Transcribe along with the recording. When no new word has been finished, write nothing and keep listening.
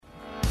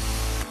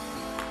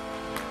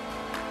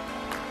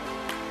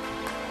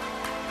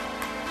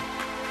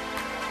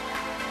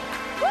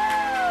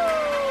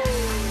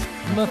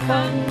มา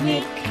ฟังวิ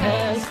ดแค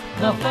ส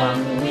มาฟัง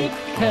วิด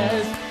แค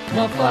สม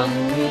าฟัง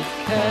วิด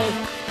แคส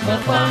มา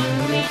ฟัง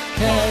วิดแ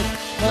คส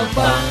มา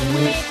ฟัง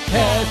วิดแค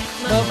ส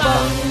มาฟั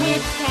งวิ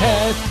ดแค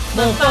สม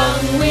าฟัง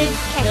วิด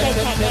แค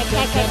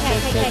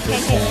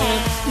ส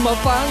มา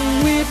ฟัง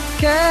วิด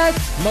แคส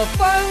มา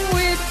ฟัง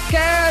วิดแค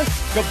ส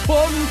กับผ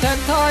มแทน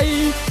ไทย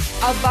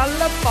อาบัน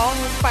และปอง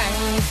แปง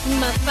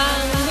มาฟั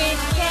งวิด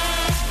แค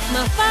สม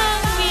าฟัง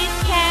วิด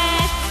แค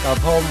สกับ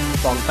ผม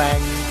ปองแป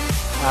ง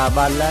อา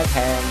บันและแท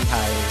นไท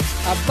ย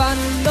อาบัน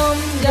นม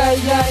ใ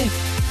หญ่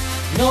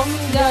ๆนม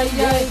ใ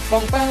หญ่ๆป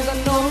องแปงกับ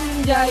นม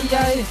ให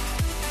ญ่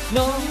ๆน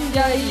มใ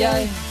หญ่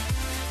ๆ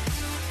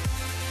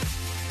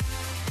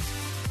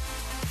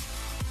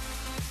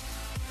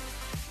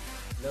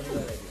เริ่มเล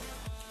ย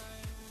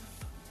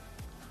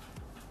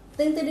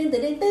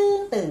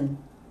ตึง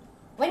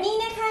วันนี้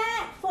นะคะ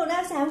พวกเรา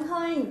3ค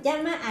นจะ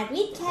มาอัด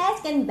วิดแคส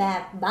กันแบ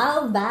บเ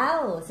บา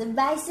ๆสบ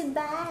า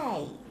ย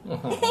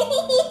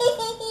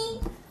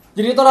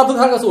ยินดีต้อนรับทุก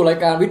ท่านเข้าสู่ราย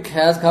การวิดแค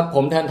สครับผ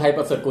มแทนไทยป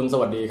ระเสริฐกุลส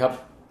วัสดีครับ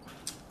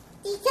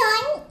ดิฉั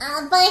น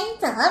เป็น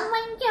สามั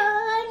ญช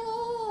น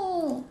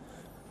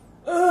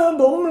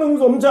ผมลุง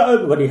สมชาย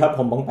สวัสดีครับผ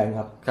มปองแปงค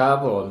รับครับ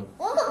ผม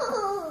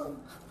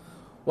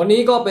วันนี้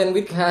ก็เป็น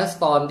วิดแคส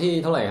ตอนที่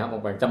เท่าไหร่ครับปอ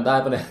งแปงจำได้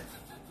ปะเนี่ย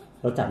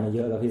เราจัดมาเย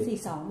อะแล้วพี่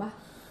42ป่ะ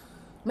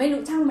ไม่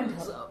รู้ช่างมันเถ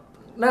อะ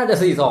น่าจะ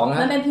42ฮ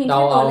ะมันเป็นเพียงแค่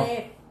ตัวเล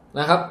ข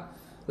นะครับ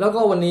แล้วก็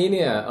วันนี้เ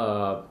นี่ย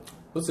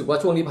รู้สึกว่า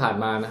ช่วงที่ผ่าน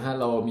มานะฮะ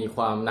เรามีค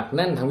วามหนักแ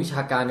น่นทางวิช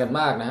าการกัน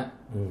มากนะฮะ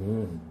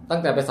ตั้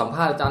งแต่ไปสัมภ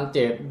าษณ์อาจารย์เจ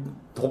ต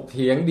ถกเ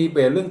ถียงดีเบ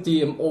ตเรื่อง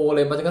GMO เล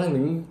ยมาจนกระทั่ง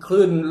ถึงค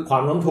ลื่นควา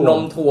มโน้ม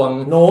ถ่วง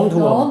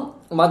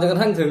มาจนกระ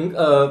ทั่งถึง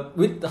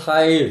วิทย์ไท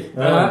ย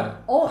นะฮะ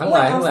ทั้งหล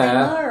าย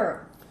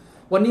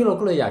วันนี้เรา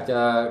ก็เลยอยากจะ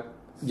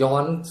ย้อ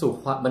นสู่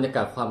บรรยาก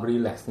าศความรี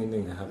แลกซ์นิดนึ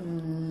งนะครับ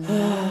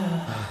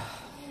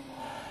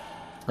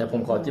แต่ผ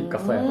มขอจิบกา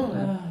แฟก่อน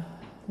นะ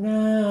น่า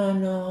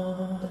นอ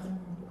น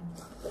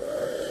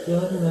ย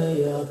อดไม่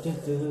อยากจะ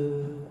ตื่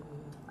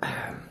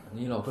น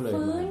นี่เราก็เลย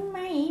ไ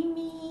ม่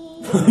มี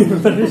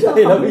มันไม่ใช่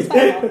แล้วพี่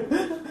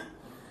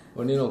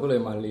วันนี้เราก็เลย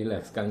มารีแล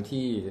กซ์กัน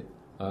ที่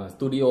ส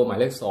ตูดิโอหมาย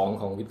เลข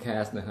2ของวิดแค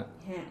สนะฮะ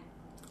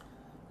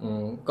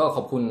ก็ข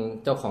อบคุณ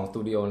เจ้าของส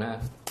ตูดิโอนะ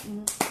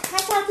ค่า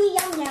เช่าที่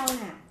ย่อมเยา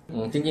น่ะ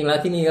จริงๆแล้ว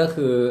ที่นี่ก็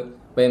คือ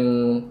เป็น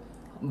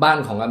บ้าน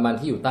ของอันมัน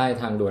ที่อยู่ใต้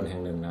ทางด่วนแห่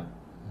งหนึ่งนะ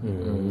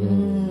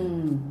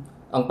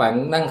อังแปง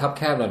นั่งคับแ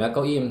คบเลยนะเก้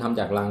าอี้มันทำ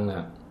จากลังน่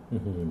ะ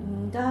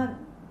ก็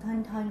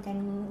ทอนกัน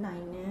หน่อย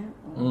นะ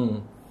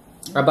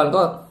อันบัน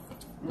ก็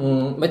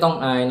ไม่ต้อง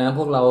อายนะพ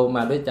วกเราม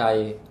าด้วยใจ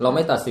เราไ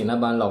ม่ตัดสินอัน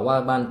บันหรอกว่า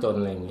บ้านจน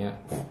อะไรอย่างเงี้ย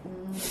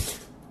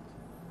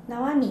แล้ว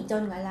ว่าหนีจ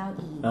นกว่าเรา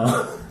อีก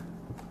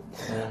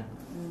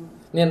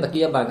เนี่ยตะ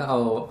กี้อันบันก็เอา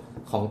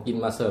ของกิน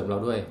มาเสิร์ฟเรา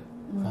ด้วย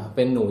เ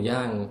ป็นหนูย่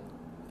าง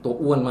ตัว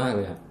อ้วนมากเ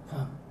ลยครับ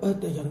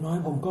แต่อย่างน้อย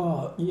ผมก็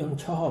ยัง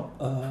ชอบ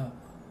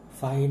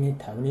ไฟใน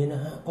แถวนี้น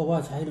ะฮะเพราะว่า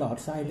ใช้หลอด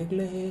ไฟ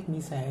เล็กๆมี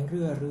แสงเ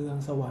รือง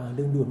สว่าง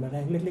ดึงดูดแมล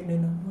งเล็กๆ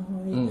น้อ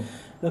ย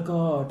ๆแล้วก็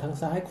ทาง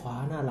ซ้ายขวา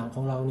หน้าหลังข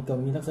องเรานี่ก็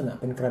มีลักษณะ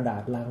เป็นกระดา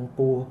ษลัง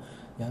ปู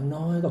อย่าง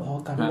น้อยก็พอ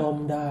กันลม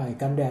ได้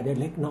กันแดด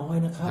เล็กน้อย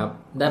นะครับ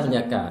ได้บรรย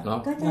ากาศเนาะ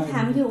ก็จะถ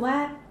ามอยู่ว่า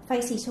ไฟ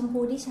สีชมพู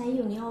ที่ใช้อ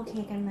ยู่นี่โอเค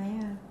กันไหม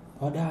อ่ะ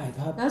พอได้ค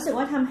รับรู้สึก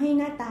ว่าทำให้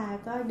หน้าตา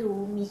ก็ดู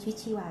มีชีวิต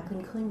ชีวา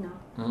ขึ้นเนาะ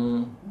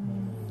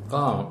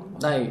ก็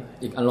ได้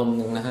อีกอารมณ์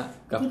นึงนะฮะ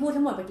ที่พูด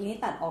ทั้งหมดเมื่อกี้นี่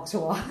ตัดออก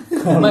ชัวร์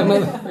ไม่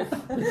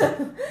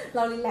เร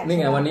ารีแลกซ์นี่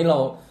ไงวันนี้เรา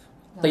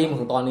ธีมข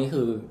องตอนนี้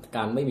คือก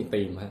ารไม่มี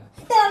ธีมฮะ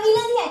แต่เรามีเ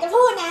รื่องที่อยากจะ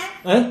พูดนะ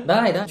ไ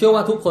ด้เชื่อว่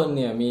าทุกคนเ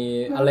นี่ยมี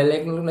อะไรเล็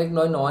ก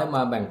น้อยม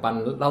าแบ่งปัน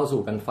เล่า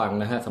สู่กันฟัง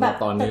นะฮะสำหรับ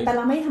ตอนนี้แต่เ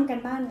ราไม่ทำกัน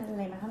บ้านอะ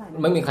ไรมาเท่าไหร่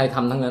ไม่มีใครท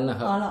ำทั้งนั้นนะ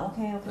ครับอ๋อเหรอโอเค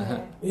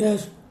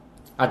yes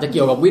อาจจะเ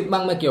กี่ยวกับวิทย์บ้า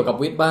งไม่เกี่ยวกับ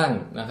วิทย์บ้าง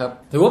นะครับ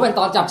ถือว่าเป็น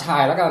ตอนจับฉ่า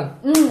ยแล้วกัน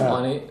ตอ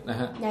นนี้นะ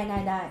ฮะไ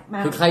ด้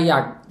คือใครอยา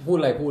กพูด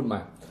อะไรพูดมา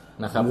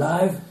นะครับ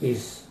Life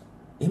is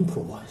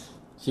improvise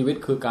ชีวิต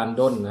คือการ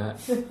ด้นนะฮะ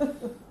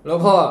แล้ว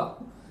ก็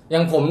อย่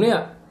างผมเนี่ย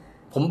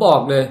ผมบอ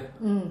กเลย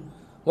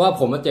ว่า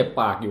ผมเจ็บ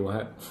ปากอยู่ฮ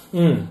ะ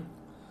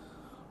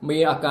มี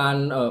อาการ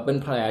เป็น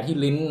แผลที่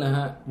ลิ้นนะฮ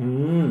ะ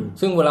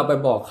ซึ่งเวลาไป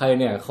บอกใคร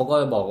เนี่ยเขาก็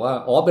จะบอกว่า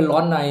อ๋อเป็นร้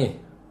อนใน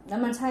แล้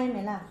วมันใช่ไหม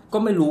ล่ะก็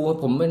ไม่รู้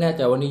ผมไม่แน่ใ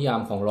จว่านิยาม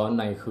ของร้อน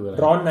ในคืออะไร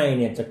ร้อนใน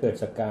เนี่ยจะเกิด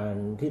จากการ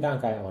ที่ร่าง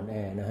กายอ่อนแอ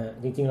นะฮะ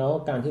จริงๆแล้ว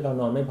การที่เรา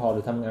นอนไม่พอหรื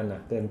อทำงานหนั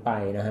กเกินไป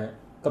นะฮะ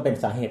ก็เป็น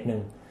สาเหตุหนึ่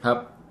งครับ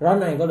ร้อน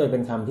ในก็เลยเป็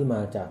นคำที่ม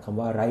าจากคำ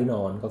ว่าไร้น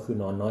อนก็คือ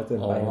นอนน้อยเกิน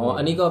ไปอ๋อ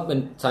อันนี้ก็เป็น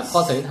ข้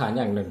อสันนิษฐาน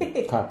อย่างหนึ่ง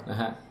ครับนะ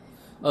ฮะ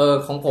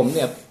ของผมเ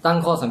นี่ยตั้ง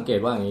ข้อสังเกต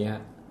ว่าอย่างนี้ฮ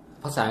ะ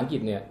ภาษาอังกฤ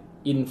ษเนี่ย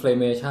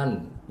inflammation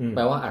แป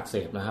ลว่าอักเส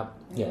บนะครับ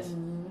yes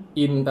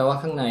in แปลว่า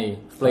ข้างใน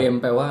flame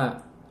แปลว่า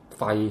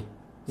ไฟ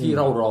ที่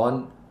เร่าร้อ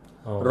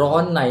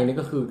นในนี่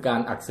ก็คือกา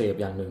รอักเสบ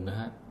อย่างหนึ่งนะ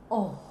ฮะโ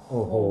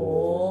อ้โห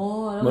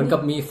เหมือนกั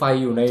บมีไฟ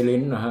อยู่ในลิ้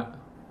นนะฮะ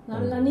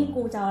แล้วนี่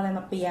กูจะเอาอะไรม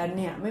าเปียน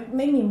เนี่ยไ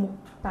ม่มีมุก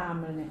ตาม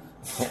เลยเนี่ย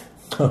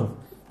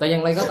แต่อย่า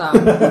งไรก็ตาม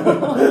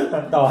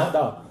ต่อ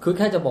คือแ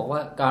ค่จะบอกว่า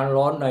การ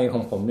ร้อนในข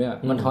องผมเนี่ย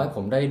มันทำให้ผ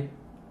มได้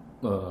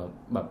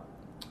แบบ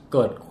เ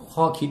กิด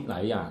ข้อคิดหลา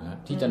ยอย่างนะ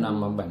ที่จะน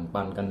ำมาแบ่ง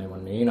ปันกันในวั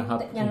นนี้นะครับ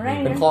อย่างแรก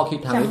เป็นข้อคิด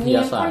ทางวิทย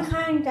าศาสตร์ค่อน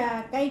ข้างจะ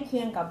ใกล้เคี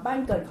ยงกับบ้าน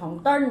เกิดของ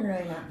ต้นเล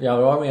ยนะอย่า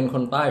ล้อเลียนค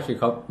นใต้สิ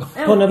ครับ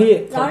โทษนะพี่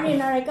ล้อเลียน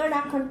อะไรก็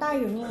รักคนใต้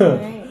อยู่นี่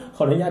ไงข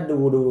ออนุญาตดู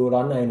ร้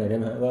อนในหน่อยได้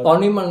ไหมตอน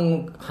นี้มัน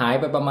หาย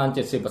ไปประมาณ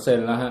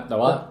 70% แล้วฮะแต่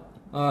ว่า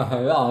หา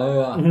ยไป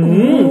อ่ะ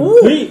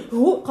เฮ้ย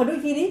ขอดู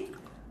ทีดิ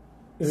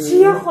เ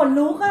ชี่ยขน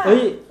ลุกอ่ะอุ้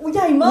ยให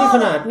ญ่มากนี่ข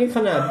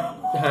นาด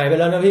หายไป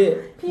แล้วนะ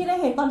พี่ได้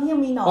เห็นตอนที่ยั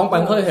งมีหนองปองแป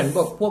งเคยเห็นพ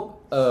วก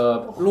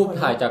รูป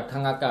ถ่ายจากทา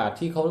งอากาศ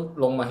ที่เขา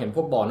ลงมาเห็นพ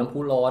วกบ่อน้ำพุ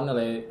ร้อนอะไ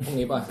รพวก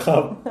นี้ป่ะครั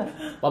บ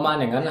ประมาณ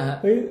อย่างนั้นนะฮะ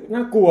เฮ้ยน่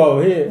ากลัว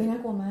พี่น่า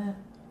กลัวมาก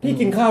พี่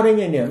กินข้าวได้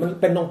ไงเนี่ยมัน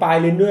เป็นตรงปลาย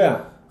ลิ้นด้วย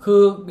คื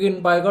อกิน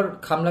ไปก็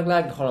คำแร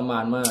กๆทรมา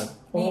นมาก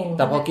แ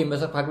ต่พอกินไป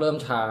สักพักเริ่ม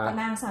ชา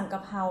นางสั่งกะ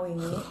เพราอย่าง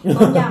นี้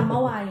ต้มยำเมื่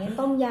อวานอย่างนี้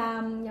ต้มย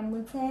ำมื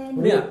อเส้น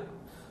เนี่ย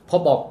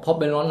พอ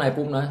เป็นร้อนใน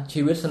ปุ๊บนะ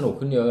ชีวิตสนุก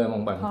ขึ้นเยอะเลยม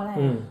องไป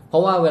เพรา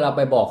ะว่าเวลาไ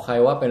ปบอกใคร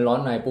ว่าเป็นร้อน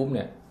ในปุ๊บเ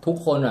นี่ยทุก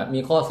คนอ่ะมี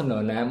ข้อเสน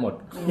อแนะหมด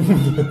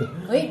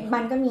เฮ้ยบั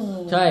นก็มี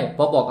ใช่พ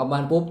อบอกกับบั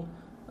นปุ๊บ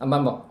บั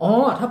นบอกอ๋อ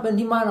ถ้าเป็น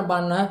ที่ม่านบั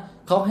นนะ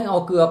เขาให้เอา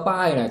เกลือป้า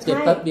ยเนี่ยเจ็บ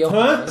แป๊บเดียว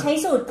ใช้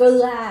สูตรเกลื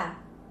อ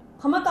เ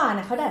พราะเมื่อก่อน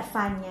น่ะเขาดัด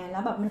ฟันไงแล้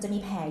วแบบมันจะมี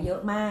แผลเยอะ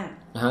มาก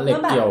เหล็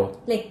กเ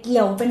กี่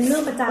ยวเป็นเรื่อ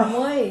งประจำเ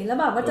ว้ยแล้ว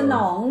แบบว่าจะหน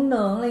องเห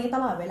นิงอะไรต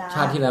ลอดเวลาช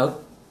าติที่แล้ว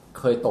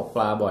เคยตกป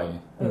ลาบ่อย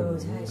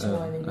ใช่ช่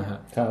วยเลยนะครั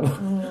บ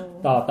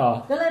ต่อ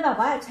ก็เลยแบบ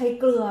ว่าใช้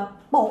เกลือ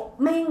โปะ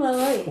แม่งเล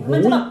ยมัน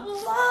จะแบบ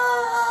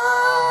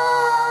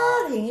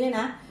อย่างนี้เลย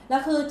นะแล้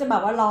วคือจะแบ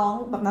บว่าร้อง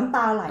แบบน้ำต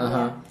าไหล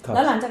แ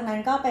ล้วหลังจากนั้น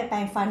ก็ไปแปร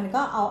งฟัน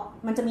ก็เอา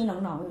มันจะมีห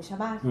นองๆอยู่ใช่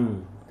ป่ะ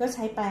ก็ใ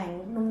ช้แปรง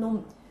นุ่ม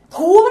ๆ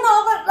ถูมันออ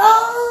กก็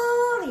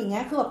อย่างเงี้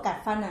ยคือแบบกัด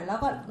ฟันอ่ะแล้ว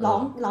ก็ร้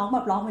องแบ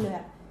บร้องไปเลย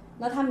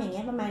แล้วทำอย่างเ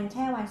งี้ยประมาณแ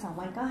ค่วัน2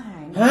วันก็หา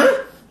ย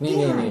นี่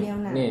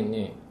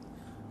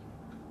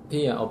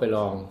พี่เอาไปล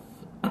อง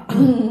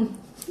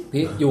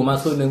พี่อยู่มา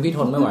คืนนึงพี่ท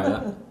นไม่ไหวแล้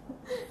ว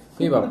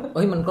พี่แบบ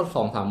มันก็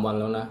 2-3 วัน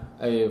แล้วนะ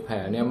ไอ้แผล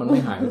เนี่ยมันไม่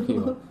หายสักที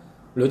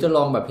หรือจะล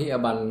องแบบพี่อ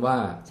บันว่า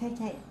ใช่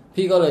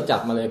พี่ก็เลยจั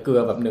บมาเลยเกลื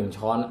อแบบ1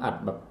ช้อนอัด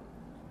แบบ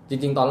จ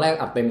ริงๆตอนแรก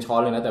อัดเต็มช้อน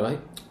เลยนะแต่ว่า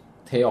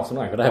เทออกสักห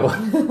น่อยก็ได้วะ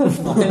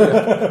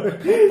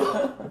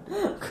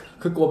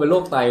คือกลัวเป็นโร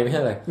คไตไม่ใ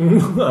ช่เลย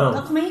แ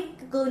ล้วไม่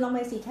เกินลงไป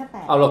สิแค่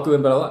8เอาเราเกิน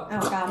ไปแล้วอะ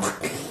กรัม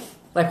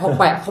แต่พอ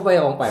แปะเข้าไป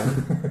ลองไป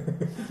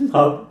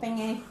เป็น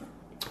ไง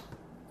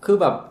คือ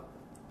แบบ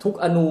ทุก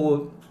อนู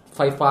ไ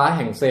ฟฟ้าแ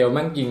ห่งเซลล์แ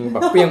ม่งยิงแบ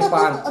บเปรี้ยง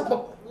ป้างแบ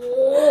บโอ้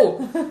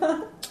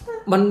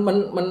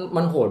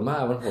มันโหดมา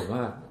ก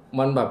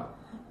มันแบบ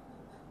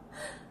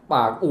ป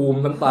ากอูม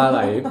น้ำตาไห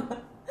ล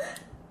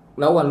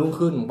แล้ววันรุ่ง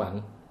ขึ้นปัง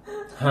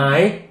หา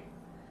ย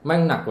แม่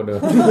งหนักกว่าเดิ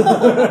ม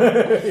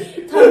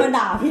เธอมา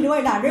ด่าพี่ด้วย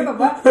แบบ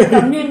ว่าด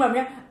ำเนียงแบบเ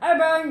นี้ย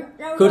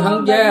คือทั้ง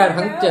แย่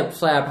ทั้งเจ็บ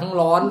แสบทั้ง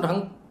ร้อนทั้ง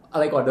อะ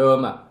ไรกว่าเดิม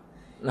อ่ะ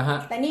นะฮะ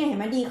แต่นี่เห็นไ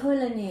หมดีขึ้น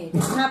เลยนี่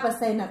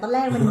 5% อ่ะตอนแร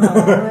กมันน้อ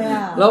ยเลย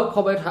อ่ะแล้วพ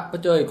อไป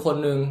เจออีกคน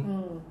นึง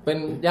เป็น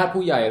ญาติ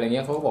ผู้ใหญ่อะไรเ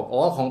งี้ยเขาก็บอกอ๋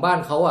อของบ้าน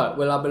เขาอ่ะ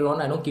เวลาเป็นร้อน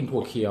ในต้องกินถั่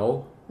วเขียว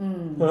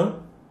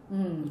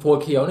ถั่ว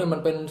เขียวเนี่ยมั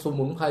นเป็นส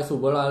มุนไพรสูต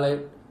รโบราณอะไร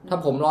ถ้า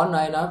ผมร้อนใน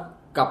นะ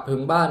กลับถึ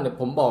งบ้านเนี่ย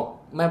ผมบอก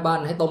แม่บ้าน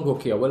ให้ต้มถั่ว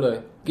เขียวไว้เลย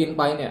กินไ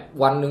ปเนี่ย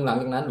วันนึงหลัง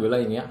จากนั้นหรืออะไร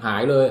อย่างเงี้ยหา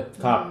ยเลย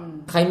ครับ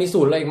ใครมีสู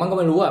ตรอะไรอีกมันก็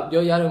ไม่รู้อ่ะเยอ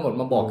ะแยะไปหมด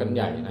มาบอกกันใ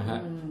หญ่นะฮะ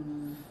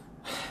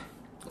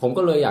ผม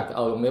ก็เลยอยากเอ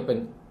าตรงนี้เป็น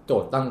โจ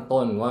ทย์ตั้ง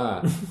ต้นว่า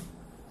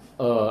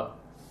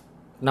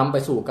นำไป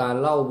สู่การ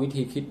เล่าวิ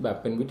ธีคิดแบบ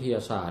เป็นวิทย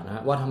าศาสตร์นะฮ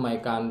ะว่าทำไม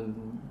การ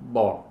บ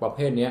อกประเภ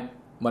ทนี้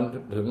มัน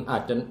ถึงอา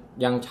จจะ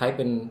ยังใช้เ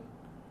ป็น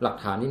หลัก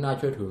ฐานที่น่าเ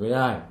ชื่อถือไม่ไ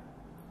ด้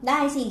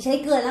สิใช้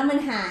เกลือแล้วมัน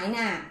หาย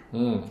น่ะ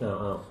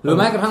หรือแ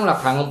ม้กระทั่งหลัก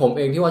ฐานของผมเ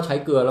องที่ว่าใช้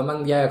เกลือแล้วมัน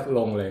แยกล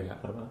งเลยค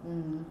รับ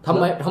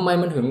ทำไม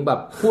มันถึงแบบ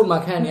พูดมา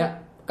แค่เนี้ย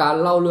การ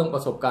เล่าเรื่องปร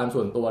ะสบการณ์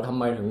ส่วนตัวทำ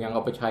ไมถึงยังเอ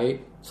าไปใช้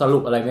สรุ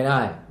ปอะไรไม่ไ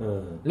ด้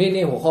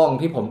นี่หัวข้อ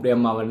ที่ผมเตรียม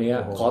มาวันนี้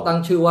ขอตั้ง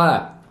ชื่อว่า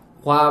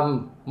ความ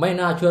ไม่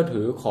น่าเชื่อ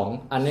ถือของ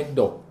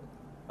anecdote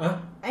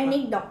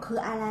anecdote คือ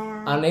อะไร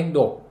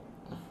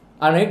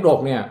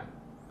anecdote เนี่ย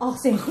ออก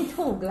เสียงที่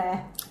ถูกแล้ว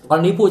ตอน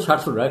นี้พูดชัด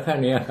สุดแล้วแค่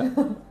นี้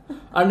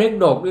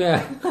anecdote เนี่ย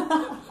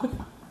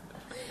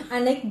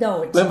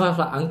anecdote เป็นภา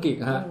ษาอังกฤษ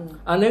ฮะ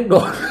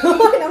anecdote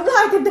น้ำลา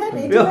ยกันได้ไหน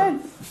เพื่อน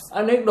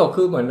anecdote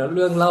คือเหมือนเ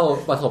รื่องเล่า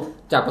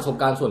จากประสบ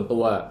การณ์ส่วนตั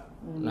ว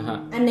นะฮะ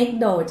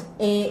anecdote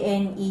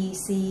anec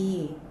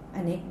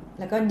anec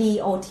แล้วก็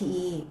dot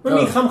มัน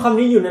มีคำ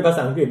นี้อยู่ในภาษ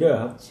าอังกฤษด้วยเหร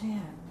อครับใช่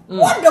ค่ะ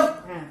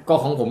ก็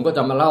ของผมก็จ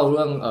ะมาเล่าเ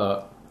รื่อง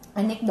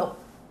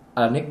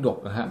anecdote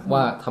นะฮะว่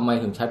าทำไม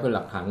ถึงใช้เป็นห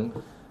ลักฐาน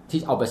ที่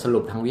เอาไปสรุ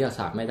ปทางวิทยาศ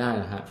าสตร์ไม่ได้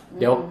นะฮะ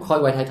เดี๋ยวค่อย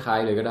ไว้ท้าย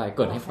ๆเลยก็ได้เ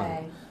กิดให้ฟัง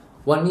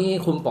วันนี้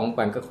คุณป๋องแป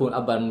งกับคุณอ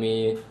บันมี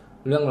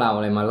เรื่องราวอ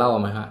ะไรมาเล่า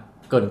ไหมฮะ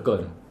เกิ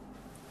น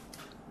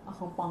เอา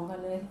ของป๋องกัน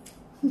เลย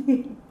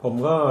ผม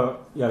ก็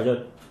อยากจะ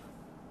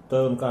เ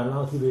ติมการเล่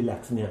าที่รีแล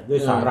กซ์เนี่ยด้วย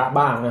สาระ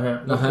บ้างนะฮะ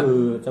ก็คือ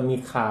จะมี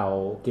ข่าว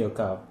เกี่ยว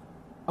กับ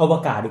อว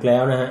กาศอีกแล้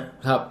วนะฮะ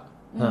ครับ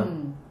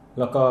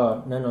แล้วก็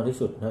แน่นอนที่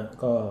สุดนะ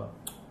ก็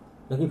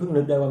เมื่อกี้เพิ่ง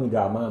นึกได้ว่ามีด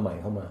ราม่าใหม่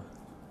เข้ามา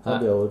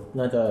เดี๋ยว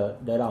น่าจะ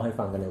ได้เล่าให้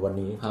ฟังกันในวัน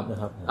นี้นะ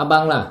ครับอาบั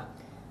งล่ะ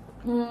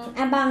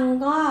อาบัง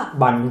ก็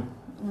บัน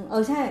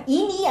ใช่อี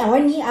นี้วั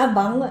นนี้อา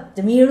บังจ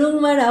ะมีเรื่อง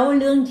มาแล้ว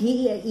เรื่องที่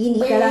อี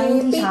นี้กำลัง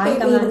ที่ชาย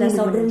กำลังจะ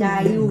สนใจ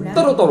อยู่นะต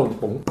ลง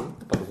ปุ๋ง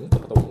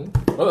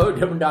เ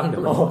ดี๋ยวมันดังเดี๋ย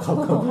ว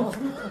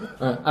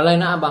อะไร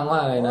นะอาบังว่า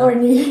อะไรนะวัน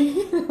นี้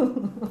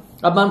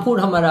อาบังพูด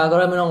ธรรมดาก็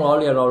ได้ไม่ต้องล้อ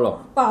เลียนเราหรอก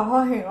เปล่าพอ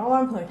เห็นว่าวั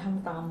นเผยท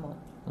ำตามหมด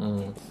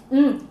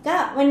ก็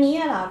วันนี้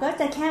เหรอก็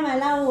จะแค่มา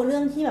เล่าเรื่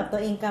องที่แบบตั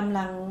วเองกำ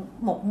ลัง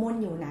หมกมุ่น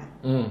อยู่นะ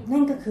นั่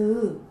นก็คือ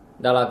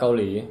ดาราเกา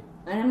หลี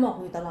อันนั้นหมก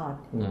อยู่ตลอด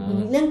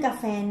เรื่องกา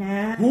แฟนะ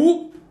ใน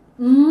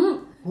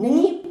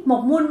นี้หม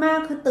กมุ่นมาก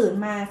คือตื่น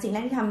มาสิ่งแร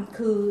กที่ทำ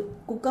คือ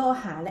Google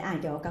หาอะไรอ่าน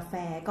เกี่ยวกับกาแฟ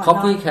ก่อนนอน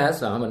Coffee Cast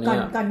เหรอมันเนี่ย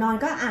ก่อนนอน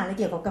ก็อ่านอะไร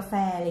เกี่ยวกับกาแฟ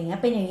อะไรเงี้ย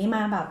เป็นอย่างนี้ม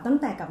าแบบตั้ง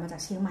แต่กลับมาจา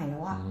กเชียงใหม่แล้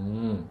วอะ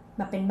แ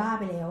บบเป็นบ้า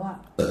ไปแล้วอะ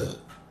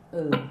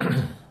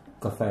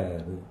กาแฟ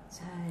พี่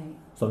ใช่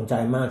สนใจ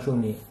มากช่วง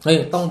นี้เฮ้ย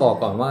ต้องบอก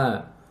ก่อนว่า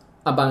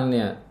อาบังเ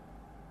นี่ย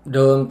เ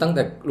ดิมตั้งแ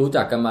ต่รู้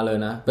จักกันมาเลย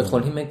นะเป็นคน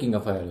ที่ไม่กินก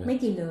าแฟเลยไม่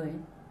กินเลย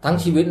ทั้ง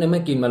ชีวิตเนี่ยไ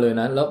ม่กินมาเลย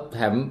นะแล้วแถ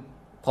ม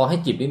พอให้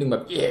จิบนิดนึงแบ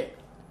บ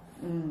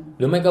ห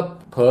รือไม่ก็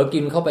เผลอกิ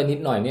นเข้าไปนิด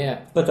หน่อยเนี่ย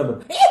ก็จะแบบ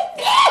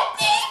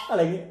อะไ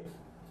รเงี้ย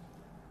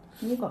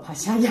นี่กว่าภา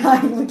ษายาย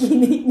เมื่อกี้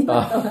นี่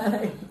อะไร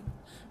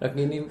แล้ว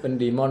นี่เป็น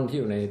ดีมอนที่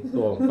อยู่ใน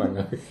ตัวของฟังเล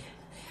ย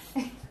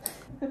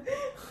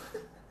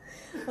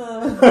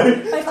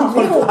ไปต่อไ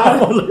ม่ถูก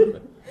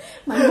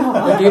มันบอก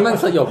เมื่อกี้มัน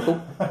สยบทุก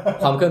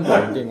ความเคลื่อนไหว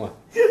จริงว่ะ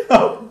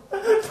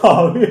ต่อ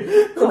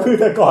ก็คือ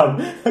แต่ก่อน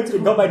ถ้ากิ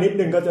นเข้าไปนิด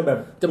นึงก็จะแบบ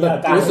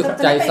รู้สึก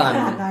ใจสั่น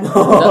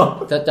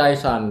จะใจ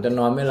สั่นจะน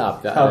อนไม่หลับ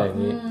จะอะไรอย่า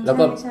งนี้แล้ว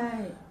ก็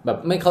แบบ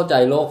ไม่เข้าใจ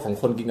โลกของ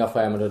คนกินกาแฟ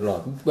มาโดยตลอ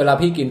ดเวลา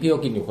พี่กินพี่ก็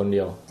กินอยู่คนเดี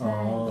ยว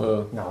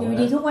อยู่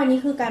ดีทุกวันนี้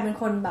คือการเป็น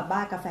คนแบบบ้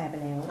ากาแฟไป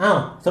แล้วอ้าว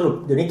สรุป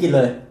เดี๋ยวนี้กินเ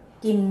ลย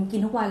กิน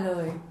ทุกวันเล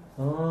ย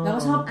แล้ว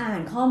ก็ชอบอ่า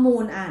นข้อมู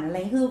ลอ่านอะไร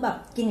คือแบบ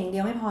กินอย่างเดี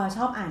ยวไม่พอช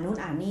อบอ่านนู่น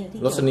อ่านนี่ที่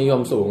รสนิย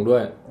มสูงด้ว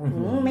ย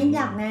ไม่อย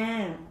ากนะ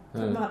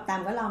แบบตา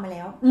มก็ลองมาแ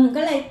ล้ว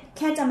ก็เลยแ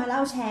ค่จะมาเล่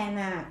าแชร์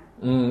น่ะ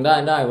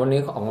ได้วันนี้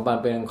ออกมา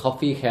เป็น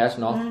Coffee Cast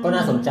เนาะก็น่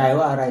าสนใจ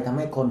ว่าอะไรทำใ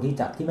ห้คนที่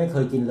จัดที่ไม่เค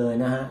ยกินเลย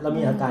นะฮะแล้ว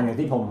มีอาการอย่าง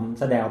ที่ผม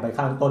แสดงไป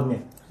ข้างต้นเนี่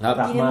ยก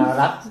ลับมา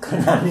รักข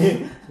นาดนี้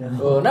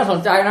น่าสน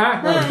ใจนะ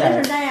น่าส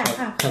นใจอ่ะ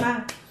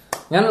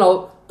งั้นเรา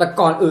แต่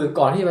ก่อนอื่น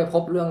ก่อนที่ไปพ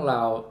บเรื่องร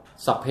าว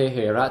สัพเพเห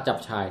ระจับ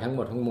ฉ่ายทั้งหม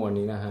ดทั้งมวล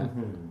นี้นะฮะ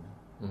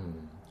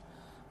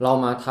เรา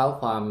มาเท้า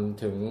ความ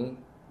ถึง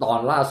ตอน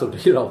ล่าสุด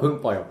ที่เราเพิ่ง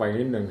ปล่อยออกไป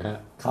นิดนึงค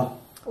รับ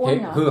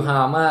คือฮา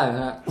มาก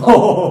ฮะ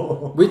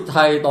วิทย์ไท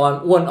ยตอน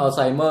อ้วนอัลไซ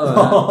เมอร์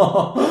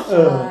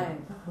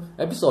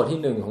เอพิโซดที่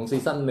1ของซี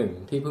ซั่น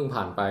1ที่เพิ่ง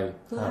ผ่านไป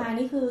คือฮา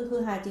นี่คื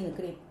อฮาจริงหรือ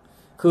กริบ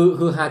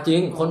คือฮาจริ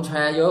งคนแช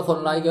ร์เยอะคน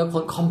ไลค์เยอะค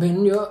นคอมเมน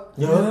ต์เยอะ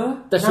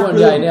แต่ส่วน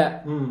ใหญ่เนี่ย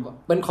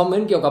เป็นคอมเมน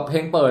ต์เกี่ยวกับเพล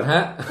งเปิดฮ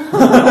ะ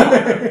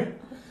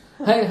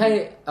ให้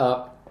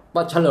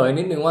เฉลย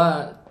นิดนึงว่า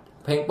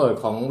เพลงเปิด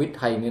ของวิทย์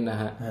ไทยนี่นะ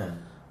ฮะ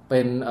เป็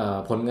น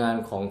ผลงาน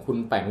ของคุณ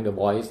แป๋ง The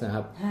Voice นะค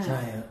รับใ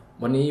ช่ครับ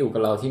วันนี้อยู่กั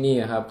บเราที่นี่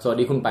นะครับสวัส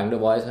ดีคุณแป๋ง The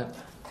Voice ครับ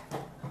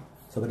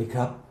สวัสดีค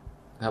รับ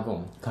ครับผม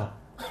ครับ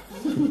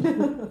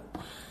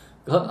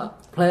ก็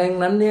เพลง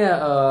นั้นเนี่ย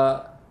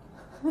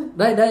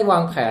ได้วา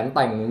งแผนแ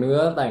ต่งเนื้อ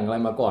แต่งอะไร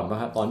มาก่อนป่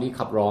ะครับตอนที่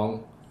ขับร้อง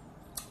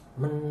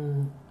มัน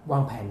วา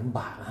งแผนลำบ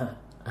ากฮ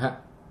ะ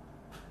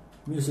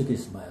Music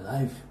is my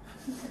life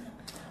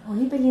โอ้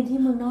นี่ไปเรียนที่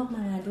เมืองนอกม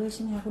าด้วยใ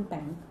ช่ไหมคะคุณแป๋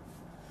ง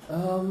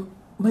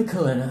ไม่เค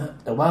ยนะฮะ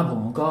แต่ว่าผ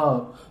มก็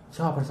ช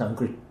อบภาษาอัง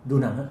กฤษดู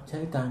หนังฮะใช้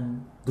การ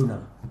ดูหนั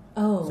ง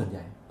ส่วนให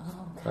ญ่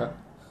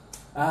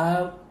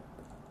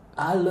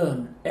I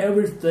learned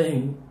everything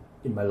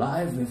in my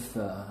life with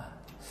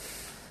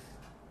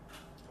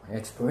my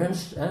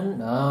experience and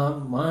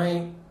my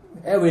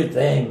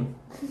everything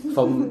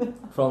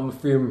from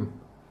film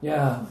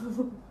yeah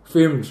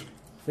film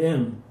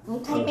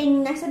ใครเป็น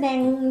นักแสดง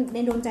ใน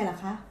ดวงใจเหรอ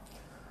คะ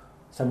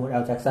สมูท แอ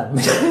ล แจ็คสัน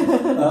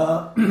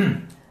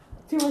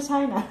พี่ว่าใช่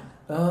นะ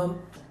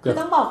คือ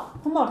ต้องบอ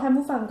กท่าน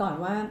ผู้ฟังก่อน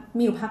ว่า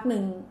มีอยู่พักห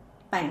นึ่ง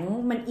แป๋ง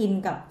มันอิน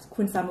กับ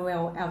คุณซามูเอ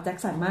ล แอล แจ็ค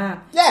สันมาก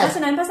เพราะฉ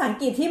ะนั้นภาษาอัง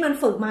กฤษที่มัน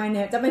ฝึกมาเ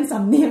นี่ยจะเป็นส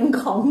ำเนียง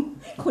ของ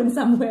คุณซ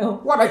ามูเอล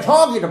What I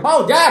talking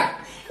about Jack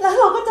แล้ว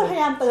เราก็จะพย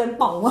ายามเตือน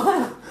ป๋องว่า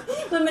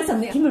มันเป็นสำ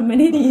เนียงที่มันไม่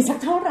ได้ดีสัก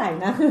เท่าไหร่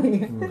นะ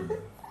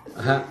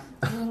ฮะ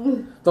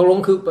ตกลง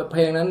คือเพ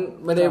ลงนั้น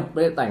ไม่ไ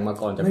ด้แต่งมา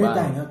ก่อนจากบ้านไม่ได้แ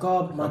ต่งก็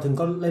มาถึง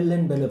ก็เล่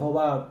นๆไปเลยเพราะ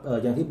ว่า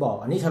อย่างที่บอก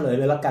อันนี้เฉลย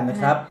เลยแล้วกันนะ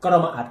ครับก็เรา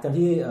มาอัดกัน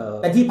ที่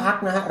เป็นที่พัก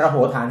นะฮะระโห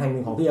ฐานแห่งห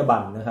นึ่งของพี่อบั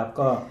นนะครับ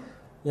ก็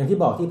อย่างที่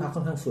บอกที่พักค่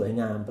อนข้างสวย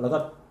งามแล้วก็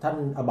ท่าน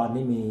อบัน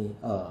นี่มี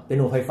เป็นโ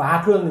นไฟฟ้า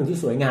เครื่องนึงที่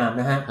สวยงาม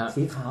นะฮะ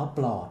สีขาวป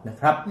ลอดนะ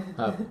ครับ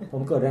ผ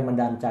มเกิดแรงบัน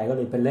ดาลใจก็เ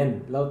ลยไปเล่น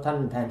แล้วท่าน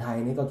แทนไทย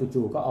นี่ก็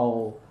จู่ๆก็เอา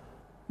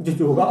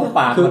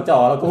ปากมาจ่อ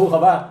แล้วก็พูดค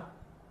ำว่า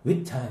วิ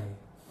ชัย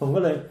ผม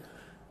ก็เลย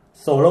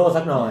โซโล่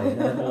สักหน่อย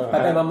นะ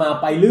ไปมา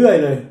ไปเรื่อย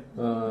เลย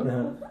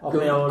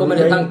ก็ไม่ไ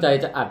ด้ตั้งใจ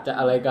จะอัดจะ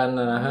อะไรกัน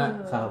นะฮะ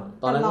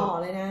ตอนนั้นหล่อ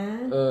เลยนะ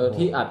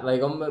ที่อัดอะไร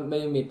ก็ไม่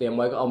มีเตรียมไ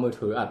ว้ก็เอามือ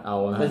ถืออัดเอา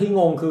แต่ที่ง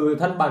งคือ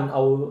ท่านบันเอ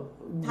า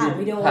ถ่าย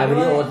วิดี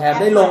โอแทบ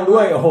ได้ลงด้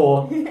วยโอ้โห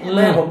แ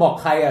ม่ผมบอก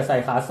ใครใส่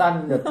ขาสั้น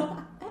แบบ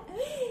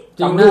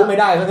จำรูปไม่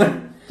ได้ซะงั้น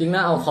จริงน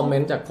ะเอาคอมเม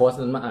นต์จากโพสต์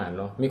นั้นมาอ่าน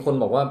เนาะมีคน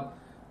บอกว่า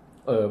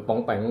ป๋อง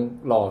แปง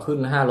หล่อขึ้น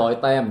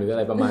500แต้มหรืออะไ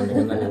รประมาณอย่าง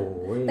นั้นนะ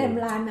เต็ม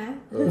ล้านนะ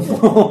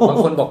บาง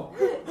คนบอก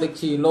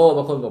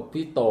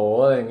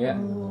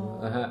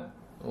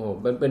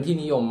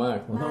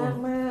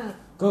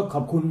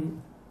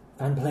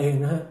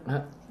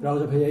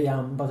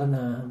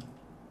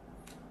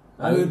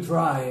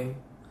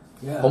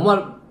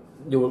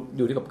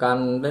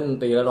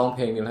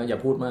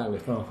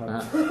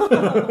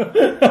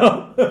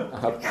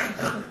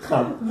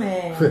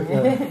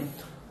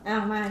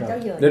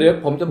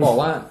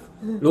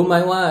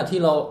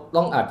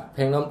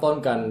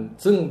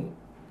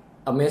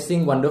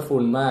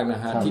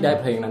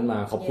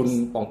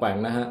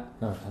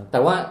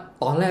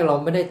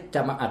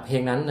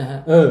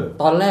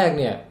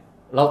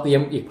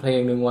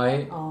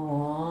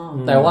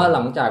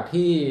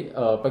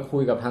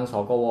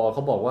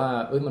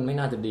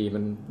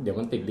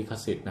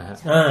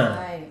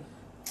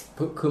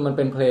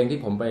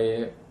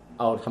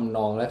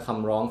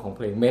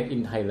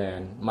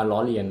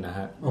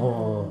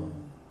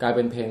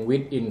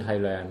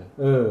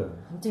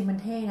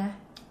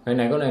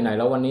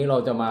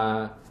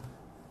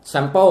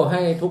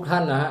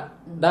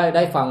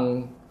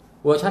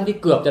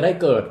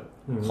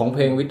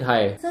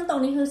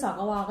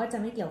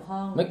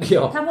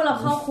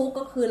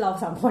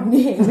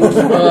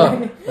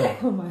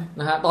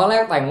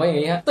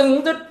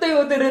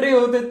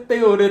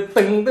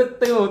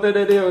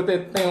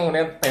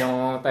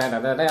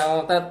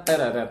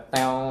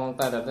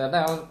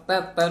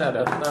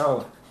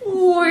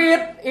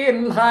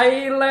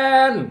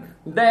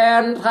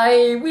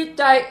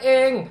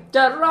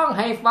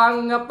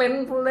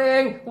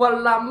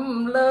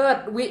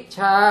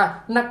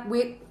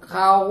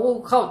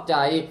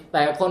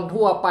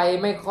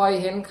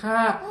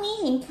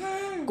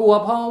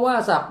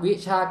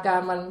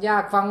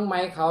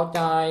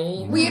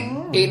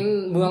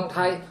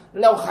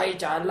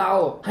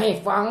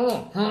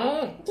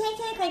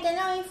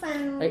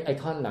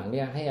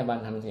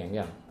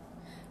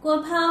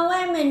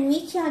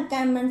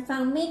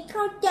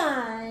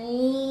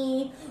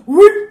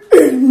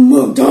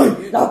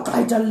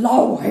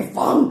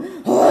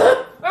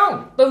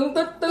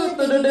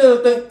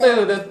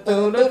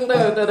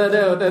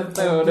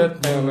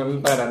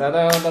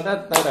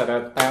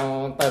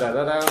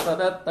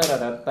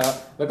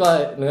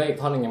เนื้ออีก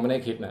ท่อนนึงยังไม่ได้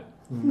คิดนะ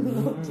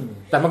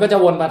แต่มันก็จะ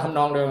วนมาทำน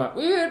องเดิมอะ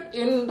วิท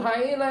อินไท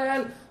ยแลน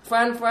ด์แ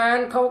ฟน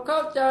ๆเขาเข้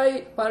าใจ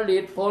ผลิ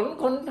ตผล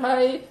คนไท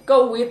ยก็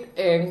วิท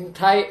เอง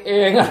ไทยเอ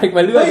งอะไรไป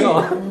เรื่อยก่อ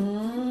น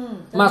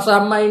มาส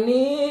มัย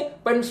นี้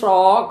เป็นส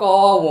ก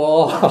ว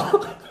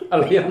อะ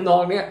ไรทำนอ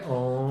งเนี้ย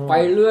ไป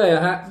เรื่อย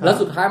ฮะแล้ว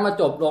สุดท้ายมา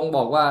จบลงบ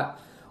อกว่า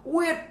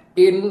วิท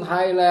อินไท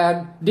ยแลน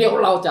ด์เดี๋ยว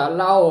เราจะ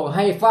เล่าใ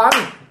ห้ฟัง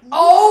โ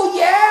อ้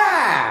ย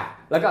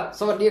แล้วก็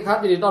สวัสดีครับ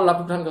ยินดีต้อนรับ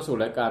ทุกท่านเข้าสู่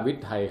รายการวิท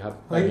ย์ไทยครับ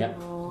อย่างเงี้ย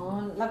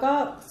แล้วก็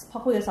พอ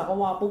คุยกับสก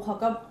วปุ๊บเขา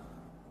ก็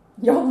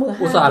ยกมือ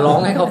อุตส่าห์ร้อง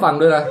ให้เขาฟัง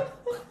ด้วยนะ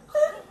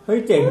เฮ้ย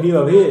เจ๋งดี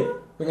ว่ะพี่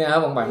เป็นไงครับ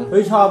บางเฮ้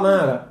ยชอบมา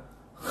กอ่ะ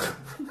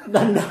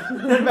ดัน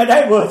ไปได้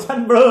เวอร์ชัน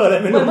เบลออะไร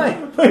ไม่รู้ไม่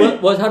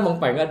เวอร์ชันบาง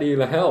แปงก็ดี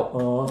แล้ว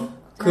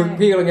คือ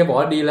พี่กำลังจะบอก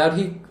ว่าดีแล้ว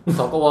ที่ส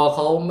กวเข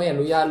าไม่อ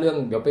นุญาตเรื่อง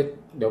เดี๋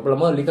ยวละ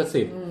เมิดลิข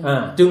สิทธิ์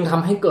จึงท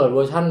ำให้เกิดเว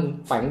อร์ชัน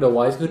แปง The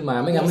Voice ขึ้นมา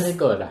ไม่งั้นไม่ได้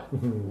เกิดอ่ะ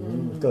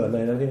เกิดเล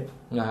ยนะพี่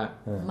นะฮะ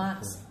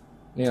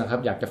นี่แหละครับ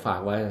อยากจะฝาก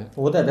ไว้โ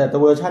อ้แต่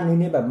เวอร์ชันนี้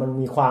นี่แบบมัน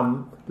มีความ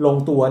ลง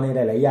ตัวในห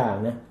ลายๆอย่าง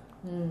นะ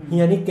เฮี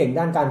ยนี่เก่ง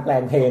ด้านการแปล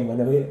งเพลงเหมือน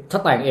กันพี่ถ้า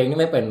แต่งเองนี่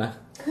ไม่เป็นนะ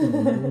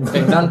เ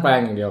ก่งด้านแปลง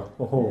อย่างเดียว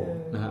โอ้โห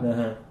นะฮะ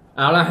เ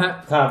อาละฮะ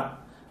ครับ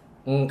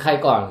ใคร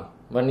ก่อน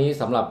วันนี้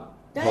สำหรับ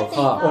หัว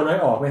ข้อโอนน้อย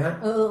ออกไหมฮะ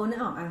โอนน้อ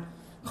ยออกอ่ะ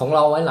ของเร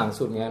าไว้หลัง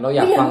สุดไงเราอย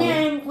าก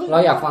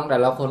ฟังแต่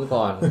ละคน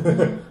ก่อน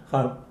ค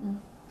รับ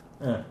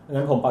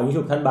งั้นผมเป่ายิง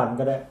ฉุบท่านบัน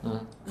ก็ได้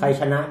ใคร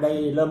ชนะได้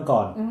เริ่มก่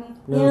อน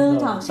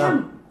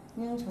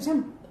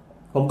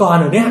1-2-3ผมก่อน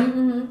เหรอเนี่ย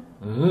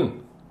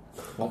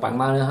ปองแปง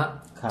มาเลยฮะ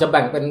จะแ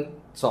บ่งเป็น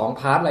2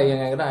พาร์ทอะไรยัง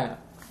ไงก็ได้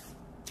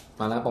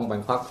มาแล้วปองแป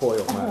งควักโพย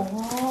ออกมา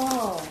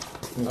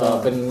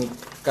เป็น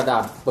กระดา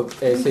ษปึก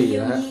A4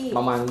 นะฮะป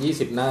ระมาณ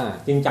20หน้า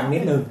จริงจังนิ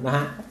ดนึงนะฮ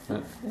ะ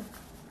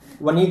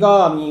วันนี้ก็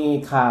มี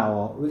ข่าว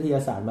วิทย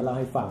าศาสตร์มาเล่า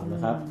ให้ฟังน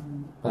ะครับ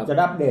ผมจะ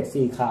อัปเดต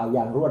4ข่าวอ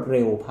ย่างรวดเ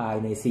ร็วภาย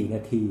ใน4น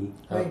าที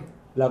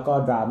แล้วก็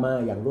ดราม่า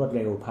อย่างรวดเ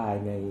ร็วภาย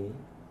ใน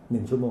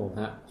1ชั่วโมง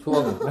ฮะช่ว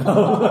ง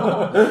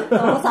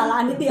สาระ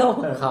นิดเดียว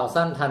ข่าว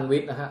สั้นทันวิ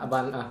ทย์นะฮะอบั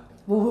นอ่ะ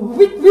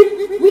วิทนิ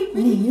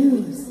ว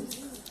ส์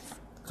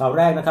ข่าวแ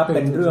รกนะครับเ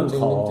ป็นเรื่อง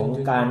ของ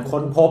การ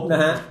ค้นพบน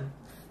ะฮะ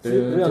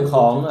เรื่องข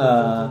อง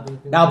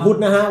ดาวพุธ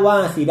นะฮะว่า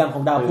สีดำข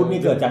องดาวพุธนี่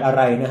เกิดจากอะ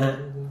ไรนะฮะ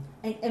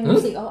ไอ้มิว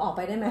สิกเอาออกไป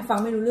ได้ไหมฟัง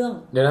ไม่รู้เรื่อง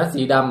เดี๋ยวนะ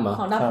สีดำเหรอ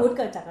ของดาวพุธ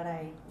เกิดจากอะไร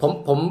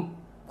ผม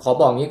ขอ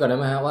บอกงี้ก่อนได้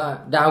ไหมฮะว่า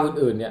ดาว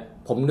อื่นๆเนี่ย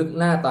ผมนึก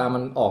หน้าตามั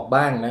นออก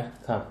บ้างนะ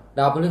ครับด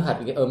าวพฤหัส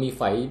มีไ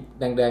ฝ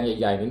แดงๆ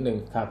ใหญ่ๆนิดนึง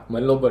เหมื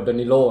อนโรเบิร์ต เด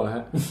นิโรนะฮ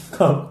ะ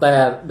แต่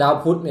ดาว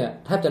พุธเนี่ย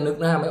แทบจะนึก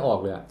หน้าไม่ออก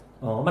เลย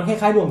อ๋อมันคล้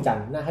ายๆดวงจันท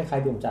ร์หน้าคล้า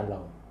ยๆดวงจันทร์เรา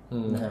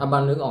อาบั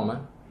นนึกออกไหม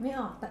ไม่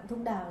ออกทุ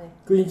กดาวเลย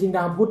คือจริงๆด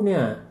าวพุธเนี่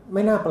ยไ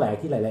ม่น่าแปลก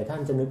ที่หลายๆท่า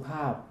นจะนึกภ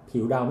าพผิ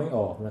วดาวไม่อ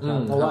อกนะครับ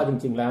เพราะว่าจ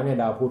ริงๆแล้วเนี่ย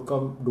ดาวพุธก็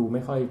ดูไ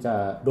ม่ค่อยจะ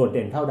โดดเ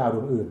ด่นเท่าดาวด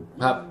วงอื่น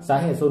สา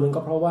เหตุส่วนหนึ่ง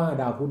ก็เพราะว่า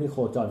ดาวพุธนี่โค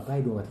จรใกล้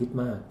ดวงอาทิตย์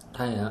มากใ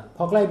ช่ฮะพ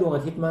อใกล้ดวงอ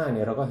าทิตย์มากเ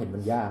นี่ยเราก็เห็นมั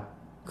นยาก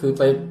คือไ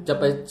ปจะ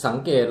ไปสัง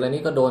เกตอะไร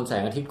นี่ก็โดนแส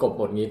งอาทิตย์กบห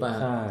มดงี้ป่ะ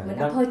ใช่เหมือน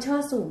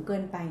aperture สูงเกิ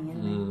นไปเงี้ย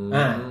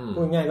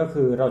พูดง่ายก็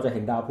คือเราจะเห็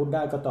นดาวพุธไ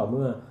ด้ก็ต่อเ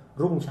มื่อ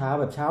รุ่งเช้า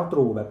แบบเช้าต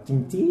รู่แบบจ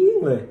ริง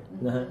ๆเลย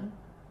นะฮะ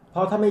เพรา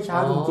ะถ้าไม่เช้า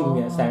จริงๆเ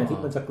นี่ยแสงอาทิต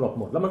ย์มันจะกลบ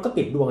หมดแล้วมันก็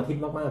ติดดวงอาทิต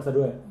ย์มากๆซะ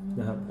ด้วย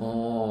นะครับอ๋อ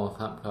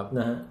ครับน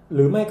ะฮะห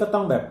รือไม่ก็ต้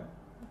องแบบ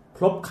พ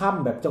ลบค่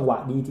ำแบบจังหวะ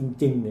ดีจ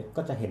ริงๆเนี่ย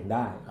ก็จะเห็นไ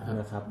ด้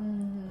นะครับ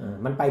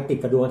มันไปติด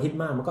กับดวงอาทิตย์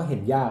มากมันก็เห็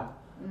นยาก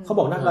เขาบ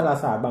อกนักดารา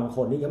ศาสตร์บางค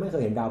นนี่ยังไม่เค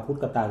ยเห็นดาวพุธ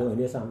กับตาตัวเอง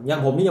ด้วยซ้ำอย่าง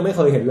ผมนี่ยังไม่เ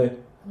คยเห็นเลย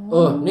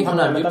นี่ข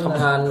นาดนี้ท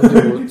ำงานอยู่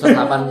สถ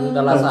าบันด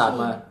าราศาสตร์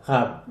มาค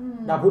รับ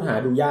ดาวพุธหา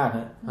ดูยากฮ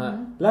ะ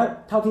และ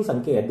เท่าที่สัง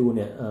เกตดูเ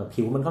นี่ย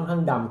ผิวมันค่อนข้า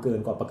งดำเกิน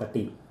กว่าปก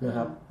ตินะค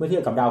รับเมื่อเทีย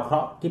บกับดาวเครา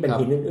ะห์ที่เป็น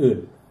หินอื่น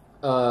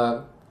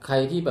ๆใคร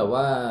ที่แบบ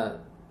ว่า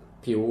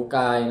ผิวก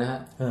ายนะฮะ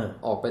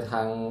ออกไปท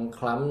างค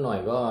ล้ำหน่อย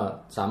ก็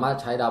สามารถ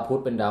ใช้ดาวพุ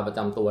ธเป็นดาวประจ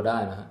ำตัวได้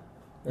นะฮะ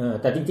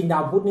แต่จริงๆดา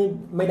วพุธนี่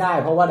ไม่ได้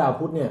เพราะว่าดาว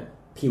พุธเนี่ย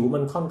ผิวมั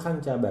นค่อนข้าง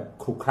จะแบบ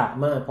ขรุขระ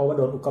มากเพราะว่าโ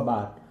ดนอุกกาบา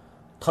ต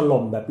ถ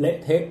ล่มแบบเละ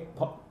เทะเพ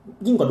ราะ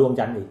ยิ่งกว่าดวง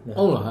จันทร์อีกนะ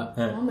เหรอฮะ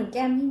เหมือนแ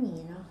ก้มที่หมี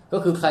เนาะก็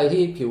คือใคร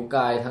ที่ผิวก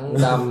ายทั้ง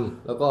ด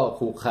ำแล้วก็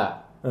ขรุขระ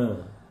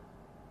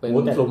เป็น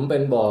หลุมเป็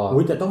นบ่อ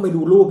แต่ต้องไป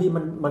ดูรูปที่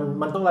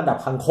มันต้องระดับ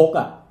คังคก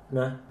อ่ะ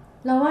นะ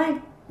เราว่า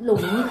หลุม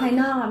ภาย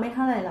นอกไม่เ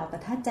ท่าไหร่หรอกแต่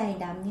ถ้าใจ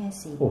ดำเนี่ย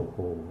สิโอ้โห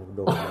โด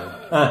น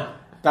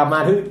กลับมา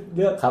ที่เ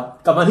รื่องครับ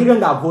กลับมาที่เรื่อ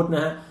งดาวพุธน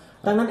ะฮะ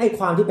ดังนั้นไอ้ค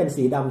วามที่เป็น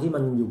สีดำที่มั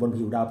นอยู่บน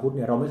ผิวดาวพุธเ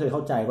นี่ยเราไม่เคยเข้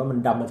าใจว่ามัน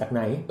ดำมาจากไห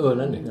น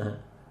นั่นเองนะฮะ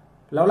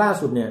แล้วล่า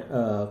สุดเนี่ย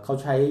เขา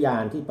ใช้ยา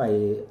นที่ไป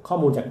ข้อ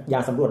มูลจากยา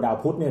นสำรวจดาว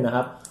พุธเนี่ยนะค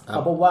รับเข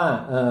าพบว่า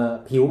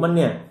ผิวมันเ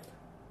นี่ย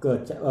เกิด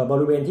บ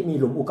ริเวณที่มี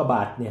หลุมอุกกาบ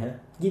าตเนี่ยฮะ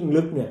ยิ่ง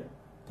ลึกเนี่ย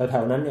แถ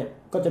วๆนั้นเนี่ย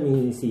ก็จะมี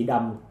สีด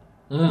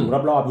ำอยู่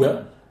รอบๆเยอะ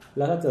แ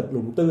ล้วถ้าเกิดห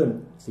ลุมตื้น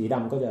สีด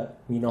ำก็จะ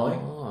มีน้อย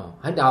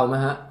ให้เดาไหม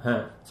ฮะ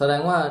แสด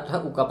งว่าถ้า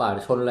อุกกาบาต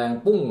ชนแรง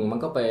ปุ้งมัน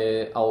ก็ไป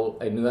เอา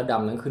ไอ้เนื้อด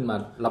ำนั้นขึ้นมา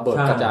ระเบิด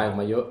กระจายออก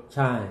มาเยอะใ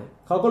ช่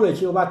เขาก็เลยเ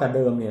ชื่อว่าแต่เ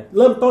ดิมเนี่ยเ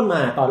ริ่มต้นม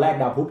าตอนแรก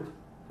ดาวพุธ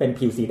เป็น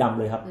ผิวสีดำ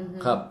เลยครับ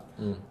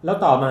แล้ว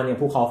ต่อมาเนี่ย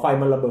ภูเขาไฟ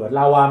มันระเบิดล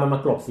าวามันมา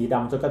กลบสีด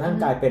ำจนกระทั่ง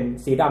กลายเป็น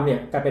สีดำเนี่ย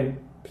กลายเป็น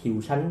ผิว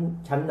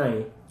ชั้นใน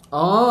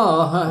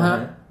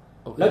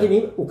แล้วที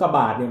นี้อุกกาบ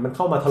าตเนี่ยมันเ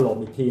ข้ามาถล่ม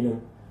อีกทีนึง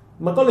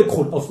มันก็เลย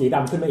ขุดเอาสีด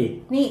ำขึ้นมาอีก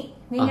นี่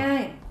ง่า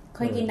ยๆเค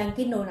ยกินดัง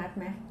กิ้นโดนัท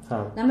ไหม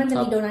แล้วมันจะ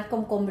มีโดนัทก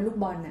ลมๆเป็นลูก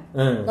บอลน่ะ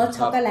รส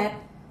ช็อกโกแลต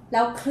แล้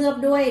วเคลือบ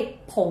ด้วย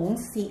ผ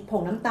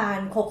งน้ำตาล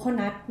โคโค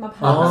นัทมะพ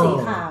ร้าวสี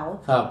ขาว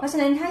เพราะฉะ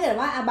นั้นถ้าเกิด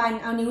ว่าอาบัน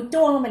เอานิ้ว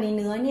จ้วงลงไปในเ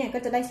นื้อเนี่ยก็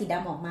จะได้สีด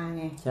ำออกมา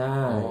ไงใช่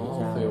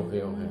โอเค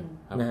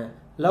นะฮะ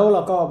แล้วเร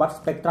าก็วัดส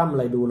เปกตรัมอะ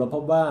ไรดูแล้วพ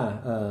บว่า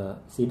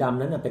สีดำ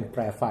นั้นเป็นแก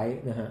รไฟต์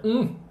นะฮะ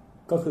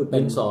ก็คือเป็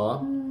นดินสอ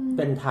เ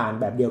ป็นถ่าน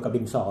แบบเดียวกับ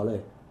ดินสอเล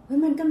ย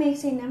มันก็เมค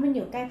เซนส์นะมันอ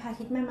ยู่ใกล้พระอา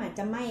ทิตย์แม่หมาจ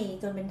ะไหม้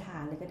จนเป็นถ่า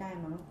นเลยก็ได้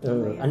มั้ง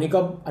อัน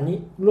นี้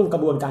เรื่องกร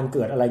ะบวนการเ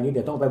กิดอะไรนี้เ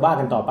ดี๋ยวต้องไปว่า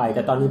กันต่อไปแ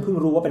ต่ตอนนี้เพิ่ง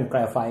รู้ว่าเป็นแกร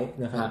ไฟต์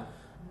นะครับ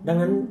ดัง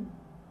นั้น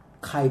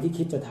ใครที่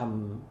คิดจะท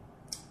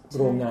ำ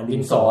โรงงานดิ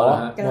นสอ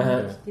นะฮะ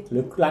หรื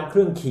อร้านเค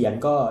รื่องเขียน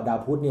ก็ดาว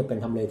พุธเนี่ยเป็น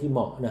ทำเลที่เหม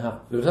าะนะครับ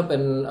หรือถ้าเป็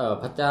น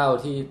พระเจ้า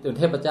ที่เ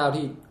ทพเจ้า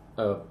ที่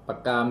ปาก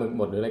กาหมึกห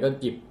มดหรืออะไรก็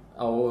หยิบ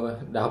เอา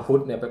ดาวพุ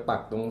ธเนี่ยไปปั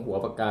กตรงหัว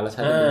ปากกาแล้วใ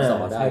ช้ดินสอ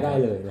ได้ใช้ได้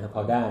เลยนะครับพ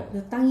อได้หรื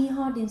อตั้งยี่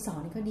ห้อดินสอ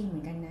นี่ก็ดีเหมื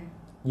อนกันนะ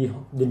ยี่ห้อ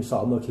ดินสอ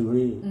เมอร์คิว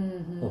รี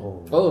โอ้โห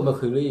เมอร์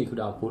คิวรีคือ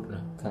ดาวพุธน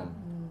ะครับ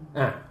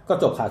ก็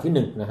จบข่าวที่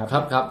1นะครับ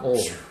ครับโอ้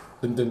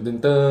ตึง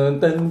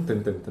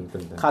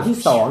ข่าวที่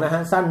2นะฮ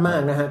ะสั้นมา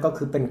กนะฮะก็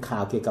คือเป็นข่า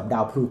วเกี่ยวกับดา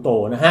วพลูโต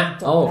นะฮะ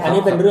อัน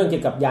นี้เป็นเรื่องเกี่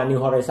ยวกับยานนิว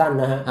ฮอริซอน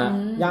นะฮะ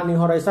ยานนิว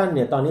ฮอริซอนเ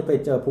นี่ยตอนนี้ไป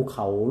เจอภูเข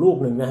าลูก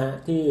นึงนะฮะ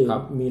ที่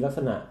มีลักษ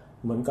ณะ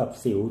เหมือนกับ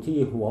สิวที่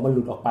หัวมันห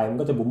ลุดออกไปมัน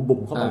ก็จะบุ๋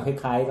มๆเข้าไปค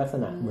ล้ายๆลักษ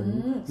ณะเหมือน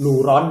รู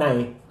ร้อนใน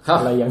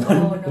อะไรอย่างนั้น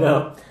นะค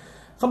รับ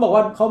เขาบอกว่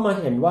าเขามา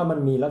เห็นว่ามัน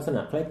มีลักษณ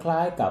ะคล้า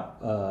ยๆกับ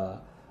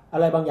อะ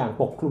ไรบางอย่าง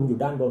ปกคลุมอยู่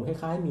ด้านบนค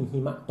ล้ายๆมีหิ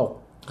มะตก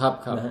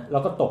นะฮะแล้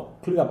วก็ตก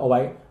เคลือบเอาไ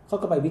ว้เขา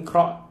ก็ไปวิเคร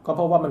าะห์ก็เพ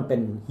ราะว่ามันเป็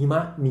นหิม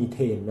ะมีเท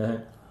นนะฮะ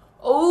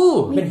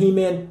เป็น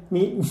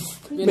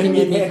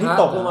มีเทนที่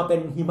ตกลงมาเป็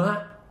นหิมะ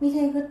มีเท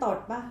นคือตด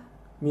ป่ะ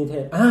มีเท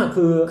น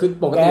คือ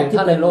ปกติ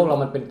ถ้าในโลกเรา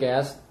มันเป็นแก๊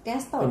ส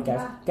ตด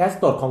ป่ะแก๊ส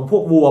ตดของพว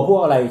กวัวพว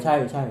กอะไรใ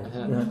ช่นะฮ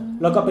ะ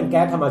แล้วก็เป็นแ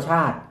ก๊สธรรมช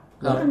าติ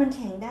แล้วมันแ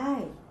ข็งได้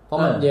เพราะ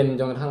มันเย็น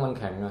จนกระทั่งมัน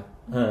แข็ง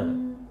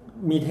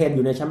มีเทนอ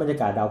ยู่ในชั้นบรรยา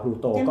กาศดาวพลู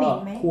โตก็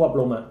ควบ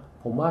ลงมา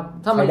ผมว่า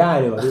ใช้ได้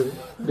เลยว่ะพี่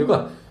เดี๋ยวก่อ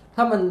น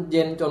ถ้ามันเ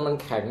ย็นจนมัน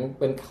แข็ง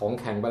เป็นของ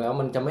แข็งไปแล้ว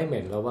มันจะไม่เห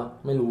ม็นแล้ววะ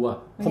ไม่รู้อ่ะ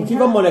ผมคิด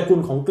ว่าโมเลกุล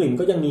ของกลิ่น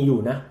ก็ยังมีอยู่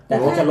นะแต่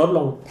ว่าจะลดล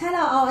งถ้าเร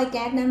าเอาไอ้แ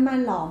ก๊สนั้นมา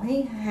หลอมให้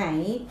หาย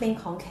เป็น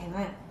ของแข็ง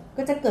อ่ะ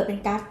ก็จะเกิดเป็น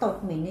ก๊าซตด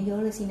เหม็นเยอะ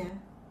เลยสินะ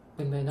เ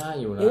ป็นไปได้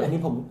อยู่นะอันนี้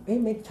ผม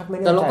ไม่ชักไม่แ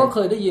น่ใจแต่เราก็เค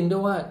ยได้ยินด้ว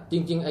ยว่าจ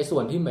ริงๆไอ้ส่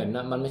วนที่เหม็น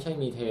น่ะมันไม่ใช่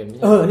มีเทนเ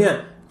นี่ย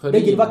ไ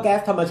ด้ยินว่าแก๊ส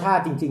ธรรมชา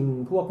ติจริง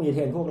ๆพวกมีเท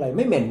นพวกอะไรไ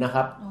ม่เหม็นนะค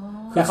รับ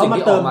แต่เขามา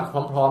เติม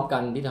พร้อมๆกั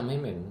นที่ทำให้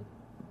เหม็น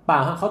ป่า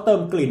ฮะเขาเติ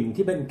มกลิ่น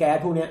ที่เป็นแก๊ส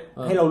พวกนี้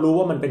ให้เรารู้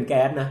ว่ามันเป็นแ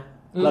ก๊สนะ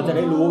เราจะไ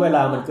ด้รู้เวล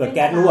ามันเกิดแ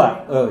ก๊สรั่ว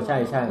ใช่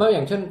ๆเมื่ออ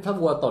ย่างเช่นถ้า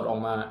วัวตดออก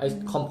มาไอ้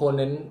คอมโพเน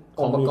นต์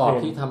องค์ประกอบ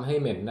ที่ทำให้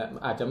เหม็นน่ะ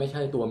อาจจะไม่ใ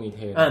ช่ตัวมีเท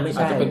น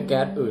อาจจะเป็นแ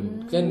ก๊สอื่น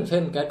เช่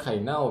นแก๊สไข่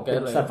เน่าแก๊ส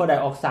อะไรซัลเฟอร์ได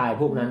ออกไซด์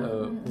พวกนั้น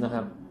นะค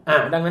รับ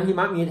ดังนั้นหิ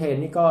มะมีเทน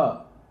นี่ก็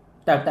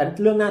แต่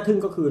เรื่องน่าทึ่ง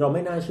ก็คือเราไ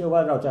ม่น่าเชื่อว่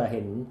าเราจะเ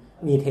ห็น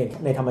มีเทน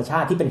ในธรรมชา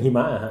ติที่เป็นหิม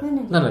ะฮะ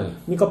นั่นเลย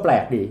นี่ก็แปล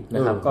กดีน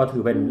ะครับก็ถื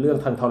อเป็นเรื่อง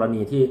ทางธร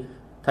ณีที่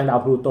ทางดาว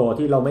พลูโต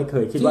ที่เราไม่เค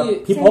ยคิดว่า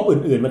พิภพ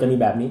อื่นๆมันจะมี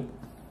แบบนี้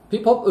พิ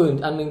ภพอื่น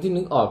อันนึงที่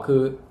นึกออกคื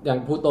ออย่าง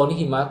พลูโตนี่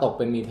หิมะตกเ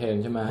ป็นมีเทน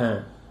ใช่ไหม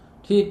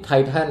ที่ไท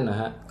ทันนะ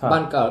ฮะบ้า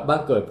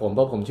นเกิดผมเพ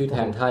ราะผมชื่อแท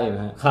นไทน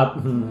ะฮะครับ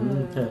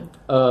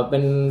เป็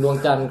นดวง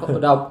จันทร์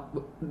ด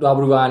าวบ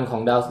ริวารขอ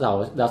งดาวเส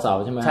า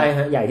ร์ใช่ไหมใช่ฮ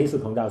ะใหญ่ที่สุด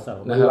ของดาวเสา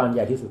ร์บริวารให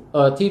ญ่ที่สุด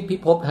ที่พิ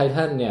ภพไท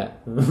ทันเนี่ย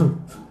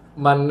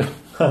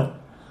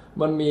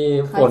มันมี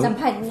ฝ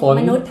น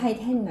มนุษย์ไท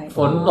ทันหน่อยฝ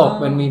นตก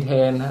เป็นมีเท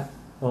นฮะ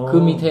คื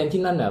อมีเทน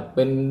ที่นั่นน่ะเ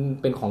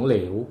ป็นของเหล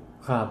ว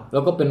ครับแล้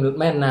วก็เป็น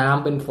แม่น้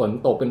ำเป็นฝน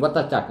ตกเป็นวัฏ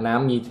จักรน้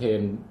ำมีเท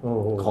น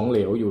ของเหล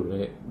วอยู่เล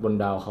ยบน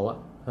ดาวเขาอะ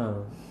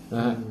น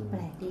ะฮะแปล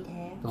กดีแ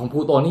ท้ของพลู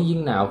โตนี่ยิ่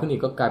งหนาวขึ้นอี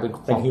กก็กลายเป็นข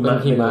องหิ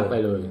มะไป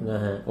เลยน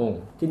ะฮะ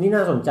ทีนี้น่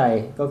าสนใจ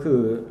ก็คือ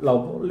เรา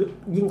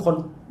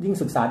ยิ่ง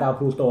ศึกษาดาวพ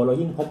ลูโตเรา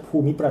ยิ่งพบภู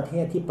มิประเท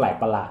ศที่แปลก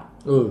ประหลาด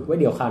ไว้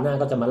เดี๋ยวคราวหน้า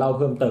ก็จะมาเล่าเ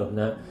พิ่มเติม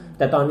นะแ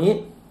ต่ตอนนี้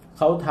เ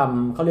ข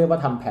าเรียกว่า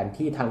ทำแผน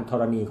ที่ทางธ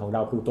รณีของด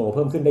าวพลูโตเ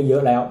พิ่มขึ้นได้เยอ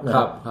ะแล้วนะค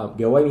รับเ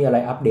ดี๋ยวไว้มีอะไร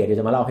อัปเดตเดี๋ยว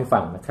จะมาเล่าให้ฟั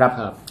งนะครับ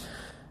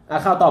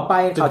ข่าวต่อไป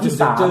ข่าวที่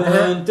3นะฮ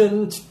ะ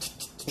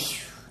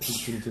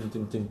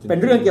เป็น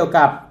เรื่องเกี่ยว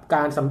กับก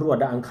ารสำรวจ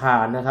ดาวอังคา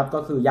รนะครับก็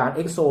คือยาน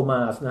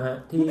ExoMars นะฮะ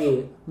ที่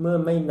เมื่อ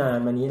ไม่นาน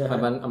มานี้นะครับ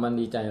มัน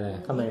ดีใจเลย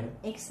ทำไม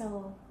Exo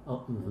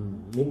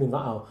นิดนึงก็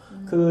เอา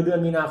คือเดือน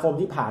มีนาคม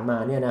ที่ผ่านมา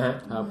เนี่ยนะฮะ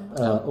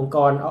องค์ก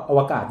รอว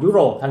กาศยุโร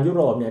ปทางยุโ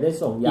รปเนี่ยได้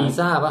ส่งยาน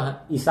ESA ป่ะฮะ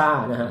ESA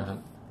นะฮะ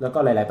แล้วก็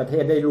หลายๆประเท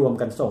ศได้รวม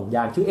กันส่งย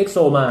านชื่อ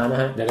ExoMars น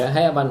ะฮะเดี๋ยวใ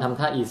ห้อบันทำ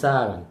ท่า ESA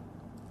ก่อน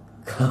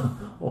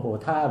โอ้โห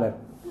ท่าแบบ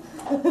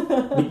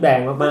บิ๊กแบง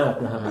มาก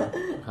ๆนะครั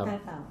บ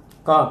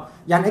ก็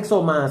ยาน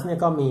ExoMars เนี่ย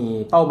ก็มี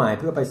เป้าหมาย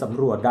เพื่อไปส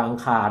ำรวจดาวอัง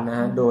คารนะ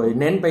ฮะโดย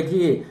เน้นไป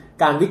ที่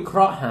การวิเคร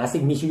าะห์หา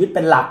สิ่งมีชีวิตเ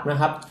ป็นหลักนะ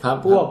ครับ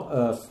พวก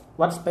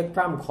วัดสเปกต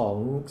รัมของ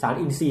สาร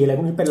อินทรีย์อะไรพ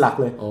วกนี้เป็นหลัก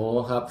เลยโอ้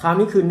ครับคราว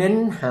นี้คือเน้น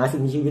หาสิ่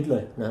งมีชีวิตเล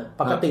ยนะ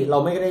ปกติเรา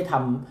ไม่เคย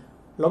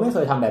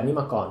ทำแบบนี้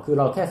มาก่อนคือ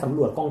เราแค่สำร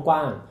วจก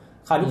ว้าง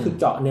ๆคราวนี้คือ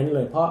เจาะเน้นเล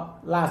ยเพราะ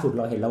ล่าสุดเ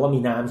ราเห็นแล้วว่ามี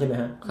น้ำใช่ไหม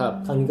ฮะ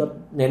ครั้งนี้ก็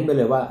เน้นไปเ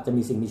ลยว่าจะ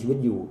มีสิ่งมีชีวิต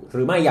อยู่ห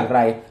รือไม่อย่างไร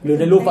หรือ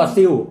ในรูปฟอส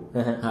ซิลน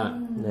ะฮะ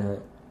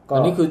ก็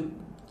อันนี้คือ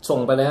ส่ง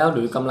ไปแล้วห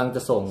รือกำลังจ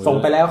ะส่ง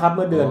ไปแล้วครับเ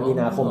มื่อเดือนมี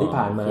นาคมที่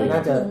ผ่านมาน่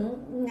าจะ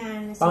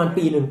ประมาณ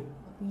ปีนึง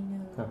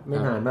ครับไม่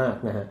นานมาก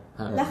นะฮะ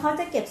แล้วเขา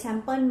จะเก็บแซม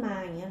เปิลมา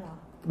อย่างเงี้ยหรอ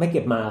ไม่เ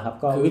ก็บมาครับ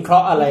ก็วิเครา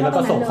ะห์อะไรแล้ว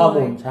ก็ส่งข้อ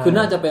มูลคือ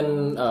น่าจะเป็น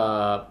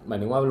หมาย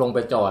ถึงว่าลงไป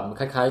จอด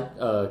คล้าย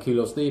ๆ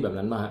curiosity แบบ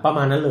นั้นมาประม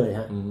าณนั้นเลย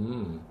ฮะ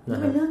นี่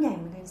เป็นเรื่องใหญ่เ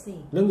หมือนกันสิ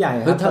เรื่องใหญ่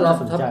ครับ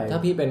ถ้า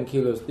พี่เป็น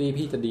curiosity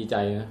พี่จะดีใจ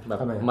นะแบบ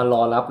มาร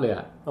อรับเลย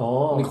อ่ะ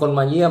มีคน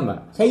มาเยี่ยมอ่ะ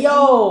ใช่โย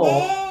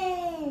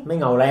ไม่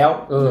เหงาแล้ว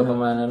ประ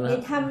มาณนั้นนะ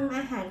ทำอ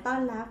าหารต้อ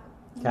นรับ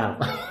ครับ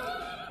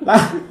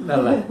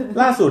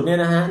ล่าสุดเนี่ย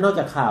นะฮะนอกจ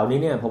ากข่าวนี้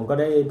เนี่ยผมก็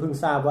ได้เพิ่ง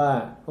ทราบว่า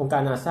องค์กา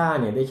ร NASA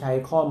เนี่ยได้ใช้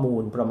ข้อมู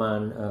ลประมาณ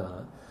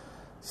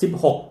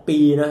16 ปี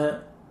นะฮะ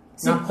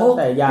นับตั้ง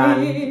แต่ยาน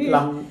ล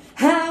ำ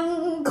แห่ง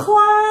คว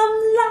าม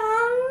หลั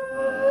ง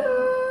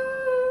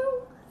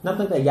นับ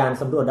ตั้งแต่ยาน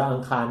สำรวจดาวอั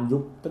งคารยุ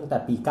คตั้งแต่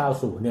ปี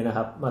90เนี่ยนะค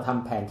รับมาท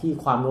ำแผนที่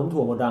ความโน้มถ่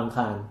วงบนดาวอังค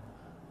าร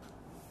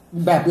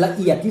แบบละ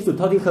เอียดที่สุดเ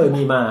ท่าที่เคย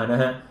มีมาน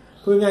ะฮะ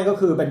พูดง่ายก็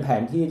คือเป็นแผ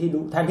นที่ดู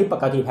แทนที่ป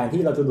กติแผน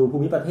ที่เราจะดูภู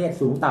มิประเทศ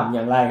สูงต่ำอ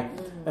ย่างไร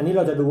อันนี้เ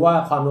ราจะดูว่า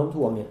ความโน้ม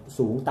ถ่วงเนี่ย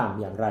สูงต่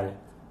ำอย่างไร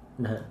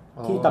นะฮะ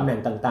ที่ตำแหน่ง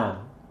ต่าง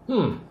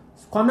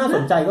ๆความน่าส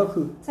นใจก็คื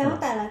อแสดงว่า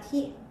แต่ละ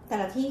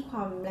ที่คว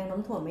ามแรงโน้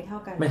มถ่วงไม่เท่า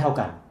กั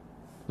น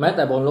แม้แ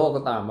ต่บนโลก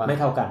ก็ตามไม่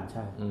เท่ากันใ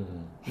ช่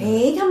เฮ้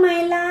ยทำไม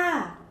ล่ะ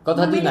ก็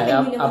ถ้าที่ไหน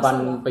อาบัน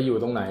ไปอยู่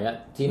ตรงไหนอ่ะ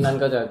ที่นั่น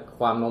ก็จะ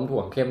ความโน้มถ่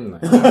วงเข้มหน่อ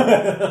ย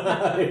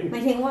หมา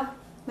ยถึง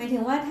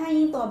ว่าถ้า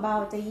ยิ่งตัวเบา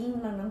จะยิ่ง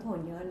แรงโน้มถ่วง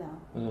เยอะแล้ว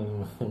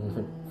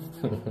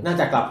น่า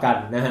จะกลับกัน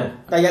นะฮะ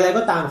แต่อย่างไร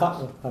ก็ตามครับ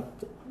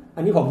อั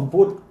นนี้ผม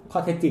พูดข้อ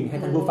เท็จจริงให้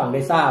ท่านผู้ฟังไ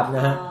ด้ทราบน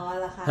ะฮะ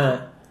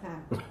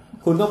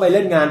คุณต้องไปเ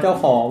ล่นงานเจ้า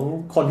ของ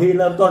คนที่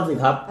เริ่มต้นสิ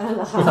ครับ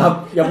ครับ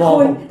อย่ามอง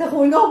แต่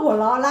คุณก็หัว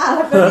เราะล่ะแ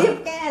ล้วก็รีบ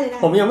แก้เลยนะ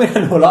ผมยังไม่ทั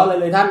นหัวเราะ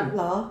เลยท่านเ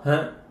หรอฮ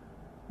ะ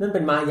นั่นเป็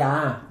นมายา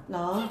เหร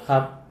อครั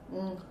บ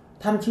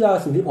ท่านเชื่อ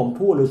สิ่งที่ผม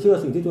พูดหรือเชื่อ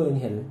สิ่งที่ตัวเอง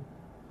เห็น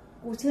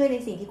กูเชื่อใน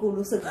สิ่งที่กู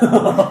รู้สึก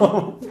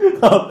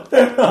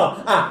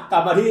กลั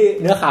บมาที่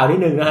เนื้อข่าวนิด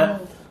นึงนะฮะ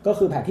ก็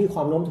คือแผนที่คว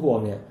ามโน้มถ่วง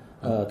เนี่ย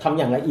ทำ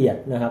อย่างละเอียด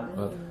นะครับ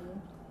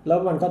แล้ว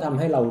มันก็ทำ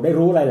ให้เราได้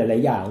รู้อะไรหลา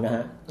ยๆอย่างนะฮ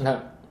ะ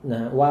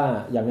ว่า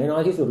อย่างน้อ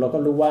ยๆที่สุดเราก็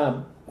รู้ว่า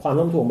ความโ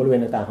น้มถ่วงบริเวณ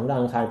ต่างๆของดาว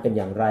อังคารเป็น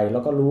อย่างไรแล้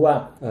วก็รู้ว่า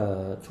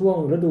ช่วง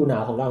ฤดูหนา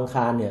วของดาวอังค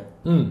ารเนี่ย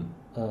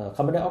ค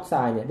าร์บอนไดออกไซ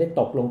ด์เนี่ยได้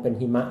ตกลงเป็น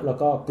หิมะแล้ว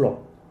ก็กลบ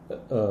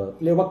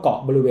เรียกว่าเกาะ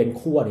บริเวณ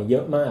ขั้วเนี่ยเยอ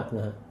ะมากน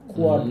ะฮะ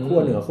ขั้ว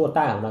เหนือขั้วใ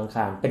ต้ของดาวอังค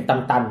ารเป็น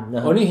ตันๆนะ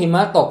ฮะโอ้นี่หิม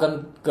ะตกกัน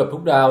เกือบทุ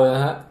กดาวเลยน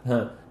ะฮะ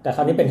แต่คร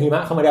าวนี้เป็นหิม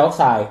ะคาร์บอนไดออก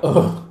ไซด์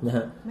นะฮ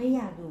ะไม่อ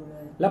ยากดูเล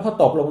ยแล้วพอ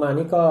ตกลงมา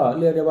นี่ก็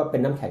เรียกได้ว่าเป็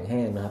นน้ำแข็งแ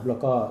ห้งนะครับแล้ว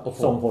ก็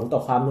ส่งผลต่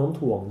อความโน้ม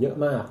ถ่วงเยอะ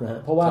มากนะฮะ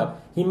เพราะว่า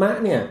หิมะ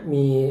เนี่ย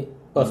มี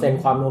เปอร์เซ็น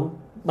ต์ความโน้ม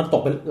มันต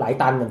กเป็นหลาย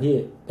ตันนะพี่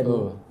เป็น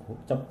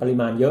จะปริ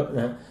มาณเยอะน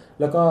ะ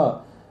แล้วก็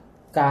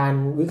การ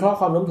วิเคราะห์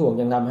ความโน้มถ่วง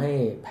ยังทำให้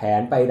แผ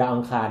นไปดาวอั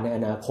งคารในอ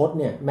นาคต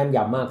เนี่ยแม่นย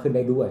ำมากขึ้นไ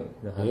ด้ด้วย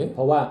นะครับเพ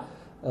ราะว่า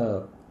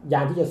ย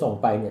านที่จะส่ง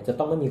ไปเนี่ยจะ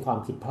ต้องไม่มีความ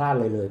ผิดพลาด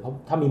เลยเพราะ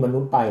ถ้ามีมนุ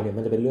ษย์ไปเนี่ย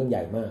มันจะเป็นเรื่องให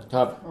ญ่มากค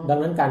รับดัง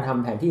นั้นการท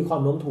ำแผนที่ควา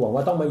มโน้มถ่วงว่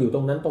าต้องมาอยู่ต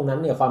รงนั้น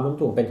เนี่ยความโน้ม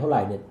ถ่วงเป็นเท่าไห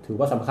ร่เนี่ยถือ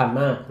ว่าสำคัญ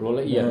มาก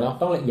ละเอียดเนาะ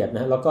ต้องละเอียดน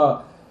ะแล้วก็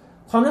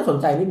ความน่าสน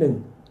ใจนิดนึง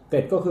เกร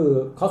ดก็คือ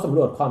เขาสำร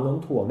วจความโน้ม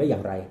ถ่วงได้อย่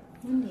างไร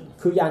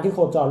คือยานที่โค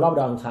จรรอบ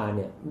ดาวอังคารเ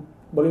นี่ย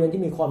บริเวณ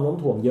ที่มีความโน้ม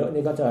ถ่วงเยอะ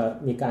นี่ก็จะ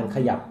มีการข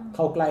ยับเ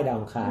ข้าใกล้ดาว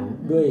อังคาร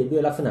ด้ว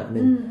ยลักษณะห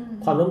นึ่ง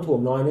ความโน้มถ่วง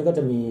น้อยนี่ก็จ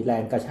ะมีแร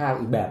งกระชาก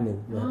อีกแบบหนึ่ง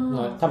นะ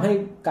ทำให้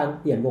การ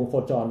เปลี่ยนวงโค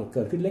จรเนี่ยเ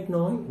กิดขึ้นเล็ก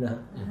น้อยนะ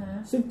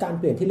ซึ่งการ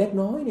เปลี่ยนที่เล็ก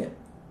น้อยเนี่ย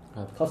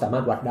เขาสามา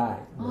รถวัดได้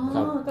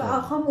ก็เอา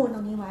ข้อมูลตร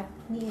งนี้วัด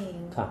นี่เอง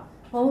ครับ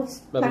เพราะ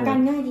หลักการ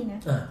ง่ายดีนะ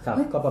ครับ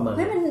ก็ประมาณ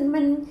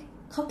มัน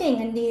เขาเก่ง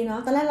กันดีเนาะ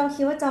ตอนแรกเรา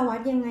คิดว่าจะวัด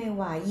ยังไง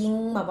วะยิง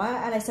แบบว่า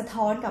อะไรสะ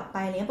ท้อนกลับไป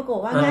เนี่ยปรากฏ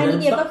ว่าง่ายนิด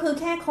เดียวก็คือ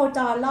แค่โคจ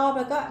รรอบ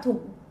แล้วก็ถูก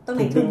ตรงไห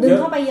นถูกดึง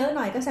เข้าไปเยอะห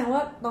น่อยก็แสดงว่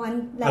าตรงนั้น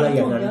แรง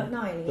ถ่วงเยอะห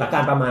น่อยหลักกา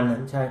รประมาณนั้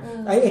นใช่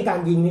ไอ้การ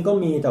ยิงนี่ก็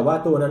มีแต่ว่า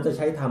ตัวนั้นจะใ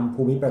ช้ทำ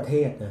ภูมิประเท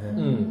ศนะฮะ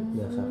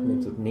นะครับใน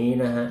จุดนี้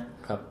นะฮะ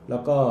แล้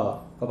วก็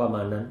ประม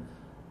าณนั้น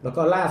แล้ว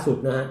ก็ล่าสุด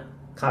นะฮะ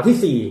ข่าว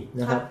ที่4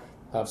นะครับ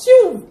ชิ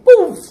วปุ๊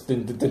บ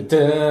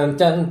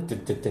จัน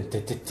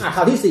ข่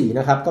าวที่4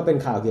นะครับก็เป็น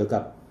ข่าวเกี่ยว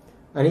กับ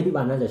อันนี้พี่บ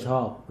านน่าจะชอ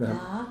บนะครับ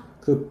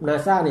คือ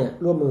NASA เนี่ย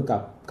ร่วมมือกั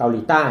บเกาห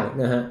ลีใต้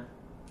นะฮะ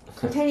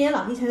แค่นี้เหร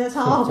อที่ฉันจะช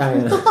อบใช่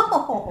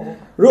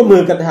ร่วมมื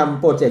อกันทำ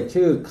โปรเจกต์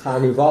ชื่อ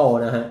Carnival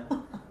นะฮะ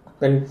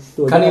เป็น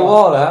ตัว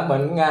Carnival เหรอเหมือ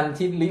นงาน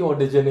ที่ริโอ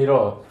เดจาเนโร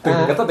ตึง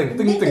ก็ตึง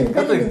ตึงตึง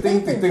ก็ตึงตึง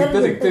ตึงตึงก็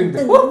ตึงตึง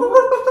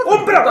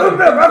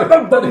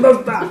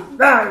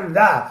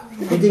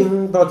จริง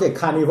ๆโปรเจกต์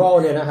Carnival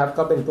เนี่ยนะครับ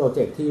ก็เป็นโปรเจ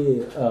กต์ที่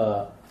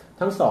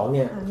ทั้งสองเ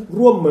นี่ย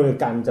ร่วมมือ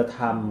กันจะท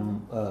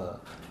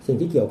ำสิ่ง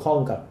ที่เกี่ยวข้อง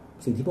กับ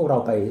สิ่งที่พวกเรา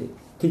ไป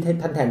ที่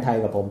ท่านแทนไทย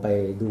กับผมไป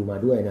ดูมา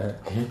ด้วยนะฮะ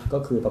ก็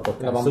คือปรากฏ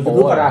การณ์สุริ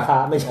ยุปราคา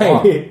ไม่ใช่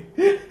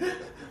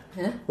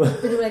ฮะ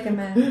ไปดูอะไรกัน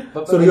มา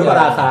สุริยุป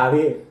ราคา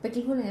พี่ไปกิ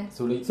นพูดอะไรนะ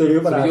สุริ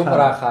ยุป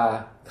ราคา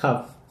ครับ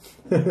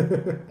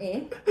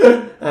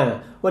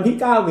วันที่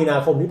9มีนา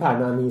คมที่ผ่าน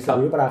มามีสุ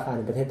ริยุปราคาใ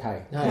นประเทศไทย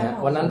ใช่ฮะ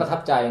วันนั้นประทับ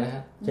ใจนะฮ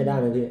ะใช้ได้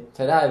ไหมพี่ใ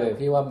ช้ได้เลย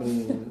พี่ว่าเป็น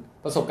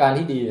ประสบการณ์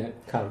ที่ดี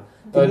ครับ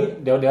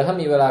เดี๋ยวถ้า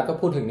มีเวลาก็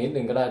พูดถึงนิด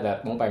นึงก็ได้แต่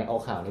มองไปเอา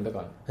ข่าวนี้ไป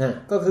ก่อน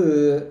ก็คือ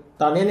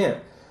ตอนนี้เนี่ย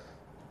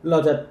เรา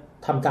จะ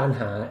ทำการ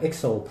หา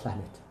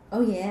exoplanet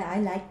Oh yeah I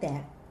like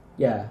that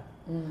yeah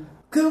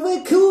คือว่า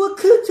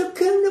คือจะ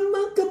ขึ้นม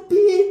ากับ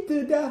พี่ตั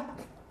วดา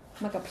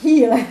มากับพี่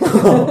อะไร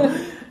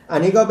อัน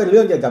นี้ก็เป็นเ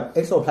รื่องเกี่ยวกับ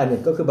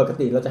exoplanet ก็คือปก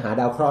ติเราจะหา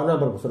ดาวเคราะห์นอก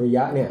ระบบสุริย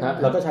ะเนี่ย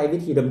เราก็ใช้วิ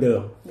ธีเดิ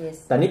ม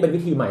ๆแต่นี่เป็นวิ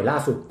ธีใหม่ล่า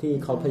สุดที่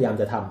เขาพยายาม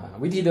จะท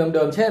ำวิธีเ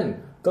ดิมๆเช่น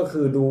ก็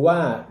คือดูว่า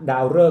ดา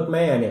วฤกษ์แ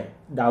ม่เนี่ย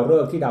ดาวฤ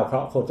กษ์ที่ดาวเครา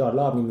ะห์โคจร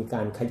รอบนี้มีก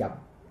ารขยับ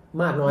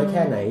มากน้อยแ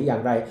ค่ไหนอย่า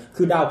งไร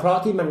คือดาวเคราะ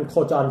ห์ที่มันโค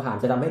จรผ่าน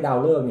จะทำให้ดาว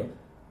ฤกษ์เนี่ย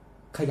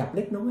ขยับเ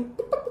ล็กน้อย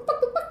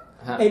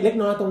ไอ้เล็ก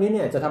น้อยตรงนี้เ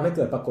นี่ยจะทำให้เ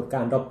กิดปรากฏกา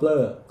รณ์ดอปเปลอ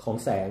ร์ของ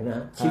แสงน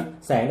ะชิฟ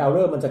แสงดาวฤ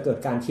กษ์มันจะเกิด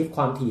การชิฟค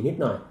วามถี่นิด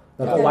หน่อยแ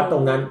ล้วก็วัดตร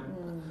งนั้น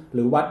ห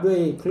รือวัดด้วย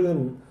คลื่น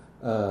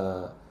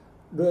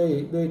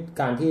ด้วย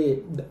การที่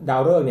ดา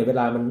วฤกษ์เนี่ยเว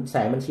ลามันแส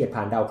งมันเฉียด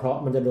ผ่านดาวเคราะห์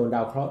มันจะโดนด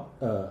าวเคราะห์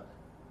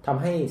ท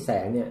ำให้แส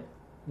งเนี่ย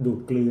ดูด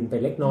กลืนไป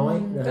เล็กน้อย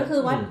นะก็คื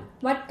อ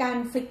วัดการ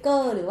ฟลิกเกอ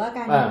ร์หรือว่าก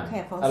ารแค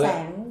บของแส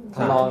งท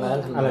ำนองนั้น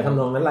อะไรทำ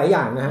นองนั้นหลายอ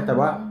ย่างนะฮะแต่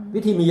ว่า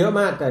วิธีมีเยอะ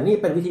มากแต่นี่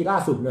เป็นวิธีล่า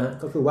สุดนะ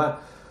ก็คือว่า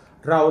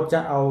เราจะ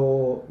เอา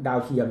ดาว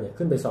เทียมเนี่ย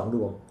ขึ้นไป2ด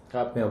วง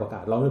ในอวกา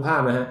ศลองนึกภา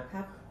พนะฮะ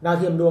ดาวเ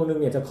ทียมดวงนึง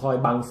เนี่ยจะคอย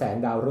บังแสง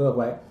ดาวฤกษ์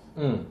ไว้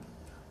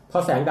พอ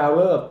แสงดาว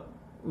ฤกษ์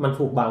มัน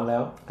ถูกบังแล้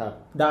ว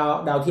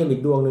ดาวเทียมอี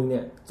กดวงนึงเนี่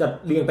ยจะ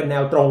เรียงเป็นแน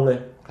วตรงเลย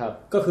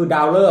ก็คือด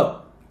าวฤกษ์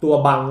ตัว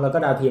บังแล้วก็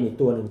ดาวเทียมอีก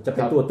ตัวนึงจะเ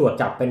ป็นตัวตรวจ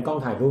จับเป็นกล้อง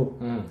ถ่ายรูป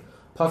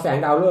พอแสง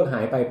ดาวฤกษ์ห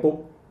ายไปปุ๊บ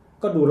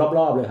ก็ดูร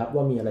อบๆเลยครับ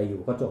ว่ามีอะไรอยู่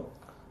ก็จบ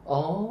อ๋อ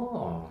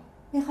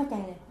ไม่เข้าใจ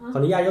เลยขอ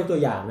อนุญาตยกตัว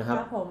อย่างนะครับ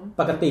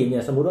ปกติเนี่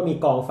ยสมมุติว่ามี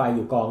กองไฟอ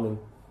ยู่กองนึง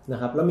นะ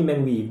ครับแล้วมีแม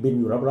งวีบิน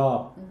อยู่รอบ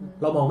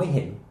ๆเรามองไม่เ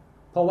ห็น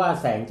เพราะว่า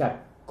แสงจาก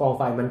กองไ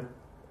ฟ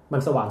มั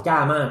นสว่างจ้า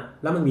มาก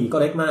แล้วแมงวีก็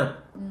เล็กมาก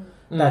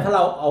แต่ถ้าเร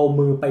าเอา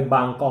มือไป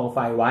บังกองไฟ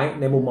ไว้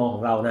ในมุมมองข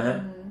องเรานะฮะ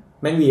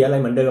แมงวีอะไร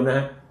เหมือนเดิมนะฮ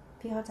ะ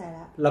พี่เข้าใจแ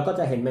ล้วเราก็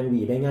จะเห็นแมง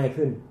วีได้ง่าย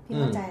ขึ้นพี่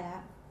เข้าใจแล้ว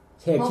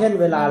เช่น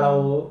เวลาเรา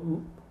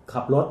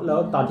ขับรถแล้ว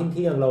ตอนเ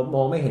ที่ยงเราม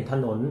องไม่เห็นถ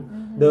นน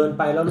เดินไ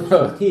ปแล้วรู้สึ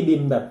กที่ดิ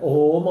นแบบโอ้โห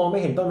มองไม่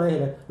เห็นต้นไม้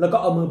เลยแล้วก็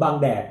เอามือบัง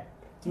แดด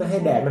ไม่ให้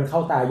แดดมันเข้า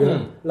ตาเยอะ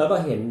แล้วก็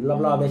เห็น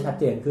รอบๆได้ชัด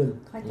เจนขึ้น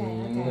เข้าใจ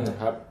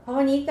ครับเพราะ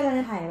วันนี้กำลัง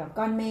ถ่ายแบบ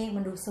ก้อนเมฆ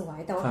มันดูสวย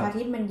แต่ว่าพระอา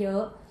ทิตย์มันเยอ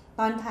ะ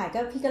ตอนถ่ายก็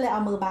พี่ก็เลยเอ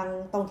ามือบัง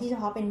ตรงที่เฉ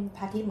พาะเป็นพ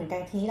ระอาทิตย์เหมือนกั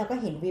นทีนี้เราก็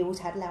เห็นวิว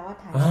ชัดแล้วว่า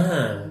ถ่าย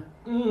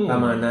ปร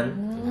ะมาณนั้น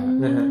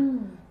นะฮะ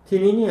ที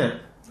นี้เนี่ย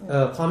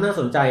ความน่า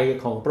สนใจ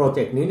ของโปรเจ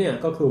กต์นี้เนี่ย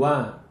ก็คือว่า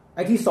ไ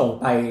อ้ที่ส่ง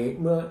ไป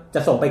เมื่อจ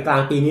ะส่งไปกลา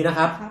งปีนี้นะค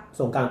รับ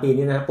ส่งกลางปี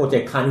นี้นะโปรเจ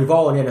กต์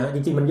Carnival เนี่ยนะจ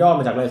ริงๆมันย่อ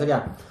มาจากอะไรสักอย่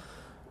าง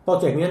โปร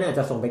เจกต์นี้เนี่ยจ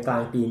ะส่งไปกลา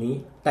งปีนี้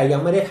แต่ยัง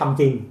ไม่ได้ทำ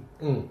จริง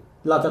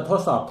เราจะทด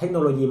สอบเทคโน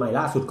โลยีใหม่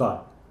ล่าสุดก่อน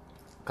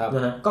น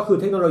ะฮะก็คือ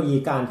เทคโนโลยี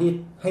การที่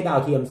ให้ดาว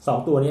เทียม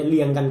2ตัวนี้เ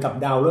รียงกันกับ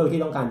ดาวฤกษ์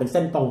ที่ต้องการเป็นเ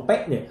ส้นตรงเป๊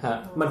ะเนี่ย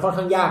มันค่อน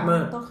ข้างยากมา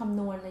กต้องคำ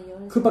นวณอะไรเยอะ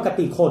คือปก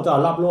ติโคจร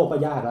รอบโลกก็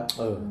ยากแล้ว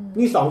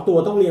นี่2ตัว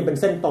ต้องเรียงเป็น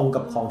เส้นตรง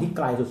กับของที่ไ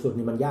กลสุดๆ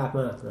นี่มันยาก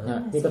มากนะฮะ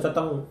นี่ก็จะ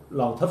ต้อง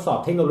ลองทดสอบ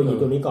เทคโนโลยี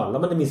ตัวนี้ก่อนแล้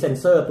วมันจะมีเซ็น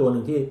เซอร์ตัวนึ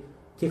ง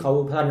ที่ ที่เขา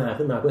พัฒนา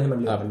ขึ้นมาเพื่อให้มัน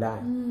เรียนกันได้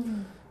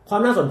ควา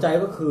มน่าสนใจ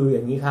ก็คืออ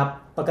ย่างนี้ครับ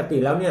ปกติ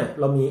แล้วเนี่ย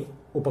เรามี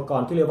อุปก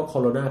รณ์ที่เรียกว่า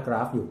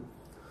Coronagraph อยู่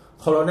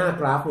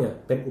Coronagraph เนี่ย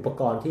เป็นอุป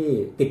กรณ์ที่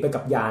ติดไป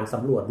กับยานส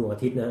ำรวจดวงอา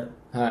ทิตย์นะ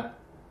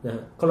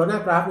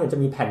Coronagraph เนี่ยจะ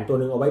มีแผ่นตัว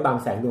นึงเอาไว้บัง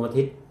แสงดวงอา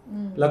ทิตย์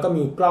แล้วก็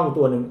มีกล้อง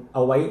ตัวนึงเอ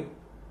าไว้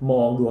ม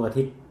องดวงอา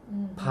ทิตย์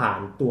ผ่าน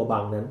ตัวบั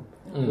งนั้น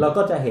แล้ว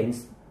ก็จะเห็น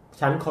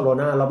ชั้นโคโร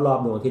นารอบ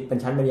ๆดวงอาทิตย์เป็น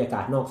ชั้นบรรยากา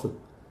ศนอกสุด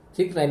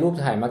ที่ในรูป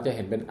ถ่ายมักจะเ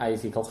ห็นเป็นไอ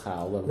สีขา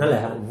วๆแบบนั่นแหล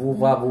ะครับวูบ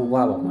ว่า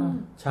ออกมา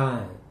ใช่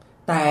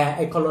แต่ไ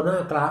อ้โคโรนา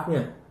กราฟเนี่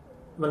ย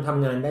มันท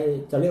ำงานได้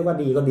จะเรียกว่า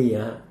ดีก็ดีน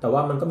ะฮะแต่ว่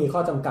ามันก็มีข้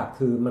อจำกัด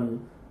คือ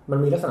มัน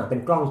มีลักษณะเป็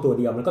นกล้องตัว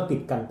เดียวมันก็ติ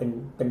ดกันเ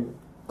ป็น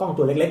กล้อง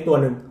ตัวเล็กๆตัว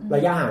นึงร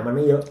ะยะห่างมันไ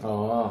ม่เยอะ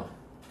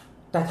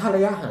แต่ถ้าร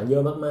ะยะห่างเยอ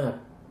ะมาก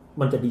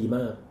ๆมันจะดีม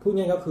ากพูด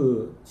ง่ายก็คือ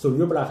สุริ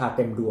ยุปราคาเ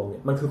ต็มดวงเนี่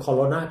ยมันคือโคโร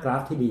นากรา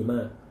ฟที่ดีม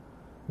าก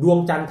ดวง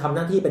จันทร์ทำห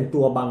น้าที่เป็น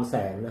ตัวบังแส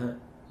งนะฮะ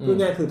พูด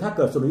ง่ายคือถ้าเ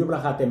กิดสุริยุปร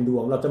าคาเต็มดว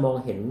งเราจะมอง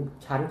เห็น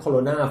ชั้นโคโร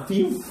นาฟิ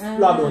ว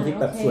รอบดวงอาทิตย์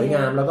แบบสวยง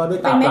ามแล้วก็ด้ว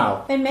ยตาเปล่า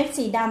เป็นเม็ด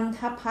สีดำ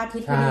ทับพระอาทิ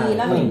ตย์พอดีแ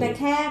ล้วเห็นแต่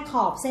แค่ข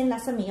อบเส้นรั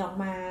ศมีออก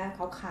มา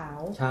ขาว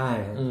ๆใช่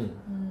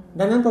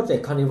ดังนั้นโปรเจก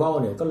ต์ Carnival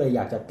เนี่ยก็เลยอย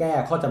ากจะแก้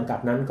ข้อจำกัด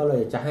นั้นก็เล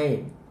ยจะให้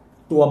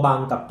ตัวบัง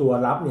กับตัว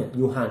รับเนี่ยอ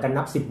ยู่ห่างกัน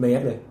นับ10 เมต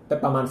รเลยแต่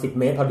ประมาณ10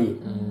 เมตรพอดี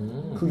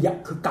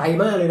คือไกล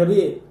มากเลยนะ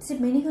พี่10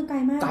 เมตรนี่คือไกล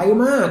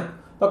มาก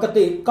ปก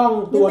ติกล้อง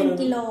ตัวนึงเป็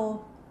นกิโล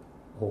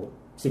โห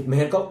10 เม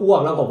ตรก็อ้ว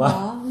กแล้วผมว่า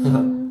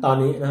ตอน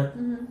นี้นะ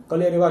ก็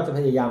เรียกได้ว่าจะพ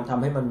ยายามท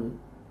ำให้มัน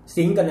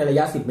ซิงค์กันในระ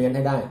ยะ10 เมตรใ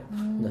ห้ได้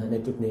นะใน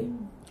จุดนี้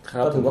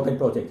ก็ถือว่าเป็น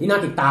โปรเจกต์ที่น่า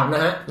ติดตามน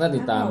ะฮะน่าติ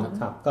ดตาม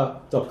ครับก็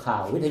จบข่า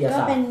ววิทยา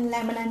ศาสตร์ก็เป็นแร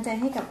งบันดาลใจ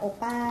ให้กับโอ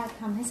ป้า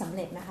ทำให้สำเ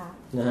ร็จนะคะ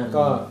นะฮะ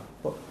ก็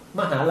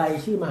มหาลัย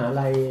ชื่อมหา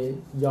ลัย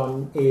ยอน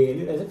เอห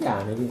รืออะไรสักอย่าง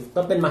นี่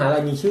ก็เป็นมหาลั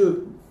ยมีชื่อ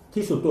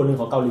ที่สุดตัวหนึ่ง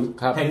ของเกาหลี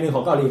แห่งหนึ่งข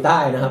องเกาหลีใต้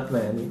นะครับแหม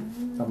นี้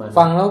ประมาณ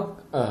ฟังแล้ว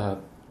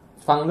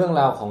ฟังเรื่อง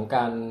ราวของก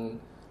าร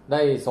ไ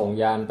ด้ส่ง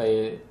ยานไป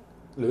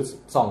หรือ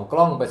ส่องก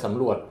ล้องไปส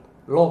ำรวจ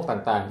โลก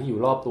ต่างๆที่อยู่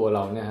รอบตัวเร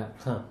าเนี่ยฮะ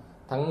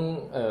ทั้ง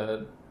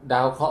ด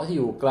าวเคราะห์ที่อ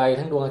ยู่ไกล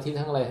ทั้งดวงอาทิตย์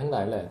ทั้งอะไรทั้งหล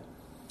ายเลย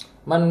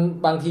มัน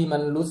บางทีมั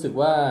นรู้สึก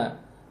ว่า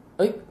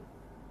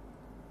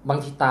บาง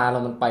ทีตาเรา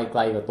มันไปไก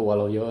ลกว่าตัว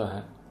เราเยอะฮ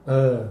ะ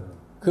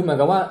คือเหมือน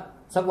กับว่า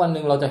สักวันห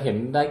นึ่งเราจะเห็น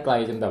ได้ไกล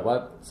จนแบบว่า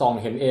ส่อง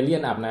เห็นเอเลี่ย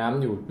นอาบน้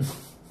ำอยู่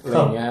อะไร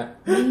อย่างเงี้ย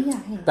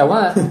แต่ว่า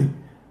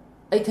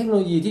ไอ้เทคโนโ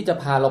ลยีที่จะ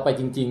พาเราไป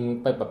จริง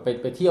ๆ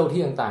ไปเที่ยว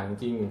ที่ต่างๆจ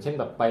ริงเช่น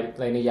แบบไ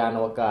ปในยานอ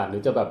วกาศหรื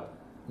อจะแบบ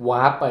ว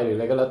าร์ปไปหรืออะ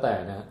ไรก็แล้วแต่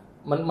นะ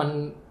มัน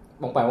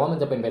มองไปว่ามัน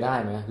จะเป็นไปได้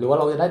ไหมหรือว่าเ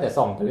ราจะได้แต่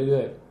ส่องไปเรื่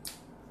อย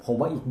ๆผม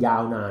ว่าอีกยา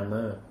วนานม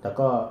ากแต่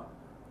ก็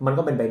มัน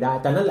ก็เป็นไปได้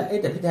แต่นั่นแหละ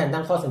แต่พี่แทน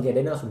ตั้งข้อสังเกตไ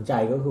ด้น่าสนใจ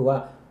ก็คือว่า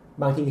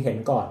บางทีเห็น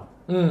ก่อน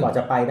กว่าจ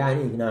ะไปได้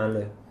นี่อีกนานเล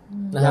ย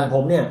อย่างผ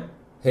มเนี่ย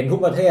เห็นทุ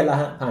กประเทศแล้ว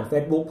ฮะผ่าน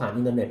Facebook ผ่าน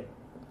อินเทอร์เน็ต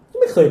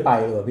ไม่เคยไป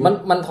เลยพี่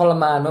มันทร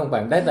มานมากแบ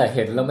บได้แต่เ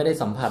ห็นแล้วไม่ได้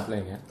สัมผัสอะไร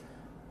อย่างเงี้ย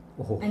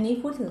อันนี้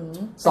พูดถึง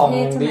ส่อง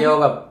เดียว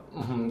แบบ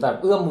แต่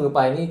เอื้อมมือไป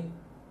นี่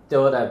เจ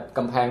อแต่ก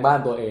ำแพงบ้าน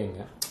ตัวเองเ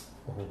นี่ย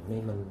โอ้โหนี่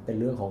มันเป็น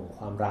เรื่องของค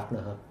วามรักน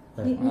ะครับ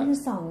นี่คือ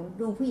ส่อง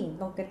ดูผู้หญิง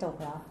ตรงกระจก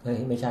เหรอ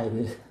ไม่ใช่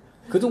พี่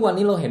คือทุกวัน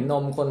นี้เราเห็นน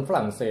มคนฝ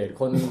รั่งเศส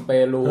คนเป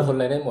รูคนอ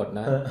ะไรได้หมด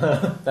นะ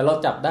แต่เรา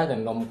จับได้แต่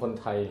นมคน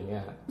ไทยอย่างเงี้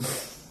ย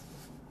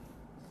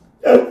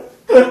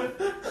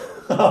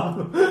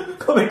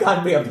ก็เป็นการ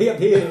เปรียบเทียบ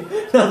ที่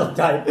น่าสนใ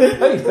จ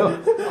เฮ้ย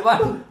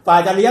ฝ่าย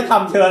จริยธรร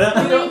มเชิญนะ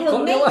เขา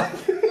เรียกว่า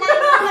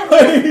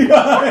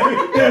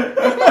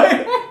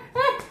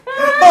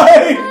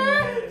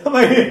ทำไม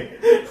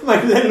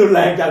เล่นรุนแ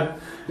รงจัง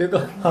เดี๋ยวก่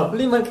อน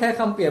นี่มันแค่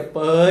คำเปรียบเป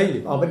ย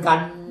เป็นก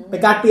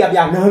ารเปรียบอ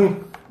ย่างนึง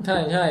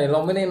ใช่เรา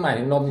ไม่ได้หมาย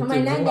ถึงนมจริ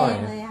งๆทั้งหน่อย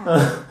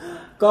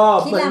ก็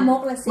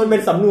มันเป็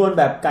นสำนวน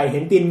แบบไก่เห็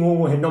นตีนงู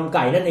เห็นนมไ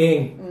ก่นั่นเอง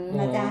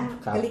นะจ๊ะ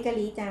กะลิกะ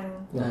ลิจัง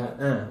นะฮะ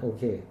โอ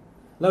เค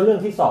แล้วเรื่อง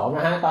ที่2น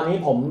ะฮะตอนนี้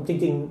ผมจ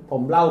ริงๆผ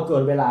มเล่าเกิ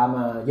นเวลาม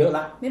าเยอะล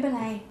ะไม่เป็นไ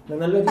รดัง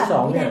นั้นเรื่องที่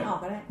2เนี่ย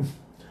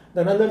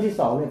ดังนั้นเรื่องที่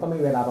2เนี่ยก็มี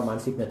เวลาประมาณ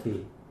10 นาที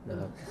นะ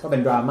ครับก็เป็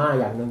นดราม่า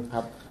อย่างนึงค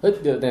รับ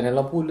เดี๋ยวแต่เ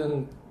ราพูดเรื่อง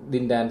ดิ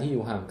นแดนที่อ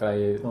ยู่ห่างไกล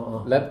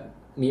และ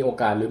มีโอ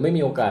กาสหรือไม่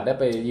มีโอกาสได้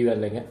ไปเยือนอ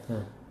ะไรเงี้ย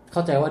เข้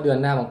าใจว่าเดือน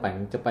หน้าบางแปง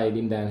จะไป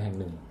ดินแดนแห่ง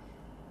หนึ่ง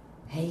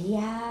เฮี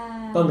ย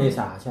ต้นเมษ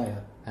าใช่ค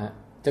รับฮะ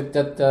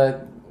จะ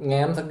แ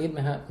ง้มสักนิดไหม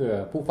ฮะเผื่อ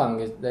ผู้ฟัง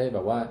ได้แบ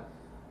บว่า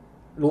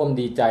ร่วม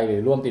ดีใจหรื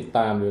อร่วมติดต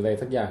ามหรืออะไร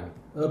สักอย่าง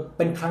เ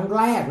ป็นครั้งแ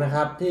รกนะค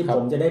รับที่ผ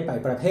มจะได้ไป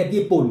ประเทศ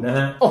ญี่ปุ่นนะฮ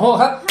ะโอ้โห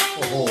ครับโ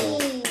อ้โห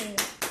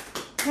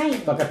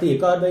ปกติ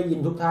ก็ได้ยิน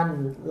ทุกท่าน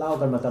เล่า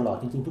กันมาตลอด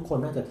จริงๆทุกคน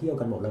น่าจะเที่ยว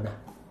กันหมดแล้วนะ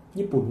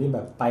ญี่ปุ่นนี่แบ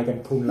บไปกัน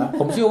ทุนแล้ว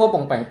ผมเชื่อว่าป่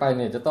องแปงไปเ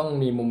นี่ยจะต้อง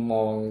มีมุมม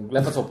องและ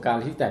ประสบการ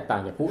ณ์ที่แตกต่า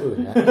งจากผู้อื่น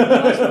นะ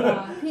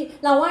พี่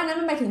เราว่านะ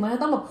มันไปถึงมันจะ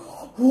ต้องแบบ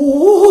โห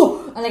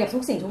อะไรกับทุ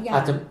กสิ่งทุกอย่างอ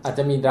าจจ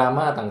ะมีดรา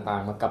ม่าต่า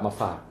งๆมากลับมา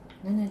ฝาก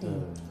นั่นน่ะดี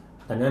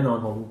แต่แน่นอน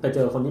ผมไปเจ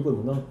อคนญี่ปุ่นผ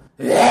มต้อง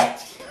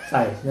ใ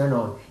ส่แน่น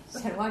อน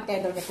ฉันว่าแก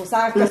โดนยากุซ่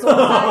ากระสุน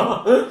ใส่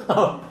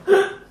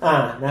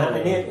นะอั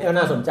นนี้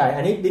น่าสนใจ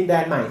อันนี้ดินแด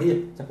นใหม่ที่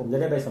ผมจะ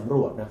ได้ไปสำร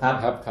วจนะครับ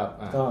ครับ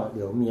ก็เ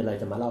ดี๋ยวมีอะไร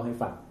จะมาเล่าให้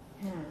ฟัง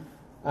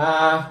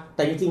แ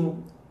ต่จริง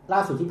ๆล่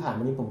าสุดที่ผ่านม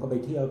านี้ผมก็ไป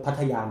เที่ยวพั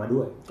ทยามาด้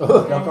วย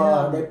แล้วก็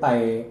ได้ไป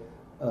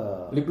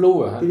ริบลู่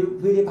เหรอฮะพิ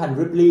พิธภัณฑ์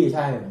ริบลี่ใ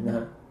ช่นะฮ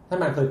ะท่าน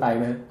นายเคยไป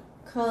ไหม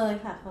เคย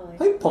ค่ะเคย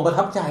เฮ้ยผมประ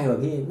ทับใจว่ะ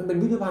พี่มันเป็น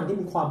พิพิธภัณฑ์ที่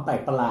มีความแปล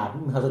กประหลาด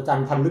มหัศจรร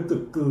ย์พันลึกกึ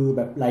กกือแ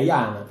บบหลายอย่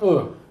างอ่ะ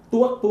ตั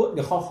วเ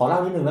ดี๋ยวขอเล่า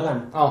นิดนึงแล้วกัน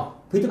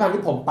พิพิธภัณฑ์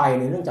ที่ผมไปเ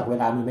นี่ยเนื่องจากเว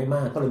ลามีไม่ม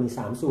ากก็เลยมี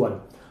3ส่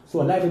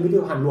วนแรกเป็นพิพิ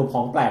ธภัณฑ์รวมข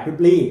องแปลกริบ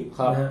ลี่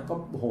นะฮะก็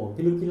โอ้โห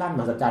พิลึกพิลั่นม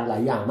หัศจรรย์หลา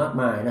ยอย่างมาก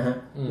มายนะฮะ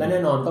และแน่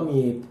นอนก็มี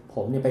ผ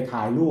มเนี่ยไปถ่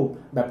ายรูป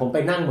แบบผมไป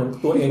นั่งเหมือน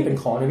ตัวเองเป็น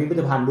ของในพิพิ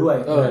ธภัณฑ์ด้วย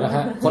นะฮ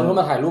ะคนก็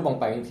มาถ่ายรูปบาง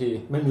ไปอีกที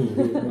ไม่มี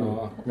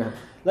นะ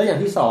แล้วอย่าง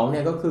ที่2เ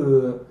นี่ยก็คือ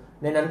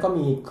ในนั้นก็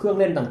มีเครื่อง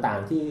เล่นต่าง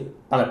ๆที่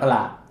ประหล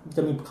าดจ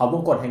ะมีเขาว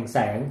งกตแห่งแส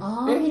ง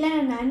พี่เล่น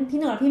อันนั้นพี่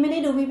หนอพี่ไม่ได้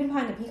ดูพิพิธภั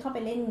ณฑ์แต่พี่เข้าไป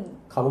เล่น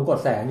เขาวงกต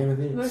แสงเนี่ยมั้ย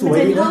พี่สวย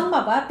ดีนะห้องแบ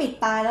บว่าปิด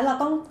ตายแล้วเรา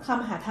ต้องค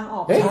ำหาทางอ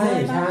อก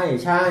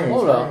ใช่โอ้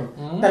เหรอ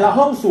แต่ละ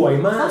ห้องสวย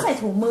มากต้องใส่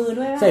ถุงมือ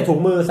ด้วยใส่ถุง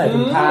มือใส่ถุ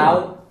งเท้า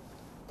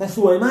แต่ส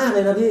วยมากเล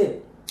ยนะพี่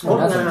งด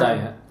งาม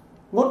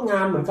งดงา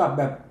มเหมือนกับ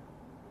แบบ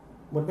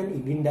มันเป็นอี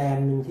กดินแดน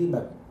นึงที่แบ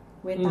บ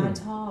เวตาล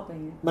ชอบอะไร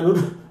เงี้ยมนุ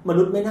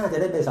ษย์ไม่น่าจะ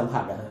ได้ไปสัม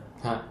ผัสนะฮะ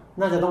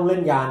น่าจะต้องเล่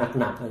นยา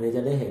หนักๆอะไรจ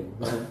ะได้เห็น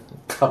นะ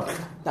ครับ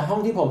แต่ห้อง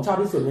ที่ผมชอบ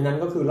ที่สุดในนั้น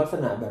ก็คือลักษ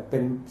ณะแบบเป็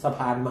นสะพ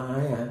านไม้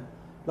ฮะ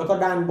แล้วก็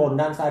ด้านบน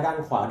ด้านซ้ายด้าน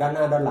ขวาด้านห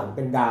น้าด้านหลังเ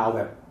ป็นดาวแ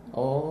บบ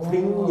พ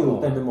ลิ้งอยู่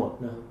เต็มไปหมด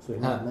นะสวย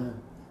งามมาก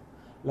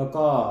แล้ว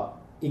ก็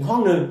อีกห้อ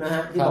งนึงนะฮ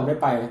ะที่ผมได้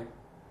ไป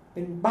เ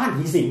ป็นบ้าน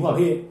ผีสิงว่ะ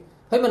พี่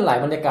เฮ้ยมันหลาย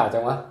บรรยากาศจั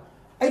งวะ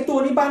ไอตัว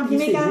นี้บ้านผี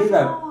สิงนี่แ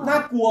บบน่า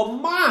กลัว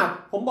มาก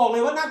ผมบอกเล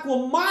ยว่าน่ากลัว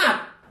มาก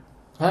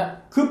ฮะ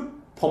คือ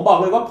ผมบอก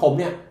เลยว่าผม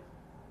เนี่ย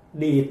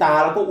ดีตา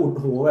แล้วก็อุด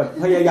หูแบบ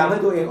พยายามให้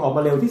ตัวเองออกม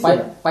าเร็วที่สุด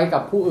ไปกั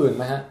บผู้อื่นไ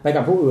หมฮะไป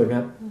กับผู้อื่นค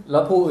รับแล้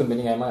วผู้อื่นเป็น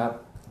ยังไงบ้างครับ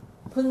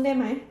พึ่งได้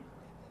ไหม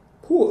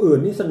ผู้อื่น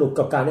นี่สนุก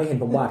กับการได้เห็น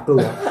ผมหวาดกลั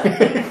ว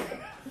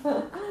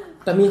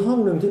แต่มีห้อง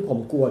นึงที่ผม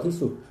กลัวที่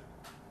สุด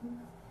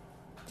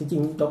จริ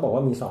งๆต้องบอกว่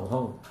ามี2ห้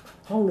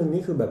องนึง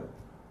นี่คือแบบ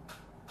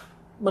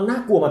มันน่า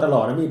กลัวมาตล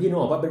อดนะพี่นึก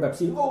ออกว่าเป็นแบบเ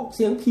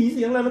สียงผีเ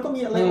สียงอะไรแล้วก็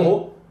มีอะไรโอ้โห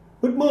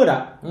มืดๆอ่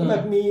ะแบ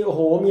บมีโอ้โห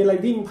มีอะไร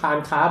วิ่งผ่าน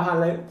ขาผ่านอ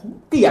ะไรผม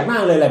เกลียดมา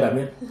กเลยอะไรแบบ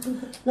นี้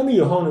แล้วมีอ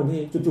ยู่ห้องนึง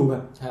พี่จู่ๆแบ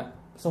บ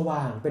สว่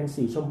างเป็น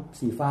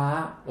สีฟ้า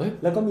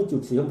แล้วก็มีจุ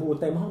ดสีชมพู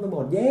เต็มห้องไปหม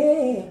ดเย้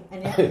อัน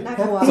นี้น่า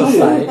กลัวสด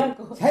ใส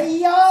ใช่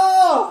โย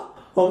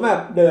ผมแบบ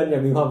เดินอย่า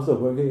งมีความสุข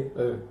เลยพี่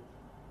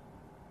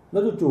แล้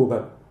วจู่ๆแบ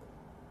บ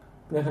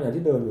ในขณะ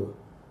ที่เดินอยู่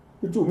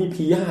จู่ๆมี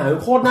ผีหาย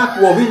โคตรน่าก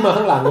ลัววิ่งมา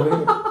ข้างหลังเลย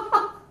พี่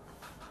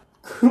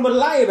คือมัน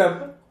ไล่แบบ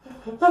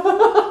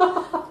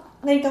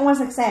ในกลางวัน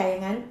แสกๆอย่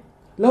างนั้น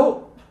แล้ว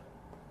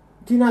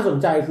ที่น่าสน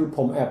ใจคือผ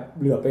มแอบ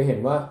เหลือไปเห็น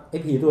ว่าไอ้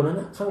ผีตัวนั้น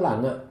น่ะข้างหลัง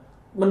อ่ะ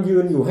มันยื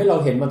นอยู่ให้เรา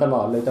เห็นมาตล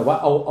อดเลยแต่ว่า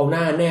เอาห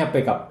น้าแนบไป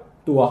กับ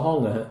ตัวห้อง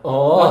นะฮะ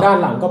แล้วด้าน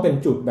หลังก็เป็น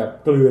จุดแบบ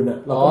กลืนอ่ะ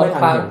เราก็ไม่ทั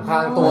นเห็นทา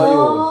งตัวอ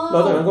ยู่แล้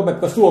วจากนั้นก็แบบ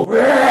กระซวกแบ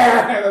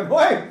บเ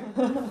ฮ้ย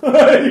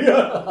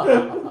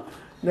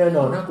แน่น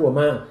อนน่ากลัว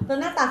มากแล้ว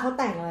หน้าตาเขา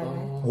แต่งอะไรไหม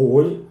โอ้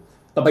ย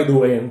ต้องไปดู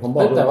เองผมบอ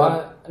กแต่ว่า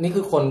นี่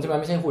คือคนใช่ไหม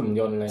ไม่ใช่หุ่น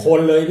ยนต์เลยคน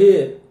เลยพี่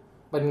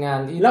เป็นงาน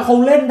ที่แล้วเขา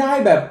เล่นได้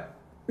แบบ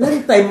เล่น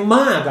เต็มม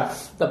ากอ่ะ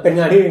แต่เป็น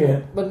งานที่เนี่ย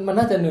มัน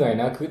น่าจะเหนื่อย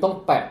นะคือต้อง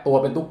แปะตัว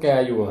เป็นตุ๊กแก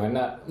อยู่อย่างนั้น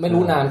น่ะไม่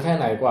รู้นานแค่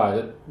ไหนกว่าจ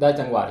ะได้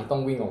จังหวะที่ต้อ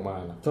งวิ่งออกมา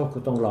ก็คื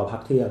อต้องรอพั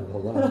กเที่ยงผ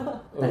มว่า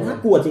แต่น่า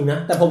กลัวจริงนะ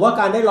แต่ผมว่า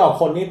การได้หลอก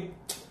คนนี่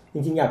จ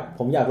ริงๆผ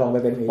มอยากลองไป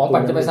เป็นป๋อง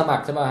ปั่นจะไปสมัค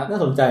รใช่ไหมน่า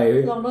สนใจ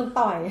ลองโดน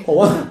ต่อยผม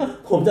ว่า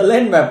ผมจะเ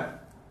ล่นแบบ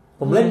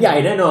ผมเล่นใหญ่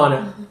แน่นอนอ่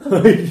ะ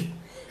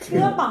เ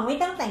ชื่อป๋องไม่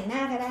ต้องแต่งหน้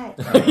าก็ได้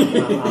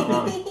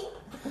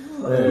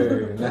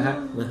นะฮะ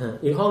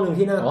อีกห้องนึง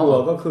ที่น่ากลัว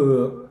ก็คือ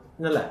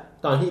นั่นแหละ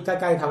ตอนที่ใก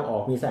ล้ๆทางออ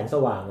กมีแสงส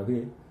ว่างนะ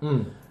พี่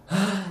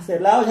เสร็จ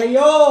แล้วชัยโย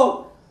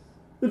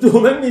จู่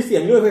ๆมันมีเสีย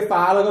งด้วยไฟฟ้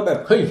าแล้วก็แบบ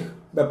เฮ้ย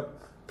แบบ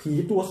ผี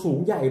ตัวสูง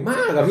ใหญ่ม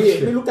ากอะพี่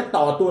ไม่รู้จะ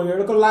ต่อตัวยังไง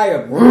แล้วก็ไล่แบ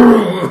บ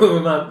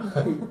มา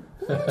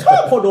ชอ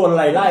บพอโดนอะ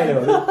ไรไล่เลย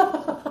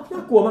น่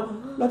ากลัวมาก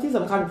แล้วที่ส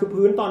ำคัญคือ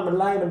พื้นตอนมัน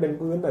ไล่มันเป็น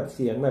พื้นแบบเ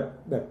สียงแ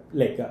บบเ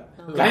หล็กอะ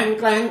แกล้ง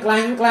แกล้งแกล้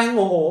งแกล้งโ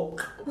อ้โห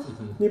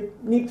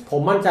นี่ผ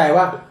มมั่นใจ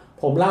ว่า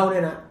ผมเล่าเ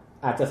นี่ยนะ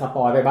อาจจะสป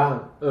อยไปบ้าง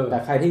แต่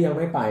ใครที่ยัง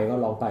ไม่ไปก็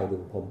ลองไปดู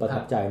ผมประทั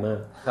บใจมาก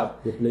ครับ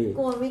ริบลี่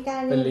กลัวไม่กล้า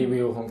เป็นรี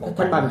วิวของ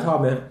ท่านบันชอบ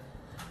ไหม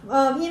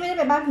พี่ไม่ได้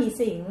ไปบ้านผี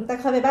สิงแต่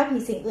เคยไปบ้านผี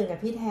สิงอื่นกับ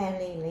พี่แทนอะ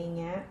ไรอย่าง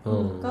เงี้ย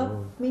ก็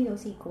ไม่รู้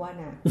สิกลัว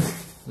น่ะ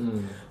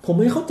ผม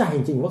ไม่เข้าใจจ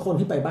ริงๆว่าคน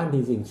ที่ไปบ้านผี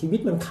สิงชีวิต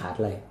มันขาด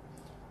อะไร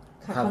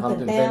ขาดความ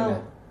ตื่นเต้น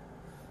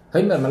เ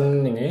ฮ้ยมัน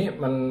อย่างนี้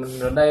มัน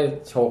ได้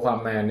โชว์ความ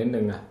แมนนิด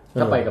นึงอะ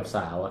ถ้าไปกับส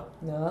าวอะ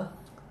เนอะ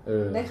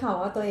ได้ข่าว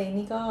ว่าตัวเอง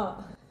นี่ก็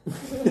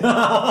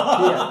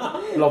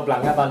หลบหลั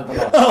งตอนต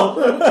ลอด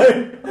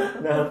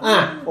นะครับ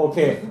โอเค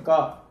ก็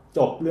จ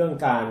บเรื่อง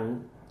การ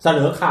เสน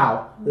อข่าว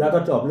แล้วก็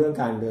จบเรื่อง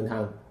การเดินทา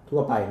งทั่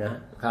วไปนะ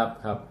ครับ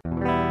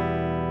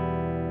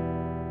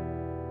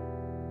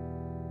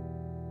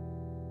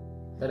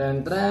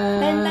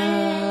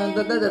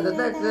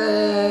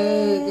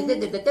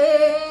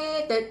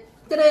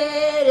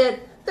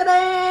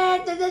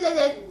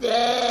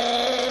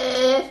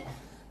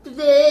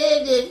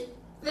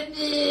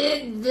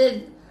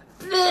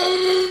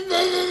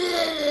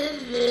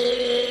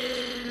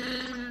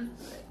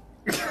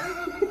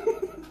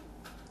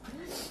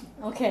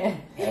โอเค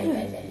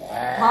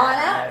พอ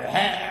แล้ว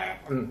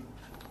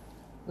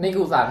นี่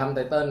กูสาทำไต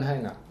เติ้ลให้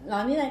น่ะเหรอ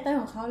นี่ไตเติ้ล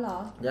ของเขาเหรอ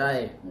ใช่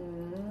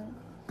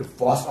The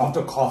Force of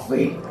the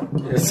Coffee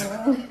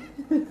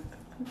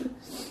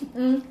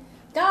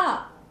ก็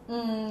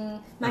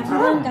มาที่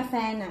เรื่องกาแฟ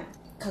น่ะ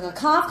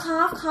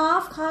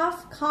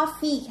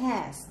coffee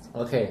cast โ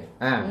อเค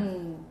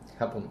ค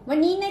รับผมวัน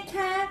นี้นะค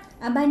ะ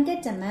อาบันก็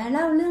จะมาเ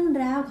ล่าเรื่อง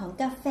ราวของ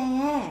กาแฟ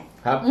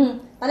ครับ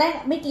ตอนแรก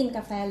ไม่กินก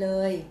าแฟเล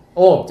ย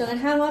จนกระ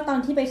ทั่งว่าตอน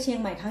ที่ไปเชียง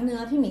ใหม่ครั้งนึง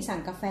พี่หมีสั่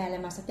งกาแฟอะไร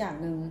มาสักอย่าง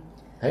นึง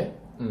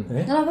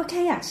แล้วเราก็แ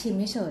ค่อยากชิม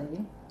เฉย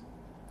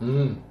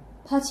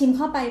พอชิมเ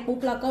ข้าไปปุ๊บ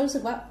เราก็รู้สึ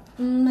กว่า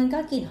มันก็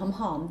กลิ่นห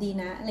อมๆดี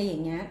นะอะไรอย่า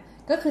งเงี้ย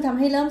ก็คือทำ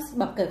ให้เริ่ม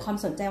แบบเกิดความ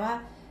สนใจว่า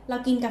เรา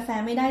กินกาแฟ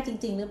ไม่ได้จ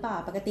ริงๆหรือเปล่า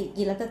ปกติ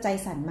กินแล้วจะใจ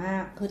สั่นมา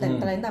กคือแต่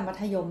ตอนนั้นแต่มั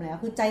ธยมแล้ว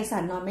คือใจ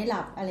สั่นนอนไม่ห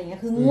ลับอะไรเงี้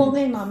ยคือง่วงก็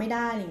ยังนอนไม่ไ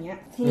ด้อะไรเงี้ย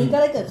ทีนี้ก็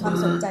เลยเกิดความ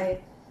สนใจ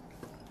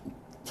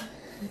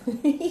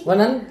วัน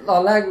นั้นตอ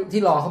นแรก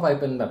ที่ลองเข้าไป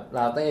เป็นแบบล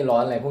าเต้ร้อ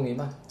นอะไรพวกนี้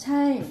ป่ะใ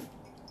ช่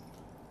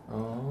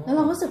แล้วเ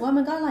รารู้สึกว่า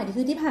มันก็อร่อยดี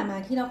คือที่ผ่านมา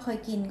ที่เราเคย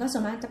กินก็ส่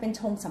วนมากจะเป็น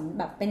ชงสำ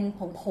แบบเป็น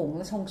ผง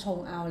ชง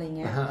เอาอะไรเ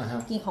งี้ย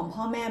กินของ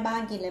พ่อแม่บ้าง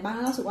กินอะไรบ้างแ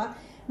ล้วรู้สึกว่า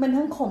มัน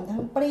ทั้งขมทั้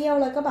งเปรี้ยว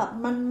แล้วก็แบบ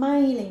มันไหม้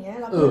อะไรเงี้ย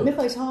เราไม่เ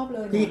คยชอบเล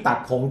ยพี่ตัด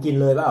ผงกิน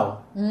เลยเปล่า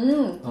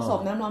ผส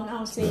มน้ำร้อนเอ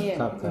าเซ่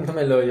ทำไ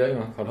มเลยเยอะอย่า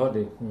งขอโทษ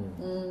ดิ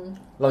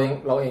เ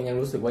ราเองยัง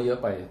รู้สึกว่าเยอะ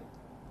ไป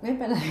ไม่เ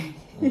ป็นไร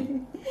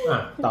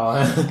ต่อ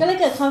ก็เลย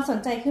เกิดความสน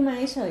ใจขึ้นมา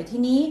เฉยที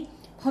นี้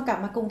พอกลับ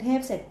มากรุงเทพ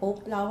เสร็จปุ๊บ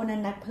แล้ววันนั้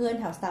นนัดเพื่อน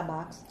แถว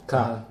Starbucks ค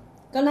รับ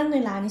ก็นั่งใน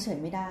ร้านเฉย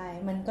ไม่ได้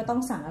มันก็ต้อง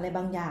สั่งอะไรบ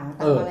างอย่าง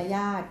ตามมารย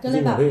าทก็เล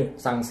ยแบบ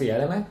สั่งเสีย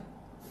ได้ไหม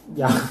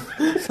อย่าง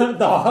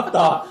ต่อ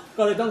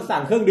ก็เลยต้องสั่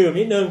งเครื่องดื่ม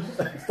นิดนึง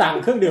สั่ง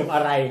เครื่องดื่มอะ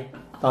ไร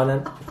ตอนนั้น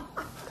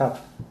ครับ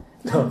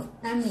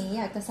อันนี้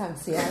อยากจะสั่ง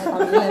เสียอะไรตอน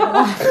นี้เลย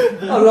ว่า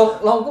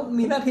เราก็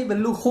มีหน้าที่เป็น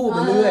ลูกคู่ไป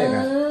เรื่อยน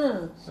ะ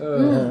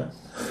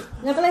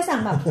แล้วก็เลยสั่ง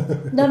แบบ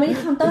เดินไปที่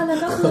เคาน์เตอร์แล้ว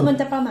ก็คือมัน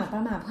จะประหม่าเ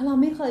พราะเรา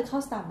ไม่เคยเข้า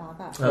Starbucks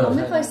อ่ะเราไ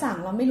ม่เคยสั่ง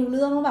เราไม่รู้เ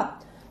รื่องว่าแบบ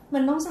มั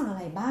นต้องสั่งอะ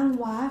ไรบ้าง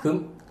วะคือ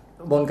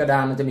บนกระดา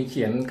นมันจะมีเ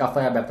ขียนกาแฟ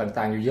แบบ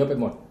ต่างๆอยู่เยอะไป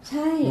หมดใ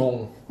ช่งง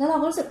แล้วเรา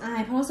ก็รู้สึกอา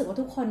ยเพราะรู้สึกว่า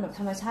ทุกคนแบบธ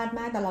รรมชาติม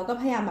ากแต่เราก็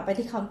พยายามแบบไป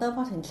ที่เคาน์เตอร์พ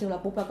อถึงคิวเรา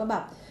ปุ๊บเราก็แบ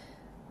บ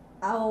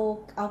เอ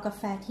ากาแ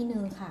ฟที่นึ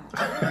งค่ะ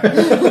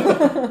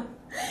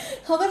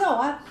เขาก็จะบอก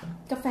ว่า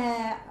กาแฟ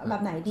แบ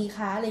บไหนดีค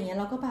ะอะไรเงี้ย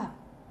เราก็แบบ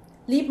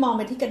รีบมองไ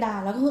ปที่กระดาน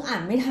แล้วก็คืออ่า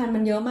นไม่ทันมั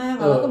นเยอะมาก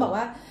แล้วก็บอก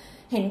ว่า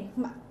เห็น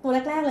ตัว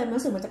แรกๆเลยมัน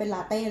รู้สึกมันจะเป็นล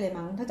าเต้เลย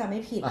มั้งถ้าจำไม่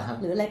ผิด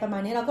หรืออะไรประมา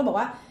ณนี้เราก็บอก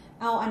ว่า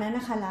เอาอันนั้นน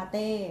ะคะลาเ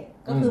ต้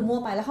ก็คือมั่ว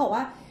ไปแล้วเขาบอก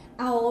ว่า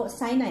เอาไ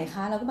ซส์ไหนค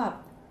ะแล้วก็แบบ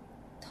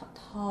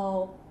ทอ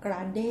กร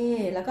าเด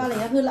แล้วก็อะไรเ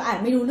งี้ยคือเราอ่าน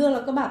ไม่รู้เรื่องแ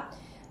ล้วก็แบบ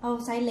เอา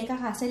ไซส์เล็กอ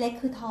ะค่ะไซส์เล็ก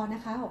คือทอน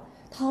ะคะ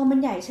ทอมัน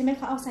ใหญ่ใช่ไหม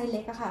คะเอาไซส์เล็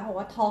กอะค่ะบอก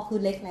ว่าทอคือ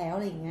เล็กแล้วอ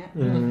ะไรอย่างเงี้ย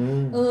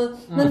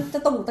มันจะ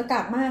ตุกตะกา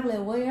กมากเลย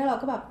เว้ยแล้วเรา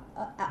ก็แบบ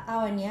เอา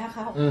อันเนี้ย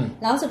ค่ะ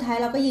แล้วสุดท้าย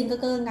เราก็ยืนเก้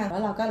อๆกันแล้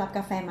วเราก็รับก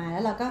าแฟมาแล้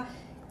วเราก็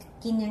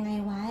กินยังไง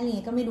วะอะไรเ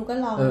งี้ยก็ไม่รู้ก็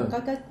ลอง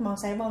ก็มอง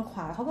ซ้ายมองขว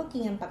าเขาก็กิ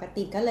นกันปก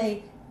ติก็เลย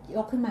ย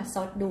กขึ้นมาซ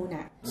ดดูน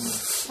ะ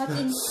พอ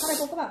กินเข้าไป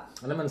ปุ๊บก็แบบ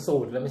อันนั้นมันสู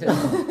ตรแล้วไม่ใช่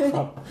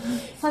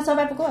พอซดไ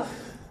ปปุ๊บก็แบบ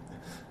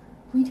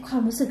ควา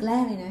มรู้สึกแร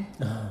กเลยนะ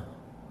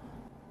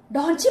ด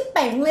อนชิบเ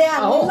ป่งเลยอ่ะ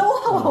ลว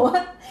กบอกว่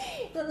า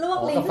ลวก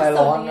ลิ้นที่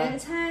สุดอย่างเงี้ย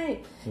ใช่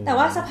แต่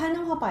ว่าสักพักนึ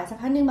งพอปล่อยสัก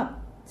พักนึงแบบ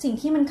สิ่ง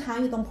ที่มันค้าง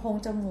อยู่ตรงโพรง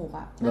จมูก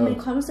อ่ะมันเป็น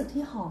ความรู้สึก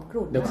ที่หอมก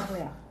รุ่นมากเล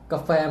ยอ่ะกา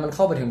แฟมันเ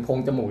ข้าไปถึงโพรง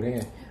จมูกได้ไ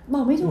งบ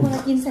อกไม่ถูกเวล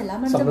ากินเสร็จแล้ว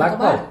มันจะแบบ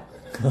ว่า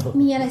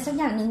มีอะไรสัก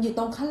อย่างนึงอยู่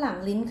ตรงข้างหลัง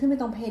ลิ้นขึ้นไป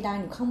ตรงเพดาน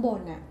อยู่ข้างบ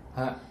นน่ะ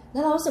แล้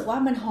วเรารู้สึกว่า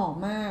มันหอม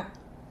มาก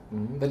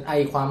เป็นไอ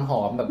ความห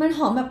อมแบบมันห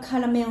อมแบบคา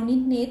ราเมล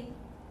นิด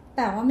ๆแ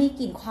ต่ว่ามี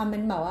กลิ่นความเป็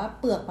นแบบว่า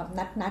เปลือกแบบ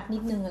นัดนิ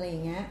ดนึงอะไรอย่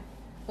างเงี้ย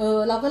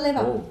เราก็เลยแบ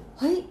บ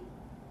เฮ้ย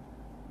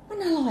มัน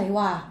อร่อย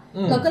ว่ะ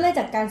เราก็เลย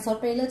จัดการซด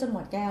ไปเรื่อยจนหม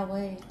ดแก้วเ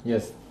ว้ย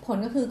yes ผล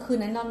ก็คือคืน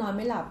นั้นเรานอนไ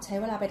ม่หลับใช้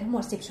เวลาไปทั้งหม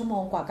ด10ชั่วโม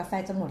งกว่ากาแฟ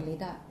จะหมดฤท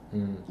ธิ์อ่ะ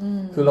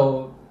คือเรา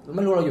ไ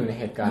ม่รู้เราอยู่ใน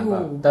เหตุการณ์ป่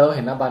ะแต่เราเ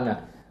ห็นอาบันอ่ะ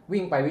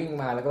วิ่งไปวิ่ง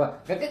มาแล้วก็แบบ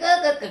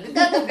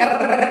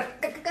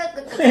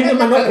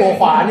มันว่าหัว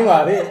ขวานี่หว่า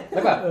พี่แล้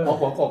วแบบ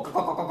หัวกบ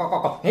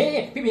เฮ้ย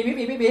พี่บี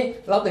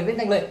เราตื่นเต้น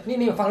จังเลย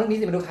นี่มาฟังเรื่องนี้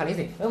สิมาดูข่าวนี้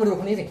สิแล้วมาดู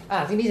คนนี้สิ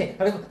สิ่งนี้สิแ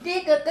ล้ว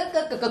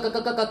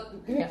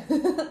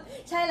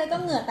ใช่แล้วก็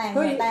เหงื่อแต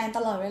กต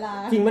ลอดเวลา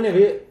จริงมั้ยเนี่ย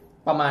พี่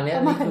ประมาณนี้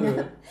นี่คือ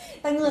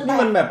แต่เหงื่อแตก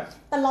มันแบบ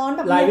แต่ร้อนแ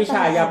บบรายวิช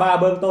ายาบ้า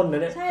เบื้องต้นน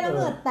ะเนี่ยใช่แล้วเห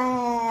งื่อแต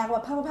กแบ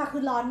บพักคื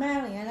อร้อนมาก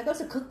อย่างเงี้ยแล้วก็รู้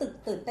สึก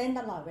ตื่นเต้น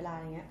ตลอดเวลา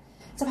อย่างเงี้ย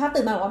สักพัก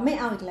ตื่นมาบอกว่าไม่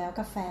เอาอีกแล้ว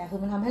กาแฟคือ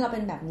มันทำให้เราเป็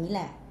นแบบนี้แห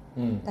ละ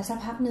แต่สัก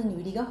พักนึงอ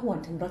ยู่ดีก็หวน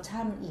ถึงรสชา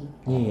ติมันอีก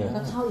แล้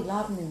วเข้าอีกร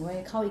อบนึงเว้ย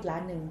เข้าอีกร้า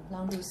นนึงล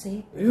องดูซิ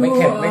ไม่เ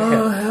ข็ด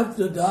have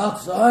the dark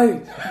side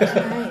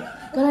ใช่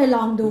ก็เลยล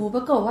องดูป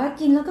รากฏว่า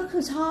กินแล้วก็คื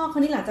อชอบครา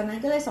วนี้หลังจากนั้น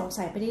ก็เลยสง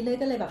สัยไปเรื่อย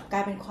ๆก็เลยแบบกล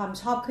ายเป็นความ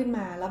ชอบขึ้นม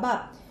าแล้วแบบ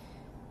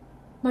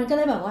มันก็เ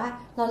ลยแบบว่า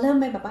เราเริ่ม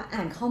ไปแบบว่าอ่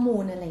านข้อมู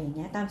ลอะไรอย่างเ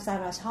งี้ยตามสไต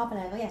ล์เราชอบอะไ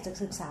รก็อยากจะ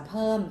ศึกษาเ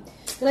พิ่ม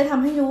ก็เลยท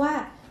ำให้รู้ว่า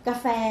กา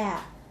แฟ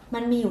มั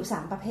นมีอยู่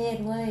3ประเภท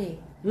เว้ย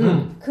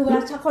คือเวล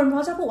าคนเข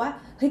าจะบอกว่า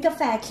เฮ้ยกาแ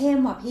ฟเข้ม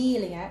ว่ะพี่อ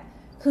ะไรเงี้ย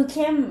คือเ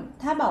ข้ม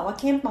ถ้าบอกว่า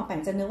เข้มปองแป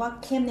งจะนึกว่า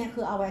เข้มเนี่ย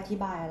คือเอาไว้อธิ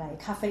บายอะไร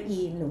คาเฟ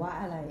อีนหรือว่า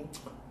อะไร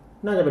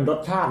น่าจะเป็นรส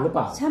ชาติหรือเป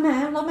ล่าใช่ไหม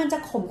แล้วมันจะ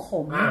ข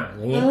ม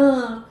อย่างงี้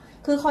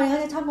คือคนก็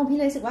จะชอบพี่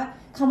เลยรู้สึกว่า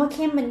คำว่าเ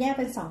ข้มมันแยก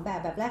เป็น2แบ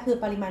บแรกคือ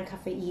ปริมาณคา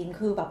เฟอีน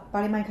คือแบบป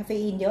ริมาณคาเฟ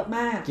อีนเยอะม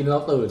ากกินแล้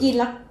ว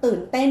ตื่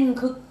นเต้น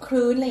คือค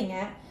รื้นอะไรเ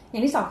งี้ยอย่า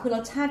งที่2คือร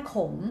สชาติข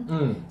ม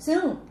ซึ่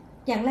ง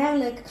อย่างแรก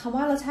เลยคำ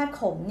ว่ารสชาติ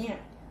ขมเนี่ย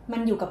มั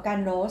นอยู่กับการ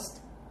โรสต์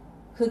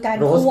คือการ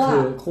คั่ว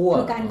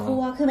คือการคั่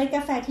วคือเม็ดก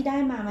าแฟที่ได้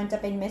มามันจะ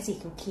เป็นเม็ดสี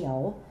เขียว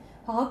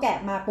ๆพอเขาแกะ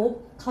มาปุ๊บ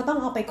เขาต้อง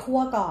เอาไปคั่ว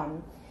ก่อน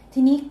ที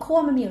นี้คั่ว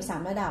มันมีอยู่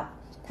3ระดับ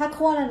ถ้า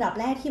คั่วระดับ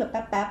แรกที่แบบแ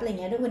ป๊บๆอะไรเ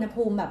งี้ยด้วยอุณห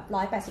ภูมิแบบ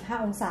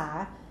185องศา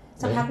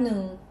สักพักนึง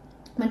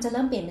มันจะเ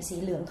ริ่มเปลี่ยนเป็นสี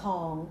เหลืองทอ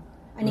ง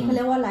อันนี้เขาเ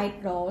รียกว่า light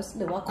roast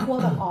หรือว่าคั่ว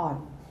แบบอ่อน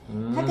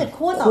ถ้าเกิด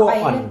คั่วต่อไป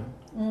อ่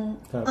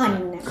อน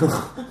เนี่ย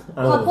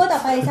พอคั่วต่อ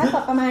ไปสัก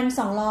ประมาณ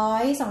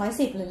200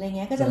 210หรืออะไรเ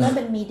งี้ยก็จะเริ่มเ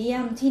ป็นมีเดีย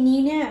มทีนี้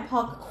เนี่ยพอ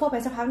คั่วไป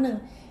สักพักนึง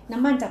น้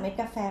ำมันจากเม็ด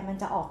กาแฟมัน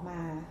จะออกมา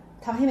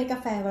ทำให้เม็ดกา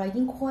แฟเวลา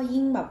ยิ่งคั่ว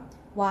ยิ่งแบบ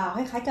วาวค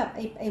ล้ายๆกับ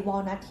ไอ้วอ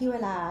ลนัทที่เว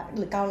ลาห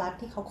รือเกาลัด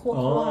ที่เขาคั่ว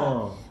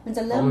มันจ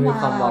ะเริ่มวา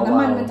วน้ำ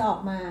มันมันจะออ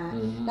กมา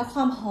แล้วคว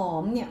ามหอ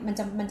มเนี่ยมั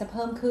นจะเ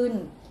พิ่มขึ้น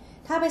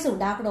ถ้าไปสู่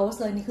ดาร์กโรส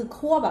เลยนี่คือ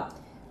คั่วแบบ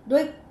ด้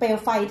วยเปลว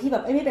ไฟที่แบ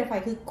บไม่เปลวไฟ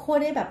คือคั่ว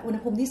ได้แบบอุณห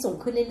ภูมิที่สูง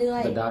ขึ้นเรื่อ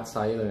ยๆเป็นดาร์กไซ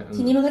ด์เลย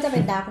ทีนี้มันก็จะเป็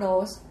นดาร์กโร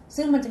ส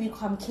ซึ่งมันจะมีค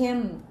วามเข้ม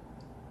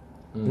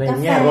ใน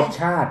แง่รส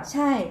ชาติใ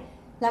ช่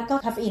แล้วก็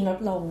คาเฟอีนลด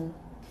ลง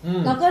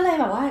เราก็เลย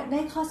แบบว่าได้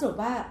ข้อสรุป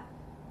ว่า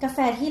กาแฟ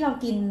ที่เรา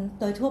กิน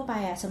โดยทั่วไป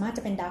อ่ะส่วนมากจ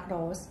ะเป็นดาร์กโร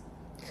ส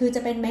คือจ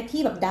ะเป็นเม็ด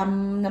ที่แบบด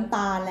ำน้ำต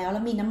าลแล้ว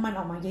มีน้ำมัน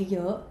ออกมาเย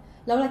อะ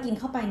ๆแล้วเวลากิน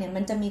เข้าไปเนี่ย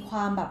มันจะมีคว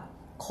ามแบบ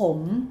ขม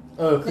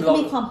คือเรา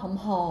มีความหอ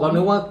มๆเรานึ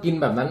กว่ากิน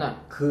แบบนั้นอ่ะ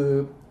คือ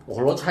โอ้โห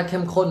รสชาติเข้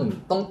มข้น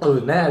ต้องตื่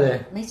นแน่เลย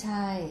ไม่ใ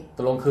ช่ต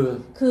กลง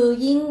คือ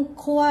ยิ่ง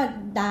คั่ว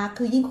ดาร์ก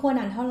คือยิ่งคั่ว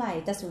นานเท่าไหร่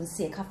จะสูญเ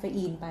สียคาเฟ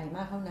อีนไปม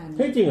ากเท่านั้นเ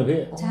ฮ้ยจริงเหรอ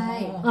พี่ใช่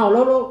อ้าวแ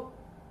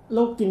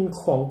ล้วกิน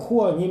ของคั่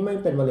วอย่างนี้ไม่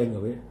เป็นมะเร็งเหร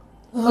อพี่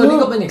นี่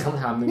ก็เป็นอีกค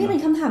ำถามนึงนี่เป็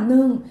นคำถาม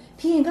นึง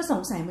พี่เองก็ส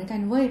งสัยเหมือนกั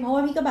นเว้ยเพราะว่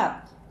าพี่ก็แบบ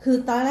คือ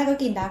ตอนแรกก็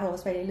กินดาร์กโร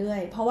สไปเรื่อ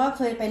ยๆเพราะว่าเ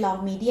คยไปลอง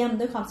มีเดียม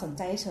ด้วยความสนใ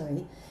จเฉย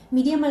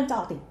มีเดียมมันจะอ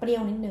อกติดเปรี้ย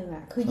วนิดนึงอ่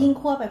ะคือยิ่ง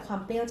คั่วไปควา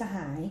มเปรี้ยวจะห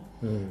าย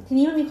ที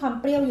นี้มันมีความ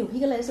เปรี้ยวอยู่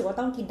พี่ก็เลยรู้สึกว่า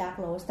ต้องกินดาร์ก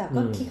โรสแต่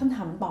ก็คิดคำถ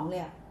ามป๋องเล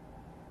ยอ่ะ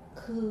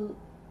คือ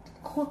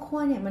คั่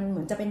วเนี่ยมันเห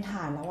มือนจะเป็นฐ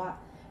านแล้วอะ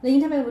แล้วยิ่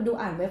งถ้าไปดู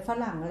อ่านเว็บฝ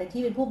รั่งอะไร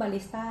ที่เป็นพวกบา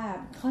ริสต้า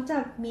เขาจะ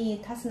มี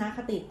ทัศนค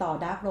ติต่อ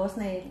ดาร์กโรส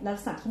ในลัก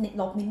ษณะที่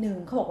ลบนิดนึง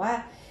เขาบอกว่า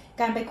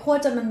การไปคั่ว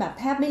จนมันแบบ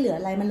แทบไม่เหลือ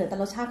อะไรมันเหลือแต่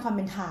รสชาติความเ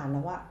ป็นฐานแ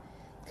ล้วอะ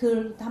คือ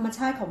ธรรมช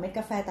าติของเม็ดก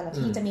าแฟแต่ละ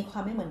ที่จะมีควา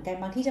มไม่เหมือนกัน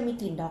บางที่จะมี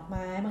กลิ่นดอกไ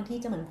ม้บางที่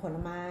จะเหมือนผล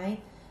ไม้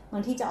บา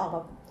งที่จะออกแบ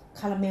บ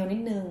คาราเมลนิ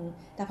ดนึง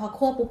แต่พอ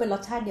คั่วปุ๊บเป็นร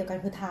สชาติเดียวกัน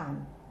คือถ่าน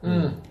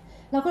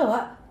เราก็เลย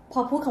ว่าพอ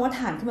พูดคำว่า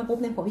ถ่านขึ้นมาปุ๊บ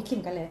ในหัวพี่คิ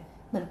มกันเลย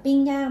เหมือนปิ้ง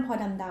ย่างพอ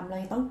ดำๆเรา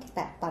ต้อง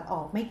ตัดอ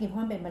อกไม่กินเพรา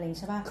ะมันเป็นมะเร็ง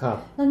ใช่ป่ะ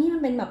แล้วนี่มั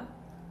นเป็นแบบ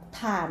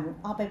ถ่าน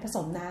เอาไปผส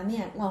มน้ำเนี่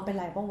ยเราเป็น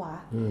ไรปะวะ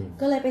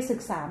ก็เลยไปศึ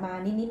กษามา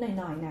นิดๆ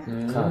หน่อยๆนะ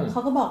เข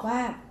าก็บอกว่า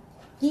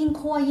ยิ่ง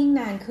คั่วยิ่ง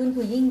นานขึ้น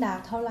คือยิ่งดาร์ก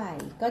เท่าไหร่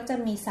ก็จะ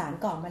มีสาร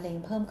ก่อมะเร็ง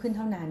เพิ่มขึ้นเ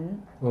ท่านั้น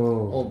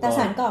แต่ส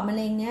ารก่อมะเ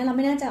ร็งเนี้ยเราไ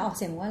ม่น่าจะออกเ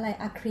สียงว่าอะไร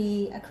อะค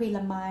ริล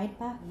าไมด์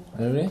ป่ะ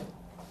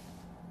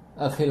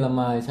อะคริลาไ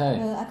มด์ใช่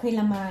อะคริ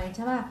ลาไมด์ใ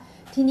ช่ป่ะ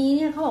ทีนี้เ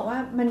นี่ยเขาบอกว่า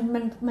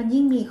มัน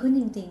ยิ่งมีขึ้น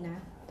จริงๆนะ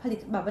ผลิต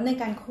แบบว่าใน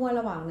การคั่ว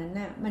ระหว่างนั้น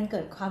น่ะมันเกิ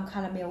ดความคา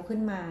ราเมลขึ้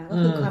นมาก็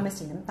คือความเป็น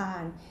สีน้ำตา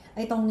ลไ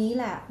อ้ตรงนี้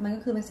แหละมันก็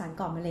คือเป็นสาร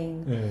ก่อมะเร็ง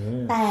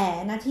แต่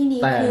ณที่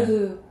นี้คือ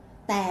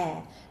แต่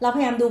เราพ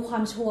ยายามดูควา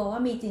มชัวร์ว่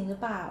ามีจริงหรื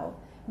อเปล่า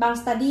บาง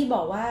สตัดดี้บ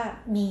อกว่า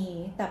มี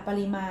แต่ป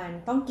ริมาณ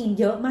ต้องกิน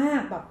เยอะมา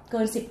กแบบเกิ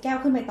น10แก้ว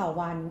ขึ้นไปต่อ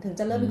วันถึง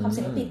จะเริ่มมีความเ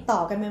สี่ยงติดต่อ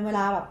กันเป็นเวล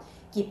าแบบ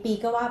กี่ปี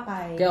ก็ว่าไป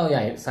แก้วให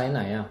ญ่ไซส์ไห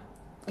นอ่ะ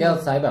แก้ว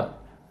ไซส์แบบ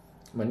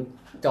เหมือน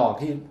จอก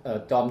ที่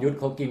จอมยุทธ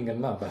เขากินกัน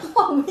มากแบบ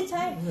ไม่ใ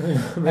ช่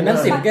อันนั้น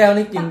10แก้ว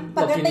นี่กินป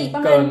กติป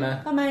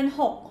ระมาณ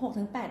6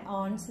ถึง8อ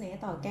อนซ์เนี่ย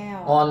ต่อแก้ว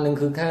ออนนึง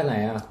คือแค่ไหน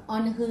อ่ะออ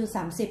นนึงคือ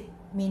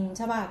30มิลใ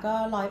ช่ป่ะก็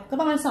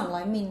ประมาณ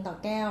200มิลต่อ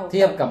แก้วเ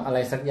ทียบกับอะไร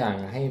สักอย่าง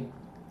ให้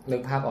นึ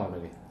กภาพออกเล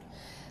ย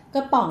ก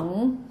ระป๋อง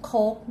โ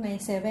ค้กใน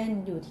เซเว่น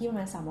อยู่ที่ประ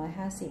มาณ350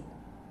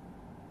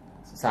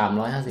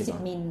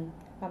มิล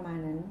ประมาณ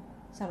นั้น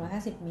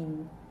350มิล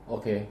โอ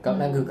เคก็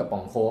นั่นคือกระป๋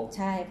องโค้ก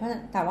ใช่เพราะ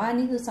แต่ว่า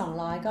นี่คือ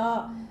200ก็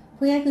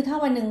พูดง่ายคือถ้า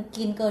วันนึง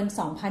กินเกิน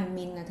 2,000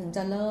 มิลนะถึงจ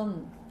ะเริ่ม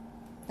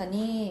แต่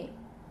นี่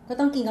ก็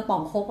ต้องกินกระป๋อ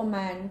งโค้กประม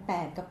าณ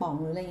8กระป๋อง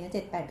หรืออะไรเงี้ย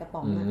 7-8 กระป๋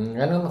องนะ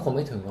งั้นมันคงไ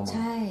ม่ถึงหรอกใ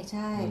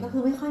ช่ๆก็คื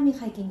อไม่ค่อยมีใ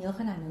ครกินเยอะ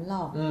ขนาดนั้นหร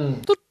อก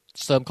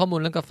เสริมข้อมูล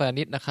เรื่องกาแฟ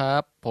นิดนะครั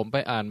บผมไป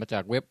อ่านมาจา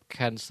กเว็บ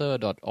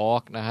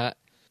cancer.org นะฮะ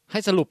ให้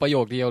สรุปประโย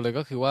คเดียวเลย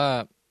ก็คือว่า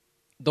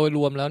โดยร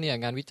วมแล้วเนี่ย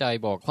งานวิจัย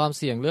บอกความ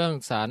เสี่ยงเรื่อง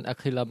สารอะ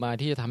คริลาไมด์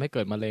ที่จะทำให้เ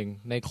กิดมะเร็ง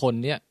ในคน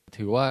เนี่ย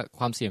ถือว่าค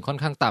วามเสี่ยงค่อน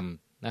ข้างต่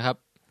ำนะครับ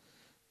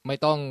ไม่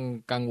ต้อง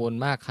กังวล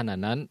มากขนาด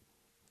นั้น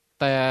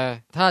แต่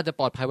ถ้าจะ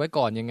ปลอดภัยไว้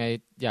ก่อนยังไง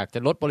อยากจะ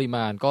ลดปริม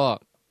าณ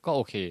ก็โ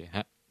อเคฮ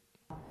ะ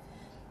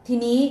ที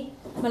นี้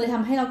มันเลยท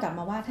ำให้เรากลับ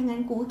มาว่าถ้างั้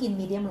นกูก็กิน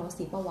มีเดียมโรส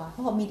สิป่ะวะเพร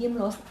าะว่ามีเดียม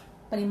โรส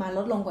ปริมาณล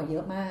ดลงกว่าเยอ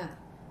ะมาก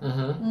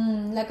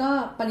แล้วก็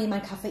ปริมา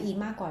ณคาเฟอีน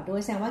มากกว่าด้วย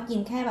แสดงว่ากิน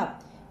แค่แบบ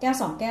แก้ว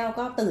2แก้ว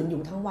ก็ตื่นอ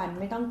ยู่ทั้งวัน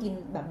ไม่ต้องกิน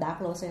แบบดาร์ก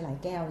โรสหลาย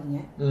แก้วอย่างเ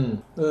งี้ย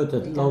แต่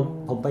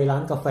ผมไปร้า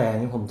นกาแฟ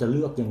นี่ผมจะเ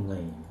ลือกยังไง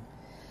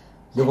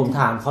เดี๋ยวผม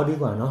ถามเขาดี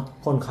กว่าเนาะ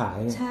คนขาย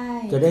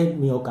จะได้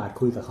มีโอกาส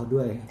คุยกับเขา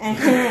ด้วย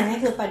นี่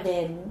คือประเด็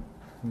น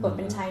กดเ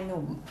ป็นชายห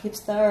นุ่มฮิป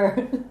สเตอร์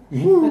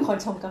เป็นคน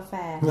ชมกาแฟ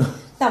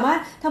แต่ว่า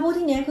ถ้าพูด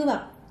ที่นี้คือแบ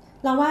บ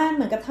เราว่าเห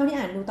มือนกับเท่าที่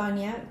อ่านดูตอน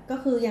นี้ก็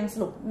คือยังส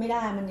รุปไม่ไ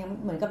ด้มันยัง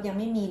เหมือนกับยัง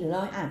ไม่มีหรือเร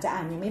าอาจจะอ่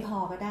านยังไม่พอ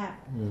ก็ได้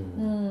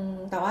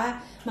แต่ว่า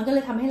มันก็เล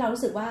ยทำให้เรา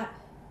รู้สึกว่า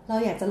เรา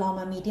อยากจะลอง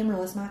มามีเดียมโร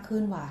สมากขึ้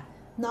นว่ะ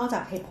นอกจา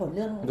กเหตุผลเ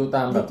รื่องดูต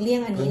ามแบบเลี่ย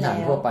งอันนี้แล้ว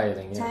ทั่วไปอะไร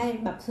เงี้ยใช่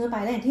แบบทั่วไป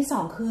แล้วอย่างที่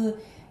2คือ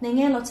ในแ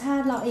ง่รสชา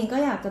ติเราเองก็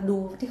อยากจะดู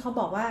ที่เขา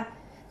บอกว่า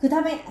คือถ้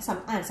าไป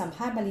อ่านสัมภ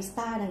าษณ์บาริส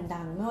ต้า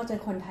ดังๆไม่ว่าจะ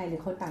คนไทยหรื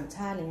อคนต่างช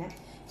าติอะไรเงี้ย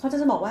เขาจ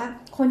ะบอกว่า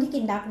คนที่กิ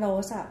นดาร์กโร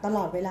สอะตล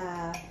อดเวลา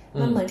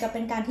มันเหมือนกับเ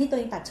ป็นการที่ตัวเ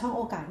องตัดช่องโ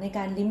อกาสในก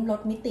ารลิ้มร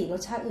สมิติร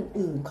สชาติ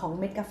อื่นๆของ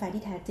เม็ดกาแฟ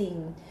ที่แท้จริง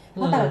เ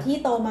พราะแต่ละที่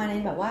โตมาใน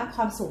แบบว่าค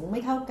วามสูงไ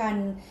ม่เท่ากัน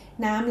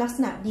น้ำลักษ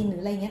ณะดินหรือ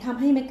อะไรเงี้ยทำ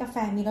ให้เม็ดกาแฟ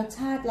มีรส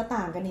ชาติและ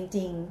ต่างกันจ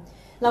ริง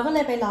ๆเราก็เล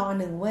ยไปลองอัน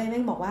หนึ่งเว้ยแม่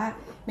งบอกว่า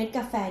เม็ดก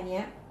าแฟเนี้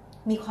ย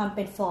มีความเ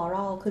ป็นฟลอ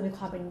รัลคือมีค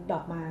วามเป็นดอ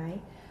กไม้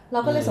เรา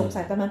ก็เลยสง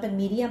สัยตอนนั้นเป็น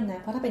มีเดียมนะ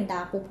เพราะถ้าเป็นด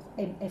าร์กปุ๊บ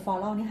ไอ้ฟลอ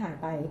รัลนี่หาย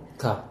ไป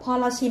พอ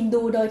เราชิม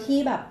ดูโดยที่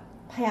แบบ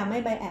พยายามไม่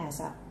ไบแอส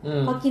อะ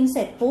พอกินเส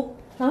ร็จปุ๊บ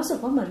เรารู้สึก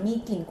ว่าเหมือนมี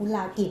กลิ่นกุหล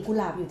าบ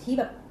อยู่ที่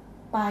แบบ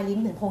ปลายลิ้น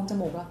ถึงโพรงจ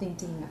มูกเราจ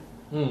ริงๆอะ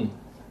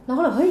เรา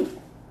ก็เลยเ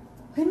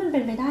ฮ้ยมันเป็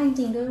นไปได้จ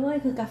ริงๆด้วยเว้ย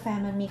คือกาแฟ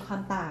มันมีควา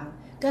มต่าง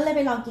ก็เลยไ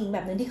ปลองกินแบ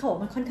บนึงที่เขาบอก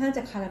มันค่อนข้างจ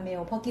ะคาราเมล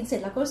พอกินเสร็จ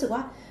แล้วก็รู้สึกว่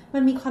ามั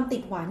นมีความติ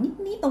ดหวาน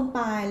นิดๆตรงป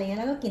ลายอะไรเงี้ย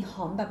แล้วก็กลิ่นห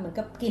อมแบบเหมือน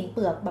กับกลิ่นเป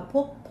ลือกแบบพ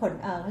วกผล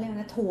เขาเรียก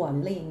นะถั่ว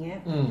อะไรอย่างเงี้ย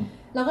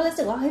เราก็รู้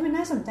สึกว่าเฮ้ยมัน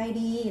น่าสนใจ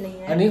ดีอะไร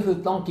เงี้ยอันนี้คือ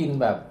ต้องกิน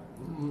แบบ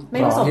ไม่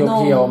ผสมน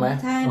ม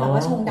ใช่แบบว่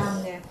าชงด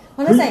ำเนี่ยเพร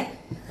าะถ้าใส่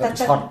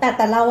แ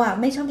ต่เราอ่ะ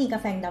ไม่ชอบกินกา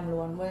แฟดำ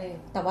ล้วนเว้ย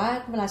แต่ว่า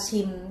เวลา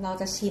ชิมเรา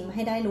จะชิมใ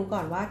ห้ได้รู้ก่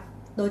อนว่า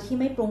โดยที่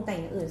ไม่ปรุงแต่ง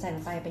อย่างอื่นใส่ล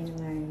งไปเป็นยัง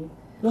ไง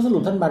แล้วสรุ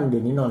ปท่านบันเดี๋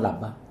ยวนี้นอนหลับ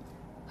ป่ะ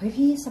เฮ้ย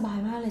พี่สบาย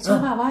มากเลยเชื่อ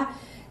ป่ะว่า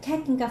แค่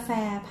กินกาแฟ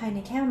ภายใน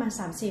แค่ประมาณ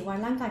 3-4 วัน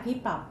ร่างกายพี่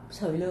ปรับเ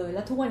ฉยเลยแ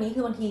ล้วทุกวันนี้คื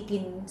อบางทีกิ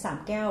น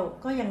3แก้ว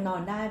ก็ยังนอ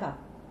นได้แบบ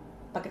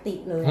ปกติ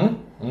เลย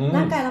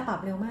ร่างกายเราปรับ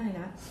เร็วมาก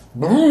นะ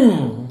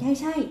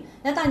ใช่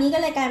แล้วตอนนี้ก็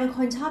เลยกลายเป็นค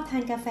นชอบทา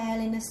นกาแฟ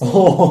เลยนะสิ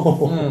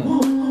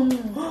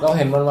เราเ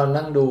ห็นวันๆ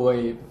นั่งดู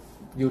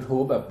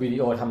YouTube แบบวิดี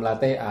โอทำลา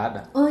เต้อาร์ต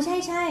อ่ะ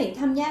ใช่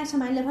ทำยากใช่ไ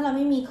หมเลยเพราะเราไ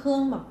ม่มีเครื่อ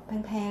งแบบ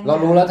แพงๆเรา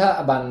รู้แล้วถ้า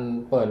อบัน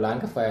เปิดร้าน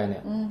กาแฟเนี่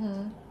ย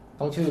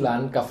ต้องชื่อร้าน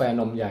กาแฟ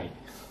นมใหญ่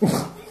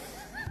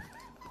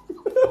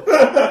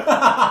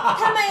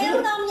ทำไมต้อง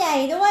นมใหญ่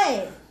ด้วย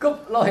ก็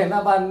เราเห็นอ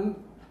บัน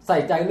ใส่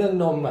ใจเรื่อง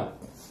นมอ่ะ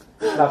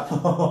แบบ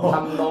ท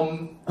ำนม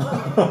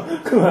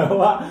คือหมายความ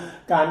ว่า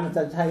การจ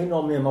ะใช้น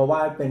มเนี่ยมาว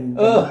าดเป็น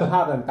ภ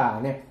าพต่าง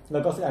ๆเนี่ยแล้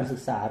วก็การศึ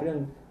กษาเรื่อง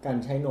การ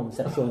ใช้นม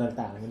สัดส่วน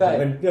ต่างๆ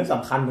เป็นเรื่องส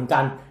ำคัญเหมือนกั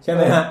นใช่ไห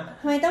มฮะ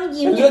ทำไมต้อง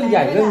ยิ้มเรื่องให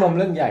ญ่เรื่องนมเ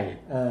รื่องใหญ่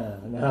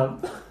นะครับ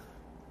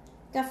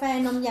กาแฟ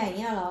นมใหญ่เ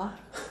นี่ยเหรอ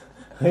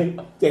เฮ้ย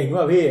เจ๋ง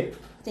ว่ะพี่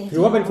ถื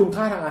อว่าเป็นคุณ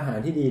ค่าทางอาหาร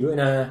ที่ดีด้วย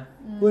นะ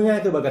พูดง่าย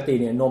ๆคือปกติ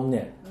เนี่ยนมเ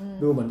นี่ย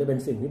ดูเหมือนจะเป็น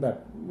สิ่งที่แบบ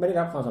ไม่ได้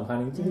รับความสำคัญ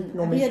จริงๆน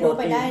มมีโปร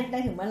ตีนได้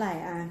ถึงเมื่อไหร่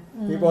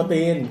มีโปร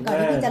ตีนก่อน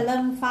ที่จะเริ่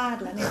มฟาด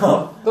แล้วเนี่ย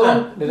ก็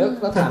เดี๋ยว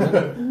เราถาม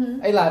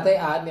ไอ้ลาเต้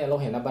อาร์ตเนี่ยเรา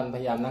เห็นอบันพ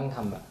ยายามนั่งท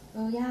ำอ่ะ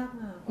ยาก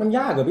อ่ะมันย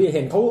ากเหรอพี่เ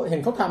ห็น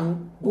เขาท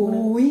ำ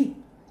อุ้ย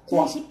ใ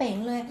ช่ชิเป่ง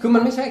เลยคือมั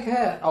นไม่ใช่แค่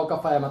เอากา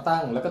แฟมาตั้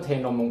งแล้วก็เท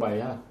นมลงไป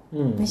ใช่ไหม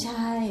ไม่ใ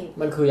ช่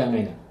มันคือยังไง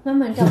เนี่ยมันเ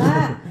หมือนกับว่า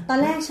ตอน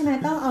แรกใช่ไหม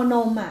ต้องเอาน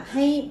มอ่ะใ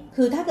ห้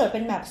คือถ้าเกิดเป็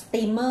นแบบส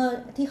ตีมเมอร์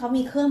ที่เขา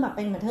มีเครื่องแบบเ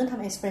ป็นเหมือนเครื่องท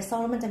ำเอสเปรสโซ่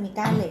แล้วมันจะมี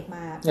ก้านเหล็กม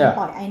า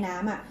ปล่อยไอ้น้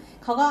ำอ่ะ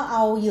เขาก็เอ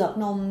าเหยือก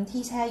นม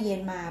ที่แช่เย็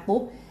นมาปุ๊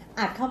บ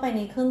อัดเข้าไปใ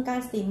นเครื่องก้า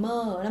นสตีมเมอ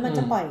ร์แล้วมันจ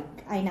ะปล่อย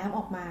ไอ้น้ำอ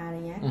อกมาอะไร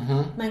เงี้ย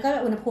มันก็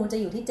อุณหภูมิจะ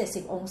อยู่ที่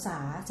70องศา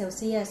เซลเ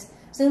ซียส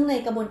ซึ่งใน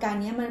กระบวนการ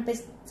นี้มันไป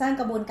สร้าง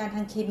กระบวนการท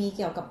างเคมีเ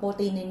กี่ยวกับโปร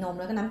ตีนในนม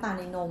แล้วก็น้ำตาล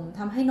ในนมท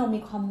ำให้นม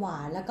มีความหวา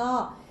นแล้วก็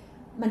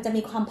มันจะ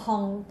มีความ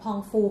พอง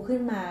ฟูขึ้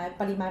นมา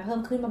ปริมาณเพิ่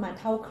มขึ้นประมาณ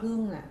เท่าครึ่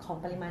งน่ะของ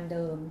ปริมาณเ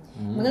ดิม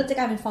มันก็จะ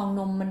กลายเป็นฟอง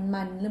นม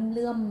มันเ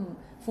ลื่อม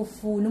ๆ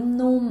ฟูๆ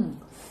นุ่ม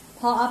ๆ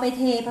พอเอาไปเ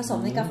ทผสม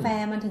ในกาแฟ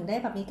มันถึงได้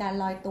แบบมีการ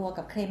ลอยตัว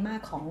กับเครมม่า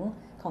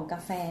ของกา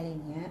แฟอะไรอ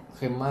ย่างเงี้ยเค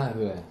รมม่า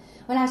คืออะไร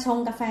เวลาชง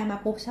กาแฟมา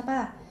ปุ๊บใช่ป่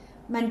ะ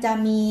มันจะ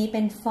มีเป็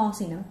นฟอง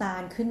สีน้ำตา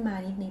ลขึ้นมา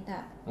นิดๆอ่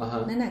ะ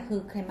นั่นน่ะคือ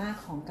เครมม่า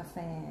ของกาแฟ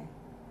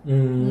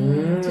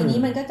ทีนี้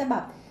มันก็จะแบ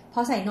บพอ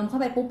ใส่นมเข้า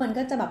ไปปุ๊บมัน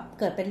ก็จะแบบ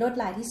เกิดเป็นลวด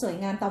ลายที่สวย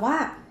งามแต่ว่า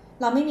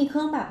เราไม่มีเค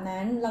รื่องแบบ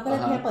นั้นเราก็เลย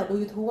พยายามเปิดดู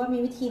YouTube ว่ามี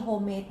วิธีโฮ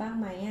มเมดบ้าง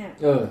ไหมอ่ะ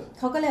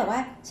เขาก็เลยบอกว่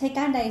าใช้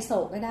ก้านไดโซ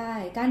ะก็ได้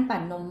ก้านปั่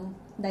นนม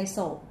ไดโซ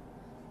ะ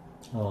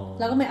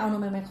แล้วก็ไม่เอาน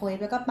มไปไมโครเวฟ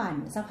แล้วก็ปั่น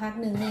สักพัก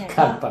นึงเนี่ย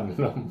ก้านปั่น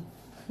นม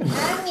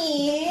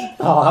นี้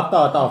ต่อครับ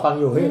ต่อฟัง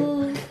อยู่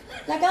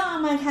แล้วก็เอา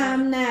มาท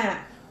ำน่ะ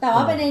แต่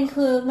ว่าประเด็น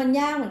คือมัน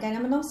ยากเหมือนกันน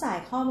ะมันต้องใส่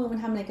ข้อมือมัน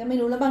ทำอะไรก็ไม่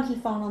รู้แล้วบางที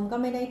ฟองนมก็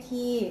ไม่ได้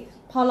ที่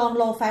พอลอง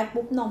โลแฟต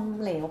ปุ๊บนม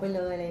เหลวไปเล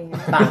ยอะไรอย่างเ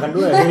งี้ยต่างกัน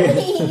ด้วย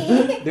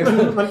เดี๋ยว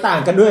มันต่าง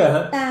กันด้วยเหรอฮ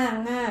ะต่าง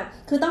อ่ะ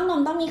คือน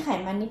มต้องมีไข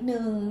มันนิดนึ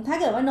งถ้า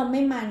เกิดว่านมไ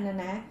ม่มัน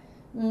นะ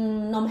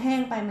นมแห้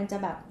งไปมันจะ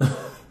แบบ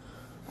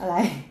อะไร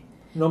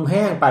นมแ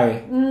ห้งไป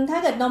ถ้า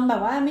เกิดนมแบ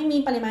บว่าไม่มี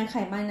ปริมาณไข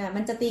มันน่ะ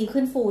มันจะตี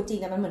ขึ้นฟูจริง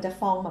แต่มันเหมือนจะ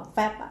ฟองแบบแฟ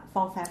บอ่ะฟ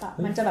องแฟบอ่ะ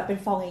มันจะแบบเป็น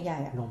ฟองใหญ่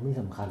ๆอ่ะนมนี่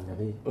สำคัญนะ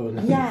พี่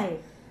ใหญ่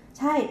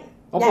ใช่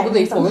ปก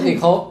ติ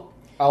เขา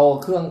เอา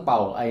เครื่องเป่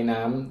าไอ้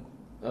น้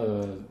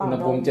ำอุณห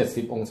ภูมิ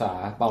70องศา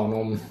เป่าน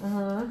ม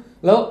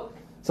แล้ว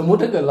สมมุติ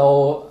ถ้าเกิดเรา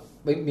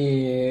ไม่มี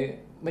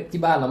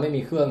ที่บ้านเราไม่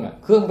มีเครื่องอ่ะ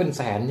เครื่องเป็นแ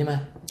สนใช่ไหม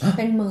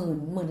เป็นหมื่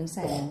นถึงแส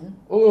น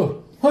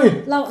เฮ้ย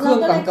เครื่อง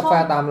ทำกาแฟ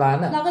ตามร้าน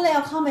อ่ะเราก็เลยเอ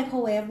าเข้าไมโคร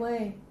เวฟเว้ย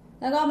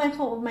แล้วก็ไม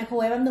โคร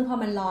เวฟแป๊บนึงพอ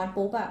มันร้อน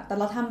ปุ๊บอ่ะแต่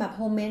เราทำแบบโ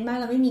ฮมเมดมาก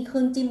เราไม่มีเค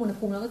รื่องจิ้มอุณห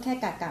ภูมิแล้วก็แค่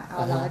กะเอา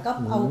แล้วก็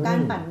เอาก้าน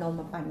ปั่นนม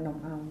มาปั่นนม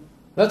เอา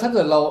แล้วถ้าเ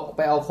กิดเราไป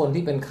เอาคน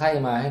ที่เป็นไข้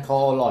มาให้เขา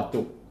เอาหลอด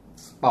จุก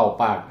เป่า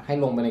ปากให้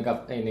ลงไปในกับ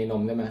ในน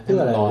มได้ไหม เพื่อ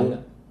อะไรร้อน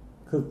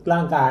คือร่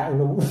างกายอุณ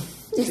หภูมิ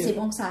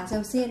70 องศาเซ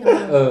ลเซียส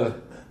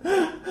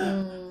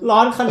ร้อ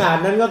นขนาด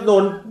นั้นก็โ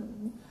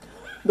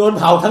ดนเ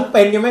ผาทั้งเ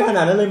ป็นยังไม่ขน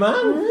าดนั้นเลยมั้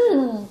ง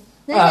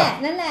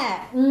นั่นแหละ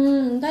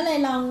ก็เลย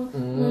ลอง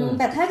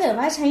แต่ถ้าเกิด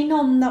ว่าใช้น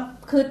ม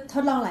คือท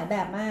ดลองหลายแบ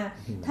บมาก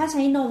ถ้าใ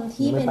ช้นม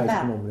ที่เป็นแบ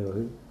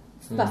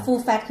บ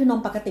full fat คือนม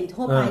ปกติ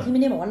ทั่วไปที่ไ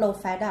ม่ได้บอกว่า low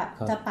fat อ่ะ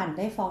จะปั่นไ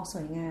ด้ฟองส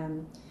วยงาม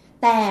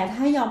แต่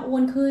ถ้ายอมอ้ว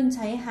นขึ้นใ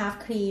ช้ half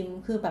cream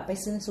คือแบบไป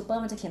ซื้อซูเปอ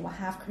ร์มันจะเขียนว่า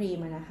half cream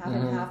นะ half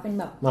and half เป็น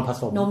แบบ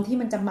นมที่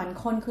มันจะมัน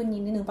ข้นขึ้น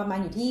นิดนึงประมาณ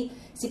อยู่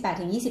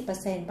ที่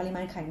 18-20% ปริม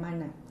าณไขมัน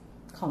อ่ะ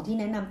ของที่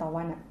แนะนำต่อ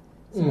วันอ่ะ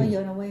ซึ่งก็เยอ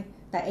ะนะเว้ย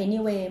แต่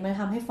anyway มัน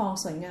ทำให้ฟอง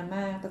สวยงามม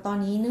ากแต่ตอน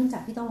นี้เนื่องจา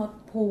กพี่ต้องลด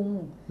พุง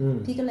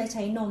พี่ก็เลยใ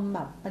ช้นมแบ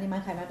บปริมาณ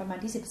ไขมันประมาณ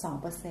ที่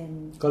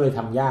 12% ก็เลยท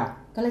ำยาก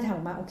ก็เลยทำอ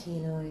อกมาโอเค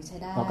เลยใช้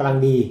ได้กำลัง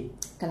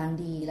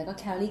ดีแล้วก็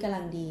แคลอรี่กำ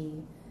ลังดี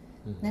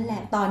นั่นแหล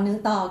ะตอนนึง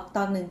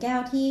ต่อ1แก้ว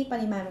ที่ป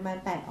ริมาณประมาณ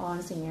8ออน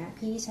ซ์อย่างเงี้ย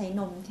พี่ใช้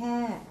นมแค่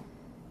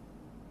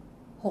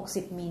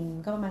60มิล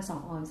ก็ประมาณ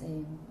2ออนซ์เอ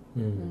ง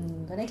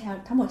ก็ได้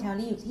ทั้งหมดแคลอ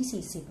รี่อยู่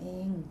ที่40เอ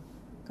ง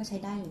ก็ใช้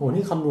ได้อยู่โอ้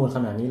นี่คำนวณข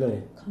นาดนี้เลย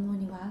คำนวณ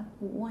นี่วะ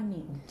กูอ้วน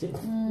นี่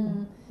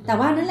แต่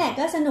ว่านั่นแหละ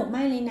ก็สนุกม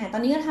ากเลยนะตอ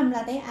นนี้ก็ทำล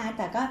าเต้อาร์ต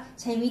แต่ก็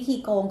ใช้วิธี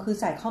โกงคือ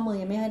ใส่ข้อมือ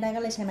ยังไม่ได้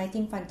ก็เลยใช้ไม้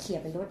จิ้มฟันเขี่ย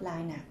เป็นลวดลา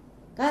ยนะ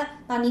ก็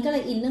ตอนนี้ก็เล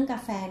ยอินเรื่องกา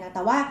แฟนะแ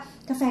ต่ว่า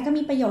กาแฟก็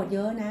มีประโยชน์เย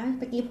อะนะเ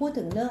มื่อกี้พูด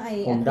ถึงเรื่องไอ้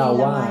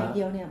ละลายเ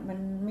ดียวเนี่ยมัน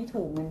ไม่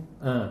ถูกมัน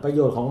ประโย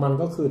ชน์ของมัน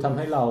ก็คือทำใ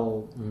ห้เรา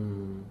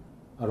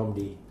อารมณ์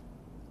ดี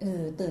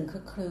ตื่นคึ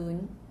กครื้น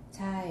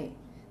ใช่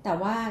แต่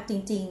ว่าจ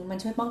ริงๆมัน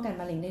ช่วยป้องกัน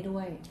มะเร็งได้ด้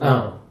วย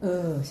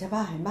ใช่ป่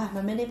ะเห็นป่ะมั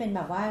นไม่ได้เป็นแ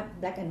บบว่า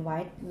black and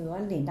white หรือว่า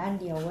เหรียญด้าน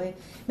เดียวเว้ย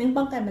มัน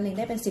ป้องกันมะเร็งไ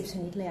ด้เป็น10ช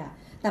นิดเลยอะ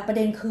แต่ประเ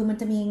ด็นคือมัน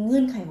จะมีเงื่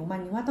อนไขของมั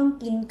นว่าต้อง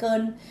กินเกิ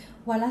น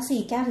วันละ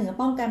4แก้วถึงจะ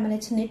ป้องกันมะเร็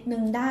งชนิดนึ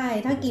งได้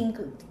ถ้ากิน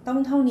ต้อง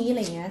เท่านี้อะไ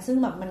รเงี้ยซึ่ง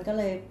แบบมันก็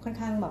เลยค่อน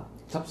ข้างแบบ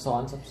ซับซ้อ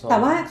นแต่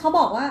ว่าเขา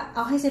บอกว่าเอ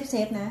าให้เซ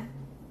ฟนะ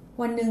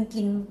วันนึง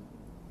กิน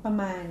ประ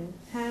มาณ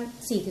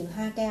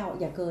4-5 แก้ว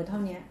อย่าเกินเท่า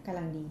นี้กำ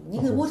ลังดีนี่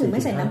คือพูดถึงไ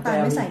ม่ใส่น้ำตาล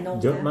ไม่ใส่นม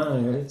นะเยอะมากเล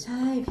ยใ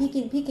ช่พี่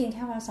กินแ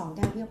ค่วันละ2แ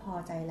ก้วพี่พอ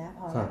ใจแล้ว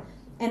พอ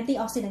แอนตี้อ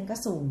อกซิแดนต์ก็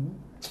สูง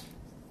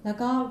แล้ว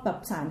ก็แบบ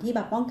สารที่แบ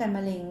บป้องกันม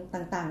ะเร็ง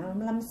ต่าง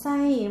ๆลำไส้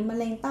มะ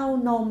เร็งเต้า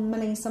นมมะ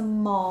เร็งส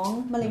มอง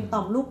มะเร็งต่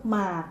อมลูกหม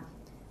าก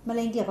มะเ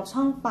ร็งเกี่ยวกับ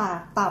ช่องปาก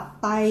ตับ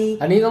ไต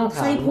อันนี้ต้องถ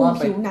ามว่า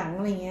ผิวหนัง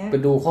อะไรเงี้ยไป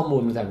ดูข้อมู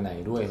ลมาจากไหน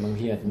ด้วยบาง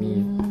ทีอาจมี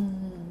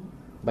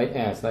ไบแอ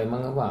สอะไรมั้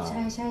งหรือเปล่าใ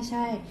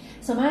ช่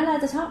ส่วนมากเรา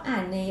จะชอบอ่า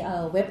นใน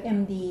เว็บ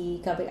MD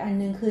กับอีกอัน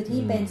นึงคือที่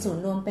เป็นศูน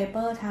ย์รวมเปเป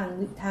อร์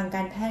ทางก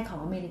ารแพทย์ของ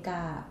อเมริกา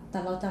แต่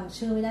เราจำ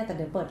ชื่อไม่ได้แต่เ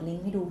ดี๋ยวเปิดลิง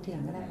ก์ให้ดูทีห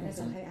ลังก็ได้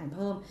จะใครอ่านเ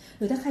พิ่มห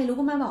รือถ้าใครรู้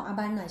ก็มาบอกอา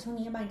บันหน่อยช่วง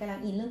นี้อาบันกำลัง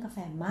อินเรื่องกาแฟ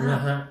มากน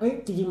ะฮะ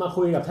จริงๆมา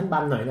คุยกับท่านบั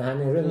นหน่อยนะฮะ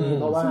ในเรื่องนี้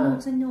เพราะว่า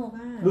สนุก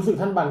รู้สึก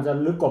ท่านบันจะ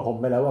ลึกกว่าผม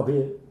ไปแล้วว่ะพี่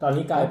ตอน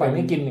นี้กลายไปไ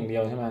ม่กินอย่างเดี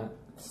ยวใช่ไหม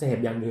เสพ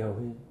อย่างเดียว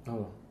พี่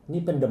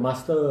นี่เป็น the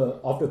master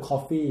of the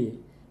coffee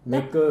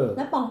maker แ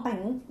ล้วปองแปง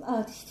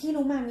ที่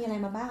รู้มามีอะไร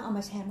มาบ้างเอาม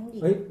าแชร์มั้งดิ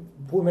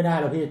พูดไม่ได้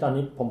แล้วพี่ตอน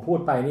นี้ผมพูด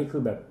ไปนี่คื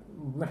อแบบ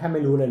แทบไ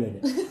ม่รู้เลยเ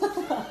นี่ย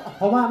เ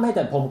พราะว่าไม่แ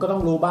ต่ผมก็ต้อ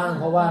งรู้บ้าง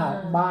เพราะว่า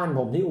บ้านผ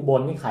มที่อุบ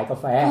ลนี่ขายกา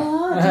แฟ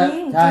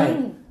ใช่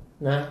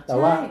นะแต่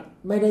ว่า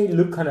ไม่ได้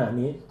ลึกขนาด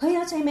นี้เฮ้ยแ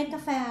ล้วใช้เม็ดก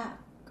าแฟ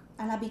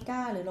อาราบิก้า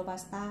หรือโรบั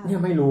สต้าเนี่ย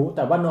ไม่รู้แ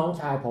ต่ว่าน้อง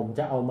ชายผม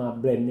จะเอามา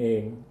เบลนด์เอ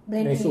ง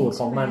ในสูตร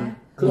ของมัน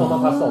คือเอามา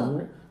ผสม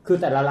คือ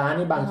แต่ละร้าน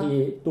นี่บางที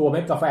ตัวเม็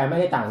ดกาแฟไม่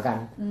ได้ต่างกัน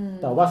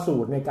แต่ว่าสู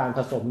ตรในการผ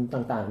สม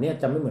ต่างๆเนี่ย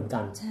จะไม่เหมือนกั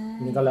น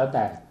นี่ก็แล้วแ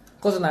ต่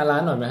โฆษณาร้า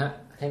นหน่อยไหมฮะ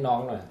ให้น้อง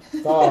หน่อย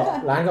ก็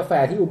ร้านกาแฟ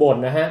ที่อุบล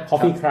นะฮะ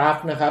Coffee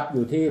Craft นะครับอ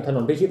ยู่ที่ถน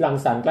นพิชิตรัง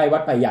สรรค์ใกล้วั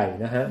ดป่าใหญ่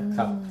นะฮะค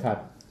รับ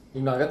อี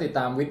กหน่อยก็ติดต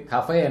ามวิทคา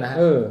เฟ่นะฮะ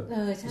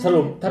ส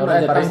รุปท่าน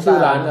จะตั้งชื่อ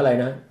ร้านอะไร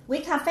นะวิ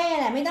ทคาเฟ่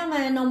แหละไม่ต้องม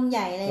านมให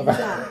ญ่อะไรหร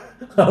อก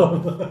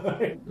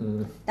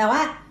แต่ว่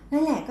า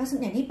นั่นแหละก็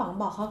อย่างที่ป๋อง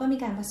บอกเขาก็มี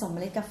การผสมเม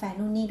ล็ดกาแฟ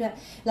นู่นนี่ด้วย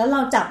แล้วเรา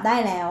จับได้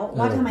แล้ว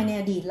ว่าทำไมใน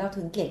อดีตเรา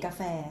ถึงเกลียดกาแ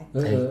ฟ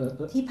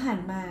ที่ผ่าน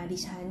มาดิ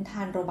ฉันท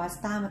านโรบัส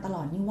ต้ามาตล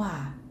อดนี่หว่า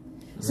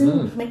ซึ่ง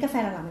เม็ดกาแฟ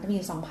หลักๆมันจะมีอ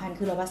ยู่ 2,000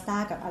 คือโรบัสต้า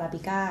กับอารา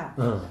บิก้า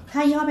ถ้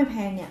าย่อแพ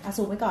งๆเนี่ยอ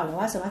สูไว้ก่อนเลย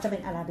ว่าส่วนมากจะเป็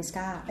นอาราบิ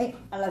ก้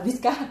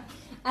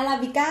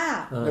า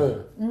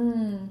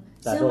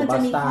ซึ่งมันจะ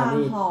มีความ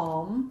หอ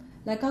ม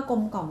แล้วก็กล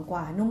มกล่อมก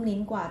ว่านุ่มลิ้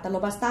นกว่าแต่โร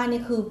บัสต้า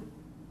นี่คือ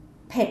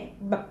เผ็ด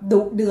แบบ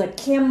ดุเดือด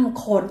เข้ม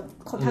ข้น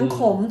ทั้งข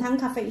มทั้ง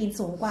คาเฟอีน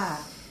สูงกว่า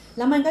แ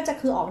ล้วมันก็จะ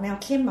คือออกแนว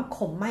เข้มแบบข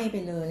มไหม้ไป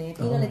เลยเนี่ย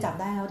พี่ก็เลยจับ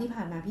ได้แล้วที่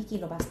ผ่านมาพี่กิน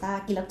โรบัสต้า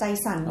กินแล้วใจ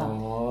สั่นแบบ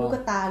ลูก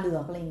ตาเหลือ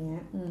กอะไรเงี้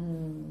ย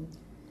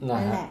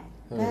นั่นแหละ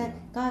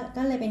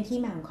ก็เลยเป็นที่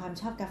มาของความ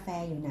ชอบกาแฟ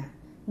อยู่นะ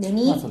เดี๋ยว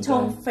นี้ช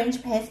ง French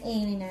Press เอ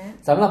งเลยนะ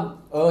สำหรับ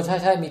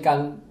ใช่มีการ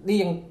นี่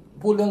ยัง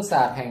พูดเรื่องศ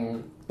าสตร์แห่ง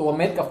ตัวเ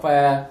ม็ดกาแฟ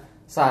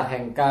ศาสตร์แ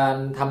ห่งการ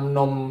ทำน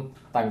ม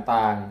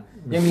ต่าง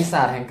ๆยังมีศ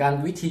าสตร์แห่งการ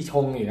วิธีช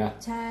งอีกนะ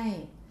ใช่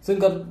ซึ่ง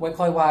ก็ไว้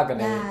ค่อยว่ากัน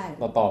ใน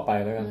ต่อไป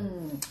แล้วกัน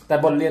แต่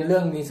บทเรียนเรื่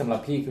องนี้สำหรับ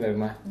พี่คืออะไร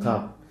ไหมครั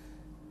บ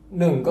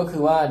1ก็คื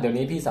อว่าเดี๋ยว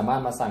นี้พี่สามาร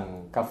ถมาสั่ง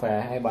กาแฟ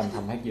ให้บันท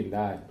ำให้กินไ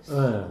ด้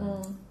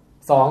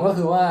2ก็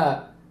คือว่า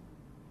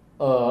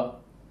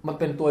มัน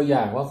เป็นตัวอ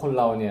ย่างว่าคน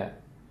เราเนี่ย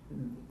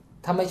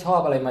ถ้าไม่ชอบ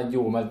อะไรมาอ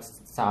ยู่มา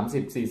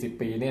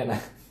30-40 ปีเนี่ยน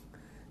ะ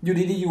อยู่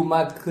ดีๆอยู่มา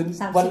คืน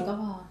30ก็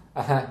พอ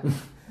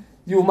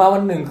อยู่มาวั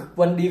นหนึ่ง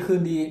วันดีคื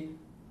นดี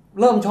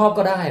เริ่มชอบ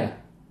ก็ได้อะ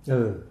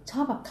ชอ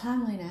บแบบคลั่ง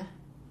เลยนะ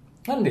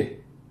นั่นดิ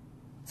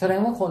แสดง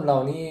ว่าคนเรา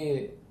นี่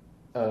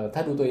ถ้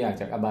าดูตัวอย่าง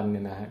จากอบันเ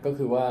นี่ยนะฮะก็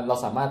คือว่าเรา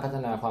สามารถพัฒ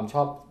นาความช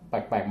อบแ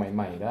ปลกๆใ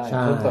หม่ๆได้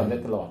เพิ่มเติมได้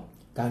ตลอด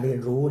การเรียน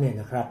รู้เนี่ย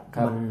นะครับ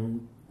มัน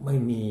ไม่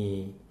มี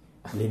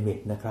ลิมิต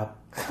นะครับ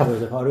โดย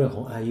เฉพาะเรื่องข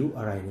องอายุ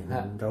อะไรเนี่ย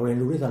เราเรียน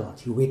รู้ได้ตลอด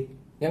ชีวิต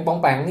ยังปอง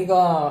แปงนี่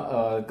ก็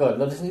เกิด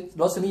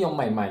รสนิยมใ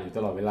หม่ๆอยู่ต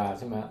ลอดเวลา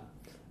ใช่ไหม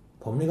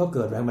ผมนี่ก็เ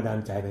กิดแรงบันดาล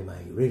ใจใหม่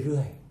ๆอยู่เรื่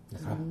อยๆน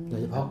ะครับโด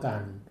ยเฉพาะกา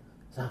ร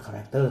สร้างคาแร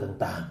คเตอร์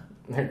ต่าง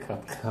ๆนะครับ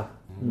ครับ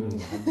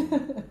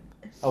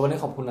เอาวันนี้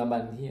ขอบคุณอบั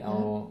นที่เอา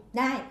ไ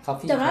ด้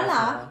จบแล้วเหร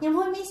อยัง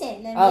พูดไม่เสร็จ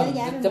เลยเยอะแ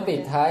ยะจะปิด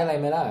ท้ายอะไร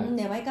ไหมล่ะเ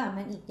ดี๋ยวไว้ก่อน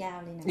มันอีกยาว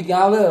เลยนะอีกย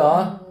าวเลยเหรอ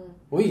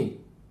อุ้ย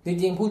จ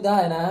ริงๆพูดได้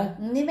นะ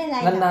นี่เป็นไร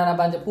นานๆอ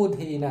บันจะพูด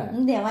ทีน่ะ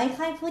เดี๋ยวไว้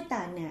ค่อยพูดต่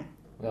อเนี่ย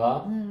เหรอ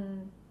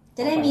จ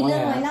ะได้มีเรื่อ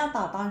งไว้เล่า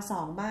ต่อตอน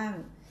2บ้าง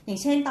อย่าง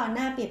เช่นตอนห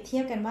น้าเปรียบเที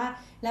ยบกันว่า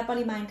แล้วป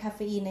ริมาณคาเฟ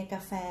อีนในก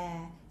าแฟ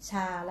ช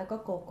าแล้วก็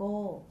โกโก้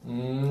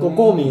โกโ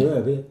ก้มีด้วยเหร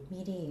อพี่มี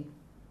ดิ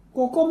โก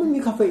โก้ไม่มี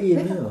คาเฟอีนไ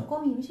ม่เหรอโกโก้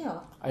มีไม่ใช่เหร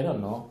อ I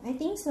don't know I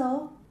think so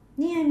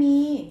นี่มี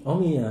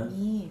มีอ่ะ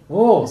มีโ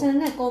อ้ฉะนั้น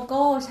เนี่ยโกโ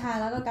ก้ชา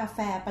แล้วก็กาแฟ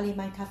ปริ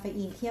มาณคาเฟ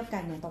อีนเทียบกั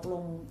นเนี่ยตกล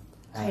ง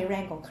ใครแร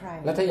งกว่าใคร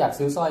แล้วถ้าอยาก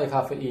ซื้อสร้อยค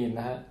าเฟอีน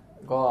นะฮะ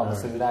ก็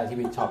ซื้อได้ที่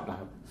วิชช็อปนะ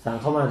ครับสั่ง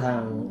เข้ามาทา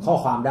งข้อ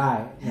ความได้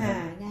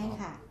ได้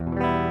ค่ะ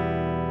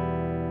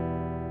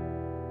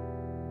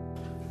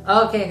โ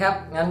อเคครับ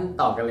งั้น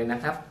ต่อกันเลยนะ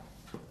ครับ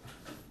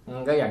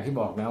ก็อย่างที่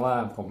บอกนะว่า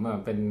ผม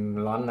เป็น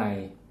ร้อนใน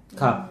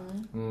ครับ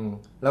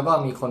แล้วก็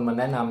มีคนมา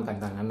แนะนำ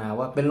ต่างๆนานา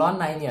ว่าเป็นร้อน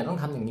ในเนี่ยต้อง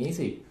ทำอย่างนี้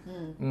สิ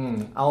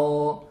เอา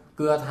เ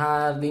กลือทา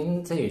ลิ้น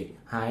สิ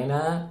หายน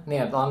ะเนี่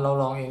ยตอนเรา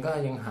ลองเองก็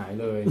ยังหาย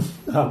เลย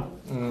ครับ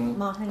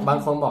บาง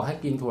คนบอกให้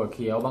กินถั่วเ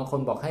ขียวบางคน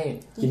บอกให้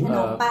กินขน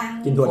มปัง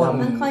กินถั่วด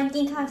ำบางคน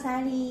กินข้าวสา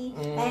ลี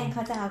แป้งข้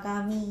าวเจ้าก็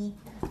มี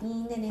เ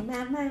นี่ยม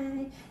ากมาย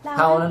เ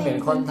ขานั้นเป็น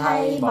คนไทย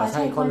บอกใ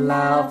ช่คนล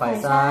าวฝ่าย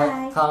ซ้าย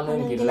ข้าวนึ่ง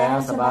กินแล้ว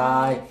สบา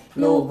ย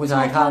ลูกผู้ช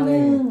ายข้าว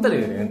นึ่ง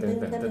ตื่น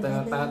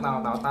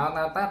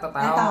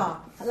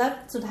แล้ว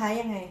สุดท้าย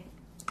ยังไง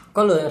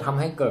ก็เลยทำ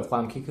ให้เกิดควา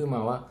มคิดขึ้นมา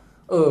ว่า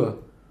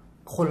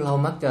คนเรา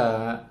มักจะ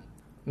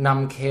น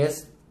ำเคส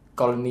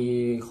กรณี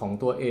ของ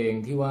ตัวเอง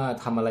ที่ว่า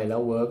ทำอะไรแล้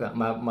วเวิร์กอ่ะ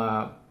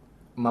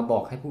มาบอ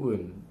กให้ผู้อื่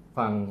น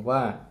ฟังว่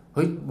าเ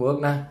ฮ้ยเวิร์ก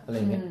นะอะไร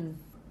เงี้ย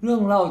เรื่อ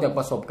งเล่าจากป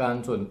ระสบการ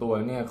ณ์ส่วนตัว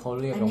เนี่ยเขา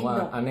เรียกกันว่า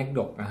อเนก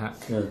ดกนะฮะ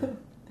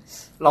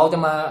เราจะ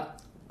มา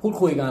พูด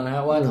คุยกันนะฮ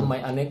ะว่าทำไม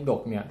อเนกด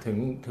กเนี่ยถึง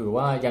ถือ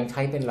ว่ายังใ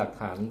ช้เป็นหลัก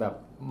ฐานแบบ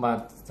มา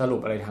สรุป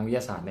อะไรทางวิทย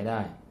าศาสตร์ไม่ได้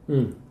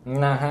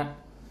นะฮะ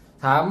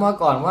ถามว่า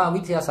ก่อนว่า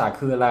วิทยาศาสตร์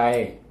คืออะไร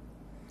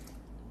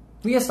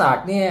วิทยาศาสต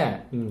ร์เนี่ย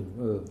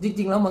จ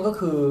ริงๆแล้วมันก็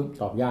คือ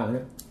ตอบยากเ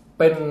นี่ย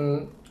เ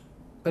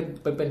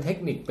ป็นเทค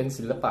นิคเป็น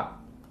ศิลปะ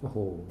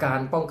การ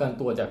ป้องกัน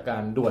ตัวจากกา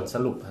รด่วนส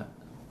รุปฮะ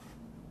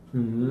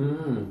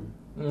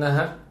นะฮ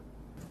ะ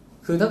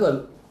คือถ้าเกิด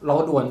เรา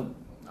ด่วน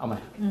เอาใหม่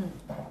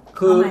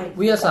คือ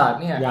วิทยาศาสต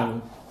ร์เนี่ย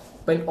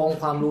เป็นองค์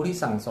ความรู้ที่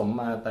สั่งสม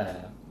มาแต่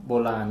โบ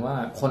ราณว่า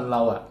คนเร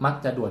าอ่ะมัก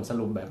จะด่วนส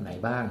รุปแบบไหน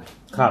บ้าง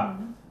ครับ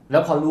แล้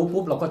วพอรู้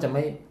ปุ๊บเราก็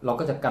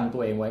จะกันตั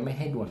วเองไว้ไม่ใ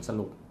ห้ด่วนส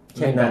รุปเ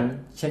ช่น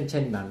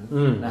นั้น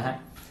นะฮะ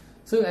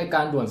ซึ่งไอก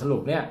ารด่วนสรุ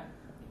ปเนี่ย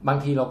บาง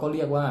ทีเราก็เ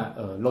รียกว่า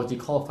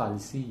logical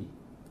fallacy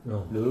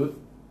หรือ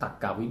ตรร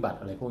กวิบัติ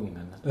อะไรพวกอย่าง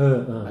นั้นนะ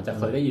อาจจะเ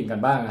คยได้ยินกัน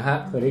บ้างนะฮะ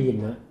เคยได้ยิน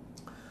นะ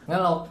งั้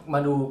นเรามา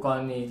ดูกร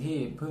ณีที่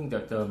เพิ่ง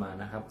เจอมา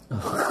นะครับ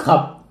ครั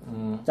บ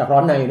จากร้อ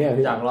นในเนี่ย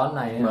จากร้อนใ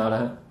นมาแล้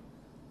ว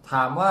ถ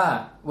ามว่า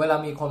เวลา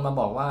มีคนมา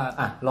บอกว่า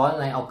อ่ะร้อน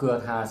ในเอาเกลือ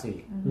ทาสิ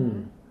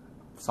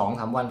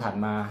2-3 วันถัด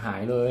มาหา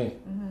ยเลย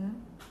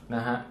น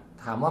ะฮะ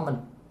ถามว่ามั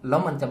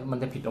น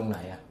จะผิดตรงไหน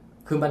อ่ะ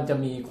คือมันจะ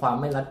มีความ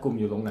ไม่รัดกุม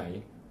อยู่ตรงไหน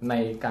ใน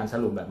การส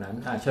รุปแบบนั้น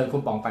เชิญคุ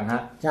ณปองแปงฮ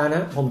ะอาจารย์น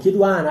ะผมคิด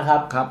ว่านะครั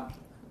บครับ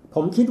ผ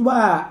มคิดว่า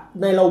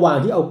ในระหว่าง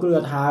ที่เอาเกลือ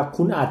ทา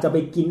คุณอาจจะไป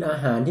กินอา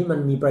หารที่มัน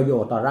มีประโย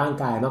ชน์ต่อร่าง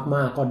กายม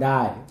ากๆก็ไ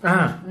ด้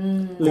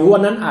หรือวั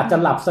นนั้นอาจจะ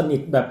หลับสนิ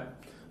ทแบบ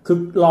คือ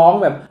ร้อง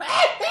แบบ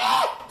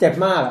เจ็บ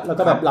มากแล้ว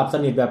ก็แบบหลับส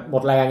นิทแบบหม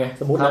ดแรงไง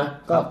สมมุตินะ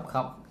ก็ค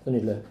รับสนิ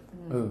ทเลย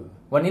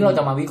วันนี้เราจ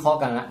ะมาวิเคราะห์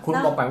กันละคุณ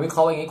ปองแปงวิเคร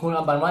าะห์อย่างนี้คุณ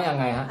อบันว่ายัง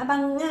ไงฮะบา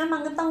งงานมั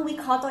นก็ต้องวิ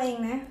เคราะห์ตัวเอง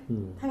นะ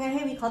ถ้างั้นใ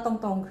ห้วิเคราะห์ต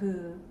รงๆคือ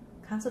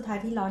ครั้งสุดท้าย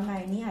ที่ร้อนใน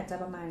นี่อาจจะ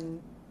ประมาณ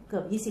เกื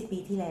อบ20 ปี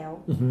ที่แล้ว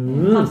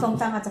ความทรง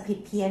จำอาจจะผิด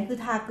เพี้ยนคือ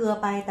ทาเกลือ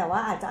ไปแต่ว่า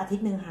อาจจะอาทิต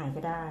ย์นึงหาย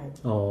ก็ได้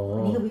อั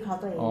นนี้คือวิเคราะห์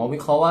ตัวเองวิ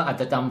เคราะห์ว่าอาจ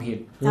จะจำผิด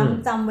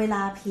จำเวล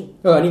าผิด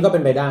อันนี้ก็เป็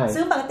นไปได้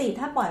ซึ่งปกติ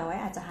ถ้าปล่อยไว้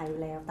อาจจะหายอยู่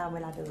แล้วตามเว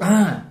ลาเดิม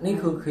นี่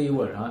คือคีย์เ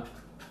วิร์ดนะ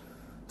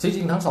จ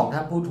ริงๆทั้ง2ท่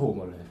านพูดถูกห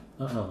มดเลย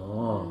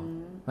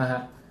นะฮ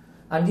ะ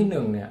อันที่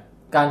1เนี่ย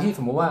การที่ส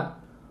มมุติว่า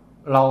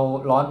เรา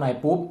ร้อนใน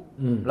ปุ๊บ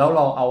แล้วเ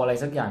ราเอาอะไร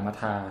สักอย่างมา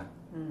ทา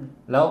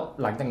แล้ว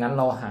หลังจากนั้น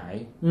เราหาย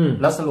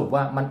แล้วสรุป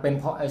ว่ามันเป็น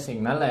เพราะไอ้สิ่ง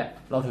นั้นแหละ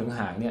เราถึง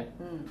หายเนี่ย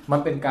มัน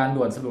เป็นการ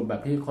ด่วนสรุปแบ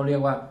บที่เขาเรีย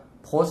กว่า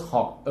post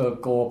hoc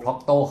ergo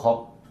propter hoc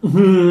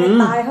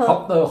ตายเหรอ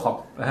propter hoc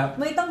นะครับ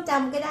ไม่ต้องจ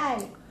ำก็ได้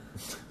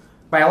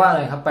แปลว่าอะไ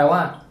รครับแปลว่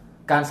า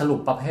การสรุป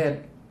ประเภท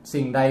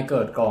สิ่งใดเ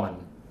กิดก่อน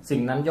สิ่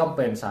งนั้นย่อมเ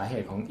ป็นสาเห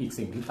ตุของอีก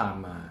สิ่งที่ตาม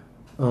มา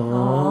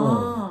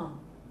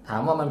ถา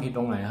มว่ามันผิดต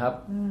รงไหนครับ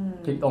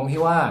ผิดตรงที่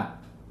ว่า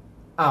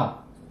อ้าว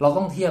เรา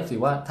ต้องเทียบสิ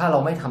ว่าถ้าเรา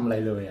ไม่ทำอะไร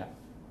เลยอ่ะ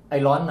ไอ้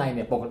ร้อนในเ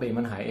นี่ยปกติ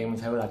มันหายเองมัน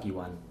ใช้เวลากี่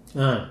วัน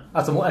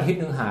สมมติอาทิตย์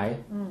นึงหาย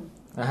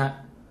นะฮะ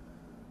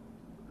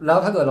แล้ว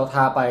ถ้าเกิดเราท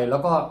าไปแล้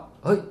วก็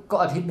เฮ้ยก็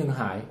อาทิตย์นึง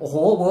หายโอ้โห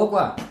เวิร์ก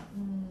ว่ะ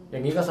อย่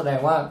างนี้ก็แสดง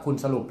ว่าคุณ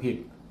สรุปผิด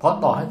เพราะ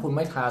ต่อให้คุณไ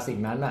ม่ทาสิ่ง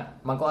นั้นอ่ะ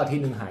มันก็อาทิต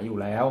ย์นึงหายอยู่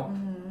แล้ว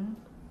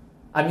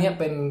อันนี้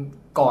เป็น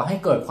ก่อให้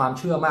เกิดความ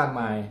เชื่อมาก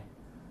มาย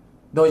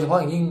โดยเฉพาะ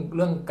อย่างยิ่งเ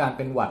รื่องการเ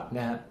ป็นหวัดน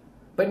ะฮะ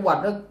เป็นหวัด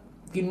แล้ว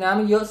กินน้ำไ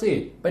ม่เยอะสิ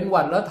เป็นห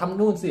วัดแล้วทำ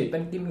นู่นสิเ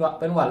ป็น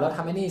หวัดแล้วท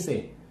ำไอ้นี่สิ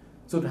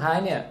สุดท้าย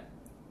เนี่ย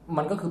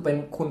มันก็คือเป็น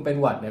คุณเป็น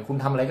หวัดเนี่ยคุณ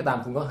ทำอะไรก็ตาม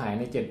คุณก็หาย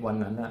ใน7 วัน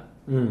นั้นนะ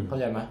เข้า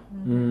ใจไหม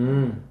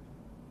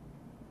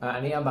อั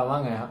นนี้อาบาว่า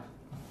ไงครับ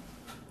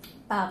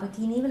ป่าวเมื่อ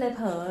กี้นี้ไปเลยเ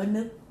ผลอ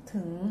นึก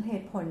ถึงเห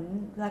ตุผล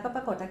แล้วก็ป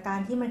รากฏการ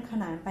ณ์ที่มันข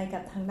นานไปกั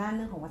บทางด้านเ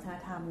รื่องของวัฒน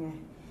ธรรมไง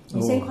อย่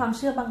างเช่นความเ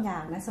ชื่อบางอย่า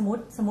งนะสม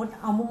มติ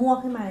เอามั่ว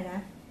ๆขึ้นมาเลยนะ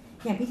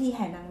อย่างพิธีแ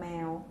ห่นางแม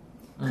ว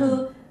คือ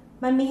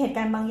มันมีเหตุก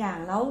ารณ์บางอย่าง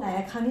แล้วหลาย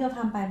ครั้งที่เรา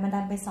ทำไปมัน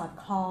ดันไปสอด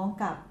คล้อง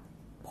กับ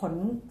ผล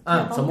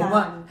สมมติ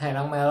ว่าแห่น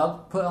างแมวแล้ว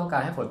เพื่อต้องกา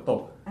รให้ฝนต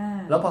ก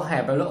แล้วพอแห่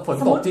ไปแล้วฝน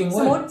ตกจริงเ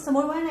ว้ยสมม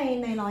ติว่าใน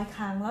100 ค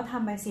รั้งแล้วท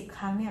ำไป10 ค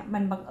รั้งเนี่ยมั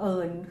นบังเอิ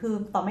ญคือ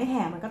ต่อไม่แ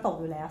ห่มันก็ตก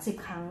อยู่แล้ว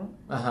10 ครั้ง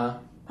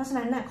เพราะฉะ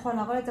นั้นน่ะคนเ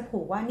ราก็เลยจะผู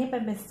กว่านี่เป็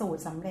นสูต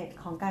รสำเร็จ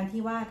ของการ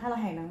ที่ว่าถ้าเรา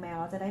แห่นางแมว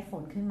เราจะได้ฝ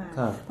นขึ้นมา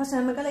เพราะฉะ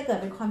นั้นมันก็เลยเกิด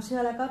เป็นความเชื่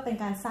อแล้วก็เป็น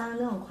การสร้างเ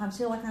รื่องของความเ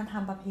ชื่อวัฒนธรร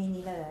มประเพณี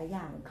หลายๆอ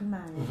ย่างขึ้นม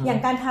าอย่าง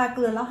การทาเก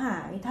ลือแล้วหา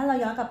ยถ้าเรา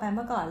ย้อนกลับไปเ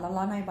มื่อก่อนเรา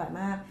ร้อนในบ่อย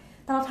มาก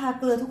แต่เราทา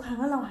เกลือทุกครั้ง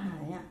แล้วเราหา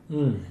ยอ่ะ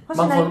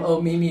บางคน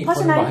มีค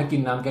นบอกให้กิ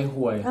นน้ำแก้ค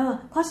วย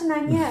เพราะฉะนั้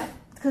นเนี่ย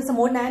คือสม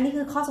มตินะนี่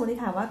คือข้อสมมติ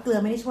ฐานว่าเกลือ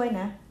ไม่ได้ช่วย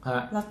นะ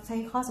เราใช้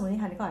ข้อสมมติ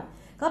ฐานก่อน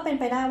ก็เป็น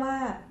ไปได้ว่า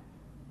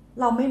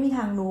เราไม่มีท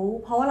างรู้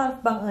เพราะว่าเรา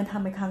บังเอิญท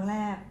ำไปครั้งแร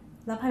ก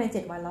แล้วภายใน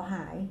7 วันเราห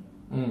าย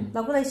เร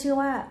าก็เลยเชื่อ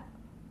ว่า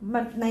มั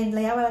นในร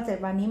ะยะเวลา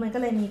7 วันนี้มันก็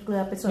เลยมีเกลื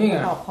อเป็นส่วนปร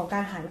ะกอบของกา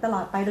รหายตล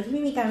อดไปโดยที่ไ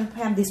ม่มีการพ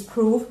ยายาม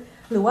disprove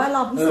หรือว่าล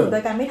องพิสูจน์โด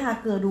ยการไม่ทา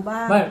เกลือดูบ้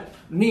างไม่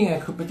นี่ไง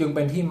คือจึงเ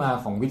ป็นที่มา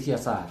ของวิทยา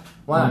ศาสตร์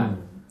ว่า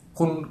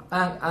คุณ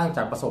อ้างจ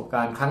ากประสบก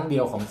ารณ์ครั้งเดี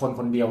ยวของ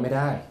คนเดียวไม่ไ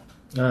ด้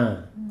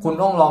คุณ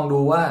ต้องลองดู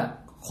ว่า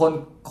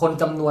คน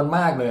จำนวนม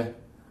ากเลย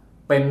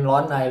เป็นร้อ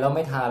นในแล้วไ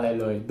ม่ทาอะไร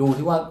เลยดู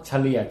ที่ว่าเฉ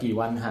ลี่ยกี่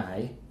วันหาย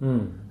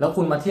แล้ว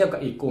คุณมาเทียบกั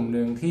บอีกกลุ่ม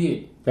นึงที่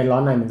เป็นร้อ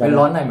นในเหมื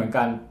อน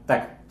กันแต่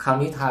คราว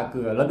นี้ทาเก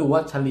ลือแล้วดูว่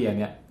าเฉลี่ย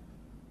เนี่ย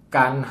ก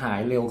ารหาย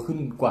เร็วขึ้น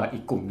กว่าอี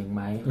กกลุ่มนึงไ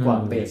หมกว่า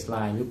เบสไล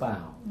น์หรือเปล่า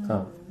ครั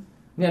บ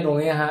เนี่ยตรง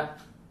นี้ฮะ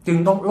จึง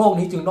ต้องโลก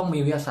นี้จึงต้องมี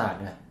วิทยาศาสตร์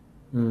เนี่ย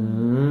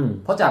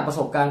เพราะจากประส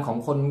บการณ์ของ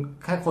คน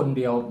แค่คนเ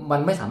ดียวมั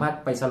นไม่สามารถ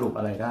ไปสรุป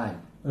อะไรได้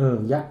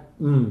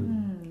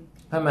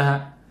ใช่ไหมฮะ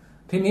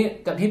ทีนี้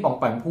จากที่ป่อง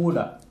แปงพูด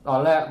อะตอน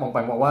แรกป่องแป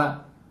งบอกว่า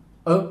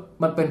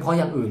มันเป็นเพราะ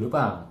อย่างอื่นหรือเป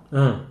ล่า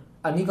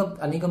อัน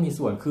นี้ก็มี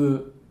ส่วนคือ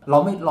เรา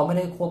ไม่ไ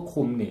ด้ควบ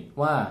คุมนี่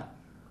ว่า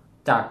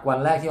จากวัน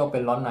แรกที่เราเป็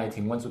นร้อนใน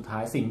ถึงวันสุดท้า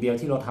ยสิ่งเดียว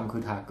ที่เราทำคื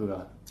อทาเกลือ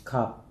ค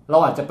รับเรา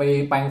อาจจะไป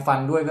แปรงฟัน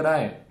ด้วยก็ได้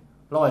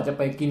เราอาจจะไ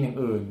ปกินอย่าง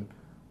อื่น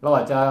เราอ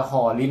าจจะ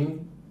ห่อลิ้น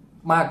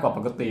มากกว่าป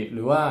กติห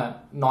รือว่า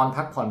นอน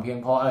พักผ่อนเพียง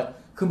พออะไร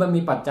คือมัน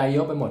มีปัจจัยเย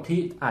อะไปหมดที่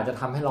อาจจะ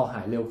ทำให้เราห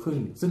ายเร็วขึ้น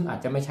ซึ่งอาจ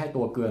จะไม่ใช่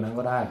ตัวเกลือนั้น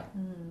ก็ได้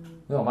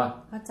นึกออกป่ะ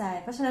เข้าใจ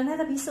เพราะฉะนั้นถ้า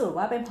จะพิสูจน์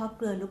ว่าเป็นเพราะเ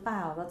กลือหรือเปล่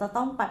าเราจะ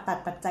ต้องตัด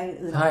ปัจจัย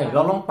อื่นใช่เร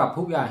าต้องปรับ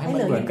ทุกอย่างให้มั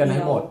นเหมือนกันใ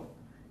ห้หมด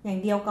อย่าง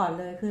เดียวก่อน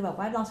เลยคือแบบ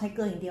ว่าลองใช้เก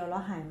ลืออย่างเดียวแล้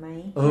วหายไหม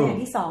อย่าง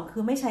ที่2คื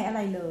อไม่ใช้อะไร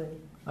เลย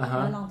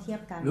แล้วลองเทีย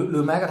บกันหรื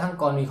อแม้กระทั่ง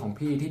กรณีของ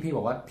พี่ที่พี่บ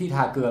อกว่าพี่ท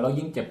าเกลือแล้ว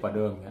ยิ่งเจ็บกว่าเ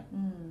ดิมเงี้ย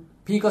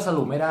พี่ก็ส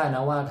รุปไม่ได้น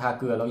ะว่าทา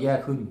เกลือแล้วแย่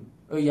ขึ้น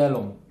แย่ล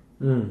ง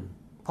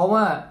เพราะว่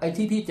าไอ้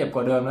ที่พี่เจ็บก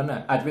ว่าเดิมนั้นน่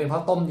ะอาจจะเป็นเพรา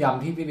ะต้มย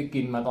ำที่พี่ไป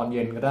กินมาตอนเ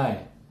ย็นก็ได้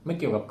ไม่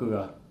เกี่ยวกับเกลือ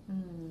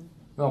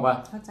นึกออกปะ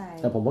เข้าใจ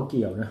แต่ผมว่าเ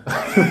กี่ยวนะ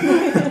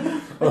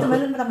แต่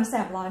มันแส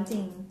บร้อนจริ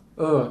ง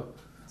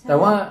แต่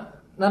ว่า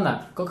นั่นน่ะ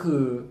ก็คื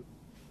อ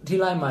ที่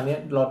ไล่มาเนี้ย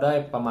เราได้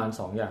ประมาณ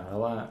2อย่างแล้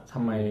วว่าท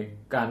ำไม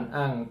การ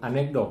อ้างอเน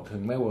กโดตถึ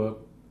งไม่เวิร์ก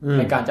ใ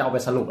นการจะเอาไป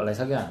สรุปอะไร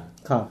สักอย่าง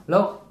ครับแล้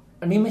ว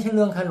อันนี้ไม่ใช่เ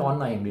รื่องแค่ร้อน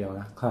ในอย่างเดียว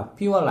นะครับ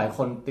พี่ว่าหลายค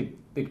น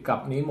ติดกับ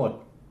นี้หมด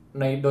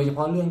ในโดยเฉพ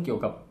าะเรื่องเกี่ยว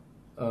กับ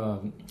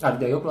อาจ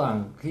จะยกตัวอย่าง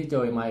ที่เจ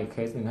อมาอีกเค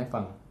สหนึ่งให้ฟั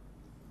ง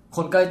ค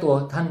นใกล้ตัว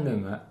ท่านหนึ่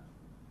งอะ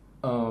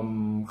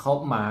เขา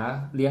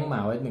เลี้ยงหมา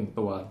ไว้1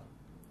 ตัว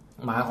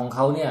หมาของเข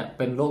าเนี่ยเ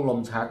ป็นโรคลม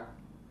ชัก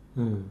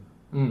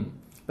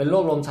เป็นโร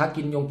คลมชัก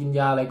กินย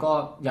าอะไรก็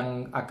ยัง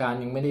อาการ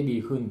ยังไม่ได้ดี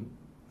ขึ้น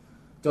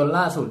จน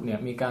ล่าสุดเนี่ย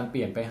มีการเป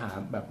ลี่ยนไปหา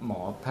แบบหมอ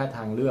แพทย์ท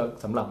างเลือก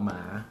สำหรับหม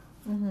า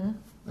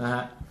นะฮ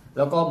ะแ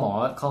ล้วก็หมอ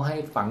เขาให้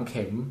ฝังเ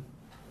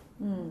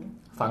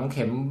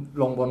ข็ม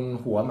ลงบน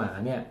หัวหมา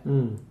เนี่ย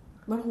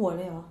บนหัวเ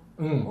ลยเหรอ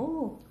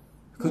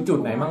คือจุด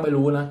ไหนมั่งไม่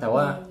รู้นะแต่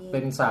ว่าเป็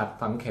นศาสตร์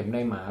ฝังเข็มใน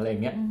หมาอะไร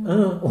เงี้ย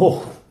โอ้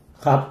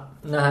ครับ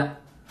นะฮะ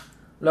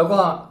แล้วก็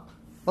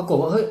ปรากฏ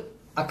ว่าเฮ้ย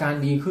อาการ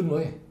ดีขึ้นเ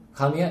ว้ย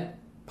คราวนี้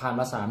ผ่าน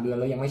มา3 เดือน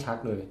แล้วยังไม่ชัก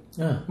เลย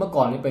เมื่อ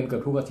ก่อนนี่เป็นเกือ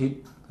บทุกอาทิตย์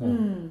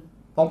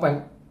ป้องไป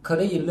เคย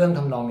ได้ยินเรื่องท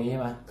ำนองนี้ใช่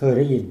ไหมเคยไ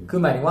ด้ยินคือ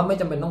หมายถึงว่าไม่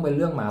จำเป็นต้องเป็นเ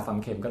รื่องหมาฝัง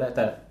เข็มก็ได้แ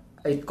ต่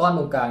ไอ้ก้อนต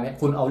รงกลางเนี่ย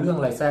คุณเอาเรื่อง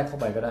อะไรแทรกเข้า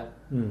ไปก็ได้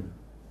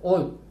โอ้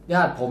ยญ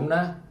าติผมน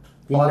ะ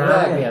ตอนแร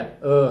กเนี่ย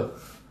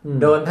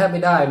เดินแทบไ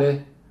ม่ได้เลย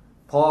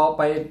พอไ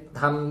ป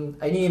ทำ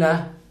ไอ้นี่นะ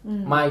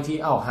มาอีกที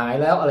หาย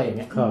แล้วอะไรอย่างเ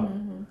งี้ย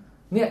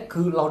เนี่ย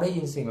คือเราได้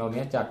ยินสิ่งเหล่า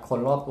นี้จากคน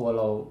รอบตัวเ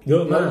ราเยอ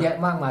ะแยะ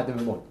มากมายเต็มไ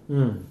ปหมด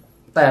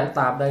แต่ต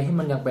ราบใดที่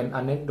มันยังเป็นอั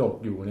นเนคโดต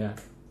อยู่เนี่ย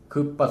คื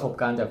อประสบ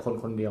การณ์จากคน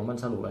คนเดียวมัน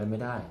สรุปอะไรไม่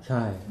ได้ใ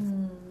ช่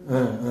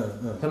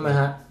ใช่ไหม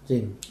ฮะจริ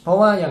งเพราะ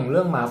ว่าอย่างเ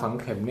รื่องหมาฝัง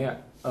เข็มเนี่ย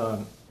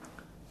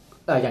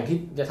แต่อย่างที่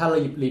ถ้าเรา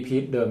รีพี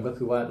ทเดิมก็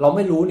คือว่าเราไ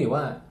ม่รู้นี่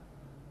ว่า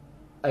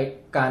ไอ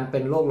การเป็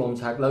นโรคลม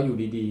ชักแล้วอยู่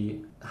ดี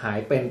ๆหาย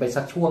เป็นไป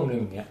สักช่วงหนึ่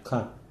งเนี่ยค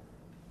รับ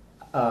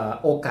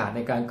โอกาสใน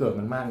การเกิด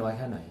มันมากน้อยแ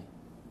ค่ไหน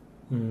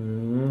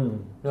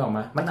นึกออกไหม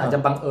มันอาจจะ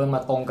บังเอิญม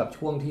าตรงกับ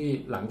ช่วงที่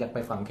หลังจากไป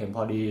ฝังเข็มพ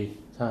อดี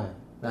ใช่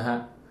นะฮะ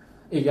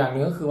อีกอย่างห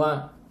นึ่งก็คือว่า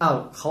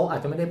เขาอาจ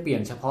จะไม่ได้เปลี่ย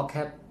นเฉพาะแ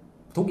ค่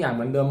ทุกอย่างเห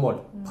มือนเดิมหมด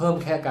เพิ่ม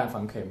แค่การ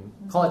ฝังเข็ม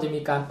เขาอาจจะมี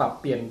การปรับ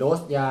เปลี่ยนโด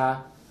สยา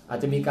อาจ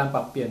จะมีการป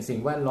รับเปลี่ยนสิ่ง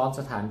แวดล้อม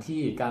สถาน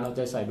ที่การเอาใจ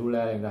ใส่ดูแล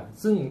อะไรต่าง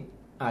ๆซึ่ง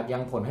อาจยั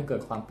งผลให้เกิ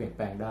ดความเปลี่ยนแป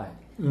ลงได้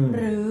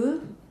หรือ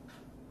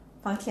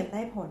ฝังเข็มไ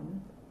ด้ผล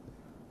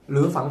ห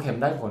รือฝังเข็ม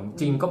ได้ผล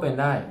จริงก็เป็น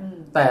ได้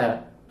แต่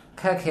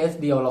แค่เคส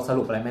เดียวเราส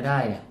รุปอะไรไม่ได้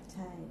ไงใ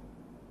ช่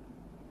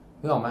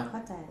นึกออกไหมเข้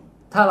าใจ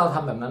ถ้าเราท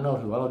ำแบบนั้นเรา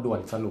ถือว่าเราด่ว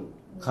นสรุป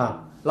ครับ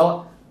เรา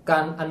กา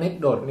รอเนก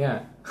โดตเนี่ย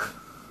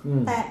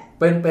แต่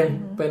เ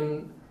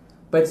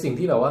ป็นสิ่ง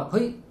ที่แบบว่าเ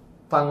ฮ้ย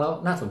ฟังแล้ว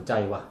น่าสนใจ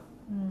ว่ะ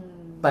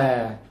แต่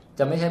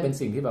จะไม่ใช่เป็น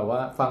สิ่งที่แบบว่า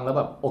ฟังแล้วแ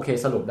บบโอเค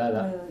สรุปได้แ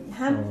ล้ว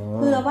ห้ามเ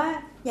พื่อว่า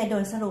อย่าด่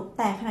วนสรุป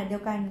แต่ขณะเดีย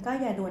วกันก็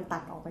อย่าด่วนตั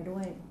ดออกไปด้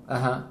วย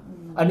ฮะ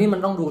อันนี้มัน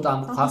ต้องดูตาม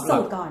ความหลั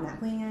กก่อนนะ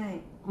ง่าย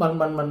ๆ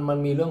มัน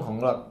มีเรื่องของ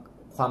หลัก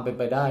ความเป็น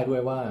ไปได้ด้ว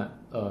ยว่า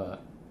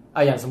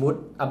อย่างสมมติ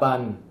อบั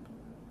น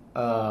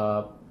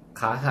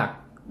ขาหัก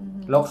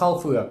แล้วเข้า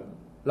เฝือก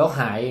แล้วห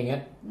ายอย่างเงี้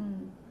ย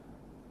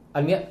อั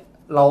นเนี้ย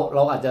เร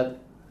าอาจจะ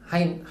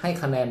ให้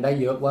คะแนนได้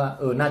เยอะว่า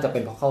น่าจะเป็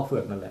นเพราะเข้าเฝื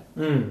อกนั่นแหละ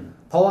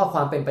เพราะว่าคว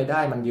ามเป็นไปได้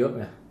มันเยอะ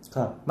ไง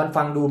มัน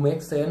ฟังดู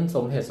make sense ส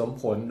มเหตุสม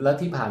ผลและ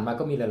ที่ผ่านมา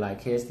ก็มีหลาย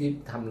ๆเคสที่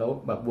ทำแล้ว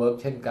แบบเวิร์ก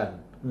เช่นกัน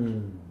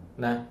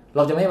นะเร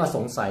าจะไม่มาส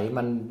งสัย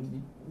มัน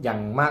อย่าง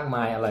มากม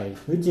ายอะไร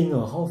จริงเหร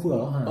อเข้าเฝือก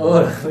แล้วหาย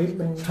เฮ้ย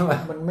มันใช่ไหม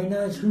มันไม่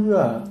น่าเชื่อ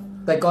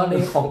แต่กรณี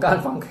ของการ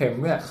ฝังเข็ม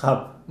เนี่ยครับ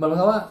มันเหมือน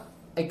กับว่า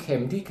ไอ้เข็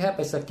มที่แค่ไป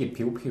สะกิด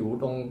ผิว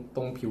ต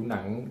รงผิวหนั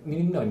ง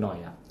นิดๆหน่อย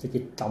ๆอ่ะสะกิ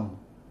ดต่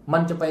ำมั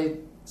นจะไป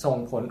ส่ง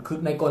ผลคือ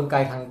ในกลไก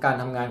ทางการ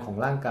ทำงานของ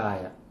ร่างกาย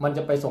อ่ะมันจ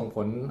ะไปส่งผ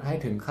ลให้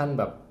ถึงขั้น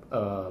แบบ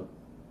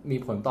มี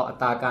ผลต่ออั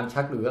ตราการ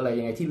ชักหรืออะไร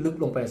ยังไงที่ลึก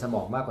ลงไปในสม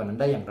องมากกว่านั้น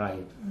ได้อย่างไร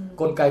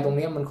กลไกตรง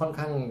นี้มันค่อน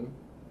ข้าง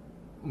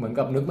เหมือน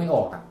กับนึกไม่อ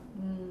อกอ่ะ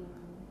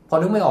พอ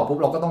นึกไม่ออกปุ๊บ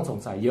เราก็ต้องสง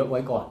สัยเยอะไ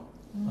ว้ก่อน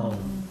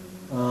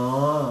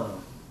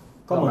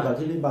ก็เหมือนกับ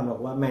ที่ลิบันบอ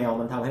กว่าแมว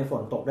มันทำให้ฝ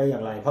นตกได้อย่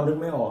างไรพอนึก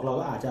ไม่ออกเรา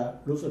ก็อาจจะ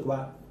รู้สึกว่า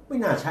ไม่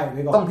น่าใช่ไ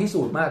ว้ก่อนต้องพิ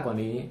สูจน์มากกว่า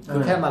นี้คื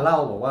อแค่มาเล่า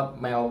บอกว่า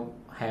แมว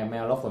แห่แม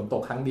วแล้วฝนต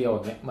กครั้งเดียวอ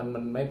ย่างเงี้ยมั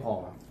นไม่พอ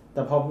แ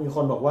ต่พอมีค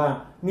นบอกว่า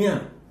เนี่ย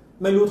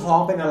ไม่รู้ท้อง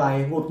เป็นอะไร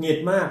หงุดหงิด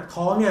มาก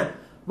ท้องเนี่ย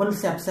มัน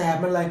แสบ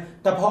ๆมันอะไร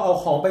แต่พอเอา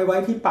ของไปไว้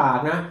ที่ปาก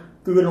นะ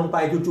กลืนลงไป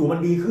จู่ๆมัน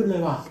ดีขึ้นเล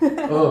ยว่ะ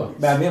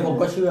แบบนี้ผม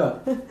ก็เชื่อ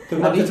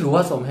อันนี้ถือว่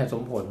าสมเหตุส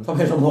มผล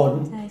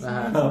นะฮ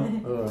ะ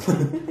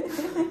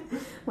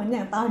เหมือนอ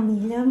ย่างตอน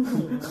นี้เริ่ม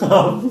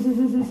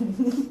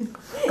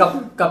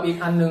กับอีก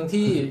อันนึง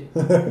ที่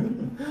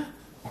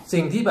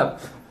สิ่งที่แบบ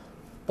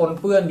ปน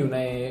เปื้อนอยู่ใน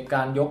ก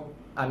ารยก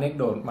อเนก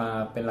โดตมา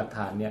เป็นหลักฐ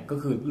านเนี่ยก็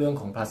คือเรื่อง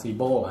ของพลาซิโ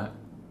บฮะ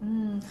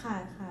ค่ะ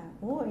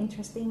โอ้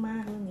interesting มา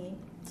กเรื่องนี้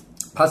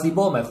พลาซิโบ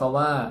หมายความ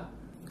ว่า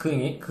คืออย่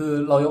างนี้คือ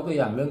เรายกตัว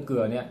อย่างเรื่องเกลื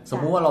อเนี่ยสม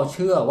มุติว่าเราเ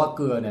ชื่อว่าเ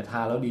กลือเนี่ยท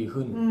าแล้วดี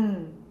ขึ้น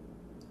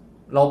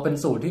เราเป็น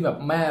สูตรที่แบบ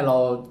แม่เรา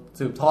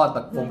สืบทอดต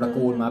ระ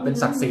กูลมาเป็น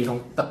ศักดิ์ศรีของ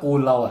ตระกูล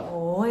เราอ่ะโ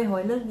อ้ย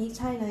เรื่องนี้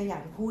ใช่เลยอยา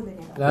กพูดเลยเ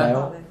นี่ยแ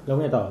ล้ว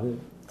ไงต่อคือ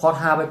พอ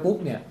ทาไปปุ๊บ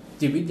เนี่ย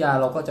จิตวิทยา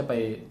เราก็จะไป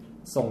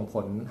ส่งผ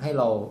ลให้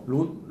เรา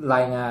รู้ร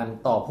ายงาน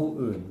ต่อผู้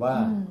อื่นว่า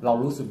เรา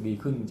รู้สึกดี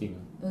ขึ้นจริง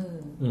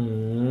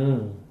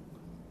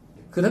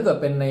คือถ้าเกิด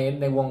เป็น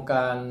ในวงก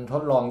ารท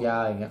ดลองยา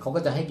อย่างเงี้ยเขา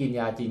ก็จะให้กิน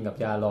ยาจริงกับ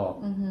ยาหลอก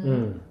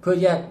เพื่อ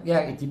แย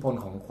กอิทธิพล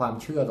ของความ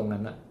เชื่อตรงนั้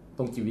นนะต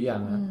รงจิตวิทยา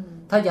นะ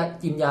ถ้าอยาก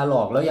กินยาหล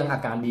อกแล้วยังอา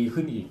การดี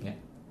ขึ้นอีกเนี่ย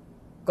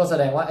ก็แส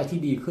ดงว่าไอ้ที่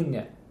ดีขึ้นเ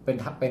นี่ยเ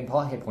ป็นเพรา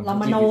ะเหตุผลของ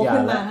จิตวิทยา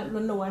แล้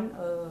วล้วน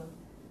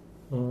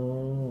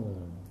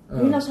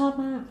นี่เราชอบ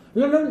มากแ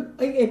ล้ว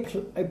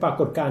ไอ้ปรา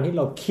กฏการณ์ที่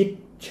เราคิด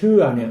เชื่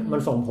อเนี่ยมั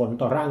นส่งผล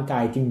ต่อร่างกา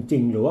ยจริ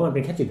งๆหรือว่ามันเป็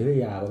นแค่จิตวิท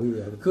ยาป่ะพี่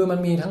คือมัน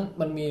มี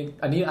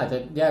อันนี้อาจจะ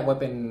แยกไว้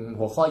เป็น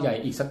หัวข้อใหญ่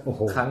อีกสัก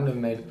ครั้งหนึ่ง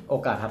ในโอ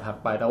กาสถัด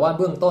ไปแต่ว่าเ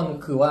บื้องต้นก็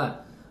คือว่า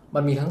มั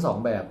นมีทั้งสอง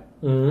แบบ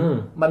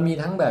มันมี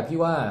ทั้งแบบที่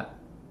ว่า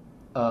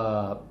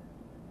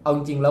เอาจ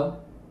ริงๆแล้ว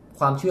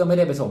ความเชื่อไม่ไ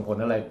ด้ไปส่งผล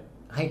อะไร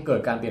ให้เกิด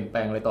การเปลี่ยนแปล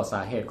งอะไรต่อส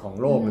าเหตุของ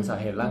โรคหรือสา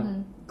เหตุร่าง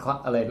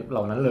อะไรเห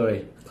ล่านั้นเลย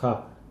ครับ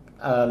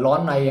ร้อน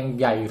ในยัง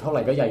ใหญ่อยู่เท่าไห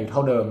ร่ก็ใหญ่อยู่เท่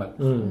าเดิมอ่ะ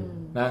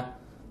นะ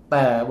แ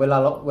ต่เวลา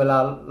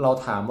เรา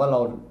ถามว่าเรา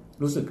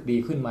รู้สึกดี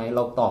ขึ้นไหมเร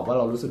าตอบว่า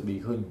เรารู้สึกดี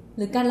ขึ้นห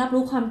รือการรับ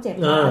รู้ความเจ็บ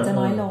อาจจะ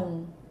น้อยลง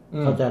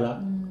เข้าใจแล้ว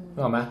ถู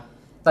กไหม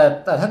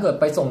แต่ถ้าเกิด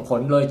ไปส่งผ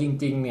ลเลยจ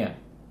ริงๆเนี่ย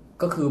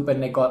ก็คือเป็น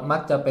มั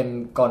กจะเป็น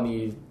กรณี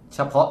เฉ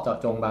พาะเจาะ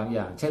จงบางอ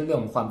ย่างเช่นเรื่อง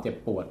ของความเจ็บ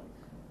ปวด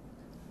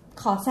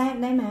ขอแทรก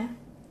ได้ไหม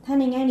ถ้า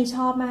ในแง่นี้ช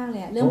อบมากเล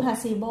ยเรื่องพลา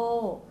ซิโบ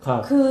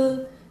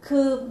คื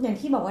ออย่าง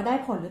ที่บอกว่าได้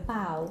ผลหรือเป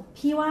ล่า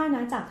พี่ว่าน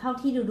ะจากเท่า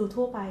ที่ดู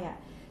ทั่วไปอ่ะ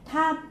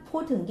ถ้าพู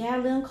ดถึงแง่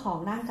เรื่องของ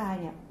ร่างกาย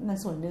เนี่ยมัน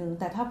ส่วนหนึ่ง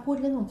แต่ถ้าพูด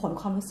เรื่องของผล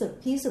ความรู้สึก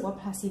พี่รู้สึกว่า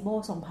placebo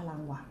ทรงพลัง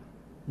ว่ะ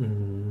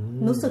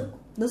รู้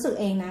สึก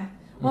เองนะ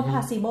ว่า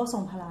placebo ทร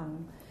งพลัง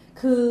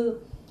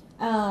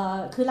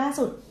คือล่า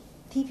สุด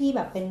ที่พี่แ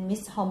บบเป็นมิ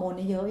สฮอร์โมน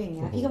เยอะอย่างเ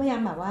งี้ยพี่ก็พยายา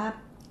มแบบว่า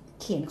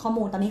เขียนข้อ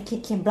มูลตอนนี้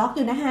เขียนบล็อกอ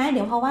ยู่นะคะเ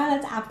ดี๋ยวเพราะว่าเรา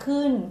จะอัพ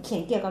ขึ้นเขีย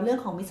นเกี่ยวกับเรื่อง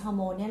ของมิสฮอร์โ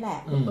มนเนี่ยแหละ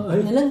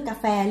ในเรื่องกา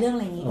แฟเรื่องอะ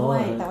ไรอย่างงี้ด้ว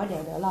ยแต่ว่าเดี๋ย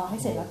วรอให้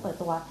เสร็จแล้วเปิด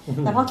ตัว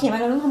แต่พอเขียนมา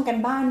เราต้องทำกัน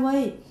บ้านเว้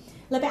ย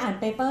เลยไปอ่าน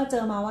เปเปอร์เจ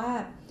อมาว่า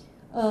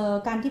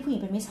การที่ผู้หญิ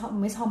งเป็น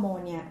มิสฮอร์โมน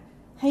เนี่ย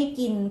ให้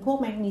กินพวก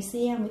แมกนีเ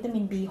ซียมวิตามิ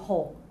น B6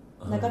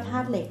 แล้วก็ธา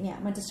ตุเหล็กเนี่ย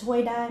มันจะช่วย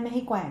ได้ไม่ใ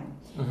ห้แกว่ง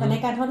แต่ใน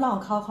การทดลอง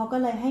เขาก็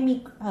เลยให้มี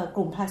ก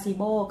ลุ่มพลาซิโ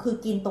บคือ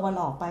กินตัวหล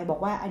อกไปบอก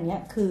ว่าอันนี้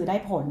คือได้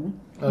ผล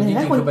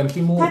ถ้าคุณเป็น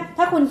ขี้มูก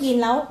ถ้าคุณกิน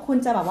แล้วคุณ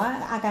จะแบบว่า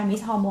อาการมิ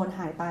สฮอร์โมน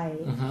หายไป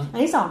อัน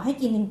ที่2ให้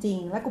กินจริง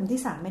ๆและกลุ่มที่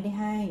3ไม่ได้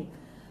ให้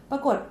ปร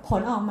ากฏผ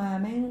ลออกมา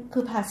แม่งคื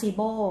อพลาซิโ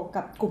บ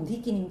กับกลุ่มที่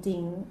กินจริง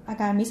ๆอา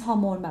การมิสฮอ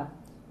ร์โมนแบบ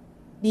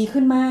ดี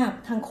ขึ้นมาก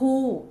ทั้ง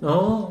คู่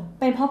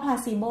เป็นเพราะพลา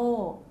ซิโบ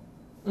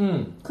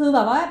คือแบ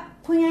บว่า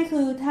พูดง่ายคื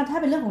อถ้า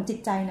เป็นเรื่องของจิต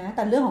ใจนะแ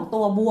ต่เรื่องของตั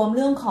วบวมเ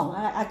รื่องของ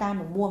อาการ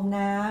แบบบวม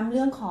น้ำเ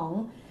รื่องของ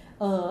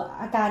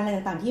อาการอะไร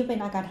ต่างๆที่เป็น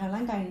อาการทางร่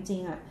างกายจริ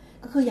งๆอ่ะ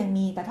ก็คือยัง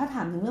มีแต่ถ้าถ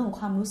ามถึงเรื่องของ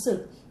ความรู้สึก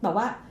แบบ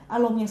ว่าอา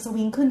รมณ์ยังส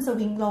วิงขึ้นส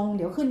วิงลงเ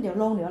ดี๋ยวขึ้นเดี๋ยว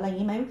ลงเดี๋ยวอะไรอย่า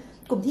งนี้ไหม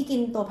กลุ่มที่กิน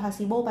ตัวพลา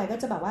ซิโบไปก็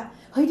จะแบบว่า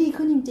เฮ้ยดี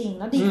ขึ้นจริงๆ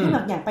แล้วดีขึ้นแบ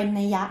บอย่างเป็น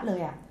นัยยะเล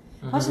ยอ่ะ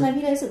เพราะฉะนั้น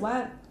พี่เลยรู้สึกว่า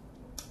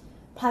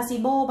พลาซิ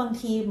โบาง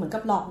ทีเหมือนกั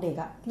บหลอกเด็ก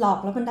อ่ะหลอก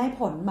แล้วมันได้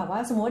ผลแบบว่า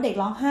สมมติว่าเด็ก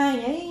ร้องไห้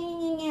เ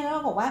งี้ยแล้วเร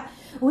าบอกว่า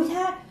อุ้ย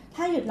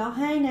ถ้าหยุดร้อง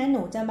ไห้นะห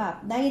นูจะแบบ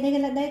ไ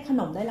ด้ข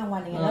นมได้รางวัล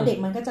อะไรเงี้ยแล้วเด็ก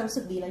มันก็จะรู้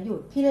สึกดีแล้วหยุด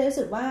พี่เลยรู้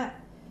สึกว่า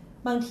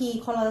บางที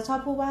คนเราจะชอบ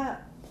พูดว่า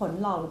ผล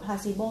หลอกหรือพลา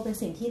ซิโบเป็น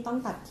สิ่งที่ต้อง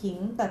ตัดทิ้ง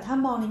แต่ถ้า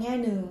มองในแง่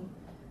นึง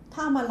ถ้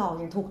าเอามาหลอก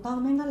อย่างถูกต้อง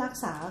แม่งก็รัก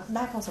ษาไ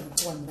ด้พอสมค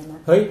วรกันน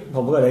ะเฮ้ยผ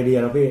มเกิดไอเดีย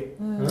แล้วพี่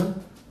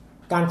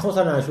การโฆษ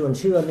ณาชวน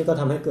เชื่อนี่ก็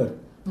ทำให้เกิด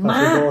พลา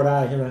ซิโบได้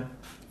ใช่ไหม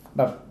แ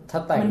บบถ้า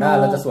แต่งหน้า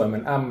เราจะสวยเหมื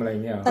อนอ้ำอะไร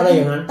เงี้ยอะไรอ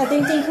ย่างนั้นแต่จ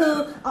ริงๆคือ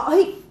เฮ้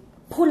ย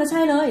พูดแล้วใ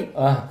ช่เลย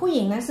ผู้ห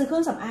ญิงนะซื้อเครื่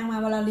องสำอางมา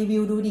เวลารีวิ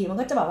วดูดีมัน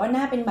ก็จะแบบว่าห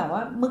น้าเป็นแบบว่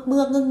าเมือกเ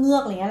งือ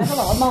กอะไรเงี้ยแล้วก็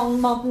บอกว่าม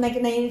องใน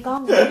กล้อ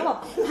งแล้วก็บอก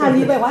ทา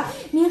รีวิวแบบว่า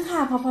เนี่ยค่ะ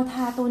พอท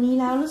าตัวนี้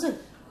แล้วรู้สึก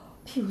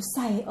ผิวใส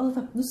แบ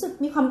บรู้สึก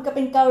มีความเ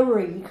ป็นเกาห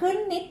ลีขึ้น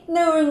นิด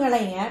นึงอะไร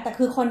เงี้ยแต่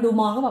คือคนดู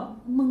มองก็แบบ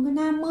มึงก็ห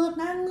น้าเมือก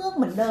หน้าเงือกเ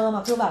หมือนเดิมอ่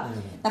ะคือแบบ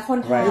แต่คน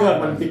ทาเงือก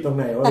มันผิดตรงไ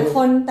หนวะแต่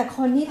ค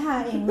นที่ทา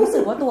เองรู้สึ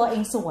กว่าตัวเอ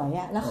งสวย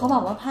อ่ะแล้วเขาบ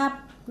อกว่าภาพ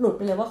หลุดไ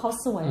ปเลยว่าเขา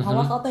สวยเพราะ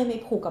ว่าเขาไป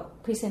ผูกกับ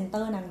พรีเซนเตอ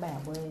ร์นางแบบ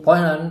เว้ยเพราะฉ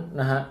ะนั้น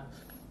นะฮะ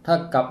ถ้า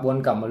กวน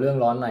กลับมาเรื่อง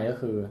ร้อนในก็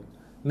คือ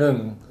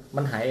1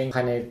มันหายเองภ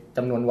ายในจ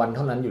ำนวนวันเ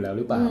ท่านั้นอยู่แล้วห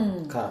รือเปล่า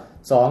ครับ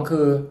2คื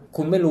อ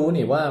คุณไม่รู้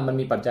นี่ว่ามัน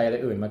มีปัจจัยอะไร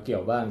อื่นมาเกี่ย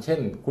วบ้างเช่น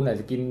คุณอาจ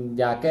จะกิน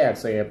ยาแก้อัก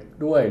เสบ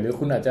ด้วยหรือ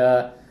คุณอาจจะ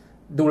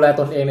ดูแล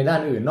ตนเองในด้า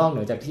นอื่นนอกเห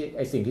นือจากที่ไ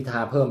อสิ่งที่ทา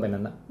เพิ่มไป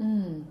นั้น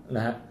น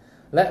ะฮะ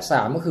และ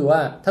3ก็คือว่า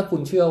ถ้าคุ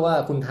ณเชื่อว่า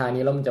คุณทา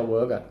นี้แล้วมันจะเ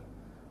วิร์กอ่ะ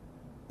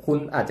คุณ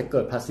อาจจะเกิ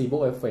ด placebo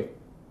effect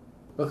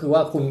ก็คือว่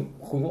าคุณ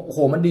โอ้โห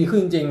มันดีขึ้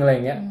นจริงอะไร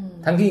เงี้ย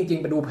ทั้งที่จริง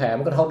ๆไปดูแผล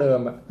มันก็เท่าเดิม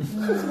อ่ะ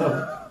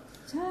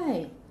ใช่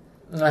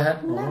นะฮะ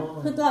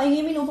คือเราเอ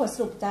งไม่รู้บทส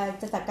รุปจ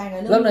ะจัดการกับ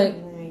เรื่องยังไง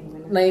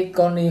ในก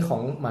รณีขอ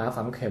งหมา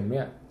ฝังเข็มเ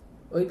นี่ย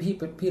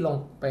พี่ลอง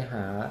ไปห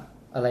า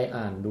อะไร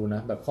อ่านดูน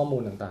ะแบบข้อมู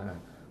ลต่าง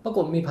ๆปราก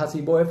ฏมี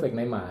placebo effect ใ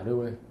นหมาด้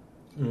วย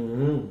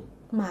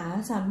หมา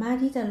สามารถ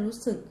ที่จะรู้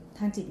สึกท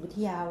างจิตวิท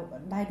ยา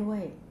ได้ด้วย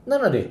นั่น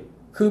แหละดิ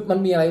คือมัน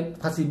มีอะไร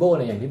placebo เ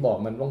นี่ยอย่างที่บอก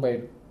มันต้องไป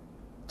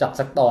จับ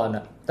สักตอนอ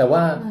ะแต่ว่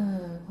า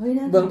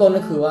เบื้องต้น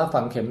ก็คือว่า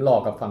ฝังเข็มหลอ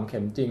กกับฝังเข็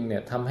มจริงเนี่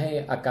ยทำให้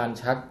อาการ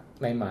ชัก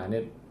ในหมาเนี่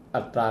ย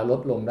อัตราล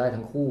ดลงได้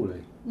ทั้งคู่เล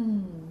ย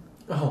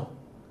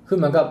คือเ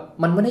หมือนกับ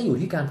มันไม่ได้อยู่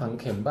ที่การฝัง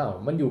เข็มเปล่า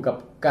มันอยู่กับ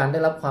การได้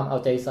รับความเอา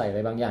ใจใส่อะไร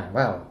บางอย่างเป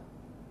ล่า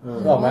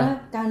บอกว่า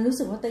การรู้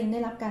สึกว่าตัวเองได้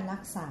รับการรั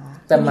กษา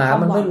แต่หมา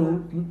มันไม่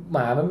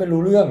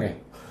รู้เรื่องไง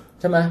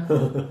ใช่ไหม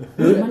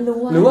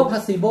หรือว่า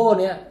placebo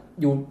เนี่ย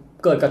อยู่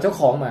เกิดกับเจ้า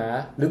ของหมา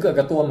หรือเกิด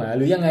กับตัวหมาห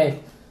รือยังไง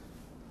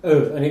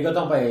อันนี้ก็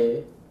ต้องไป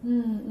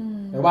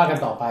ว่ากัน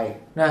ต่อไป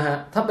นะฮะ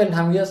ถ้าเป็นท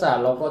างวิทยาศาสต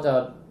ร์เราก็จะ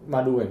มา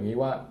ดูอย่างนี้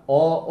ว่า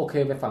โอเค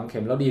ไปฝังเข็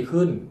มแล้วดี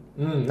ขึ้น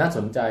น่าส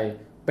นใจ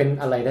เป็น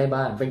อะไรได้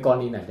บ้างเป็นกร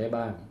ณีไหนได้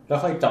บ้างแล้ว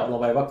ค่อยเจาะลง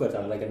ไปว่าเกิดจา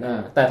กอะไรกันแน่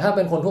แต่ถ้าเ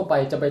ป็นคนทั่วไป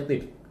จะไปติ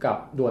ดกับ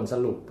ด่วนส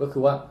รุปก็คื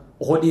อว่าโ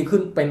อ้โหดีขึ้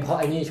นเป็นเพราะ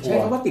ไอ้นี่ชัวร์ใช้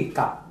คำว่าติด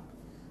กับ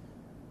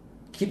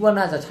คิดว่า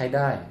น่าจะใช้ไ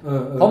ด้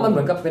เพราะมันเห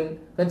มือนกับ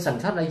เป็นสัญ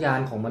ชาตญาณ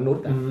ของมนุษ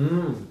ย์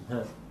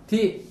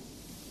ที่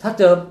ถ้า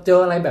เจอ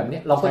อะไรแบบนี้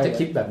เราก็จะ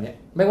คิดแบบนี้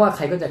ไม่ว่าใค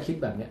รก็จะคิด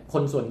แบบนี้ค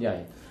นส่วนใหญ่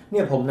เ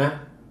นี่ยผมนะ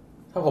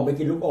ถ้าผมไป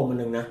กินลูกอมมัน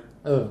นึงนะ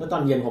แล้วตอ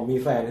นเย็นผมมี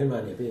แฟนขึ้นมา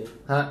เนี่ยพี่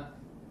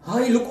เ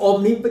ฮ้ยลูกอม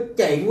นี้ไป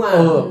เจ๋งว่ะ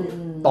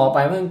ต่อไป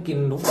มันกิน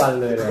ทุกวัน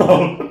เลย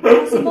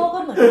ซิโบก็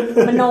เหมือน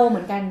มโนเห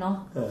มือนกันเนาะ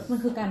มัน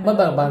คือการ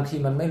บางที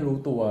มันไม่รู้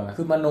ตัว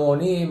คือมโน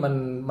นี่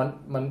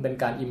มันเป็น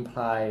การอิมพล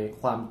าย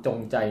ความจง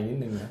ใจนิด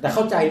นึงนะแต่เ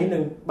ข้าใจนิดนึ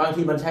งบาง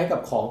ทีมันใช้กับ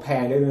ของแพ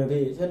งได้ด้วย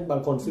พี่เช่นบา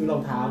งคนซื้อรอ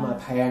งเท้ามา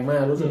แพงมา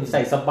กรู้สึกใ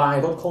ส่สบาย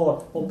โคตร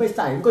ผมไปใ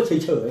ส่มันก็เฉ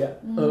ยๆอ่ะ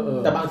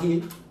แต่บางที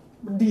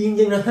มันดีจ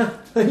ริงๆนะ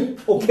เฮ้ย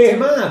โอเค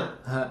มาก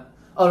ฮะ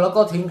แล้ว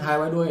ก็ทิ้งท้าย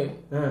ไว้ด้วย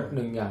ห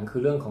นึ่งอย่างคื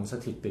อเรื่องของส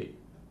ถิติ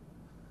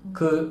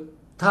คือ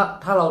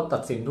ถ้าเราตั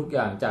ดสินทุกอ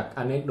ย่างจากอ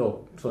เนกโดต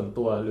ส่วน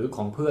ตัวหรือข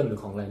องเพื่อนหรือ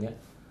ของอะไรเนี้ย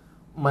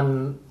มั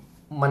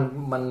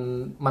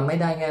นไม่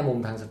ได้แง่มุม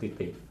ทางสถิ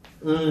ติ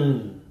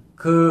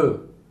คือ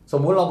ส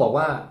มมุติเราบอก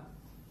ว่า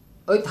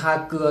ทา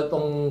เกลือตร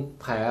ง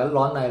แผล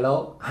ร้อนในแล้ว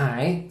หา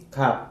ยค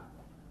รับ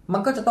มั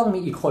นก็จะต้องมี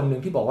อีกคนหนึ่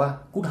งที่บอกว่า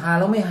กูทา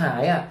แล้วไม่หา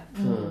ยอ่ะ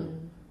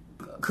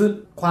คือ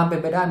ความเป็น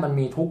ไปได้มัน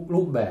มีทุก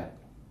รูปแบบ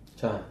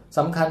ใช่ส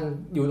ำคัญ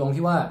อยู่ตรง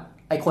ที่ว่า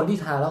ไอคนที่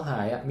ทาแล้วหา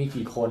ยอ่ะมี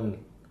กี่คน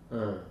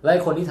และไอ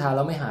คนที่ทาแ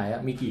ล้วไม่หายอ่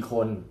ะมีกี่ค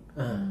น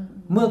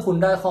เมื่อคุณ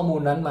ได้ข้อมู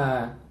ลนั้นมา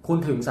คุณ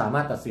ถึงสามา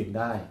รถตัดสิน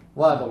ได้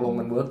ว่าตกลง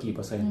มันเวิร์กกี่เป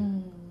อร์เซ็นต์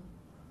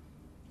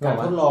การ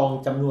ทดลอง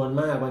จำนวน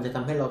มากมันจะท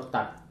ำให้เรา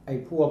ตัดไอ้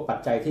พวกปัจ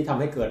จัยที่ทำ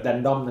ให้เกิดแรน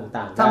ดอม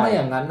ต่างๆถ้าไม่อ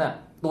ย่างนั้นน่ะ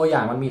ตัวอย่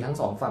างมันมีทั้ง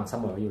สองฝั่งเส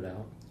มออยู่แล้ว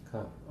ค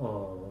รับ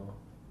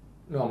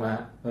นึกออกไหม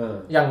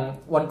อย่าง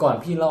วันก่อน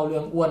พี่เล่าเรื่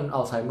องอ้วนอั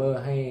ลไซเมอ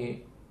ร์ให้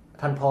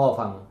ท่านพ่อ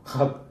ฟังค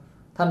รับ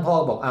ท่านพ่อ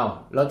บอกอ้าว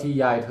แล้วที่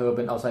ยายเธอเ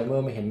ป็นอัลไซเมอ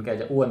ร์ไม่เห็นแก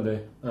จะอ้วนเลย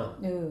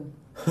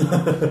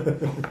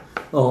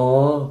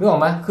นึกออก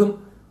ไหมคือ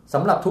ส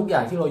ำหรับทุกอย่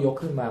างที่เรายก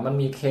ขึ้นมามัน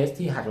มีเคส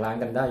ที่หักล้าง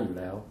กันได้อยู่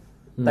แล้ว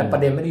แต่ปร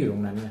ะเด็นไม่ได้อยู่ตร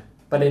งนั้นไง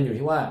ประเด็นอยู่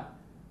ที่ว่า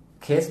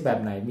เคสแบบ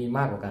ไหนมีม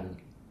ากกว่ากัน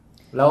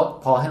แล้ว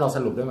พอให้เราส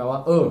รุปได้ไหมว่า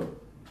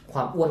คว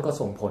ามอ้วนก็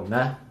ส่งผลน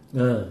ะ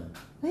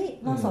เฮ้ย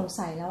เราสง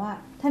สัยแล้วว่า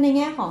ถ้าในแ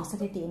ง่ของส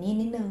ถิตินี้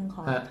นิดนึง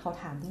ขอ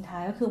ถามทิ้งท้า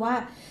ยก็คือว่า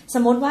ส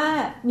มมติว่า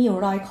มีอยู่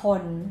100 ค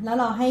นแล้ว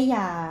เราให้ย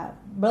า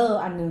เบลอ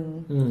อันนึง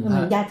เหมื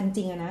อนยาจ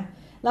ริงๆนะ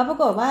แล้วปรา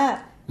กฏว่า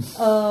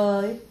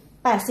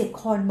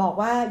80 คนบอก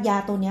ว่ายา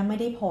ตัวนี้ไม่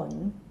ได้ผล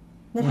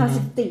ในทางส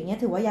ถิติเนี่ย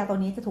ถือว่ายาตัว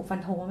นี้จะถูกฟัน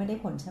ธงว่าไม่ได้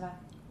ผลใช่ป่ะ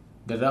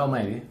เดี๋ยวเราเอาให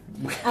ม่ดิ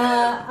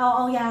เ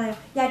อายาเลย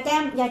ยาแก้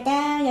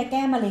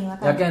มะเร็งแล้ว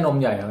กันยาแก้นม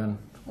ใหญ่แล้วกัน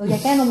ยา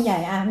แก้นมใหญ่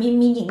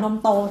มีหญิงนม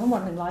โตทั้งหม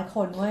ด100 ค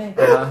นเว้ย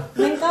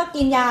นั่นก็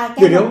กินยาแ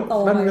ก้นมโต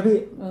นั่นนะพี่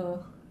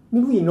มี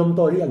ผู้หญิงนมโ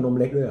ตที่อยากนม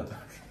เล็กด้วยเหรอ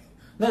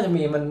น่าจะ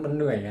มีมันเ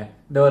หนื่อยไง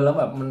เดินแล้ว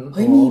แบบมันเ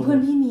ฮ้ยมีเพื่อน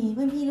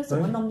พี่รู้สึก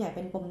ว่านมใหญ่เ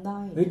ป็นปมด้อ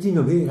ยเฮ้ยจริงเหร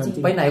อพี่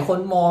ไปไหนคน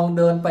มอง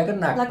เดินไปก็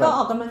หนักแล้วก็อ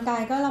อกกำลังกา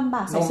ยก็ลำบ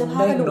ากใส่เสื้อผ้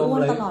าก็ดูอ้ว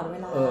นตลอดเว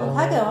ลา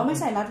ถ้าเกิดว่าไม่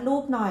ใส่รัดรู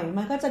ปหน่อย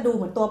มันก็จะดูเ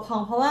หมือนตัวพอ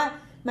งเพราะว่า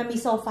มันมี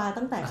โซฟา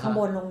ตั้งแต่ข้างบ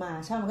นลงมา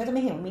ใช่มันก็จะไ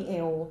ม่เห็นว่ามีเอ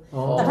ว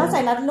แต่ถ้าใส่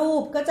รัดรู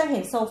ปก็จะเห็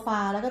นโซฟา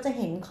แล้วก็จะเ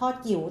ห็นข้อ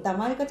กิ่วแต่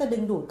ว่าก็จะดึ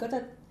งดูดก็จะ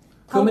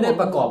คือไม่ได้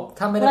ประกอบ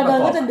ถ้าไม่ได้ประกอบ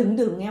ก็จะ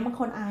ดึงๆเงี้ยมัน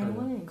คนอาย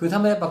ด้วยคือถ้า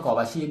ไม่ได้ประกอบ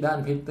อาชีพด้าน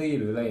พิตตี้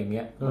หรืออะไรอย่างเ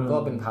งี้ยมันก็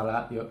เป็นภาระ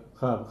เยอะ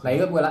ไหน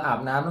ก็เวลาอาบ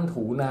น้ำต้อง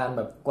ถูนานแ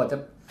บบกว่าจะ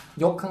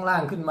ยกข้างล่า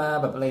งขึ้นมา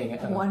แบบอะไรอย่างเงี้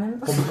ย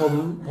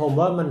ผม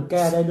ว่ามันแ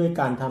ก้ได้ด้วย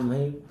การทำใ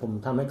ห้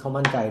เขา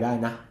มั่นใจได้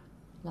นะ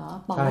เหรอ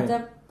บอกว่าจะ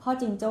พ่อ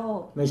จิงโจ้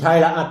ไม่ใช่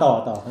ละต่อ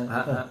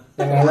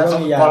ยังไงแล้ว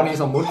กรณี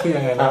สมมุติคือ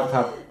ยังไงค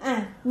รับ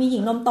มีหญิ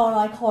งนมโต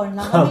100 คนแ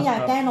ล้วก็มียา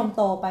แก้นมโ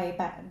ตไป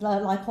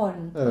100 คน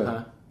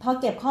พอ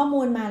เก็บข้อ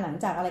มูลมาหลัง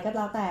จากอะไรก็แ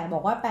ล้วแต่บอ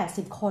กว่า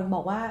80 คนบ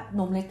อกว่า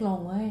นมเล็กลง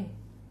เว้ย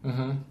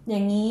อย่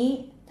างนี้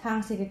ทาง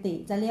สถิติ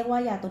จะเรียกว่า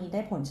ยาตัวนี้ไ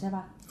ด้ผลใช่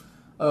ป่ะ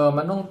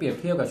มันต้องเปรียบ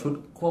เทียบกับชุด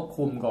ควบ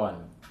คุมก่อน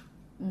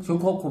ชุด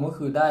ควบคุมก็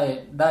คือ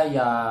ได้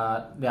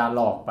ยาหล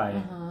อกไป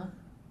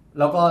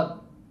แล้วก็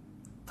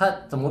ถ้า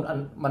สมมุติ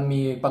มัน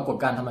มีปรากฏ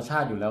การณ์ธรรมชา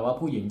ติอยู่แล้วว่า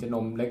ผู้หญิงจะน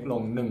มเล็กล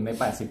ง1 ใน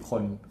 80 ค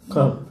น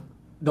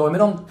โดยไ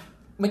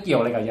ม่เกี่ยว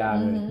อะไรกับยา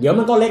เลยเดี๋ยว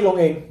มันก็เล็กลง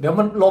เองเดี๋ยว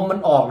มันลมมัน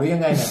ออกหรือยั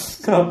งไงเนี่ย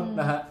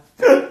นะฮะ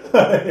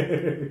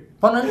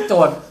เพราะนั้นโจ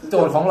ท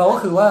ย์ของเราก็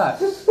คือว่า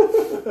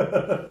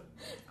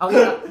เอา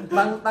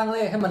ตั้งเล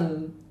ขให้มัน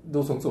ดู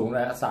สูงๆเล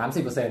ย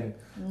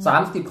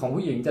 30% ของ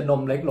ผู้หญิงจะน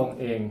มเล็กลง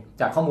เอง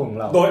จากข้อมูลของ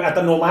เราโดยอัต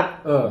โนมัติ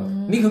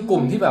นี่คือกลุ่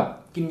มที่แบบ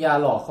กินยา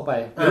หลอกเข้าไป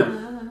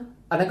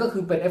อันนั้นก็คื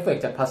อเป็นเอฟเฟก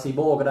ต์จากพลาซิโบ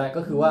ก็ได้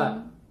ก็คือว่า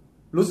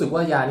รู้สึกว่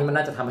ายานี้มัน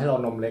น่าจะทำให้เรา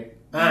นมเล็ก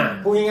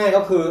พูดง่ายๆ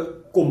ก็คือ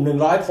กลุ่ม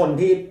100 คน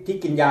ที่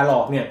กินยาหล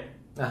อกเนี่ย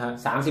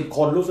30 ค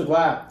นรู้สึก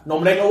ว่าน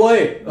มเล็กแล้วเว้ย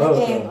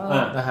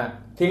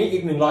ทีนี้อี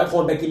ก100 ค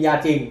นไปกินยา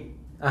จริง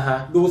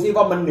ดูซิ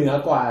ว่ามันเหนือ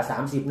กว่า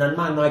30นั้น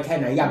มากน้อยแค่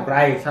ไหนอย่างไร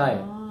ใช่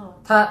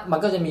ถ้ามัน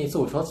ก็จะมี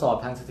สูตรทดสอบ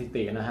ทางสถิ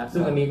ตินะฮะซึ่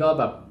งอันนี้ก็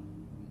แบบ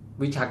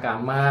วิชาการ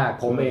มาก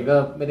ผมเองก็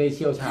ไม่ได้เ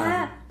ชี่ยวชาญ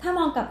ถ้าม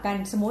องกลับกัน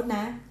สมมติน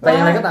ะแต่อย่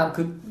างไรก็ตาม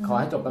คือขอ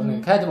ให้จบแป๊บนึง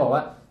แค่จะบอกว่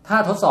าถ้า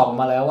ทดสอบออก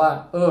มาแล้วว่า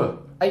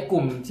ไอ้ก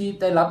ลุ่มที่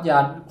ได้รับยา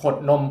หด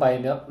นมไป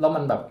เนี่ยแล้ว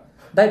มันแบบ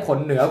ได้ผล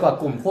เหนือกว่า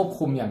กลุ่มควบ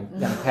คุมอ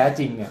ย่างแท้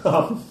จริงเนี่ย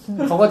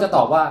เขาก็จะต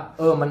อบว่า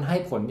มันให้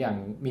ผลอย่าง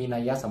มีนั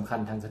ยสำคัญ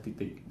ทางสถิ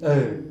ติ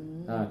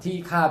ที่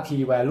ค่า p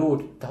value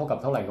เท่ากับ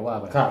เท่าไหร่ก็ว่า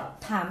ไป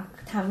ถ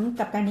าม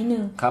กับกันนิดนึ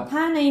งถ้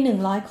าใน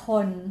100 ค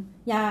น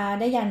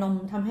ได้ยานม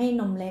ทำให้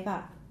นมเล็ก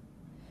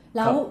แ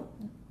ล้ว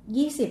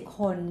20 ค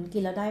นกิ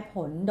นแล้วได้ผ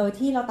ลโดย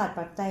ที่เราตัด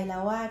ปัจจัยแล้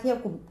วว่าเทียบ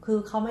กลุ่มคือ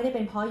เขาไม่ได้เ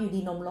ป็นเพราะอยู่ดี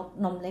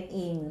นมเล็กเอ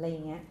งอะไรอย่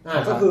างเงี้ย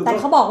แต่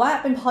เขาบอกว่า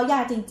เป็นเพราะยา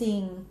จริง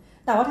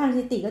ๆแต่ว่าทางส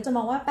ถิติก็จะม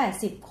องว่า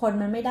80 คน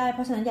มันไม่ได้เพ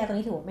ราะฉะนั้นยาตัว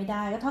นี้ถือว่าไม่ไ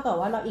ด้ก็เท่ากับ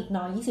ว่าเราอีก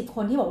น้อย20 ค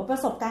นที่บอกว่าปร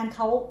ะสบการณ์เข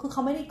าคือเข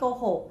าไม่ได้โก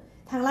หก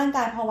ทางร่างก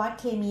ายพอวัด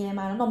เคมีอะไร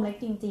มาแล้วนมเล็ก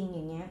จริงๆอ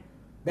ย่างเงี้ย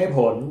ได้ผ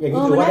ลอย่าง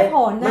นี้ถือว่าได้ผ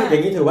ลไม่อย่า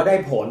งนี้ถือว่าได้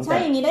ผลใช่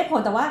อย่างนี้ได้ผ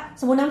ลแต่ว่า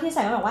สมมุติน้ำที่ใ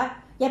ส่มาบอกว่า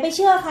อย่าไปเ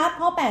ชื่อครับเ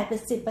พราะ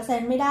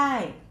80% ไม่ได้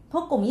พ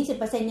วกกลุ่ม 20%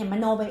 เนี่ยม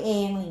โนไปเอ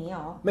งอะไรอย่างนี้ห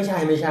รอไม่ใช่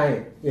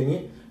อย่างนี้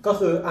ก็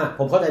คือผ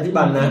มเข้าใจที่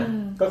บันนะ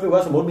ก็คือว่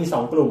าสมมติมี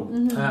2 กลุ่ม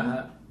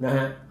นะฮ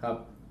ะครับ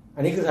อั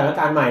นนี้คือสถานก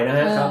ารณ์ใหม่นะ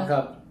ฮะค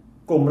รับ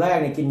กลุ่มแรก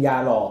เนี่ยกินยา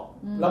หลอก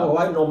แล้วบอก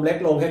ว่านมเล็ก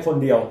ลงแค่คน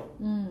เดียว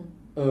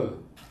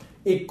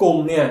อีกกลุ่ม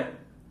เนี่ย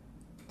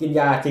กิน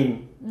ยาจริง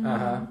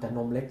แต่น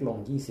มเล็กลง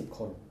20ค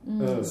น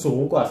สู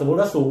งกว่าสมมุติ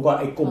ว่าสูงกว่า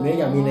ไอ้กลุ่มนี้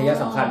อย่างมีนัย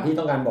สำคัญที่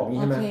ต้องการบอกนี้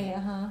ใช่ไหม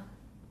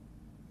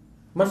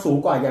มันสูง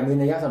กว่าอย่างมี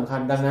นัยสำคัญ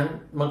ดังนั้น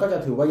มันก็จะ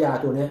ถือว่ายา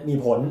ตัวนี้มี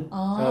ผล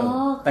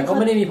แต่ก็ไ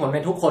ม่ได้มีผลใน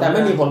ทุกคนแต่ไ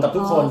ม่มีผลกับ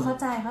ทุกคนเข้า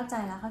ใจ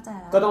แล้ว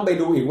ก็ต้องไป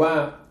ดูอีกว่า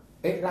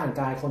ร่าง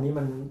กายคนนี้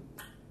มัน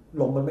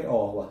ลมมันไม่อ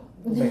อกว่ะ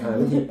ไปหา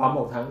วิธีปั๊ม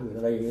ออกทางอื่นอ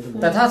ะไรอย่างนี้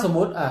แต่ถ้าสม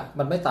มุติ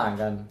มันไม่ต่าง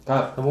กัน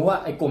สมมุติว่า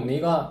ไอ้กลุ่มนี้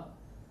ก็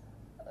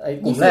ไอ้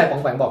กลุ่มแรกขอ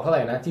งแฝงบอกเท่าไห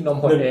ร่นะที่นม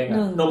หดเอง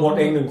นมหด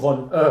เอง1คน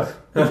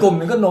อีกกลุ่ม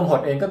นึงก็นมห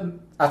ดเองก็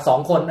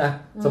2คน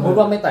สมมุติ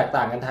ว่าไม่แตก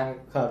ต่างกันทาง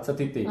ส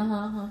ถิติ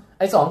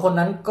ไอ้2คน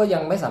นั้นก็ยั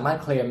งไม่สามารถ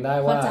เคลมได้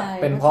ว่า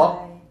เป็นเพราะ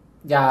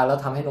ยาแล้ว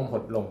ทำให้นมห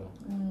ดลง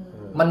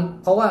มัน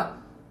เพราะว่า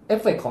เอฟ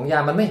เฟกต์ของยา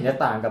มันไม่เห็นจะ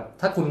ต่างกับ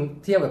ถ้าคุณ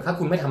เทียบกับถ้า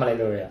คุณไม่ทำอะไร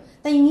เลย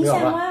แต่อย่างนี้แสด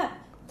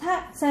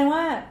ง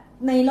ว่า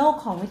ในโลก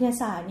ของวิทยา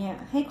ศาสตร์เนี่ย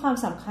ให้ความ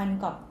สำคัญ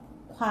กับ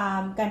ควา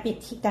มการเปรียบ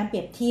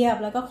เทียบ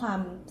แล้วก็ความ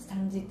ทา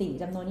งสถิติ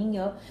จำนวนยิ่งเ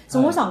ยอะส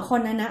มมติ2คน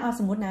นะเอา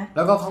สมมตินะแ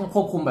ล้วก็ค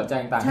วบคุมปัจจัย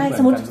ต่างๆใช่ส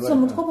มม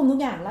ติควบคุมทุก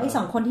อย่างแล้วไอ้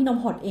2คนที่นม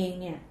หดเอง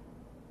เนี่ย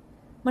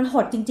มันห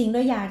ดจริงๆด้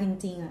วยยาจ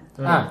ริง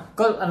ๆ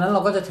ก็อันนั้นเร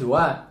าก็จะถือ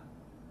ว่า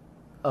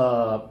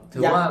ถื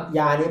อว่าย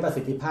านี้ประ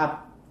สิทธิภาพ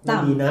ไม่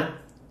ดีนะ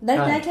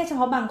ได้แค่เฉพ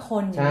าะบางค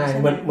นใช่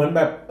เหมือนแ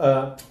บบ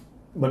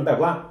เหมือนแบบ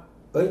ว่า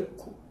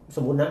ส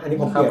มมุตินะอันนี้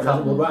ผมเปรียบ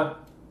สมมุติว่า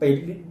ไป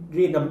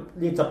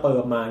รีดสเปิ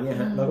ร์มมาเนี่ย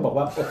ฮะแล้วก็บอก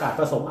ว่าโอกาส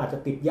ผสมอาจจะ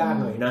ติดยาก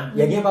หน่อยนะอ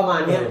ย่างเงี้ยประมา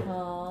ณเนี้ย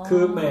คื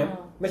อแหม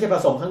ไม่ใช่ผ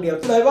สมครั้งเดียว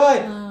เลยเว้ย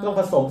ต้อง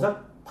ผสมสัก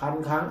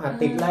1,000 ครั้งอาจ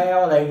ติดแล้ว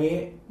อะไรอย่างงี้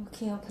โอเค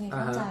เ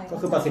ข้าใจก็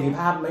คือประสิทธิภ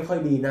าพไม่ค่อย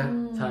ดีนะ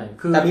ใช่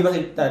คือแต่มีประสิ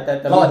ทธิแ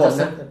ต่เราอา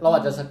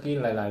จจะสกรีน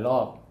หลายๆ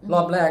ร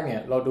อบแรกเนี่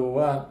ยเราดู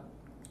ว่า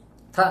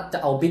ถ้าจะ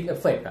เอาบิ๊กเอฟ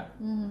เฟกต์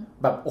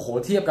แบบโอ้โห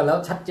เทียบกันแล้ว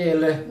ชัดเจน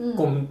เลย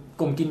ก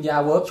ลุ่มกินยา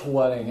เวิร์กชัว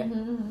ร์อะไรอย่างเงี้ย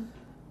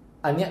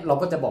อันเนี้ยเรา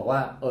ก็จะบอกว่า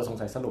สง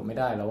สัยสรุปไม่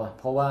ได้แล้วว่ะ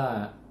เพราะว่า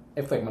เอ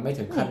ฟเฟกต์มันไม่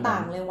ถึงขั้นนั้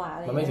น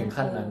มันไม่ถึง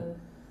ขั้นนั้น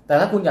แต่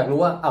ถ้าคุณอยากรู้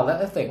ว่าแล้ว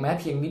เอฟเฟกต์แม้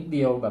เพียงนิดเ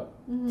ดียวแบบ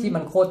ที่มั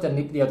นโคตรจะ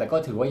นิดเดียวแต่ก็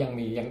ถือว่ายัง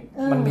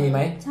มันมีไหม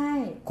ใช่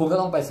คุณก็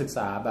ต้องไปศึกษ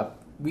าแบบ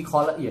วิเครา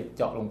ะห์ละเอียดเ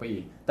จาะลงไปอี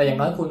กแต่อย่าง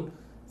น้อยคุณ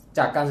จ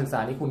ากการศึกษา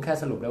นี้คุณแค่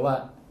สรุปได้ว่า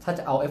ถ้าจ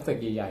ะเอาเอฟเฟก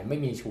ต์ใหญ่ๆไม่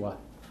มีชัวร์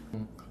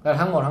แต่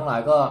ทั้งหมดทั้งหลาย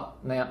ก็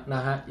น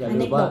ะฮะอย่าลื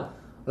มว่า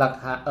หลัก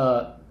ฐาน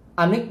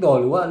อเนกโดต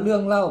หรือว่าเรื่อ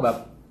งเล่าแบบ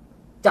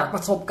จากป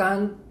ระสบการ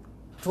ณ์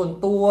ส่วน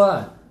ตัว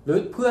หรือ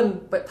เพื่อน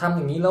ไปทำอ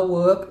ย่างนี้แล้วเ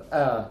วิร์ก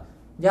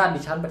ญาติดิ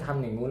ฉันไปท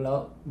ำอย่างนู้นแล้ว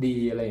ดี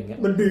อะไรอย่างเงี้ย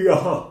มันดีอ่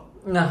ะ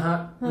นะฮะ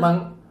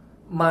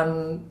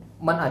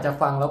มันอาจจะ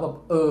ฟังแล้วแบบ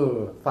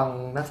ฟัง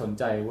น่าสน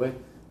ใจเว้ย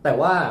แต่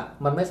ว่า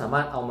มันไม่สาม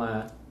ารถเอามา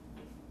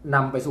น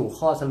ำไปสู่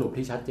ข้อสรุป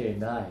ที่ชัดเจน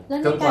ได้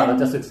จนกว่าเรา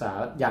จะศึกษา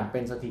อย่างเป็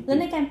นสถิติแล้ว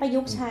ในการประ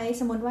ยุกต์ใช้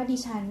สมมติว่าดิ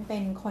ฉันเป็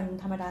นคน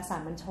ธรรมดาสา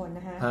มัญชน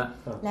นะคะ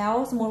แล้ว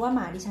สมมติว่าห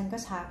มาดิฉันก็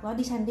ชักแล้ว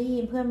ดิฉันได้ยิ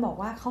นเพื่อนบอก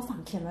ว่าเขาฝัง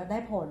เข็มแล้วได้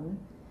ผล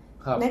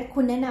คุ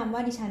ณแนะนำว่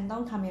าดิฉันต้อ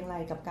งทำอย่างไร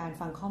กับการ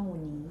ฟังข้อมูล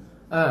นี้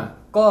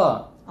ก็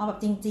เอาแบบ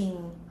จริง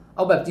ๆเอ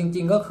าแบบจ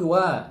ริงๆก็คือ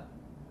ว่า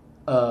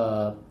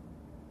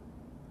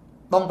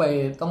ต้อง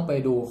ไป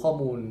ดูข้อ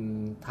มูล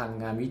ทาง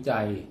งานวิจั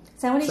ย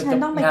แสดงว่าดิฉั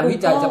นต้องไปงานวิ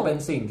จัยจะเป็น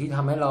สิ่งที่ท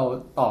ำให้เรา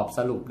ตอบส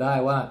รุปได้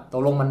ว่าต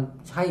กลงมัน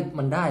ใช่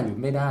มันได้หรือ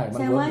ไม่ได้มัน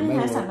เวิร์กหรือไม่เ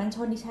วิร์กแสดงว่าในสามัญช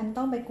นดิฉัน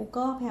ต้องไป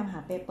Google พยายามหา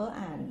เปเปอร์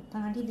อ่าน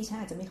ทั้งที่ดิฉัน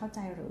อาจจะไม่เข้าใจ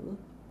หรือ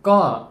ก็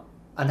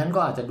อันนั้นก็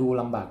อาจจะดู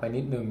ลำบากไป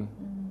นิดนึง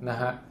นะ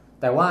ฮะ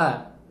แต่ว่า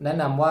แนะ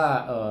นำว่า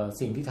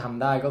สิ่งที่ท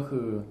ำได้ก็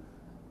คือ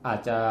อาจ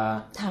จะ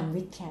ทำ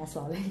วิดแคสห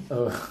รอเลย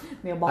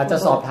อาจจะ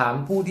สอบถาม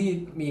ผู้ที่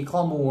มีข้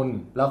อมูล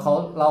แล้วเขา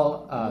เรา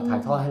ถ่าย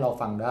ทอดให้เรา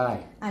ฟังได้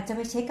อาจจะไ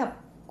ปเช็คกับ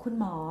คุณ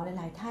หมอห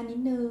ลายๆท่านนิด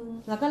นึง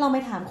แล้วก็ลองไป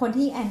ถามคน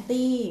ที่แอน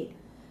ตี้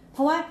เพ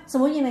ราะว่าสม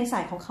มติอย่างในส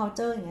ายของ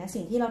culture อย่างเงี้ย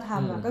สิ่งที่เราท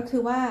ำก็คื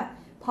อว่า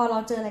พอเรา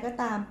เจออะไรก็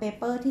ตามเปเ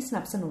ปอร์ที่ส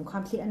นับสนุนควา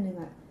มคิดอันนึง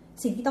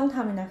สิ่งที่ต้องท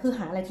ำเลยนะคือห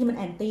าอะไรที่มัน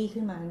แอนตี้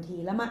ขึ้นมาทันที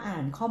แล้วมาอ่า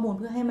นข้อมูลเ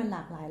พื่อให้มันหล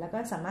ากหลายแล้วก็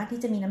สามารถที่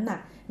จะมีน้ำหนัก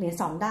เหรียญ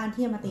2ด้าน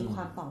ที่จะมาตีคว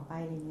ามต่อไป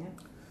อะไรเงี้ย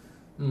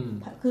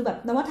คือแบบ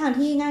นวัตทาง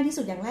ที่ง่ายที่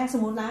สุดอย่างแรกส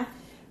มมตินะ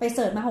ไปเ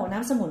สิร์ชมาโหน้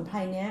ำสมุนไพร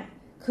เนี้ย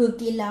คือ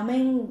กินแล้วแม่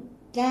ง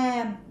แก้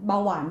เบา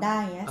หวานได้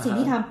เงี้ยสิ่ง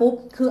ที่ทำปุ๊บ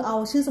คือเอา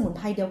ชื่อสมุนไ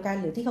พรเดียวกัน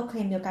หรือที่เขาเคล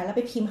มเดียวกันแล้วไ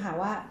ปพิมพ์หา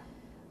ว่า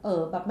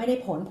แบบไม่ได้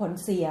ผล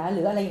เสียห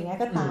รืออะไรอย่างเงี้ย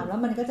ก็ตามแล้ว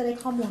มันก็จะได้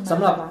ข้อมูลมา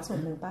ส่ว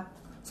นหนึ่งป่ะ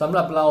สำห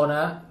รับเราน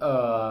ะ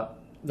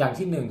อย่าง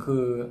ที่หนึ่งคื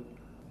อ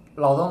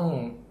เราต้อง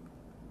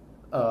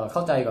เข้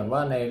าใจก่อนว่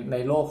าใน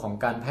โลกของ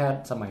การแพท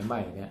ย์สมัยให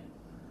ม่เนี่ย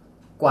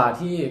กว่า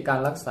ที่การ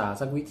รักษา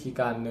สักวิธี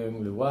การหนึ่ง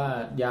หรือว่า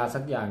ยาสั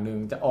กอย่างหนึ่ง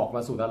จะออกม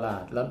าสู่ตลา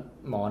ดแล้ว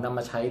หมอนำม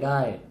าใช้ได้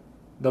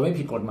โดยไม่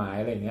ผิดกฎหมาย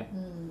อะไรเงี้ย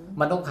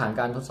มันต้องผ่าน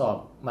การทดสอบ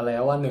มาแล้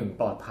วว่า1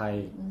ปลอดภัย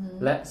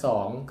และ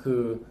2คื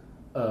อ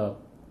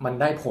มัน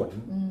ได้ผล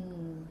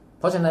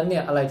เพราะฉะนั้นเนี่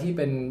ยอะไรที่เ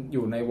ป็นอ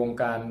ยู่ในวง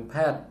การแพ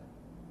ทย์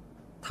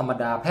ธรรม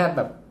ดาแพทย์แ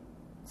บบ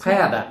แพ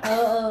ทย์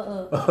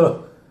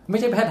ไม่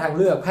ใช่แพทย์ทางเ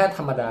ลือกแพทย์ธ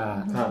รรมดา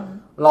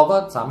เราก็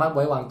สามารถไ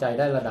ว้วางใจ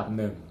ได้ระดับ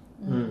หนึ่ง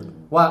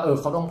ว่า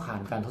เขาต้องผ่า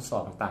นการทดสอ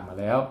บต่างๆมา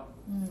แล้ว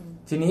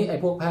ทีนี้ไอ้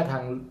พวกแพทย์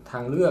ทา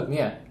งเลือกเ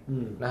นี่ย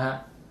นะฮะ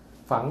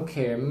ฝังเ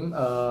ข็ม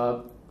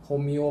โฮ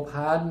มิโอพ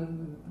าธ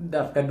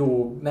ดัดกระดู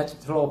กเนเช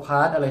อรัลพ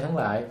าธอะไรทั้ง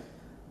หลาย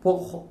พวก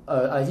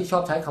อะไรที่ชอ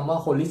บใช้คำว่า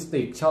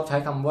holistic ชอบใช้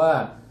คำว่า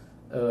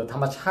ธร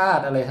รมชา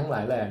ติอะไรทั้งหล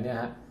ายแหล่เนี่ย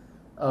ฮะ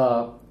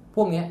พ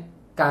วกนี้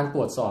การต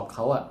รวจสอบเข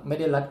าอะไม่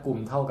ได้รัดกุม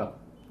เท่ากับ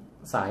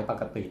สายป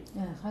กติ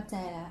เข้าใจ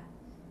แล้ว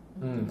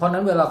เพราะนั้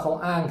นเวลาเขา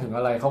อ้างถึงอ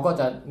ะไรเขาก็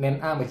จะเน้น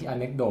อ้างไปที่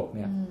anecdote เ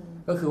นี่ย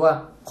ก็คือว่า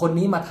คน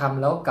นี้มาท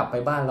ำแล้วกลับไป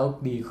บ้านแล้ว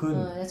ดีขึ้น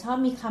ชอบ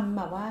มีคำ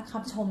แบบว่าค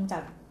ำชมจา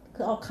ก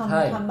คือเอาค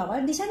ำแบบว่า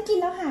ดิฉันกิน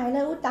แล้วหายเล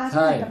ยอุตาใ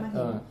ช่กลับมา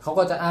เขา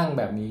ก็จะอ้าง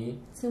แบบนี้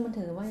ซึ่งมัน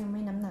ถือว่ายังไ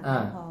ม่น้ำหนัก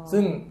พอ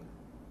ซึ่ง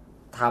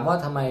ถามว่า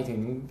ทำไมถึง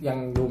ยัง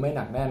ดูไม่ห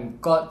นักแน่น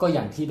ก็อ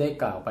ย่างที่ได้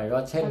กล่าวไปก็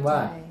เช่นว่า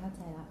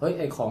เฮ้ย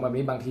ไอของแบบ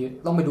นี้บางที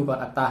ต้องไปดูก่อน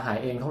อัตราหาย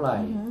เองเท่าไหร่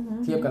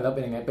เทียบกันแล้วเ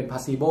ป็นยังไงเป็น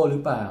placebo หรื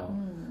อเปล่า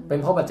เป็น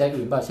เพราะปัจจัย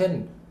อื่นเปล่าเช่น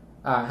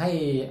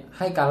ใ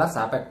ห้การรักษ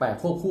าแปลก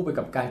ๆควบคู่ไป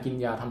กับการกิน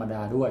ยาธรรมด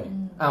าด้วย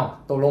อ้าว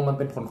ตกลงมัน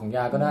เป็นผลของย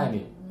าก็ได้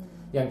นี่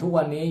อย่างทุก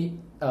วันนี้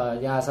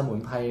ยาสมุน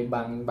ไพร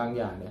บาง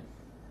อย่างเนี่ย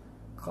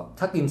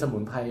ถ้ากินสมุ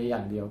นไพรอย่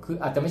างเดียวคือ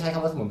อาจจะไม่ใช้ค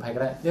ำว่าสมุนไพรก็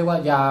ได้เรียกว่า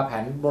ยาแผ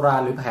นโบรา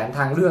ณหรือแผนท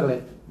างเลือกเลย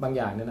บางอ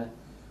ย่างเนี่ยนะ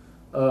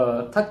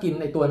ถ้ากิน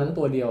ไอตัวนั้น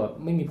ตัวเดียว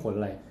ไม่มีผล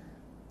อะไร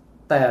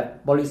แต่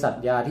บริษัท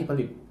ยาที่ผ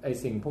ลิตไอ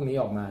สิ่งพวกนี้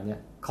ออกมาเนี่ย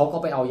เขาก็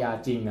ไปเอายา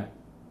จริงอะ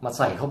มาใ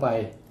ส่เข้าไป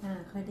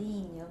เคยได้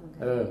ยินเยอะเหมือนกัน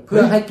เพื่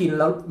อให้กิน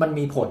แล้วมัน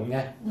มีผลไง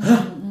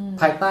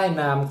ภายใต้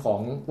นามขอ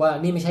งว่า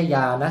นี่ไม่ใช่ย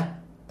านะ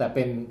แต่เ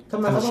ป็นธร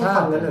รมชา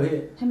ตินั่นเลย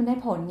ให้มันได้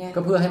ผลไง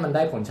ก็เพื่อให้มันไ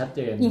ด้ผลชัดเจ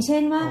นอย่างเช่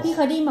นว่าพี่เค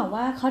ยได้บอก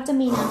ว่าเขาจะ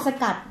มีน้ำส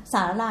กัดส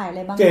าหร่ายอะไ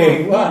รบางอย่า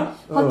ง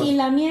พอกิน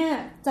แล้วเนี่ย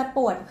จะป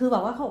วดคือแบ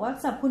บว่าเขาบอกว่า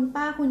สำหรับคุณ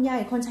ป้าคุณยาย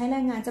คนใช้แร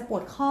งงานจะปว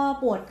ดข้อ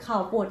ปวดเข่า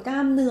ปวดกล้า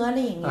มเนื้ออะไร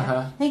อย่างเงี้ย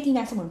ให้กินย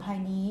าสมุนไพร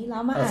นี้แล้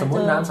วมาอาจจะสมม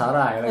ติน้ำสาห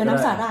ร่ายอะไรน้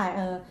ำสาหร่าย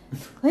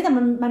เฮ้ยแต่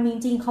มันมีจ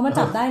ริงเขามา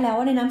จับได้แล้ว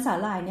ว่าในน้ำสา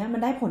หร่ายเนี่ยมั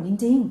นได้ผลจ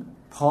ริง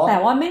แต่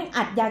ว่าแม่ง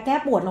อัดยาแก้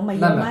ปวดลงมา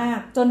เยอะมาก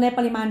จนในป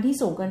ริมาณที่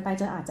สูงเกินไป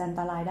จนอาจจะอัน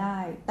ตรายได้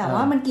แต่ว่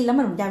ามันกินแล้ว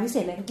มันเหมือนยาวิเศ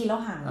ษเลยกินแล้ว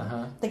หาย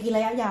แต่กินร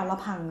ะยะยาวแล้ว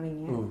พังอะไร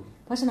เงี้ย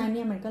เพราะฉะนั้นเ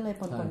นี่ยมันก็เลย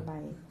ปนๆไป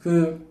คือ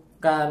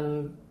การ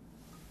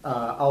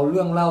เอาเ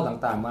รื่องเล่า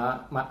ต่างๆ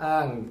มาอ้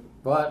าง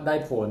ว่าได้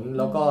ผลแ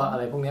ล้วก็อะ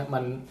ไรพวกนี้มั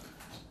น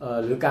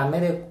หรือการไม่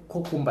ได้ค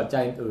วบคุมปัจจั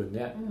ยอื่นเ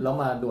นี่ยแล้ว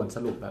มาด่วนส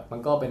รุปแบบมัน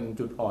ก็เป็น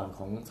จุดอ่อนข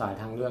องสาย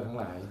ทางเลือกทั้ง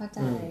หลายเข้าใจ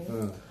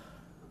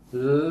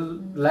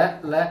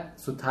และ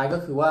สุดท้ายก็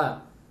คือว่า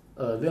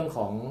เรื่องข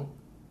อง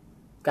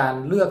การ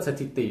เลือกส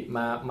ถิติ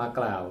มาก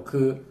ล่าว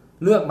คือ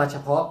เลือกมาเฉ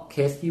พาะเค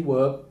สที่เ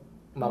วิร์ก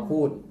มาพู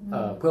ด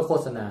เพื่อโฆ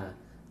ษณา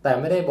แต่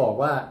ไม่ได้บอก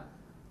ว่า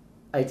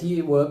ไอ้ที่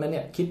เวิร์กนั้นเ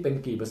นี่ยคิดเป็น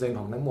กี่เปอร์เซ็นต์ข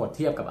องทั้งหมดเ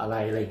ทียบกับอะไร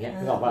อะไรเงี้ย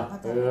นึกออกป่ะ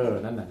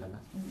นั่นนะ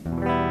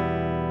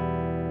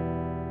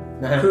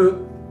คือ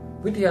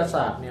วิทยาศ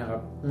าสตร์เนี่ยครั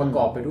บประก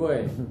อบไปด้วย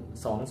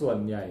2ส่วน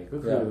ใหญ่ก็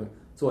คือ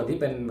ส่วนที่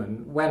เป็นเหมือน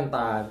แว่นต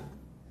า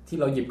ที่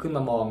เราหยิบขึ้นม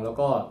ามองแล้ว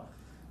ก็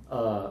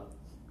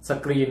ส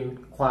กรีน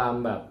ความ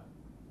แบบ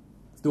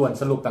ด่วน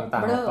สรุปต่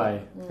างๆออกไป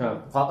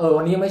ความ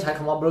วันนี้ไม่ใช้ค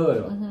ำว่าเบลอ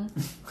หรอ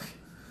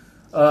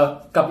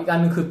กับอีกอัน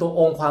นึงคือตัว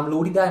องค์ความ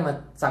รู้ที่ได้มา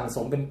สั่งส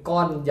มเป็นก้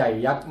อนใหญ่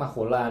ยักษ์มโห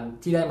ฬาร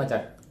ที่ได้มาจา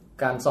ก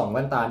การส่องแ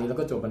ว่นตานี้แล้ว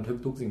ก็จดบันทึก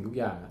ทุกสิ่งทุก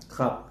อย่างค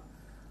รับ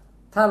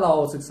ถ้าเรา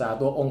ศึกษา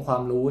ตัวองค์ควา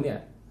มรู้เนี่ย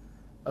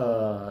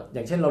อ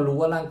ย่างเช่นเรารู้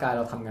ว่าร่างกายเ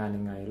ราทำงาน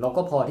ยังไงเรา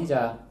ก็พอที่จะ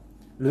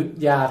หรือ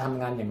ยาท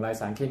ำงานอย่างไร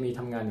สารเคมี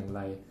ทำงานอย่างไ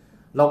ร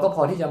เราก็พ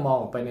อที่จะมอง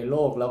ออกไปในโล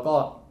กแล้วก็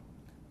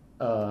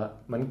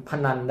เหมือนพ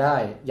นันได้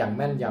อย่างแ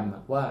ม่นย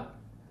ำว่า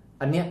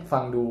อันเนี้ยฟั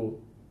งดู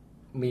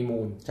มีมู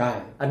ลใช่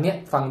อันเนี้ย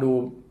ฟังดู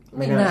ไ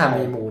ม่น่า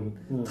มีมูล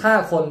ถ้า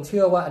คนเ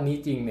ชื่อว่าอันนี้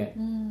จริงเนี่ย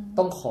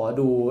ต้องขอ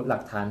ดูหลั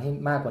กฐานให้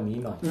มากกว่านี้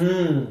หน่อย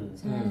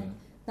ใช่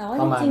แต่ว่า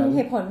จริงๆเห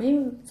ตุผลไม่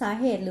สา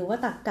เหตุหรือว่า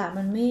ตรรกะ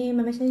มันไ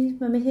ม่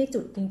ใช่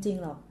จุดจริง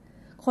ๆหรอก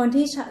คน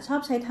ที่ชอ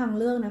บใช้ทาง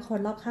เลือกนะคน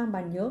รอบข้างบั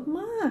นเยอะม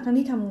ากทั้ง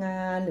ที่ทำง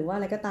านหรือว่าอ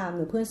ะไรก็ตามห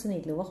รือเพื่อนสนิ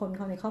ทหรือว่าคนเข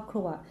าในครอบค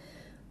รัว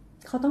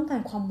เขาต้องกา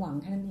รความหวัง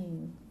แค่นั้นเอง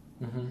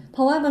เพ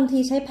ราะว่าบางที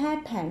ใช้แพท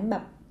ย์แผนแบ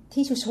บ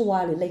ที่ชัว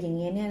ร์หรืออะไรอย่างเ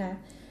งี้ยเนี่ยนะ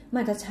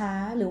มันจะช้า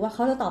หรือว่าเข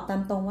าจะตอบตา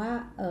มตรงว่า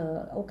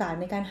โอกาส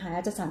ในการหายอ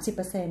าจจะ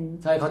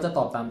 30% ใช่เขาจะต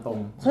อบตามตร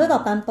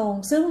ง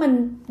ซึ่งมัน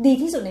ดี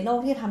ที่สุดในโลก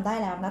ที่จะทำได้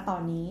แล้วนะตอ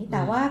นนี้แ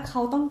ต่ว่าเข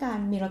าต้องการ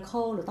มิราเคิ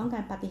ลหรือต้องกา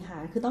รปาฏิหา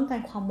ริย์คือต้องการ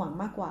ความหวัง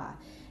มากกว่า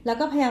แล้ว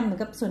ก็พยายามเหมือน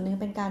กับส่วนหนึ่ง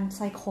เป็นการไซ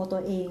โคตั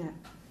วเองอะ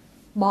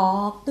บอ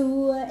กตั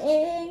วเอ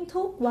ง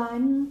ทุกวั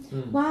น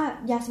ว่า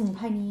ยาสมุนไ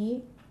พรนี้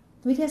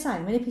วิทยาศาสต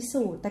ร์ไม่ได้พิ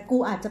สูจน์แต่กู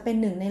อาจจะเป็น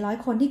1ใน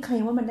100คนที่เคล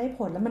มว่ามันได้ผ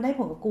ลแล้วมันได้ผ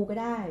ลกับกูก็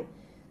ได้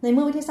ในเ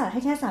มื่อวิทยาศาสตร์ใ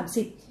ห้แค่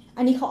30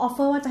อันนี้เขาออฟเฟ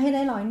อร์ว่าจะให้ไ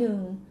ด้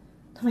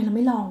100ทำไมเราไ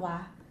ม่ลองวะ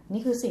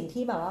นี่คือสิ่ง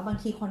ที่แบบว่าบาง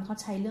ทีคนเขา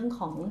ใช้เรื่องข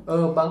อง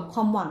คว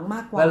ามหวังม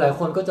ากกว่าหลายๆ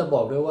คนก็จะบ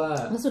อกด้วยว่า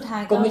สุดท้า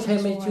ยก็ไม่ใช่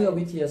ไม่เชื่อ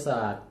วิทยาศ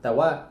าสตร์แต่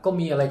ว่าก็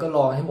มีอะไรก็ล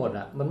องให้หมด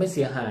อ่ะมันไม่เ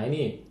สียหาย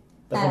นี่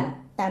แ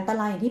ต่อันต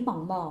รายอย่างที่ป๋อง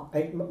บอก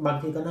บาง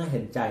ทีก็น่าเ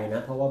ห็นใจน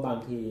ะเพราะว่าบาง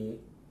ที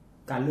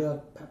การเลือก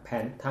แผ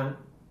นทาง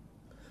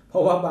เพรา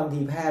ะว่าบางที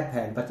แพทย์แผ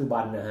นปัจจุบั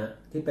นนะฮะ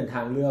ที่เป็นท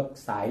างเลือก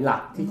สายหลั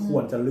กที่คว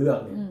รจะเลือก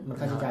เนี่ยมัน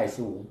ค่าใช้จ่าย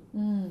สูง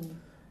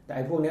แต่ไ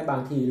อ้พวกนี้บา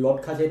งทีลด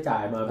ค่าใช้จ่า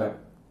ยมาแบบ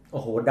โ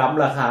อ้โหดั้ม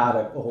ราคาแบ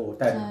บโอ้โห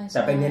แ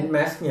ต่ไปเน้นแม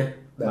สเนี่ย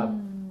แบบ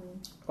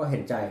ก็เห็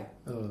นใจ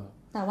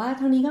แต่ว่า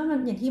ทางนี้ก็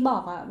อย่างที่บอ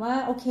กอะว่า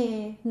โอเค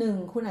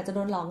1คุณอาจจะโด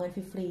นหลอกเงิน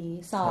ฟรี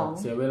ๆ2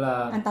เสียเวลา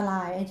อันตร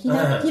ายไอ้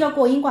ที่เราก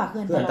ลัวยิ่งกว่าคื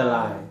ออันตร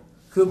าย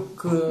คื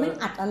อไม่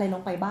อัดอะไรล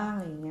งไปบ้างอ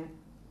ะไรอย่างเงี้ย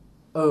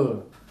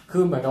คื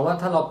อเหมือนกับว่า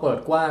ถ้าเราเปิด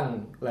กว้าง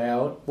แล้ว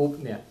ปุ๊บ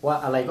เนี่ยว่า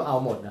อะไรก็เอา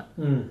หมดนะ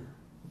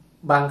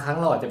บางครั้ง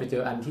เราอาจจะไปเจ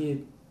ออันที่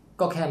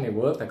ก็แค่ไม่เ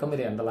วิร์กแต่ก็ไม่ไ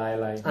ด้อันตรายอ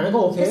ะไรอันนั้นก็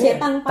โอเคเสีย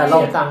ตังค์ไป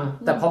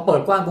แต่พอเปิ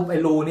ดกว้างปุ๊บไอ้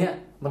รูเนี่ย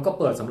มันก็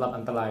เปิดสำหรับ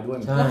อันตรายด้วย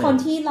แล้วคน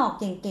ที่หลอก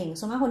เก่งๆ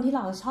ส่วนมากคนที่หล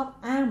อกชอบ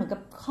อ้างเหมือนกับ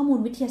ข้อมูล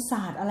วิทยาศ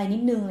าสตร์อะไรนิ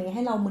ดนึงเลยใ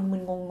ห้เรามึ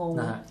นๆงง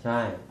ๆใช่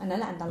อันนั้น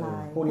แหละอันตรา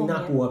ยพวกนี้น่า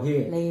กลัวพี่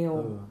เลว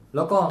แ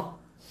ล้วก็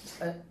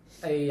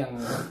ไอ้อย่าง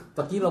ต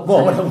ะกี้เราบอ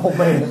กมาทำผม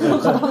ไม่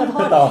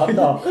ต่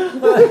อ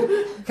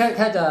แ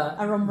ค่จะ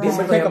ดิส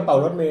เพลย์กระเป๋า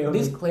รถเมล์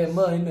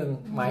disclaimer นิดนึง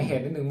หมายเห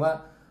ตุนิดนึงว่า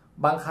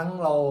บางครั้ง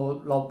เ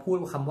ราพูด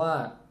คำว่า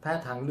แพท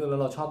ย์ทางเลือกแล้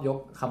วเราชอบยก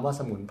คำว่า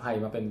สมุนไพร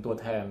มาเป็นตัว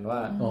แทนว่า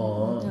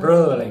เ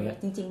บ้ออะไรเงี้ย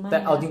แต่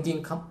เอาจริง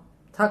ๆครับ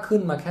ถ้าขึ้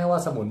นมาแค่ว่า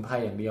สมุนไพร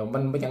อย่างเดียวมั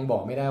นยังบอ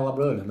กไม่ได้ว่าเ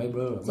บ้อหรือไม่เ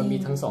บ้อมันมี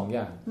ทั้งสองอ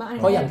ย่าง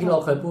เพราะอย่างที่เรา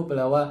เคยพูดไป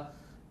แล้วว่า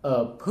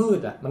พืช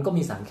อ่ะมันก็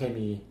มีสารเค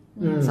มี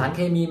สารเค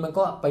มีมัน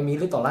ก็ไปมี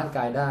ฤทธิ์ต่อร่างก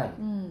ายได้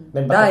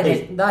ไ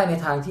ด้ใน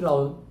ทางที่เรา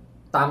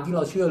ตามที่เร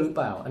าเชื่อหรือเป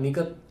ล่าอันนี้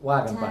ก็ว่า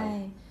กันไป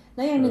แ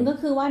ล้วอย่างหนึ่งก็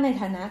คือว่าใน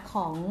ฐานะข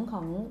อ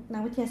งนั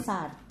กวิทยาศา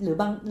สตร์หรือ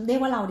บางเรีย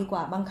กว่าเราดีกว่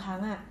าบางครั้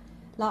งอ่ะ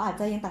เราอาจ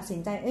จะยังตัดสิน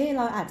ใจเ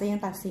ราอาจจะยัง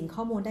ตัดสินข้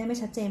อมูลได้ไม่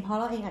ชัดเจนเพราะ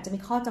เราเองอาจจะมี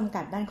ข้อจำ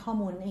กัดด้านข้อ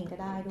มูลเองก็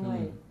ได้ด้วย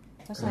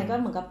เพราะฉะนั้นก็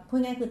เหมือนกับพูด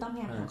ง่ายคือต้องพย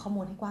ายามหาข้อ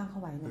มูลให้กว้างเข้า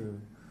ไว้นะ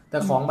แต่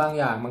ของบาง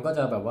อย่างมันก็จ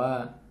ะแบบว่า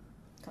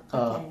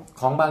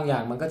ของบางอย่า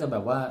งมันก็จะแบ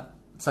บว่า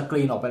สก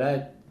รีนออกไปได้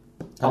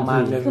ประมา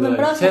ณนึงเลย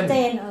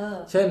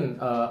เช่น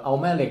เอา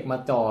แม่เหล็กมา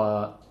จ่อ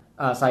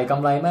ใส่ก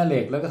ำไรแม่เหล็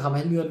กแล้วก็ทำใ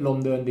ห้เลือดลม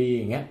เดินดี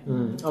อย่างเงี้ย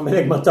เอาแม่เห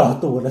ล็กมาจ่อ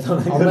ตูดแล้วทำ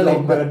ให้เลือดล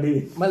มเดินดี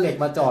แม่เหล็ก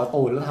มาจ่อ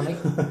ตูดแล้วทำให้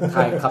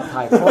ขับถ่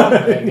ายคล่อง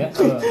อะไรเงี้ย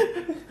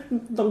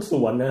ต้องส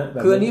วนนะ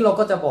คืออันนี้เรา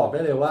ก็จะบอกได้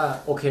เลยว่า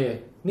โอเค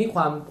นี่ค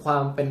วา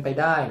มเป็นไป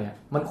ได้เนี่ย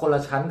มันคนละ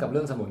ชั้นกับเ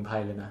รื่องสมุนไพร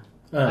เลยนะ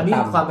อันนี้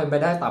ความเป็นไป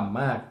ได้ต่ำ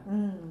มาก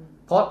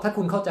เพราะถ้า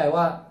คุณเข้าใจ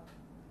ว่า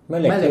แม่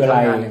เหล็กท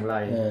ำงานอย่างไร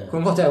คุณ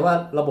เข้าใจว่า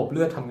ระบบเ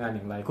ลือดทำงานอ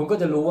ย่างไรคุณก็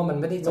จะรู้ว่ามัน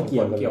ไม่ได้ส่ง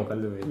ผลเกี่ยวกัน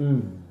เลย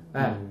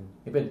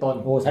นี่เป็นต้น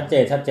โอ้ชัดเ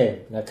จน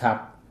นะครับ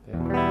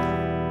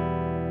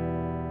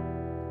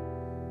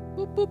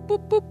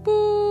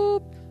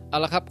เอา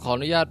ละครับขออ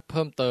นุญาตเ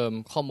พิ่มเติม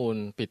ข้อมูล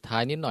ปิดท้า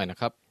ยนิดหน่อยนะ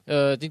ครับ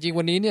จริงๆ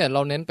วันนี้เนี่ยเร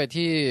าเน้นไป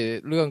ที่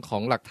เรื่องขอ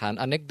งหลักฐาน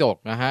anecdote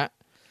นะฮะ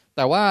แ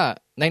ต่ว่า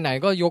ไหน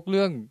ๆก็ยกเ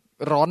รื่อง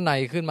ร้อนใน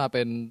ขึ้นมาเ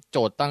ป็นโจ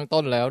ทย์ตั้ง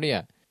ต้นแล้วเนี่ย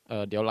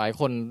เดี๋ยวหลาย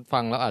คนฟั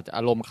งแล้วอาจจะอ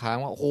ารมณ์ค้าง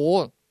ว่าโอ้โห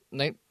ใ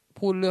น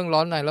พูดเรื่องร้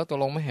อนในแล้วตก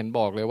ลงไม่เห็นบ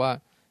อกเลยว่า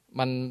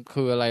มัน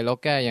คืออะไรแล้ว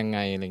แก้ยังไง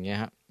อะไรเงี้ย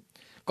ฮะ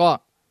ก็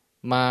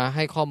มาใ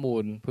ห้ข้อมู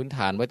ลพื้นฐ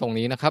านไว้ตรง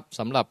นี้นะครับ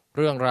สำหรับเ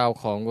รื่องราว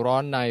ของร้อ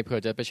นในเผื่อ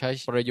จะไปใช้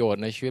ประโยช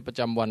น์ในชีวิตประ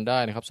จำวันได้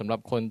นะครับสำหรับ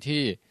คน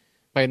ที่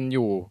เป็นอ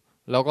ยู่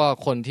แล้วก็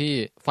คนที่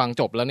ฟัง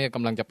จบแล้วเนี่ยก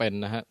ำลังจะเป็น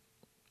นะฮะ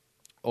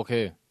โอเค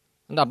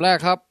อันดับแรก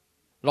ครับ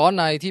ร้อน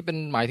ในที่เป็น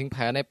หมายถึงแผ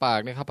ลในปาก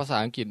นะครับภาษา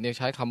อังกฤษเนี่ยใ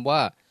ช้คำว่า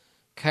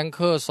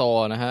canker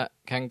sore นะฮะ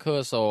canker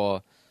sore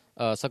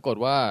สะกด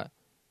ว่า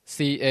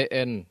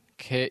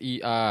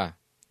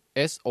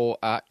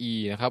CANKERSORE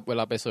นะครับเว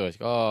ลาไปเสิร์ช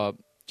ก็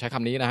ใช้ค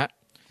ำนี้นะฮะ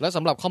และส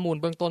ำหรับข้อมูล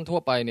เบื้องต้นทั่ว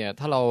ไปเนี่ย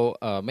ถ้าเรา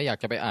ไม่อยาก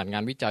จะไปอ่านงา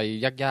นวิจัย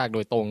ยากๆโด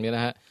ยตรงเนี่ยน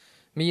ะฮะ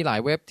มีหลาย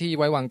เว็บที่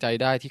ไว้วางใจ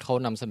ได้ที่เขา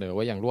นำเสนอไ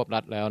ว้อย่างรวบรั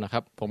ดแล้วนะครั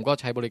บผมก็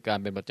ใช้บริการ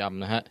เป็นประจ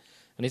ำนะฮะ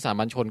อันนี้สา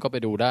มัญชนก็ไป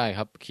ดูได้ค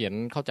รับเขียน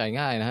เข้าใจ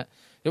ง่ายนะฮะ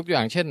ยกตัวอ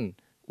ย่างเช่น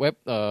เ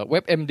ว็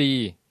บ MD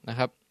นะค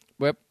รับ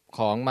เว็บข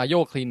อง Mayo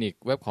Clinic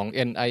เว็บของ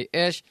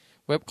NIH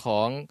เว็บข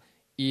อง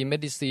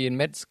eMedicine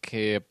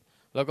Medscape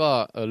แล้วก็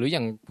หรืออย่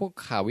างพวก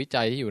ข่าววิ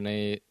จัยที่อยู่ใน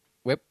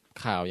เว็บ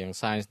ข่าวอย่าง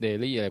Science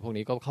Daily อะไรพวก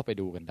นี้ก็เข้าไป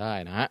ดูกันได้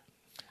นะฮะ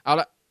เอา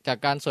ละจาก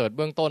การเสิร์ชเ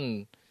บื้องต้น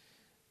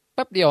แ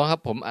ป๊บเดียวครั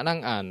บผมนั่ง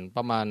อ่านป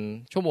ระมาณ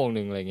ชั่วโมง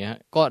นึงอะไรเงี้ย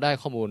ก็ได้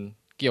ข้อมูล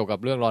เกี่ยวกับ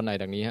เรื่องร้อนใน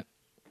ดังนี้ฮะ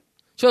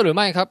เชื่อหรือไ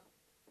ม่ครับ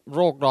โ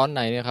รคร้อนใ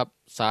นเนี่ยครับ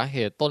สาเห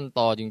ตุต้นต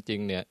อจริง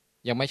ๆเนี่ย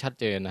ยังไม่ชัด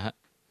เจนนะฮะ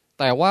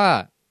แต่ว่า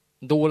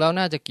ดูแล้ว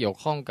น่าจะเกี่ยว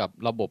ข้องกับ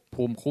ระบบ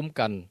ภูมิคุ้ม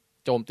กัน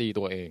โจมตี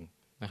ตัวเอง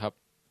นะครับ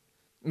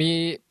มี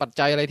ปัจ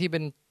จัยอะไรที่เป็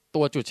น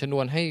ตัวจุดชน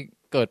วนให้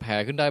เกิดแผล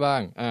ขึ้นได้บ้า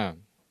ง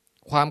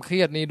ความเครี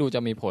ยดนี่ดูจ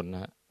ะมีผลน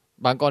ะฮะ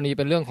บางกรณีเ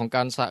ป็นเรื่องของก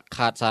ารข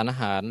าดสารอา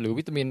หารหรือ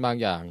วิตามินบาง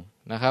อย่าง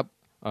นะครับ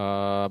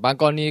บาง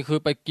กรณีคือ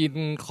ไปกิน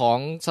ของ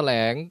แสล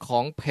งขอ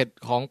งเผ็ด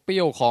ของเปรี้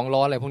ยวของร้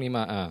อนอะไรพวกนี้ม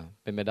า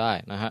เป็นไปได้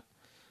นะฮะ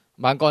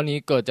บางกรณี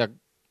เกิดจาก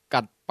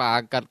กัดปาก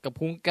กัดกระ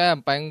พุ้งแก้ม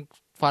แปรง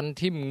ฟัน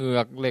ทิ่มเหงื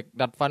อกเหล็ก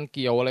ดัดฟันเ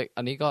กี่ยวอะไร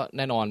อันนี้ก็แ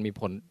น่นอนมี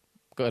ผล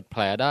เกิดแผ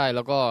ลได้แ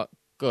ล้วก็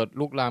เกิด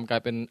ลุกลามกลา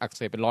ยเป็นอักเ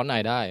สบเป็นร้อนใน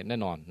ได้แน่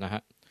นอนนะฮ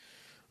ะ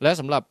และ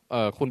สำหรับ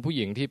คุณผู้ห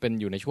ญิงที่เป็น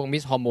อยู่ในช่วงมิ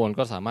สฮอร์โมน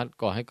ก็สามารถ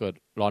ก่อให้เกิด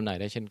ร้อนใน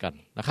ได้เช่นกัน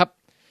นะครับ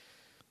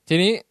ที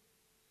นี้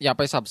อย่าไ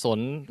ปสับสน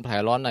แผล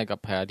ร้อนในกับ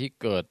แผลที่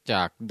เกิดจ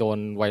ากโดน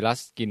ไวรัส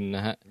กินน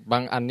ะฮะบา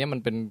งอันเนี้ยมัน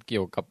เป็นเกี่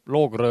ยวกับโร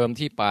คเริม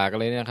ที่ปากอะ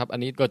ไรเนี่ยครับอัน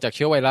นี้เกิดจากเ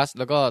ชื้อไวรัส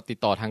แล้วก็ติด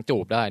ต่อทางจู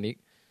บได้นี้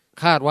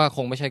คาดว่าค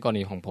งไม่ใช่กร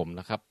ณีของผม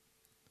นะครับ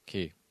โอเค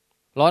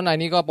ร้อนใน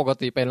นี้ก็ปก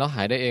ติเป็นแล้วห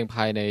ายได้เองภ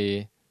ายใน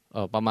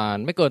ประมาณ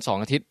ไม่เกิน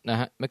2อาทิตย์นะ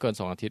ฮะไม่เกิน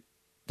2อาทิตย์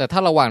แต่ถ้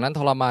าระหว่างนั้น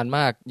ทรมานม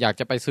ากอยาก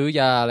จะไปซื้อ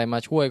ยาอะไรมา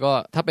ช่วยก็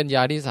ถ้าเป็นย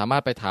าที่สามาร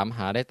ถไปถามห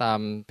าได้ตาม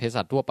เภ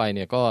สัชทั่วไปเ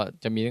นี่ยก็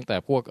จะมีตั้งแต่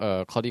พวก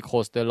คอร์ติโค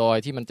สเตียรอย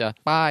ด์ที่มันจะ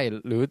ป้าย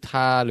หรือท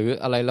าหรือ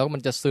อะไรแล้วมั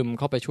นจะซึมเ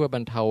ข้าไปช่วยบร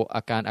รเทาอ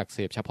าการอักเส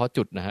บเฉพาะ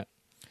จุดนะฮะ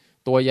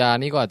ตัวยา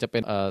นี้ก็อาจจะเป็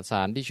นส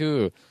ารที่ชื่อ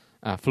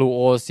ฟลูโอ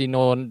ซิโน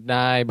ไน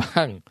บ้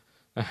าง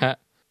นะฮะ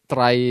ไต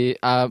ร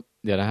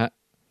เดี๋ยวนะฮะ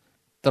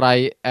ไตร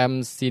แอม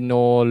ซิโน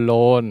โล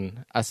น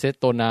อะเซ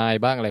โตไน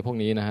บ้างอะไรพวก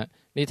นี้นะฮะ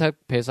นี่ถ้า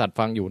เภสัช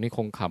ฟังอยู่นี่ค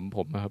งขำผ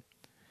มนะครับ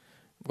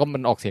ก็มั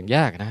นออกเสียงย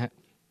ากนะฮะ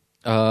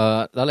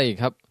แล้วอะไรอีก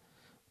ครับ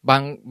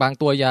บาง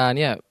ตัวยาเ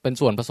นี่ยเป็น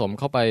ส่วนผสม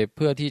เข้าไปเ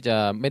พื่อที่จะ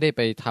ไม่ได้ไ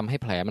ปทำให้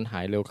แผลมันหา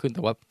ยเร็วขึ้นแ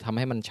ต่ว่าทำใ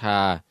ห้มันชา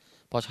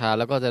พอชา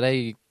แล้วก็จะได้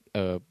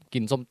กิ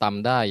นส้มต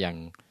ำได้อย่าง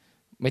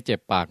ไม่เจ็บ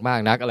ปากมาก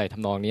นักอะไรท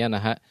ำนองนี้น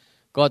ะฮะ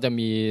ก็จะ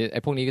มีไอ้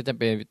พวกนี้ก็จะ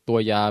เป็นตัว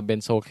ยาเบน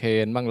โซเค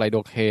นบ้างไลโด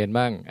เคน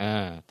บ้าง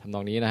ทำน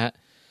องนี้นะฮะ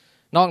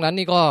นอกนั้น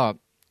นี่ก็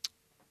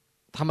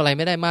ทำอะไรไ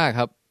ม่ได้มาก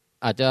ครับ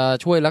อาจจะ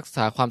ช่วยรักษ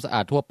าความสะอ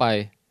าดทั่วไป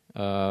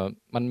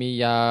มันมี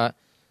ยา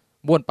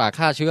บ้วนปาก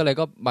ฆ่าเชื้ออะไร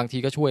ก็บางที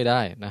ก็ช่วยไ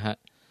ด้นะฮะ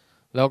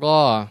แล้วก็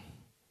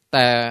แ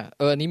ต่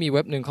อันนี้มีเ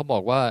ว็บนึงเขาบอ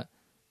กว่า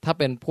ถ้า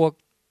เป็นพวก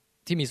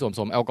ที่มีส่วนผ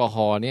สมแอลกอฮ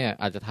อล์เนี่ย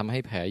อาจจะทำให้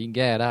แผลยิ่งแ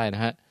ย่ได้น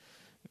ะฮะ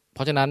เพ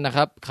ราะฉะนั้นนะค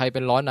รับใครเป็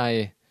นร้อนใน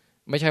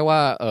ไม่ใช่ว่า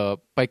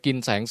ไปกิน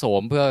แสงโส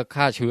มเพื่อ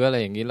ฆ่าเชื้ออะไร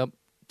อย่างนี้แล้ว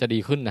จะดี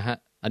ขึ้นนะฮะ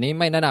อันนี้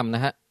ไม่แนะนำน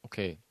ะฮะโอเค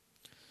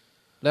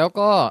แล้ว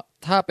ก็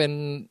ถ้าเป็น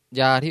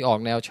ยาที่ออก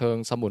แนวเชิง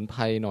สมุนไพ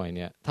รหน่อยเ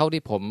นี่ยเท่า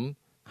ที่ผม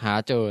หา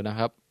เจอนะค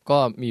รับก็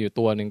มีอยู่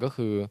ตัวหนึ่งก็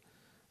คือ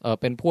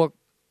เป็นพวก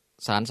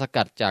สารส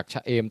กัดจากช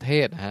ะเอมเท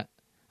ศนะฮะ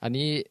อัน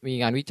นี้มี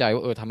งานวิจัยว่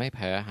าทำให้แผ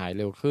ลหาย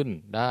เร็วขึ้น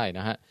ได้น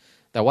ะฮะ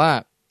แต่ว่า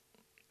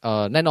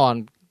แน่นอน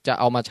จะ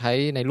เอามาใช้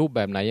ในรูปแ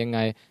บบไหนยังไง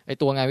ไอ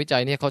ตัวงานวิจั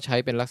ยเนี่ยเขาใช้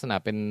เป็นลักษณะ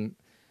เ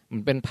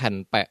ป็นแผ่น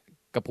แปะ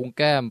กระพุ้งแ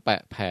ก้มแป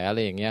ะแผลอะไร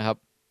อย่างเงี้ยครับ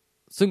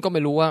ซึ่งก็ไ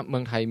ม่รู้ว่าเมื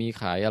องไทยมี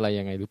ขายอะไร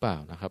ยังไงหรือเปล่า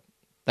นะครับ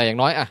แต่อย่าง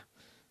น้อย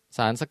ส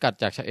ารสกัด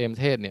จากชะเอม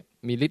เทศเนี่ย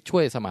มีฤทธิ์ช่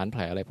วยสมานแผ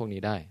ลอะไรพวก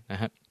นี้ได้น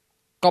ะฮะ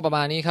ก็ประม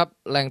าณนี้ครับ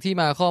แหล่งที่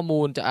มาข้อมู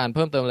ลจะอ่านเ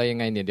พิ่มเติมอะไรยัง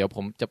ไงเนี่ยเดี๋ยวผ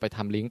มจะไปท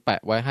ำลิงก์แป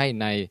ะไว้ให้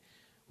ใน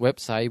เว็บ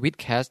ไซต์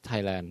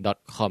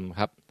withcastthailand.com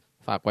ครับ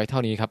ฝากไว้เท่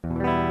านี้ครับ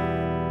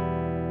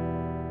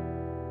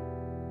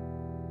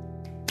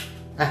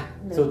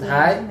สุด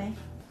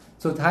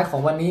ท้ายขอ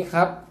งวันนี้ค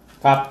รับ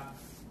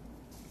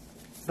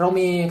เรา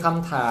มีค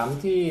ำถาม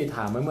ที่ถ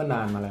ามเมื่อน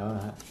านมาแล้วน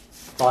ะฮะ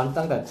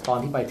ตั้งแต่ตอน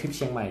ที่ไปทริปเ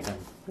ชียงใหม่กัน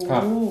ครั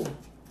บ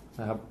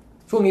นะครับ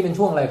ช่วงนี้เป็น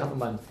ช่วงอะไรครับ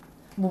มัน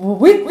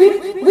วิ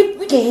ท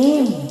เก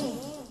ม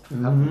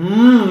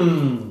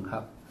ครั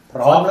บพ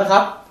ร้อมแล้วครั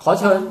บขอ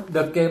เชิญ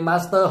The Game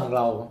Master ของเ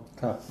รา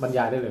บรรย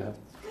ายได้เลยครับ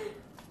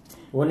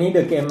วันนี้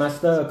The Game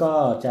Master ก็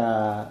จะ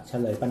เฉ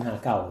ลยปัญหา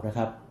เก่านะค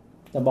รับ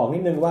จะบอกนิ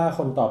ดนึงว่าค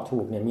นตอบถู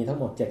กเนี่ยมีทั้ง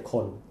หมด7ค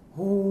น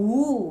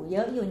เย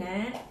อะอยู่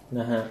น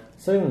ะฮะ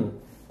ซึ่ง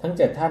ทั้ง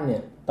7ท่านเนี่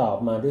ยตอบ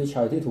มาด้วยช้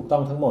อยที่ถูกต้อ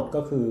งทั้งหมด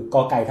ก็คือก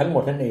อไก่ทั้งหม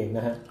ดนั่นเองน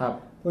ะฮะครับ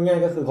พูดง่าย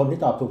ก็คือคนที่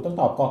ตอบถูกต้อง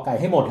ตอบกอไก่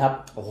ให้หมดครับ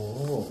โอ้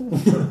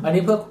อัน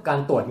นี้เพื่อการ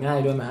ตรวจง่าย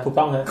ด้วยไหมครับถูก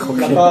ต้องฮะ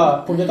แล้วก็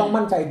คุณจะต้อง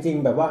มั่นใจจริง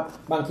แบบว่า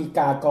บางทีก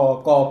าก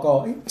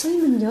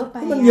มันเยอะไ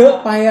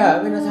ป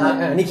ไม่น่าใช่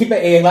นี่คิดไป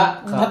เองละ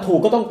ถ้าถูก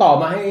ก็ต้องตอบ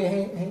มา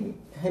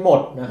ให้หมด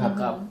นะครับ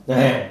นะ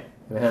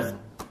ฮะ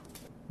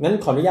งั้น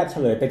ขออนุญาตเฉ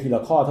ลยไปทีล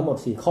ะข้อทั้งหมด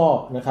4ข้อ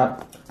นะครับ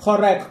ข้อ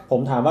แรกผ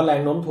มถามว่าแรง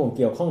โน้มถ่วงเ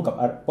กี่ยวข้องกับ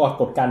ปรา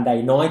กฏการณ์ใด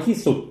น้อยที่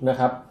สุดนะ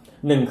ครับ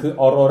1คือ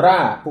ออโรรา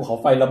ภูเขา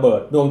ไฟระเบิด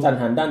ดวงจันทร์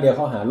หันด้านเดียวเ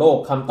ข้าหาโลก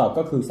คำตอบ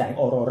ก็คือแสง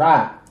ออโรรา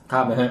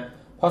นะฮะ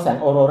เพราะแสง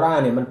ออโรรา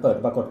เนี่ยมันเปิด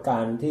ปรากฏกา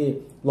รณ์ที่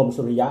ลม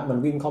สุริยะมัน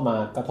วิ่งเข้ามา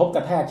กระทบกร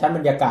ะแทกชั้นบ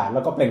รรยากาศแล้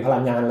วก็เปล่งพลั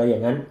งงานอะไรอย่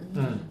างนั้น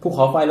ภูเข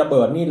าไฟระเ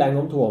บิดนี่แรงโ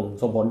น้มถ่วง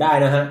ส่งผลได้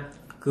นะฮะ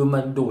คือมั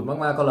นดูดมาก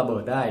ๆก็ระเบิ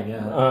ดได้อย่างเงี้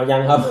ยยั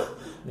งครับ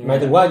หมาย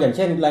ถึงว่าอย่างเ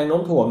ช่นแรงโน้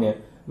มถ่วงเนี่ย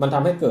มันท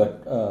ำให้เกิด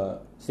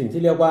สิ่ง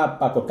ที่เรียกว่า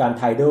ปรากฏการณ์ไ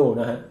ทดอล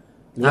นะฮะ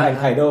หรือแรง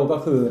ไทดอลก็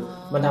คือ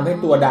มันทำให้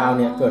ตัวดาว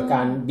เนี่ยเกิดก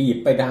ารดีด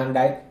ไปทางใ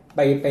ด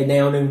ไปแน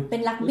วนึงเป็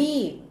นลักบี้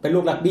เป็นลู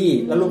กลักบี้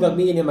แล้วลูกลัก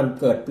บี้เนี่ยมัน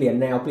เกิดเปลี่ยน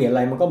แนวเปลี่ยนอะไ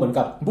รมันก็เหมือน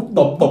กับต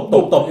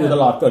บอยู่ต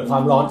ลอดเกิดควา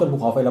มร้อนจนภู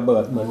เขาไฟระเบิ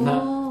ดเหมือน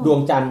ดวง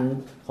จันทร์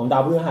ของดา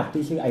วพฤหัส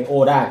ที่ชื่อ I.O.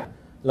 ได้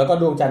แล้วก็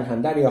ดวงจันทร์หัน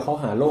ด้านเดียวเข้า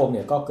หาโลกเ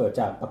นี่ยก็เกิด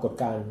จากปรากฏ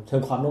การณ์เชิ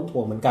งความโน้มถ่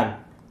วงเหมือนกัน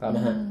น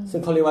ะฮะซึ่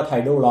งเขาเรียกว่า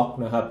tidal lock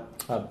นะครับ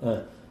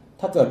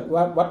ถ้าเกิด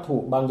ว่าวัตถุ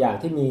บางอย่าง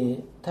ที่มี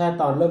ถ้า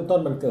ตอนเริ่มต้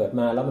นมันเกิด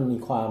มาแล้วมันมี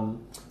ความ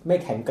ไม่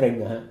แข็งเกร็ง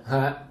นะฮะ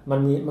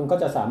มันก็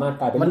จะสามารถ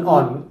กลายเป็นมัน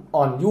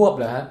อ่อนยวบ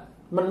เหรอฮะ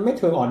มันไม่เ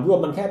ชิงอ่อนยวบ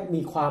มันแค่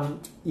มีความ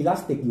อิลา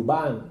สติกอยู่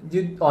บ้างยื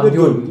ดห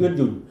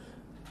ยุ่น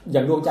อย่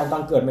างดวงจันทร์ตอ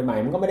นเกิดใหม่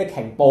ๆมันก็ไม่ได้แ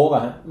ข็งโป๊กอ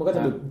ะฮะมันก็จ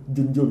ะ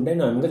หยุ่นได้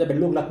หน่อยมันก็จะเป็น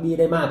ลูกลักบี้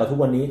ได้มากกว่าทุก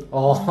วันนี้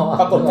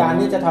ปรากฏการณ์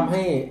นี้จะทำใ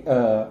ห้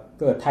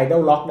เกิด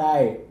tidal lock ได้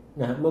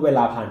นะฮะเมื่อเวล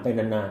าผ่านไป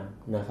นาน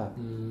ๆนะครับ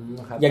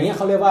อย่างนี้เ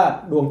ขาเรียกว่า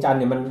ดวงจันทร์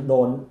เนี่ยมันโด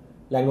น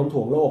แรงโน้ม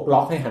ถ่วงโลกล็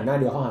อกให้หันหน้า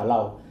เดียวเข้าหาเรา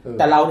แ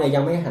ต่เราเนี่ยยั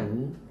งไ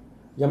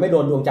ม่โด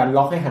นดวงจันทร์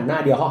ล็อกให้หันหน้า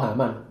เดียวเข้าหา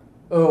มัน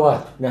ว่ะ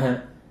นะฮะ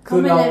คื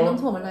อแรงโน้ม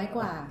ถ่วงมันน้อยก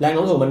ว่าแรงโ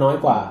น้มถ่วงมันน้อย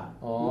กว่า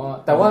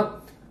แต่ว่า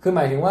คือห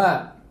มายถึงว่า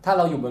ถ้าเ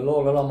ราอยู่บนโล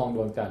กแล้วเรามองด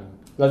วงจันทร์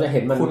เราจะเห็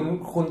นมัน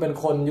คุณเป็น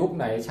คนยุค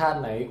ไหนชาติ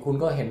ไหนคุณ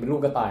ก็เห็นเป็นลู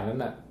กกระต่ายนั่น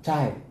น่ะใช่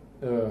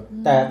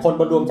แต่คน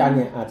บนดวงจันทร์เ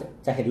นี่ยอาจ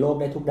จะเห็นโลก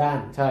ได้ทุกด้าน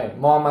ใช่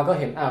มองมาก็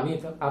เห็นนี่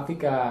แอฟริ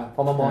กาพ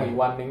อมามองอีก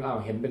วันนึง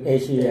เห็นเป็นเอ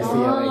เชียอะไรอ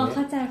ย่างเงี้ยเ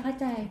ข้า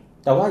ใจ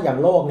แต่ว่าอย่าง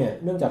โลกเนี่ย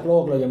เนื่องจากโล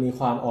กเรายังมี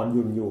ความอ่อนห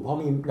ยุ่นอยู่เพราะ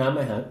มีน้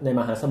ำใน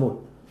มหาสมุทร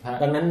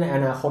ดังนั้นในอ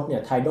นาคตเนี่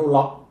ย tidal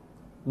lock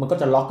มันก็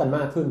จะล็อกกันม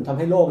ากขึ้นทำใ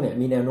ห้โลกเนี่ย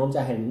มีแนวโน้มจ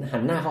ะหั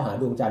นหน้าเข้าหา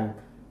ดวงจันทร์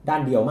ด้า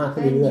นเดียวมากขึ้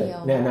นเรื่อย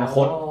ๆในอนาค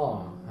ต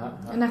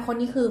อนาคต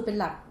นี่คือเป็น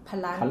หลักพัน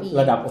ล้านปี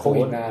ระดับโค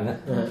วิดนานนะ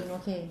โอ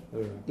เค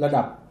ระ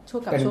ดับ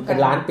เป็น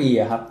ล้านปี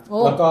อะครับ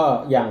แล้วก็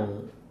อย่าง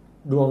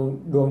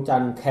ดวงจั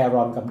นทร์แคร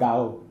อนกับดาว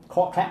เคร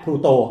าะห์แคระพลู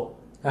โต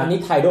อันนี้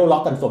ไทดอลล็อ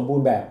กกันสมบู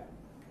รณ์แบบ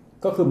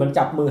ก็คือมัน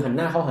จับมือหันห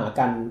น้าเข้าหา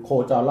กันโค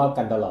จรรอบ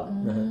กันตลอด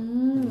นะฮะ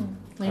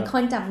เหมือนค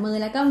นจับมือ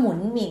แล้วก็หมุน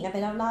หมิ่งกันไป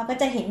รอบๆก็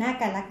จะเห็นหน้า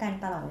กันรักกัน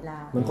ตลอดเวลา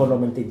เหมือนคนโร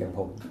แมนติกอย่างผ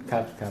มครั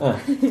บ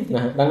น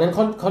ะดังนั้น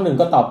ข้อ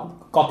1ก็ตอบ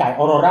กอไก่อ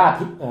อโรรา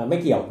ไม่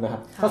เกี่ยวนะครั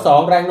บข้อ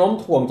2แรงโน้ม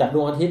ถ่วงจากด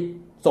วงอาทิตย์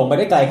ส่งไปไ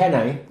ด้ไกลแค่ไหน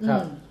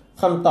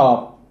คำตอบ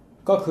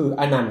ก็คือ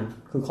อนันต์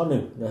คือข้อ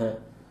1นะฮะ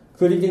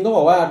คือจริงๆต้องบ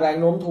อกว่าแรง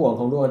โน้มถ่วง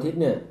ของดวงอาทิตย์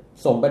เนี่ย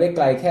ส่งไปได้ไก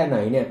ลแค่ไหน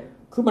เนี่ย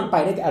คือมันไป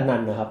ได้อนั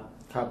นต์นะครับ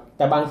แ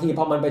ต่บางทีพ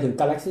อมันไปถึง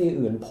กาแล็กซี่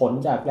อื่นผล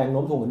จากแรงโ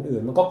น้มถ่วงอื่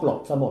นๆมันก็กลบ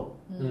ซะหมด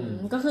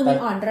ก็คือมัน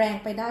อ่อนแรง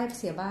ไปได้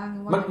เสียบ้าง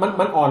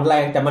มันอ่อนแร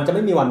งแต่มันจะไ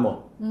ม่มีวันหมด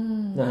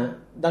นะฮะ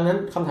ดังนั้น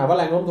คำถามว่า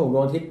แรงโน้มถ่วงด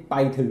วงอาทิตย์ไป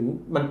ถึง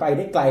มันไปไ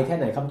ด้ไกลแค่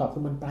ไหนคำตอบคื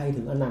อมันไป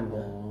ถึงอนันต์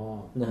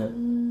นะฮะ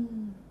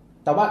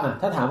แต่ว่า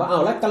ถ้าถามว่า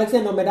แล้วกาแล็ก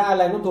ซี่โนเมดาแ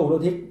รงโน้มถ่วงดวง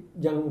อาทิตย์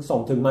ยังส่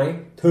งถึงไหม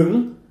ถึง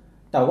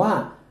แต่ว่า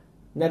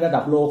ในระดั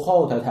บโลคอล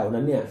แถวๆ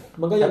นั้นเนี่ย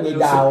มันก็ยังมี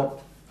ดาว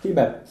ที่แ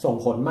บบส่ง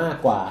ผลมาก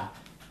กว่า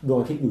ดวง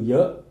อาทิตย์อยู่เย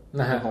อะ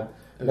นะครับ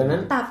ดังนั้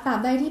นตราบ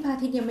ใดที่พระอ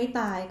าทิตย์ยังไม่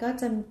ตายก็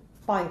จะ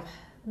ปล่อย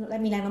และ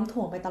มีแรงโน้ม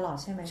ถ่วงไปตลอด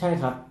ใช่ไหมใช่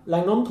ครับแร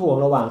งโน้มถ่วง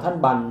ระหว่างท่าน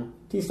บัน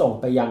ที่ส่ง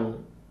ไปยัง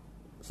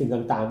สิ่ง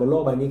ต่างๆบนโล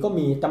กใบนี้ก็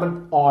มีแต่มัน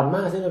อ่อนม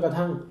ากจนกระ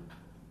ทั่ง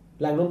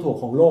แรงโน้มถ่วง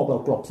ของโลกเรา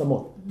กลบซะหม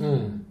ด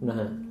นะ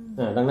ฮะ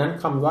ดังนั้น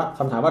ค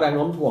ำถามว่าแรงโ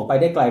น้มถ่วงไป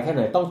ได้ไกลแค่ไห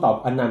นต้องตอบ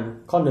อนันต์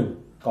ข้อ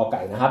1กอไ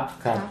ก่นะครับ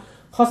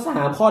ข้อ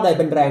3ข้อใดเ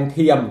ป็นแรงเ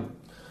ทียม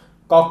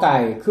กอไก่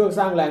เครื่อง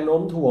สร้างแรงโน้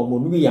มถ่วงหมุ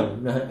นเหวี่ยง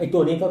นะฮะไอตั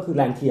วนี้ก็คือแ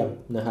รงเทียม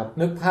นะครับ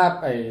นึกภาพ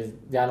ไอ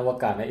ยานอว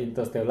กาศในอินเต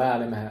อร์สเตลล่า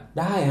ได้ไหมฮะ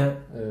ได้ฮะ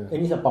ไอ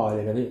นี่สปอยเ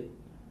ลยนะพี่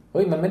เ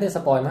ฮ้ยมันไม่ได้ส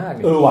ปอยมากเ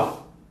ลยว่ะ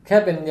แค่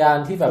เป็นยาน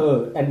ที่แบบ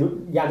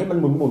ยานที่มัน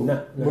หมุนๆน่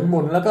ะหมุ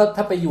นแล้วก็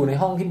ถ้าไปอยู่ใน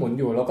ห้องที่หมุน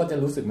อยู่เราก็จะ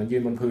รู้สึกมันยื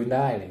นบนพื้นไ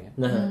ด้อะไรเงี้ย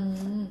นะฮะ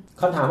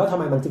คำถามว่าทำ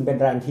ไมมันจึงเป็น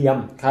แรงเทียม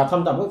ค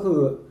ำตอบก็คือ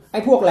ไอ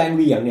พวกแรงเห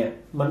วี่ยงเนี่ย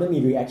มันไม่มี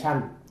รีแอคชั่น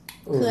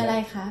คืออะไร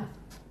คะ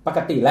ปก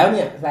ติแล้วเ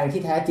นี่ยแรง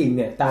ที่แท้จริงเ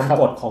นี่ยตาม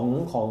กฎ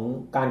ของ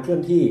การเคลื่อ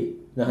นที่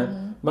นะฮะ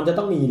มันจะ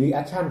ต้องมีรีแอ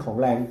คชั่นของ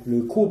แรงหรื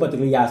อคู่ปฏิ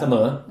กิริยาเสม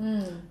อ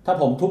ถ้า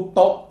ผมทุบโ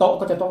ต๊ะ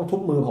ก็จะต้องทุ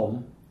บมือผม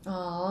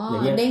อย่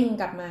างเงี้ยเด้ง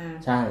กลับมา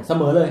ใช่เส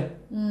มอเลย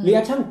รีแอ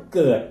คชั่นเ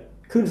กิด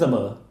ขึ้นเสม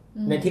อ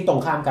ในทิศตรง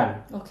ข้ามกัน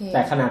แ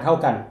ต่ขนาดเท่า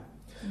กัน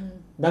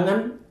ดังนั้น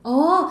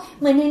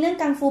เหมือนในเรื่อง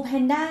กังฟูแพ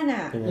นด้า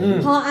น่ะ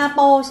พออาโป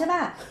ใช่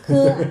ป่ะคื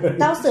อ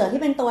เจ้าเสือ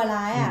ที่เป็นตัว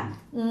ร้าย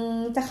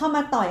จะเข้าม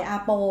าต่อยอา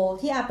โป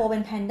ที่อาโปเป็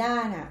นแพนด้า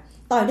น่ะ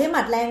ต่อยด้วยห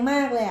มัดแรงม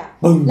ากเลยอ่ะ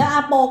แล้วอ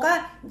าโปก็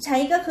ใช้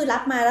ก็คือรั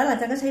บมาแล้วหลัง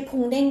จากก็ใช้พุ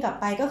งเด้งกลับ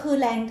ไปก็คือ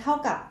แรงเท่า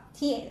กับ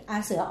ที่อา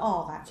เสือออ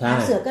กอ่ะอา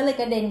เสือก็เลย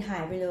กระเด็นหา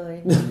ยไปเลย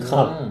ค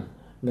รับ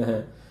นะฮ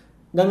ะ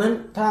ดังนั้น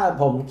ถ้า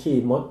ผมขี่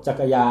มอเตอร์จั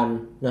กรยาน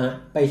นะฮะ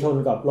ไปชน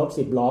กับรถ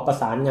10ล้อประ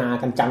สานงา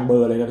กันจังเบอ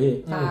ร์เลยนะพี่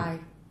ตาย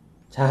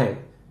ใช่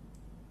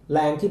แร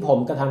งที่ผม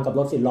กระทำกับ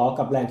รถ10ล้อ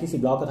กับแรงที่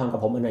10ล้อกระทำกับ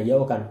ผมอันไหนเยอะ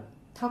กว่ากัน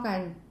เท่า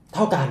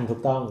กันถู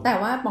กต้องแต่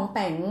ว่าป๋องแ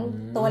ป๋ง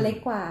ตัวเล็ก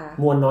กว่า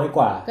มวลน้อยก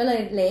ว่าก็เลย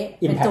เละ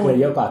อิมแพคเลย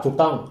เยอะกว่าถูก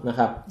ต้องนะค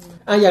รับ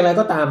อย่างไร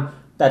ก็ตาม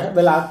แต่เ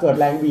วลาเกิด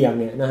แรงเหวี่ยง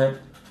เนี่ยนะฮะ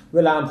เว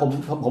ลา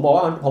ผมบอก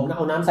ว่าผมเ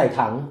อาน้ำใส่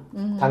ถั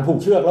งผูก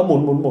เชือกแล้วหมุ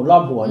นรอ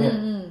บหัวเนี่ย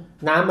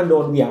น้ำมันโด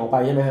นเหวี่ยงออกไป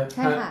ใช่ไหมครับใ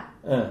ช่ค่ะ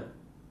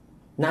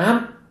น้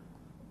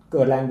ำเ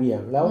กิดแรงเหวี่ย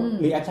งแล้ว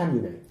รีแอคชั่นอ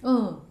ยู่ไหน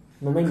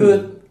มันไม่คือ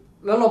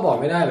แล้วเราบอก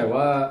ไม่ได้เลย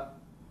ว่า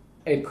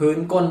ไอ้พื้น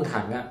ก้น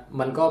ถังอ่ะ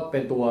มันก็เป็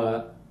นตัว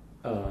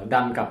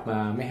ดันกลับมา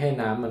ไม่ให้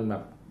น้ำมันแบ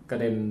บกระ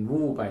เด็น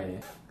วู่ไป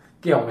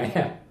เกี่ยวไหม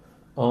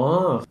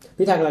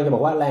พี่ทางกำลังจะบ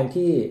อกว่าแรง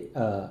ที่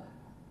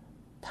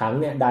ถัง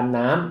เนี่ยดัน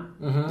น้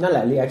ำนั่นแหล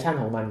ะรีแอคชั่น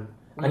ของมัน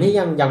อันนี้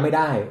ยังไม่ไ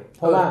ด้เ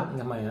พราะว่า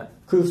ทำไมฮะ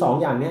คือ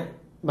2อย่างเนี้ย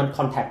มันค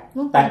อนแทค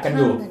แตะกัน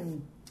อยู่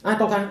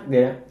ตรงกันเดี๋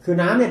ยวคือ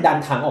น้ำเนี่ยดัน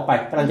ถังออกไป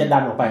กำลังจะดั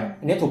นออกไป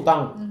อันนี้ถูกต้อ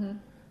ง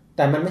แ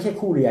ต่มันไม่ใช่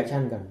คู่รีแอคชั่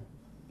นกัน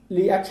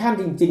รีแอคชั่น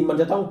จริงๆมัน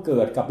จะต้องเกิ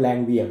ดกับแรง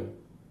เหวี่ยง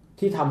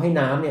ที่ทำให้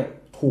น้ำเนี่ย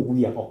ถูกเห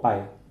วี่ยงออกไป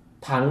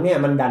ถังเนี่ย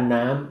มันดัน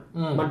น้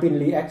ำมันเป็น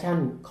รีแอคชั่น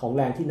ของแ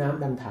รงที่น้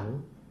ำดันถัง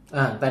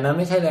แต่นั้น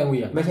ไม่ใช่แรงเห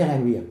วี่ยงไม่ใช่แร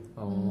งเหวี่ยง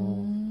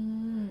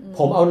ผ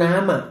มเอาน้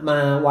ำมา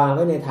วางไ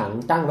ว้ในถัง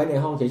ตั้งไว้ใน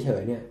ห้องเฉ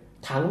ยๆเนี่ย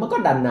ถังมันก็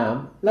ดันน้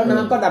ำแล้วน้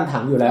ำก็ดันถั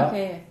งอยู่แล้ว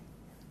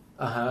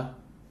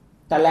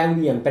แต่แรงเห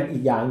วี่ยงเป็นอี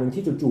กอย่างหนึ่ง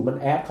ที่จู่ๆมัน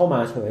แอดเข้ามา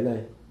เฉยเลย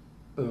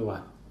ว่ะ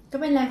ก็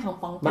เป็นแรงของ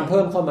ป๋องมันเ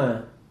พิ่มเข้ามา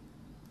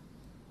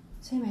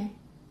ใช่ไหม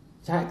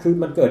ใช่คือ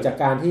มันเกิดจาก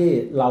การที่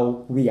เรา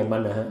เหวี่ยงมั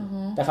นนะฮะ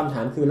แต่คำถ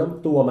ามคือแล้ว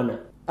ตัวมันอ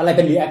ะอะไรเ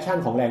ป็นรีแอคชั่น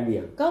ของแรงเหวี่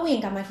ยงก็เหวี่ยง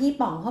กลับมาที่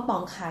ป๋องเพราะป๋อ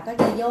งขาก็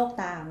จะโยก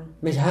ตาม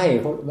ไม่ใช่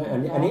เพราะอั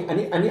น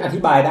นี้อธิ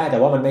บายได้แต่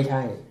ว่ามันไม่ใ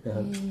ช่นะค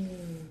รับ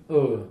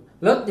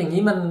แล้วอย่าง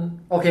นี้มัน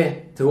โอเค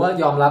ถือว่า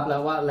ยอมรับแล้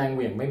วว่าแรงเห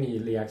วี่ยงไม่มี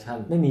รีแอคชั่น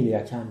ไม่มีรีแอ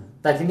คชั่น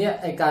แต่ทีเนี้ย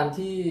ไอการ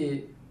ที่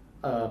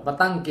มา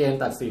ตั้งเกณฑ์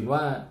ตัดสินว่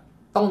า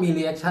ต้องมี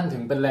รีแอคชั่นถึ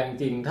งเป็นแรง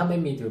จริงถ้าไม่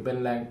มีถือเป็น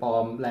แรงปลอ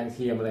มแรงเ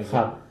ทียมอะไรค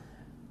รับ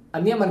อั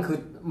นนี้มันคือ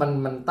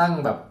มันตั้ง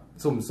แบบ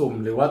สุ่ม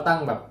ๆหรือว่าตั้ง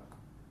แบบ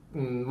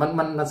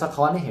มันสะ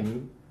ท้อนให้เห็น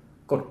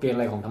กฎเกณฑ์อ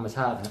ะไรของธรรมช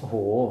าติโอ้โห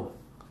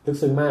ลึก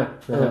ซึ้งมาก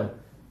นะฮะ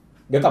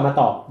เดี๋ยวกลับมา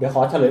ตอบเดี๋ยวข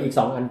อเฉลยอีก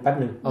2อันแป๊บ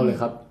นึงเอาเลย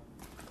ครับ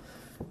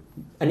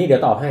อันนี้เดี๋ย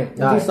วตอบให้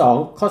ที่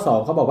2ข้อ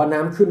2เขาบอกว่าน้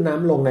ำขึ้นน้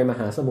ำลงในม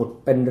หาสมุทร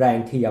เป็นแรง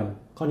เทียม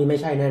ข้อนี้ไม่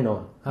ใช่แน่นอ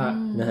น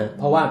นะฮะ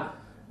เพราะว่า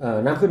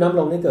น้ำขึ้นน้ำ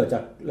ลงนี่เกิดจา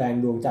กแรง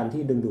ดวงจันทร์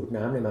ที่ดึงดูด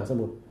น้ำในมหาส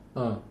มุทร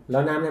แล้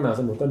วน้ำในมหา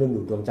สมุทรก็ดึง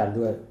ดูดดวงจันทร์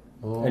ด้วย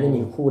อันนี้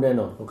มีคู่แน่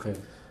นอน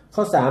ข้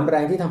อ3แร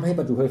งที่ทำให้ป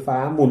ระจุไฟฟ้า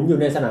หมุนอยู่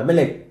ในสนามแม่เ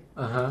หล็ก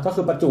ก็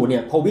คือประจุเนี่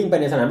ยพอวิ่งไป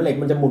ในสนามแม่เหล็ก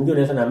มันจะหมุนอยู่ใ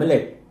นสนามแม่เหล็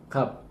กค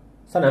รับ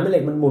สนามแม่เหล็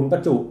กมันหมุนปร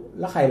ะจุ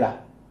แล้วใครล่ะ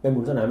ไปหมุ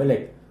นสนามแม่เหล็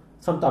ก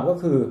คำตอบก็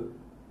คือ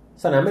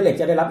สนามแม่เหล็ก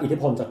จะได้รับอิทธิ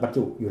พลจากประ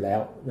จุอยู่แล้ว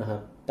นะครับ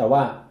แต่ว่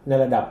าใน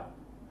ระดับ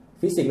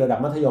ฟิสิกส์ระดับ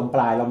มัธยมป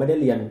ลายเราไม่ได้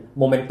เรียน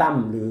โมเมนตัม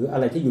หรืออะ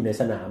ไรที่อยู่ใน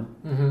สนาม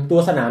ตัว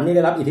สนามนี่ไ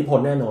ด้รับอิทธิพล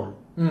แน่นอน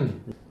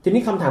ที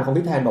นี้คำถามของ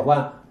พี่แทนบอกว่า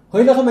เฮ้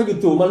ยแล้วทำไม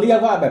จู่ๆมาเรียก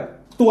ว่าแบบ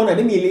ตัวไหนไ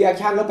ม่มีรีแอค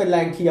ชั่นแล้วเป็นแร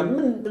งเทียม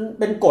มัน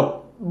เป็นกฎ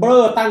เบล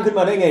อตั้งขึ้น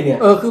มาได้ไงเนี่ย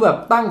คือแบบ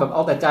ตั้งแบบเอ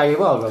าแต่ใจหรือ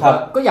เปล่า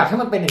ก็อยากให้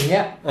มันเป็นอย่างเงี้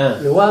ย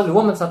หรือ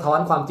ว่ามันสะท้อน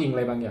ความจริงอะไ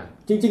รบางอย่าง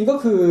จริงๆก็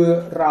คือ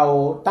เรา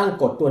ตั้ง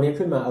กฎตัวนี้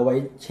ขึ้นมาเอาไว้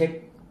เช็ค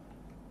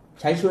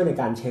ใช้ช่วยใน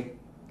การเช็ค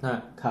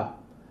ครับ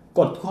ก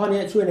ฎข้อ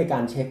นี้ช่วยในกา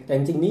รเช็คแต่จ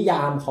ริงๆนิย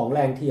ามของแร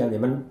งเทียมเนี่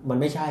ยมัน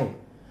ไม่ใช่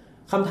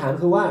คำถาม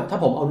คือว่าถ้า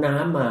ผมเอาน้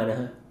ำมานะ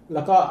ฮะแ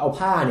ล้วก็เอา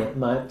ผ้าเนี่ย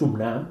มาจุ่ม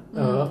น้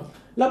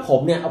ำแล้วผม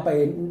เนี่ยเอ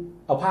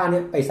าผ้าเนี่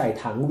ยไปใส่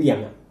ถังเวียง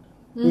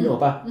นี่หนู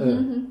ป่ะ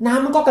น้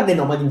ำมันก็กระเด็น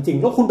ออกมาจริง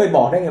ๆแล้วคุณไปบ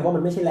อกได้ไงว่ามั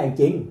นไม่ใช่แรง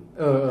จริง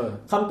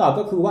คำตอบ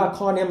ก็คือว่า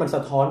ข้อนี้มันส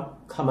ะท้อน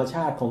ธรรมช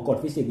าติของกฎ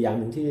ฟิสิกส์อย่าง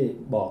หนึ่งที่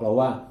บอกเรา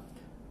ว่า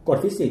กฎ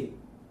ฟิสิกส์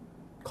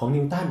ของ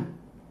นิวตัน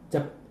จะ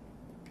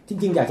จ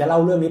ริงๆอยากจะเล่า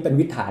เรื่องนี้เป็น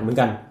วิถฐานเหมือน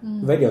กัน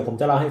ไว้เดี๋ยวผม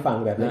จะเล่าให้ฟัง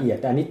แบบละเอียด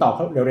แต่อันนี้ตอบ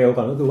เร็วๆ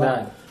ก่อนก็คือว่า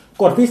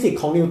กฎฟิสิกส์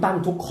ของนิวตัน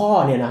ทุกข้อ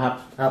เนี่ยนะครับ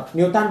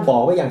นิวตันบอ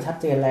กไว้อย่างชัด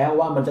เจนแล้ว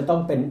ว่ามันจะต้อ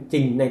งเป็นจ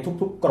ริงใน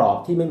ทุกๆกรอบ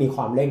ที่ไม่มีค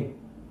วามเร่ง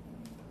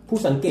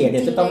ผู้สังเกตเ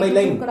นี่ยจะต้องไม่เ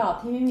ร่งกรอบ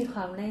ที่ไม่มีคว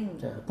ามเร่ง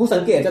ผู้สั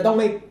งเกตจะต้อง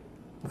ไม่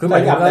ข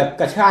ยับแบบ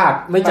กระชาก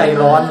ไม่ใจ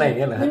ร้อนอะไรอย่างเ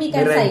งี้ยเหรอไม่มีก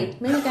ารใส่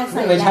ไ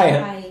ม่ใช่ฮ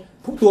ะ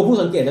ตัวผู้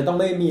สังเกตจะต้อง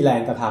ไม่มีแร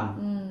งกระท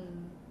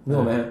ำนึกอ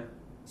อกไหมฮะ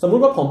สมมุ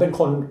ติว่าผมเป็น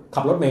คน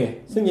ขับรถเมล์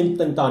ซึ่ง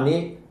ตอนนี้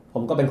ผ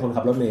มก็เป็นคน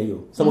ขับรถเมล์อยู่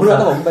สมมติว่า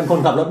ถ้าผมเป็นคน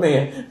ขับรถเม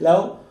ล์แล้ว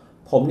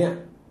ผมเนี่ย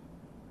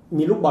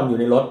มีลูกบอลอยู่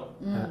ในรถ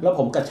แล้ว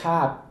ผมกระชา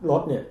กร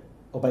ถเนี่ย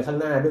ออกไปข้าง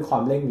หน้าด้วยควา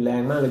มเร่งแร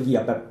งมากเลยเหยีย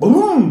บแบบปุ้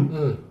ม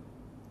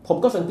ผม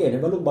ก็สังเกตเห็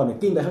นว่าลูกบอลเนี่ย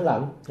กิ้งไปข้างหลั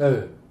ง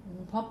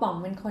เพราะป๋อง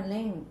เป็นคนเ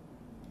ร่ง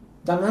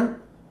ดังนั้น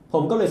ผ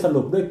มก็เลยส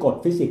รุปด้วยกฎ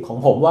ฟิสิกส์ของ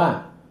ผมว่า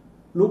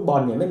ลูกบอ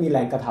ลเนี่ยไม่มีแร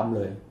งกระทำเ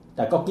ลยแ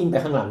ต่ก็กิ้งไป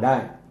ข้างหลังได้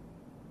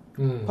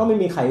เพราะไม่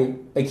มีใคร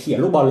ไปเขี่ย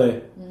ลูกบอลเลย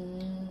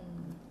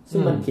ซึ่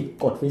งมันผิด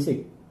กฎฟิสิก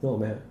ส์ถูก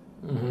ไหมครับ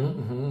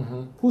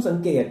ผู้สัง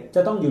เกตจ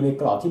ะต้องอยู่ใน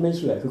กรอบที่ไม่เ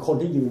ฉื่อยคือคน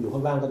ที่ยืนอยู่ข้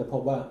างล่างก็จะพ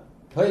บว่า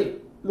เฮ้ย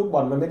ลูกบ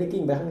อลมันไม่ได้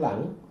กิ้งไปข้างหลัง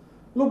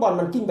ลูกบอล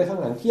มันกิ้งไปข้า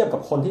งหลังเทียบกั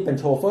บคนที่เป็น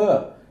โชเฟอร์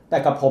แต่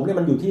กับผมเนี่ย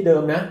มันอยู่ที่เดิ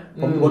มนะ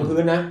ผมอยู่บนพื้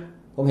นนะ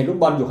ผมเห็นลูก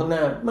บอลอยู่ข้างหน้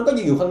ามันก็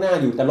อยู่ข้างหน้า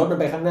อยู่แต่รถมัน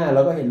ไปข้างหน้าแ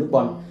ล้วก็เห็นลูกบ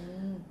อล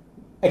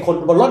ไอ้คน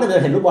บนรถมัน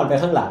เห็นลูกบอลไป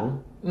ข้างหลัง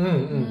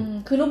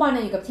คือลูกบอล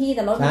อยู่กับที่แ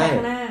ต่รถไปข้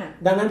างหน้า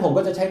ดังนั้นผม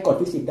ก็จะใช้กฎ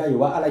ฟิสิกส์ได้อยู่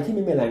ว่าอะไรที่ไ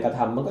ม่มีแรงกระท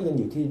ำมันก็ยัง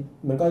อยู่ที่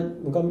มัน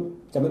ก็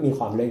จะไม่มีค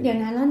วามเร่งอย่า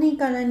งนั้นแล้วใน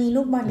กรณี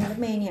ลูกบอลในรถ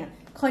เมล์เนี่ย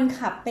คน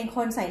ขับเป็นค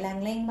นใส่แรง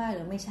เร่งบ้างห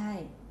รือไม่ใช่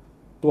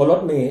ตัวร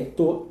ถเมล์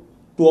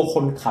ตัวค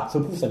นขับคื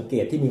อผู้สังเก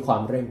ตที่มีควา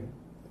มเร่ง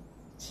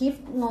ชิฟ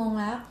งง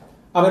แล้ว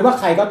เอาเป็นว่า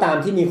ใครก็ตาม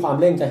ที่มีความ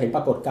เร่งจะเห็นป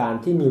รากฏการณ์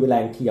ที่มีแร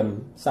งเทียม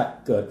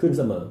เกิดขึ้นเ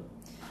สมอ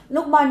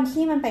ลูกบอล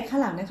ที่มันไปข้า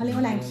งหลังนั้นเขาเรียก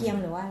ว่าแรงเทียม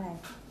หรือว่าอะไร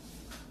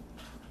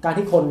การ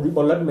ที่คนบ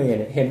นรถเมล์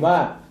เนี่ยเห็นว่า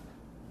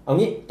เอา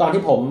งี้ตอน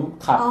ที่ผม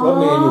ขับรถ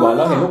เมล์อยู่แ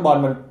ล้วเห็นลูกบอล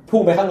มันพุ่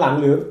งไปข้างหลัง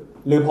ห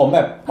รือผมแบ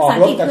บออก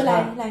รถกระชา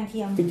กแรงเที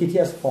ยม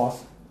fictitious force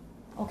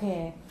โอเค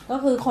ก็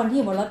คือคนที่อ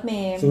ยู่บนรถเม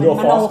ล์มัน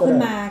มโนขึ้น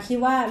มาคิด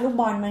ว่าลูก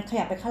บอลมันข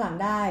ยับไปข้างหลัง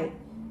ได้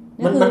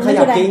มันข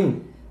ยับจริง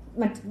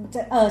มันจ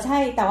ะใช่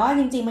แต่ว่า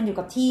จริงๆมันอยู่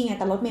กับที่ไง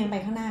แต่รถเมล์ไป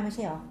ข้างหน้าไม่ใ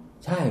ช่หรอ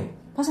ใช่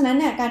เพราะฉะนั้น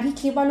เนี่ยการที่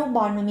คิดว่าลูกบ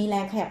อลมันมีแร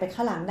งขยับไปข้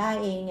างหลังได้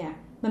เองเนี่ย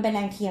มันเป็นแร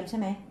งเทียมใช่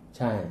ไหมใ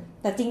ช่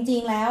แต่จริ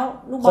งๆแล้ว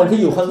ลูกบอลคนที่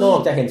อยู่ข้างนอก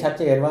จะเห็นชัด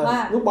เจนว่า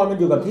ลูกบอลมัน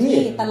อยู่กับที่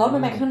แต่รถมั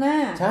นไปข้างหน้า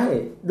ใช่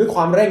ด้วยค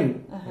วามเร่ง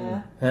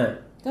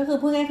ก็คือ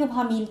พูดง่ายๆคือพ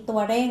อมีตั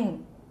วเร่ง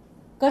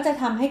ก็จะ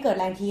ทำให้เกิด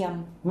แรงเทียม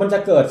มันจะ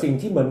เกิดสิ่ง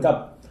ที่เหมือนกับ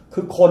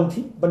คือคน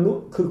ที่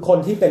คือคน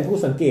ที่เป็นผู้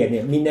สังเกตเ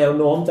นี่ยมีแนว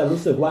โน้มจะ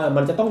รู้สึกว่า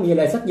มันจะต้องมีอะ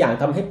ไรสักอย่าง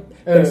ทำให้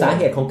เป็นสาเ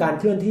หตุของการ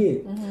เคลื่อนที่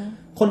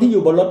คนที่อ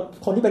ยู่บนรถ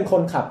คนที่เป็นค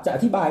นขับจะอ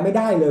ธิบายไม่ไ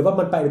ด้เลยว่า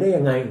มันไปได้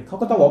ยังไงเขา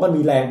ก็ต้องบอกว่ามัน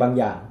มีแรงบาง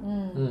อย่าง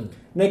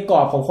ในกร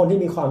อบของคนที่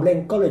มีความเร่ง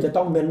ก็เลยจะ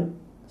ต้องเน้น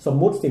สม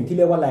มุติสิ่งที่เ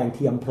รียกว่าแรงเ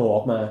ทียมโผล่อ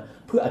อกมา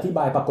เพื่ออธิบ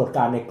ายปรากฏก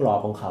ารณ์ในกรอบ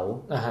ของเขา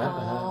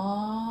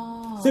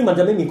ซึ่งมัน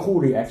จะไม่มีคู่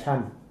reaction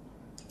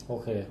โอ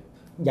เค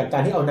อย่างกา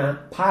รที่เอา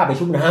ผ้าไป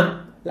ชุบน้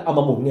ำแล้วเอา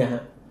มาหมุนเนี่ยฮ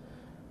ะ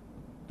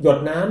หยด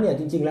น้ำเนี่ย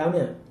จริงๆแล้วเ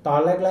นี่ยตอน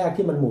แรกๆ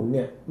ที่มันหมุนเ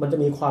นี่ยมันจะ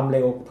มีความเ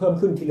ร็วเพิ่ม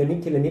ขึ้นทีละ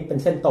นิดเป็น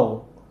เส้นตรง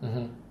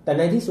แต่ใ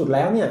นที่สุดแ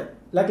ล้วเนี่ย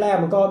แรก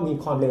ๆมันก็มี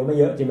ความเร็วไม่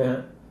เยอะใช่ไหมฮะ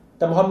แ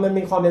ต่พอมัน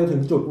มีความเร็วถึ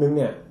งจุดนึงเ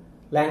นี่ย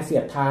แรงเสี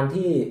ยดทาน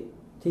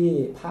ที่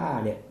ผ้า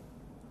เนี่ย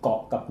เกาะ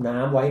กับน้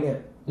ำไว้เนี่ย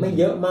ไม่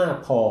เยอะมาก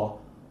พอ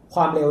คว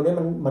ามเร็วเนี่ย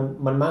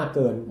มันมากเ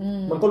กิน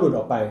มันก็หลุดอ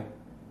อกไป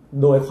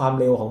โดยความ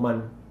เร็วของมัน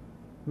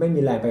ไม่มี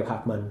แรงไปผลั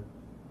กมัน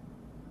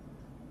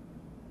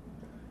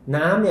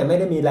น้ำเนี่ยไม่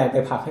ได้มีแรงไป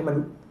ผลักให้มัน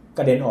ก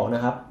ระเด็นออกน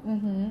ะครับ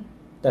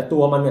แต่ตั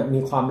วมันเนี่ยมี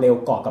ความเร็ว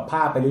เกาะกับผ้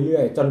าไปเรื่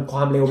อยๆจนคว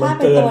ามเร็วมัน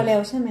เกินตัวเร็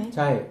วใช่ไหมใ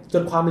ช่จ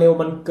นความเร็ว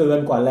มันเกิน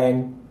กว่าแรง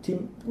ที่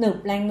หนึบ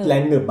แรงห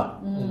นึบอ่ะ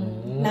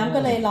น้ำก็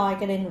เลยลอย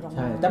กระเด็นหลุดออกมาใ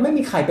ช่แต่ไม่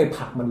มีใครไปผ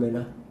ลักมันเลยน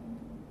ะ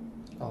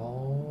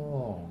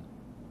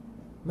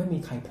ไม่มี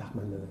ใครผลัก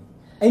มันเลย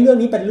ไอ้เรื่อง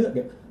นี้เป็นเรื่องเ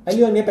ป็นเ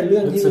รื่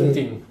องที่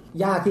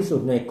ยากที่สุด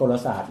ในกล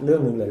ศาสตร์เรื่อ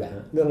งนึงเลยแหละ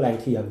เรื่องแรง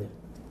เทียมเนี่ย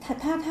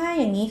ถ้า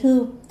อย่างนี้คือ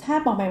ถ้า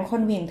ปองแปงเป็นค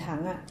นเหวี่ยงถั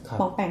งอ่ะ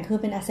ปองแปงคือ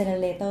เป็น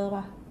accelerator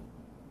ป่ะ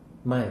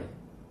ไม่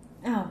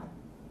อ้าว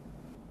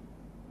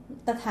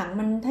แต่ถัง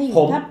มันถ้าอยู่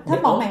ถ้า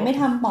ปองแปงไม่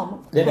ทำปองไ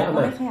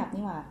ม่ขยับ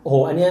นี่หว่าโอ้โห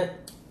อัน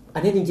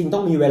นี้จริงๆต้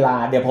องมีเวลา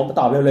เดี๋ยวผม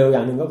ตอบเร็วๆอย่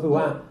างนึงก็คือ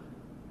ว่า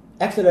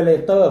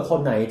accelerator คน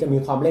ไหนจะมี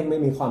ความเร่งไม่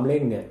มีความเร่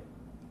งเนี่ย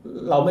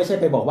เราไม่ใช่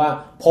ไปบอกว่า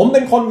ผมเป็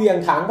นคนเหวี่ยง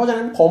ถังเพราะฉะ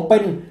นั้นผมเป็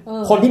น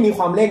คนที่มีค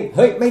วามเร่งเ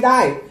ฮ้ยไม่ได้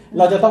เ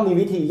ราจะต้องมี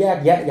วิธีแยก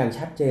แยะอย่าง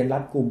ชัดเจนรั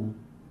ดกุม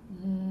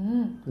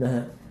นะฮ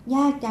ะย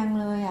ากจัง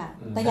เลยอ่ะ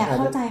แต่อยากเ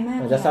ข้าใจมาก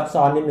อาจจะซับ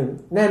ซ้อนนิดนึง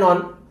แน่นอน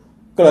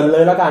เกริ่นเล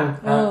ยแล้วกัน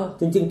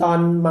จริงๆตอน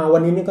มาวั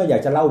นนี้นี่ก็อยา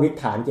กจะเล่าวิถี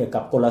ฐานเกี่ยวกั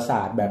บกลศ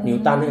าสตร์แบบนิว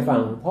ตันให้ฟั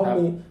งเพ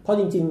ราะ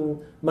จริง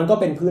ๆมันก็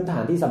เป็นพื้นฐา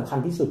นที่สำคัญ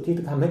ที่สุดที่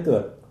ทำให้เกิ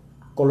ด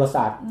กลศ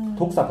าสตร์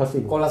ทุกสรรพ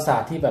สิ่งกลศาส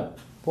ตร์ที่แบบ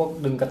พวก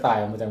ดึงกระต่าย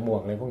ออกมาจากหมว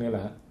กอะไรพวกนี้แหล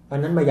ะอั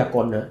นนั้นมายาก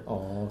ลนะ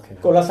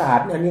กลศาสต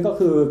ร์อันนี้ก็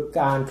คือ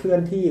การเคลื่อ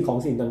นที่ของ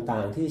สิ่งต่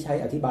างๆที่ใช้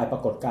อธิบายปร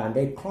ากฏการณ์ไ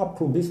ด้ครอบค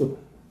ลุมที่สุด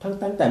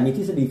ตั้งแต่มีท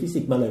ฤษฎีฟิสิ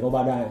กส์มาเลยก็ว่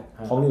าได้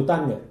ของนิวตั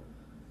นเนี่ย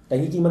แต่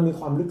จริงๆมันมี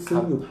ความลึกซึ้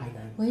งอยู่ภายใน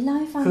เฮ้ยเล่า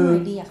ให้ฟังหน่อ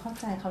ยดีอยากเข้า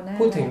ใจเขาหน้า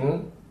พูดถึง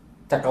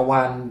จักรว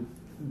าล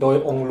โดย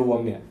องค์รวม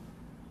เนี่ย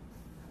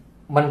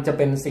มันจะเ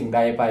ป็นสิ่งใด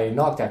ไป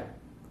นอกจาก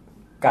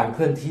การเค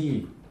ลื่อนที่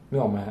นึ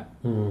กออกไหม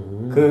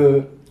คือ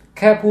แ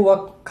ค่พูดว่า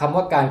คำ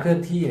ว่าการเคลื่อน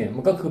ที่เนี่ย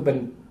มันก็คือเ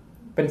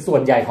ป็นส่ว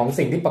นใหญ่ของ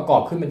สิ่งที่ประกอ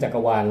บขึ้นเป็นจัก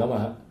รวาลแล้วมั้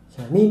งใ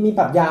ช่มีป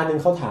รัชญานึง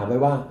เขาถามไว้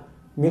ว่า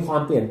มีควา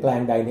มเปลี่ยนแปลง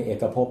ใดในเอ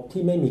กภพ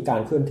ที่ไม่มีกา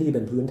รเคลื่อนที่เ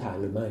ป็นพื้นฐาน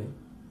หรือไม่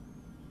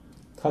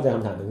เข้าใจค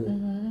ำถามนี้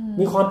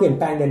มีความเปลี่ยนแ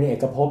ปลงใดในเอ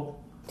กภพ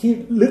ที่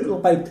ลึกลง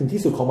ไปถึงที่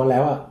สุดของมันแล้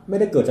วอ่ะไม่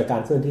ได้เกิดจากกา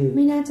รเคลื่อนที่ไ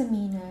ม่น่าจะ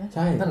มีนะใ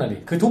ช่นั่นแหละดิ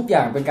คือทุกอย่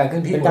างเป็นการเคลื่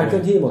อนที่เป็นการเคลื่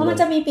อนที่หมดเพราะมัน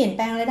จะมีเปลี่ยนแป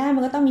ลงอะไรได้มั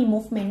นก็ต้องมี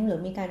movement หรือ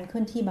มีการเคลื่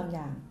อนที่บางอ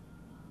ย่าง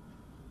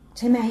ใ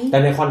ช่ไหมแต่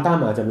ในควอนตัม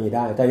อาจจะมีไ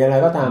ด้แต่อย่างไร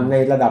ก็ตามใน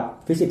ระดับ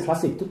ฟิสิกส์คลาส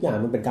สิกทุกอย่าง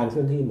มันเป็นการเค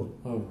ลื่อนที่หมด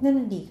นั่น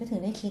น่ะดิก็ถึง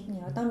ได้คิดไง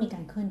ว่าต้องมีกา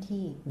รเคลื่อน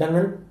ที่ดัง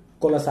นั้น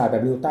กลศาสตร์แบ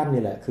บนิวตัน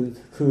นี่แหละ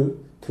คือ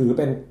ถือเ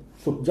ป็น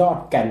สุดยอด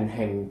แก่นแ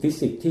ห่งฟิ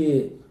สิกส์ที่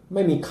ไ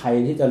ม่มีใคร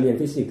ที่จะเรียน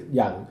ฟิสิกส์อ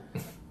ย่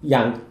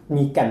าง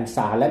มีแก่นส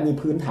ารและมี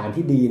พื้นฐาน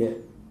ที่ดีเนี่ย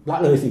ละ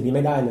เลยสิ่งนี้ไ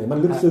ม่ได้เลยมัน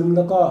ลึกซึ้งแ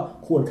ล้วก็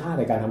ควรค่าใ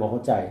นการทำความเข้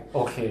าใจ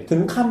ถึ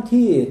งขั้น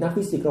ที่นัก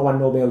ฟิสิกส์รางวัล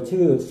โนเบล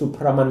ชื่อสุพ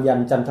รมัญญัน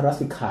จันทร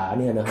สิกขา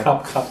เนี่ยนะครับ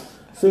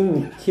ซึ่ง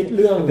คิดเ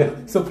รื่อง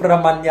สุพร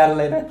มัญญัน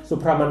เลยสุ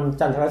พรมัญ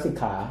จันทรสิก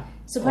ขา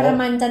สุพร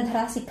มัญจันทร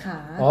สิกขา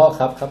อ๋อค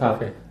รับ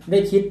ได้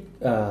คิด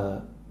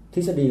ท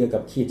ฤษฎีเกี่ยวกั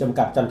บขีดจำ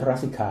กัดจันทร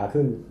สิกขา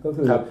ขึ้นก็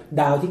คือ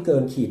ดาวที่เกิ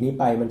นขีดนี้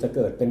ไปมันจะเ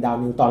กิดเป็นดาว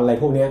นิวตอนอะไร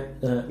พวกนี้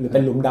หรือเป็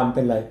นหลุมดำเ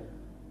ป็นอะไร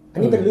อัน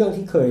นี้เป็นเรื่อง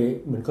ที่เ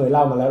คยเ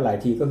ล่ามาแล้วหลาย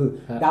ทีก็คือ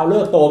ดาวฤก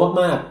ษ์โต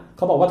มากๆเ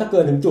ขาบอกว่าถ้าเกิ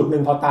นถึงจุดนึ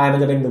งพอตายมัน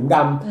จะเป็นหลุมด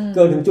ำเ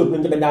กินถึงจุดนึ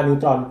งจะเป็นดาวนิว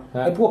ตรอน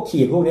ไอ้พวก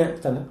ขีดพวกนี้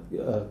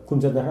คุณ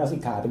จันทรสิ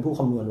กขาเป็นผู้ค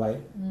ำนวณไว้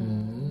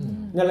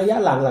ในระยะ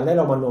หลังได้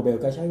รางวัลโนเบล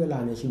ก็ใช้เวลา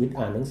ในชีวิต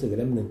อ่านหนังสือ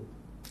เล่มนึง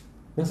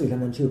หนังสือเล่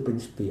มนั้นชื่อ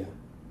Principia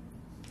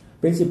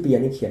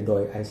นี่เขียนโด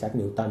ยไอแซค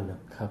นิวตันนะ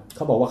ครับเข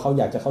าบอกว่าเขา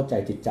อยากจะเข้าใจ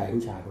จิตใจ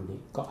ผู้ชายคนนี้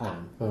ก็อ่าน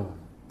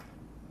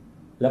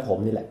แล้วผม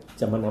นี่แหละ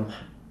จะมา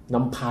น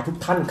ำพาทุก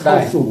ท่านเข้า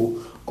สู่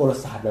กล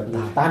ศาสตร์แบบ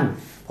นิวตัน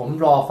ผม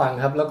รอฟัง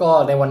ครับแล้วก็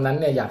ในวันนั้น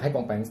เนี่ยอยากให้ป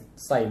องแปง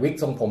ใส่วิก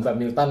ทรงผมแบบ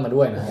นิวตันมา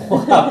ด้วยนะ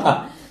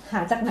หา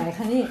จากไหนค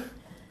ะนี่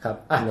ครับ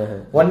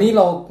วันนี้เ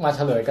รามาเฉ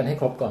ลยกันให้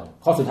ครบก่อน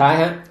ข้อสุดท้าย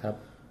ฮะครับ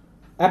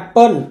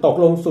Apple ตก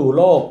ลงสู่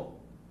โลก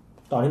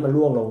ตอนนี้มัน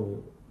ร่วงลง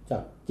จา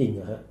กจริง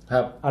นะฮะค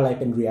รับอะไร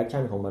เป็น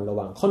reaction ของมันระห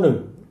ว่างข้อ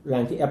1แร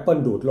งที่ Apple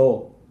ดูดโลก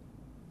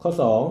ข้อ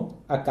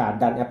2อากาศ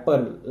ดัน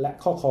Apple และ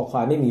ข้อคอคว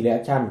ายไม่มี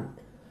reaction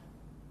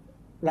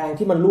แรง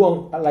ที่มันร่วง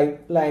อะไร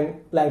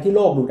แรงที่โ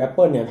ลกดูด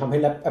Apple เนี่ยทำให้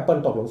Apple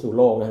ตกลงสู่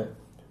โลกนะฮะ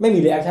ไม่มี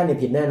reaction เนี่ย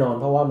ผิดแน่นอน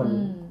เพราะว่ามัน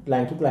แร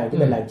งทุกแรงที่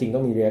เป็นแรงจริงต้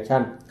องมี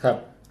reaction ครับ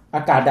อ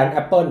ากาศดัน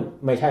Apple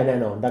ไม่ใช่แน่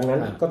นอนดังนั้น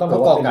ก็ต้องบอ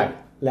กว่าเป็น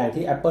แรง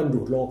ที่ Apple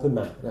ดูดโลกขึ้น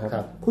มานะค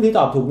รับผู้ที่ต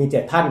อบถูกมี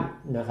7ท่าน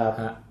นะครับ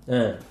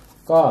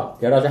ก็เ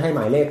ดี๋ยวเราจะให้หม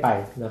ายเลขไป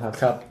นะครับ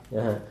น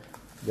ะฮะ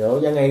เดี๋ยว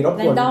ยังไงรบกวนแ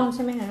รนดอมใ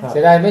ช่ไหมคะเสี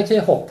ยดายไม่ใช่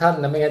6ท่าน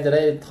นะไม่งั้นจะไ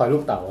ด้ถอยลู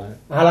กเต๋า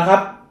เอาละครับ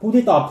ผู้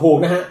ที่ตอบถูก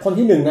นะฮะคน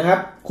ที่1นะครับ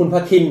คุณภ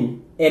คิน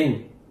N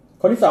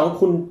คนที่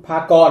2คุณภา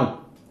กร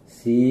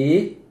ศ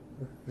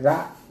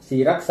รี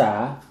รักษา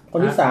คน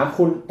ที่3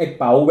คุณไอ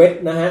เป๋าเวท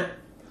นะฮะ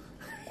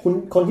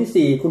คน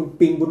ที่4คุณ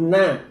ปิงบุญน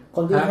าคค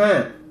นที่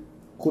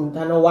5คุณธ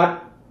นวัฒน์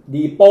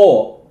ดีโป้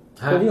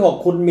คนที่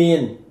6คุณมี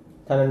น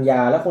ธนัญญ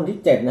าและคนที่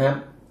7นะครับ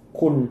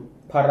คุณ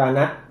ภาร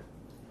นัท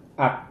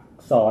อัก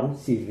ษร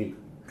ศิริ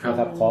นะค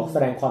รับขอแส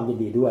ดงความยิน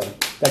ดีด้วย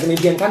แต่จะมี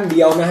เพียงท่านเ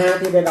ดียวนะฮะ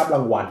ที่ได้รับร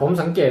างวัลผม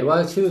สังเกตว่า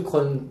ชื่อค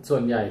นส่ว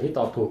นใหญ่ที่ต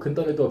อบถูกขึ้น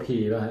ต้นด้วยตัว P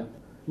ป่ะฮะ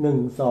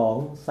1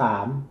 2 3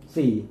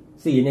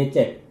 4ใน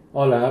7อ๋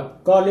อเหรอครับ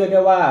ก็เรียกไ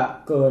ด้ว่า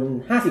เกิน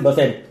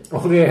 50% โอ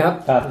เคครับ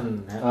ครับ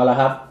เอาละ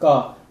ครับก็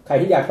ใคร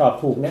ที่อยากตอบ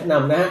ถูกแนะน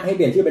ำนะฮะให้เป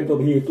ลี่ยนชื่อเป็นตัว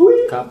P ตุ้ย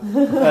ครับ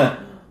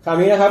คราว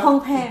นี้นะครับทอง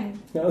แพง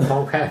ขอ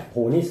งแพ้โห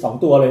นี่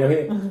2ตัวเลยนะ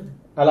พี่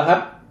เอาละครับ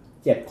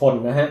7คน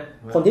นะฮะ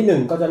คนที่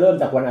1ก็จะเริ่ม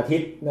จากวันอาทิ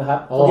ตย์นะครับ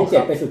คนที่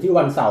7ไปสุดที่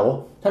วันเสาร์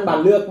ท่านบาน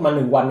เลือกมา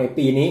1วันใน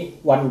ปีนี้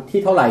วันที่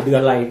เท่าไหร่เดือ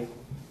นอะไร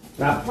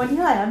ครับวันที่เ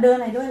ท่าไหร่แล้วเดือนอ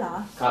ะไรด้วยเหรอ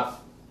ครับ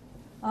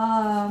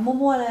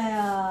มั่วๆเลย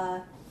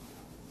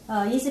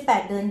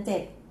28เดือน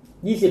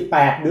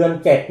28เดือน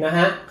7นะฮ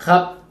ะครั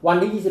บวัน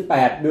ที่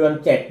28เดือน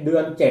7เดือ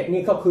น7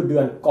นี่ก็คือเดื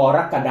อนกร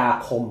กฎา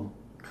คม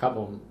ครับผ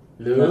ม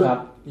หรือครับ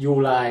ยู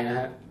ไลนะ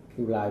ฮะ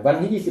ยูไลวัน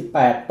ที่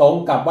28ตรง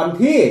กับวัน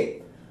ที่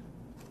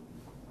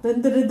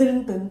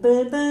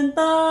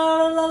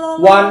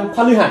วันพ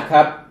ฤหัสค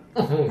รับ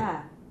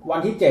วัน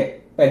ที่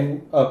7เป็น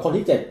คน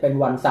ที่7เป็น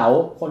วันเสาร์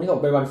คนที่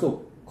6เป็นวันศุกร์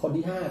คน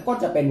ที่5ก็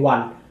จะเป็นวัน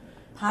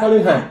พฤ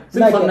หัส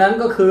ซึ่งคนนั้น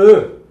ก็คือ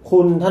คุ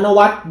ณธน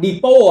วัฒน์ดี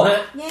โป้ฮะ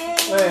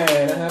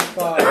นะครับ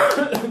ก็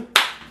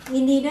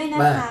ยินดีด้วยนะ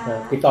คะ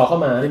ติดต่อเข้า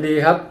มายินดี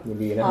ครับยิน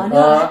ดีนะ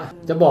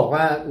จะบอก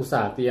ว่าอุตส่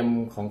าห์เตรียม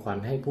ของขวัญ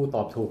ให้ผู้ต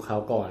อบถูกเขา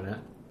ก่อนนะ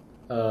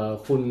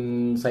คุณ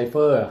ไซเฟ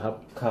อร์ครับ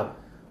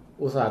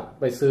อุตส่าห์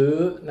ไปซื้อ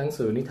หนัง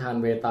สือนิทาน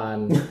เวตาล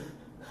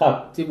ครับ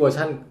ที่เวอร์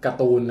ชั่นการ์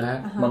ตูนนะฮะ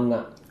มังง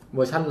ะเว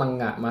อร์ชั่นมัง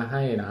งะมาใ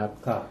ห้นะครับ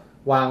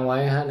วางไว้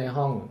ฮะใน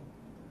ห้อง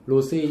ลู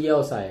ซี่เยี่ยว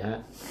ใส่ฮะ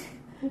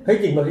เฮ้ย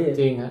จริงป่ะพี่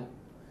จริงฮะ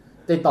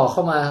ติดต่อเข้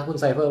ามาคุณ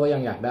ไซเฟอร์ว่ายั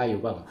งอยากได้อยู่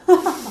เปล่า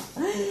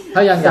ถ้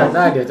ายังอยากไ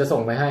ด้เดี๋ยวจะส่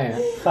งไปให้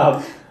ครับ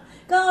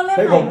ก็เล่มใ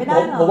หม่ไม่ได้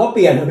หรอผมว่าเป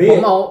ลี่ยนพี่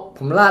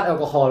ผมราดแอล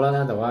กอฮอล์แล้วน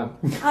ะแต่ว่า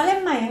เอาเล่ม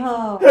ใหม่เถอ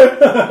ะ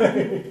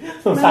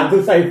สงสารคุ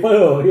ณไซเฟอ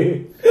ร์พี่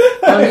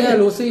ตอนนี้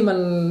ลูซี่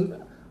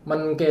มัน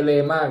เกเร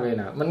มากเลย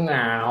นะมันเหง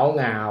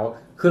า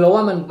คือเราว่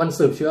ามัน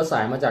สืบเชื้อสา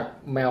ยมาจาก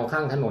แมวข้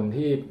างถนน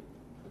ที่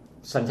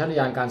สัญชาต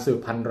ญาณการสืบ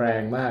พันธุ์แร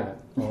งมาก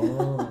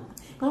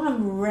ต้องท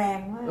ำแรง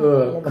มาก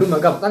คือเหมือ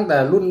นกับตั้งแต่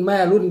รุ่นแม่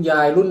รุ่นย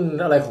ายรุ่น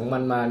อะไรของมั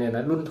นมาเนี่ยน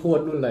ะรุ่นทวด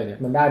รุ่นอะไรเนี่ย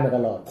มันได้มาต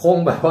ลอดคง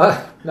แบบว่า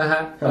นะฮ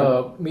ะ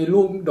มี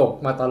ลูกดก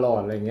มาตลอด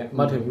อะไรเงี้ย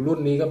มาถึงรุ่น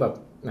นี้ก็แบบ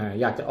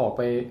อยากจะออกไ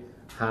ป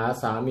หา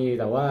สามี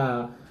แต่ว่า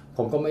ผ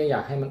มก็ไม่อย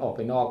ากให้มันออกไ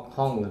ปนอก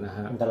ห้องเลยนะฮ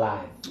ะอันตร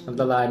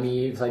ายมี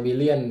ไซบี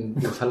เรียน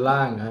อยู่ชั้นล่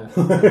างนะฮะ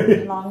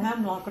ร้องง่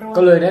ำร้องกรว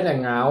ก็เลยได้แต่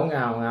เหงา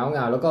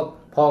แล้วก็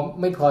พอ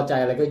ไม่พอใจ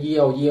อะไรก็เยี่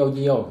ยวอ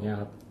ย่างเงี้ย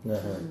ครับ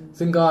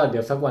ซึ่งก็เดี๋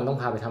ยวสักวันต้อง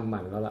พาไปทำห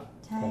มันแล้วล่ะ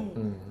ใช่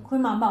คุณ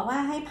หมอบอกว่า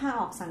ให้พา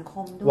ออกสังค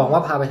มด้วยหวังว่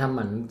าพาไปทำห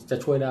มันจะ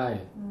ช่วยได้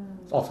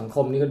ออกสังค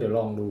มนี่ก็เดี๋ยวล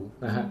องดู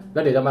นะฮะแล้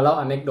วเดี๋ยวจะมาเล่า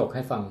อเนกดกใ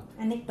ห้ฟัง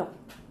อเนกดก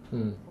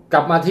ก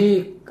ลับมาที่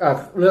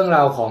เรื่องร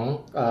าวของ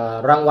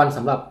รางวัลส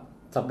ำหรับ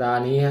สัปดาห์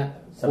นี้ฮะ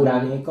สัปดาห์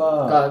นี้ก็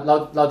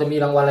เราจะมี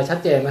รางวัลอะไรชัด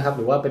เจนไหมครับห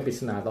รือว่าเป็นปริ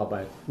ศนาต่อไป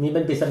มีเป็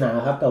นปริศนา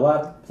ครับแต่ว่า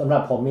สำหรั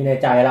บผมมีใน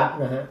ใจละ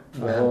นะฮะ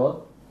เดี๋ยว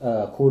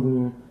คุณ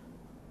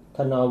ธ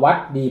นวัฒ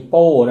น์ดีโ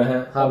ป้นะฮ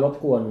ะรบ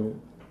กวน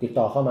ติด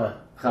ต่อเข้ามา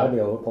แล้วเ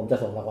ดี๋ยวผมจะ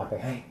ส่งรางวัลไป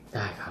ให้ไ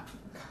ด้ครับ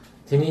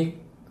ทีนี้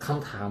ค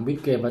ำถามวิด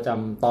เกมประจ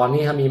ำตอน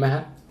นี้มีไหมฮ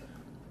ะ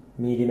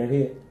มีดีไหม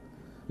พี่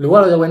หรือว่า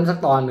เราจะเว้นสัก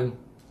ตอนหนึ่ง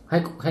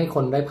ให้ค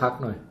นได้พัก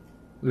หน่อย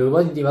หรือว่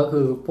าจริงๆแล้ว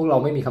คือพวกเรา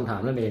ไม่มีคำถา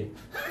มนั่นเอง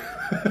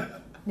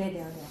เ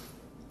ดี๋ยว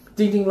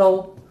จริงๆเ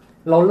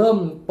ราเริ่ม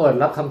เปิด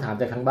รับคำถาม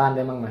จากทางบ้านไ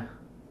ด้มั้งไหม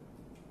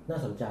น่า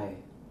สนใจ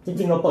จ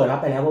ริงๆเราเปิดรับ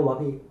ไปแล้ววะ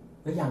พี่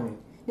แล้วยัง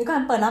เดี๋ยวก่อ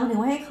นเปิดรับถึง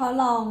ว่าให้เขา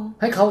ลอง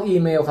ให้เขาอี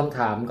เมลคำถ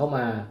ามเข้าม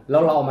าแล้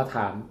วเราเอามาถ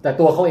ามแต่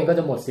ตัวเขาเองก็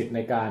จะหมดสิทธิ์ใน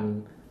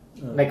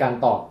การ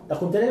ตอบแต่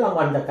คุณจะได้ราง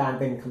วัลจากการ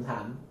เป็นคำถา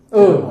มเ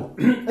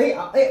อ้ย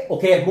โอ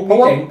เคมุกเพรา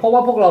ะว่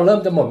าพวกเราเริ่ม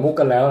จะหมดมุก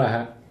กันแล้วนะฮ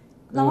ะ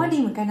เราว่าดี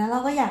เหมือนกันนะเรา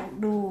ก็อยาก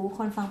ดูค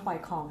นฟังปล่อย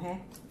ของแฮะ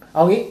เอ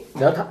างี้เ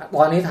ดี๋ยวต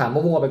อนนี้ถาม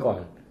มั่วๆไปก่อน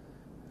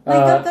ไม่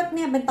ก็เ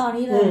นี่ยเป็นตอน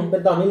นี้เลยเป็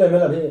นตอนนี้เลยไหม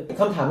ล่ะพี่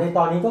คำถามในต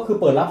อนนี้ก็คือ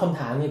เปิดรับคำ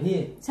ถามไงพี่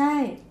ใช่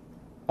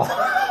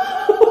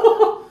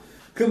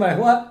คือหมาย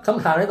ว่าค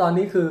ำถามในตอน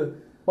นี้คือ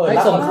ให้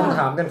ส่งคำถ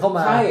ามกันเข้าม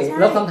า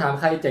แล้วคำถาม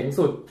ใครเจ๋ง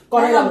สุดก็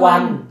ได้รางวั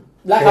ล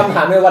และคำถ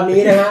ามในวันนี้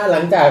นะฮะหลั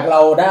งจากเร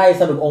าได้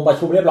สรุปองค์ประ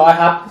ชุมเรียบร้อย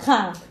ครับ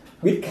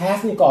วิดแคส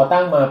นี่ก่อ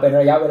ตั้งมาเป็น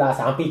ระยะเวลา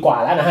3ปีกว่า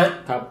แล้วนะฮะ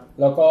ครับ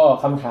แล้วก็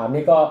คำถาม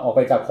นี่ก็ออกไป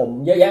จากผม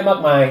เยอะแยะมาก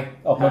มาย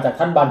ออกมาจาก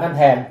ท่านบันท่านแ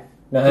ทน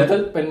นะฮะก็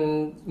เป็น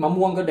มะ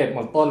ม่วงก็เด็ดหม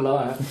ดต้นแล้ว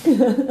ฮะ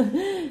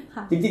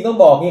จริงๆต้อง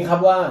บอกนี่ครับ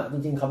ว่าจ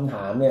ริงๆคำถ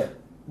ามเนี่ย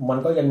มัน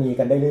ก็ยังมี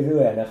กันได้เ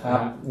รื่อยๆนะครับ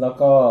แล้ว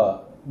ก็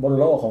บน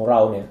โลกของเรา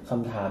เนี่ยค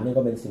ำถามนี่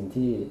ก็เป็นสิ่ง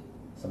ที่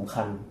สำ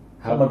คัญ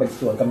เพราะมันเป็น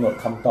ส่วนกำหนด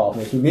คำตอบใ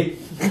นชีวิต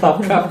ค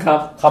รับ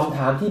คำถ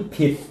ามที่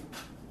ผิด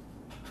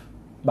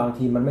บาง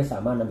ทีมันไม่สา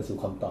มารถนำไปสู่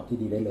คำตอบที่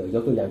ดีได้เลยย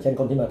กตัวอย่างเช่น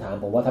คนที่มาถาม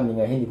ผมว่าทำยังไ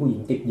งให้มีผู้หญิง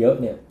ติดเยอะ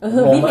เนี่ย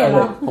พี่เห็นเห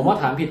รอผมว่า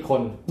ถามผิดค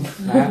น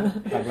นะ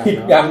ผิด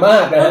อย่างมา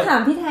กนะถา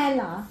มพี่แทนเ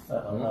หรอ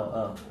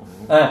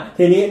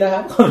ทีนี้นะครั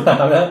บคำถา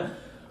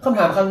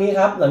มครั้งนี้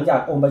ครับหลังจาก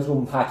องค์ประชุม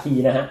ภาคี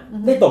นะฮะ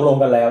ได้ตกลง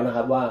กันแล้วนะค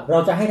รับว่าเรา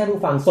จะให้ท่าน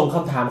ผู้ฟังส่งค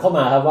ำถามเข้าม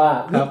าครับว่า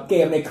วิดเก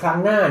มในครั้ง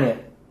หน้าเนี่ย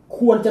ค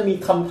วรจะมี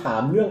คำถา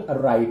มเรื่องอะ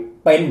ไร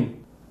เ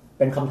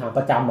ป็นคำถามป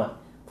ระจ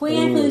ำพูด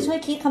ง่ายๆคือช่วย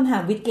คิดคำถา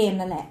มวิดเกม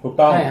นั่นแหละถูก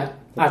ต้องใช่ฮะ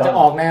อาจจะ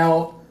ออกแนว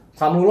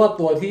ความรู้รอบ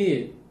ตัวที่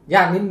ย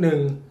ากนิดนึง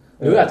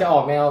หรืออาจจะอ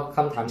อกแนวค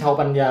ำถามชาว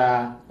ปัญญา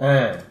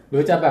หรื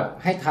อจะแบบ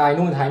ให้ทาย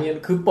นู่นทายนี่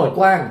คือเปิด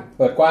กว้า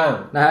ง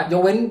นะฮะย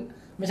กเว้น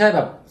ไม่ใช่แบ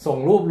บส่ง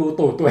รูปรู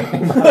ตูดตัวเอง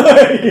มา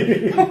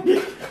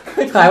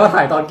ให้ถ่ายว่าถ่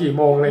ายตอนกี่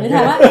โมงเลยหรือถ่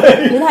าย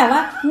ว่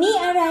านี่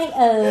อะไร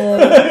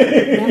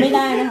ไม่ไ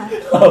ด้นะคะ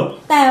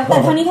แต่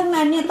ทั้งนี้ทั้ง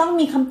นั้นเนี่ยต้อง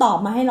มีคำตอบ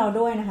มาให้เรา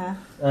ด้วยนะคะ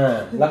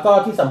แล้วก็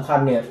ที่สำคัญ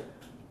เนี่ย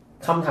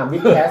คำถามวิ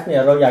ดแคสเนี่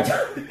ยเราอยาก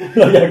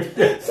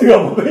เสื่อ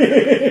มไป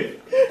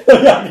เรา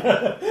อยา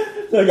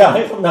กใ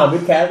ห้คำถามวิ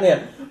ดแคสเนี่ย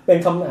เป็น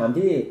คำถาม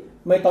ที่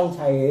ไม่ต้องใ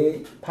ช้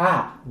ภา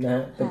พน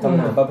ะเป็นคำ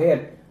ถามประเภท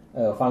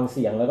ฟังเ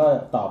สียงแล้วก็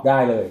ตอบได้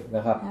เลยน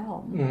ะครับ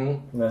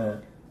นะฮะ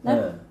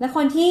และค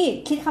นที่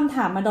คิดคำถ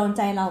ามมาโดนใ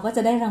จเราก็จ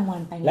ะได้รางวั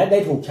ลไปและได้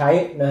ถูกใช้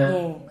นะฮะ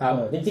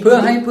เพื่อ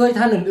ให้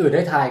ท่านอื่นๆไ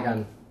ด้ทายกัน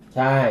ใ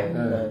ช่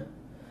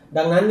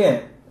ดังนั้นเนี่ย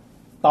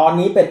ตอน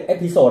นี้เป็นเอ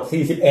พิโซด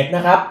41น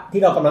ะครับ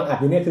ที่เรากำลังอัด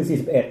อยู่เนี่ยคือ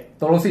41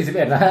ตกลง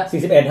41แล้วฮะ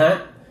41ฮะ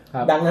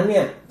ดังนั้นเนี่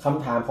ยค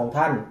ำถามของ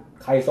ท่าน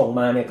ใครส่ง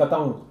มาเนี่ยก็ต้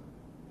อง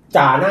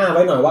จ่าหน้าไ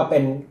ว้หน่อยว่าเป็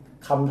น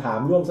คำถาม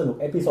ร่วมสนุก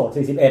เอพิโซด41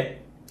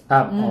ค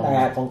รับแต่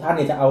ของท่านเ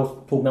นี่ยจะเอา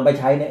ถูกนำไป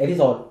ใช้ในเอพิโ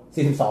ซด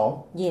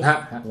42ฮะ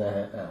นะฮ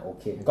ะโอ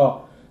เคก็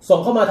ส่ง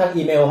เข้ามาทาง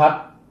อีเมลครับ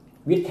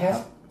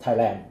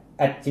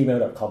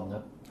withcastthailand@gmail.com ครั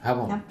บครับ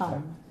ผม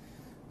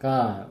ก็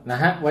นะ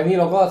ฮะวันนี้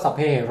เราก็สัพเ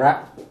พเหระ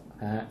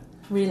นะฮะ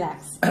relax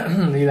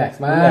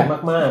มา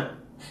ก มาก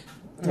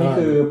นี่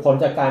คือผล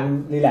จากการ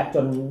รีแลกซ์จ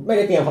นไม่ไ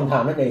ด้เตรียมคำถา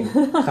มนั่นเอง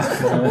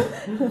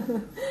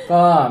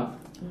ก็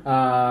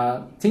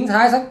ทิ้งท้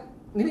ายสัก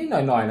นิดๆห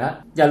น่อยๆนะ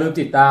อย่าลืม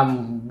ติดตาม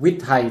วิท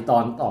ย์ไทยตอ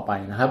นต่อไป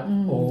นะครับ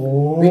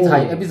วิทย์ไท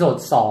ยเอพิโซด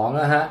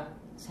2นะฮะ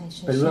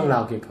เป็นเรื่องรา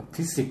วเกี่ยวกับ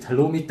ฟิสิกส์ทะ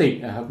ลุมิติ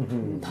นะครับ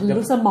ทะ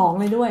ลุสมอง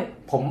เลยด้วย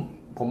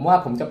ผมว่า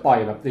ผมจะปล่อย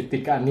แบบติ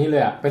ดๆกันนี้เล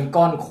ยอ่ะเป็น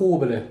ก้อนคู่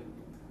ไปเลย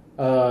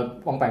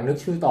ปองแปงนึก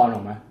ชื่อตอนอ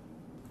อกมา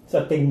ส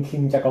ติงคิ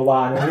งจักรว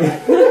าลนะนี่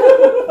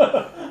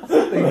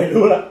ไม่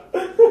รู้ละ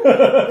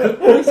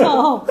ไม่ชอ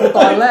บคือต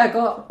อนแรก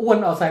ก็อ้วน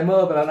อัลไซเมอ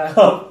ร์ไปแล้วนะ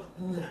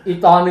อีก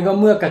ตอนนึงก็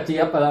เมื่อกระเจี๊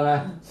ยบไปแล้วนะ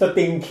ส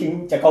ติงคิง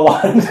จักรวา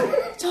ล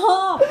ชอ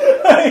บ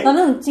ตอน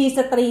นั้นถึง G ส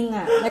ตริง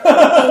อ่ะแล้วก็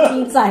G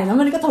ใส่แล้ว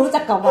มันก็ทะลุ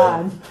จักรวา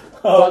ล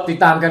ก็ติด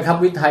ตามกันครับ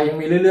วิทย์ไทยยัง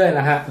มีเรื่อยๆ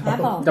นะฮะ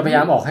จะพยาย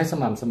ามออกให้ส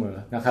ม่ำเสมอ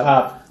นะครับ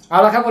เอา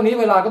ละครับวันนี้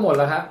เวลาก็หมด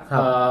แล้วฮะ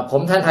ผ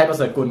มแทนไทยประเ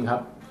สริฐกุลครับ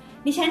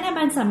ดิฉันอ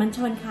บันสามัญช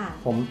นค่ะ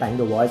ผมแตง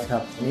The Voice ครั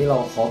บวันนี้เรา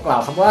ขอกล่า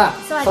วคำว่า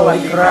สวัส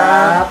ดีครั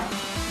บ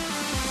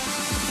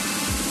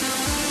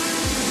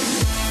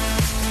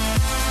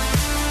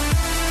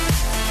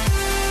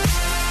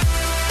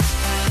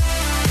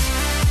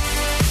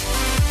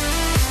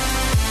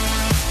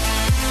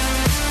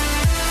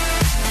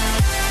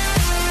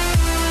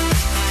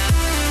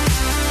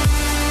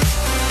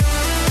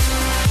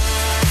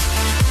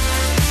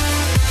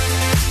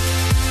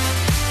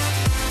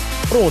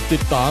โปรดติ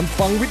ดตาม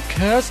ฟังวิดแค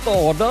สต์ต่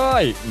อได้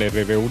ในเ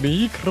ร็วๆ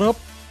นี้ครับ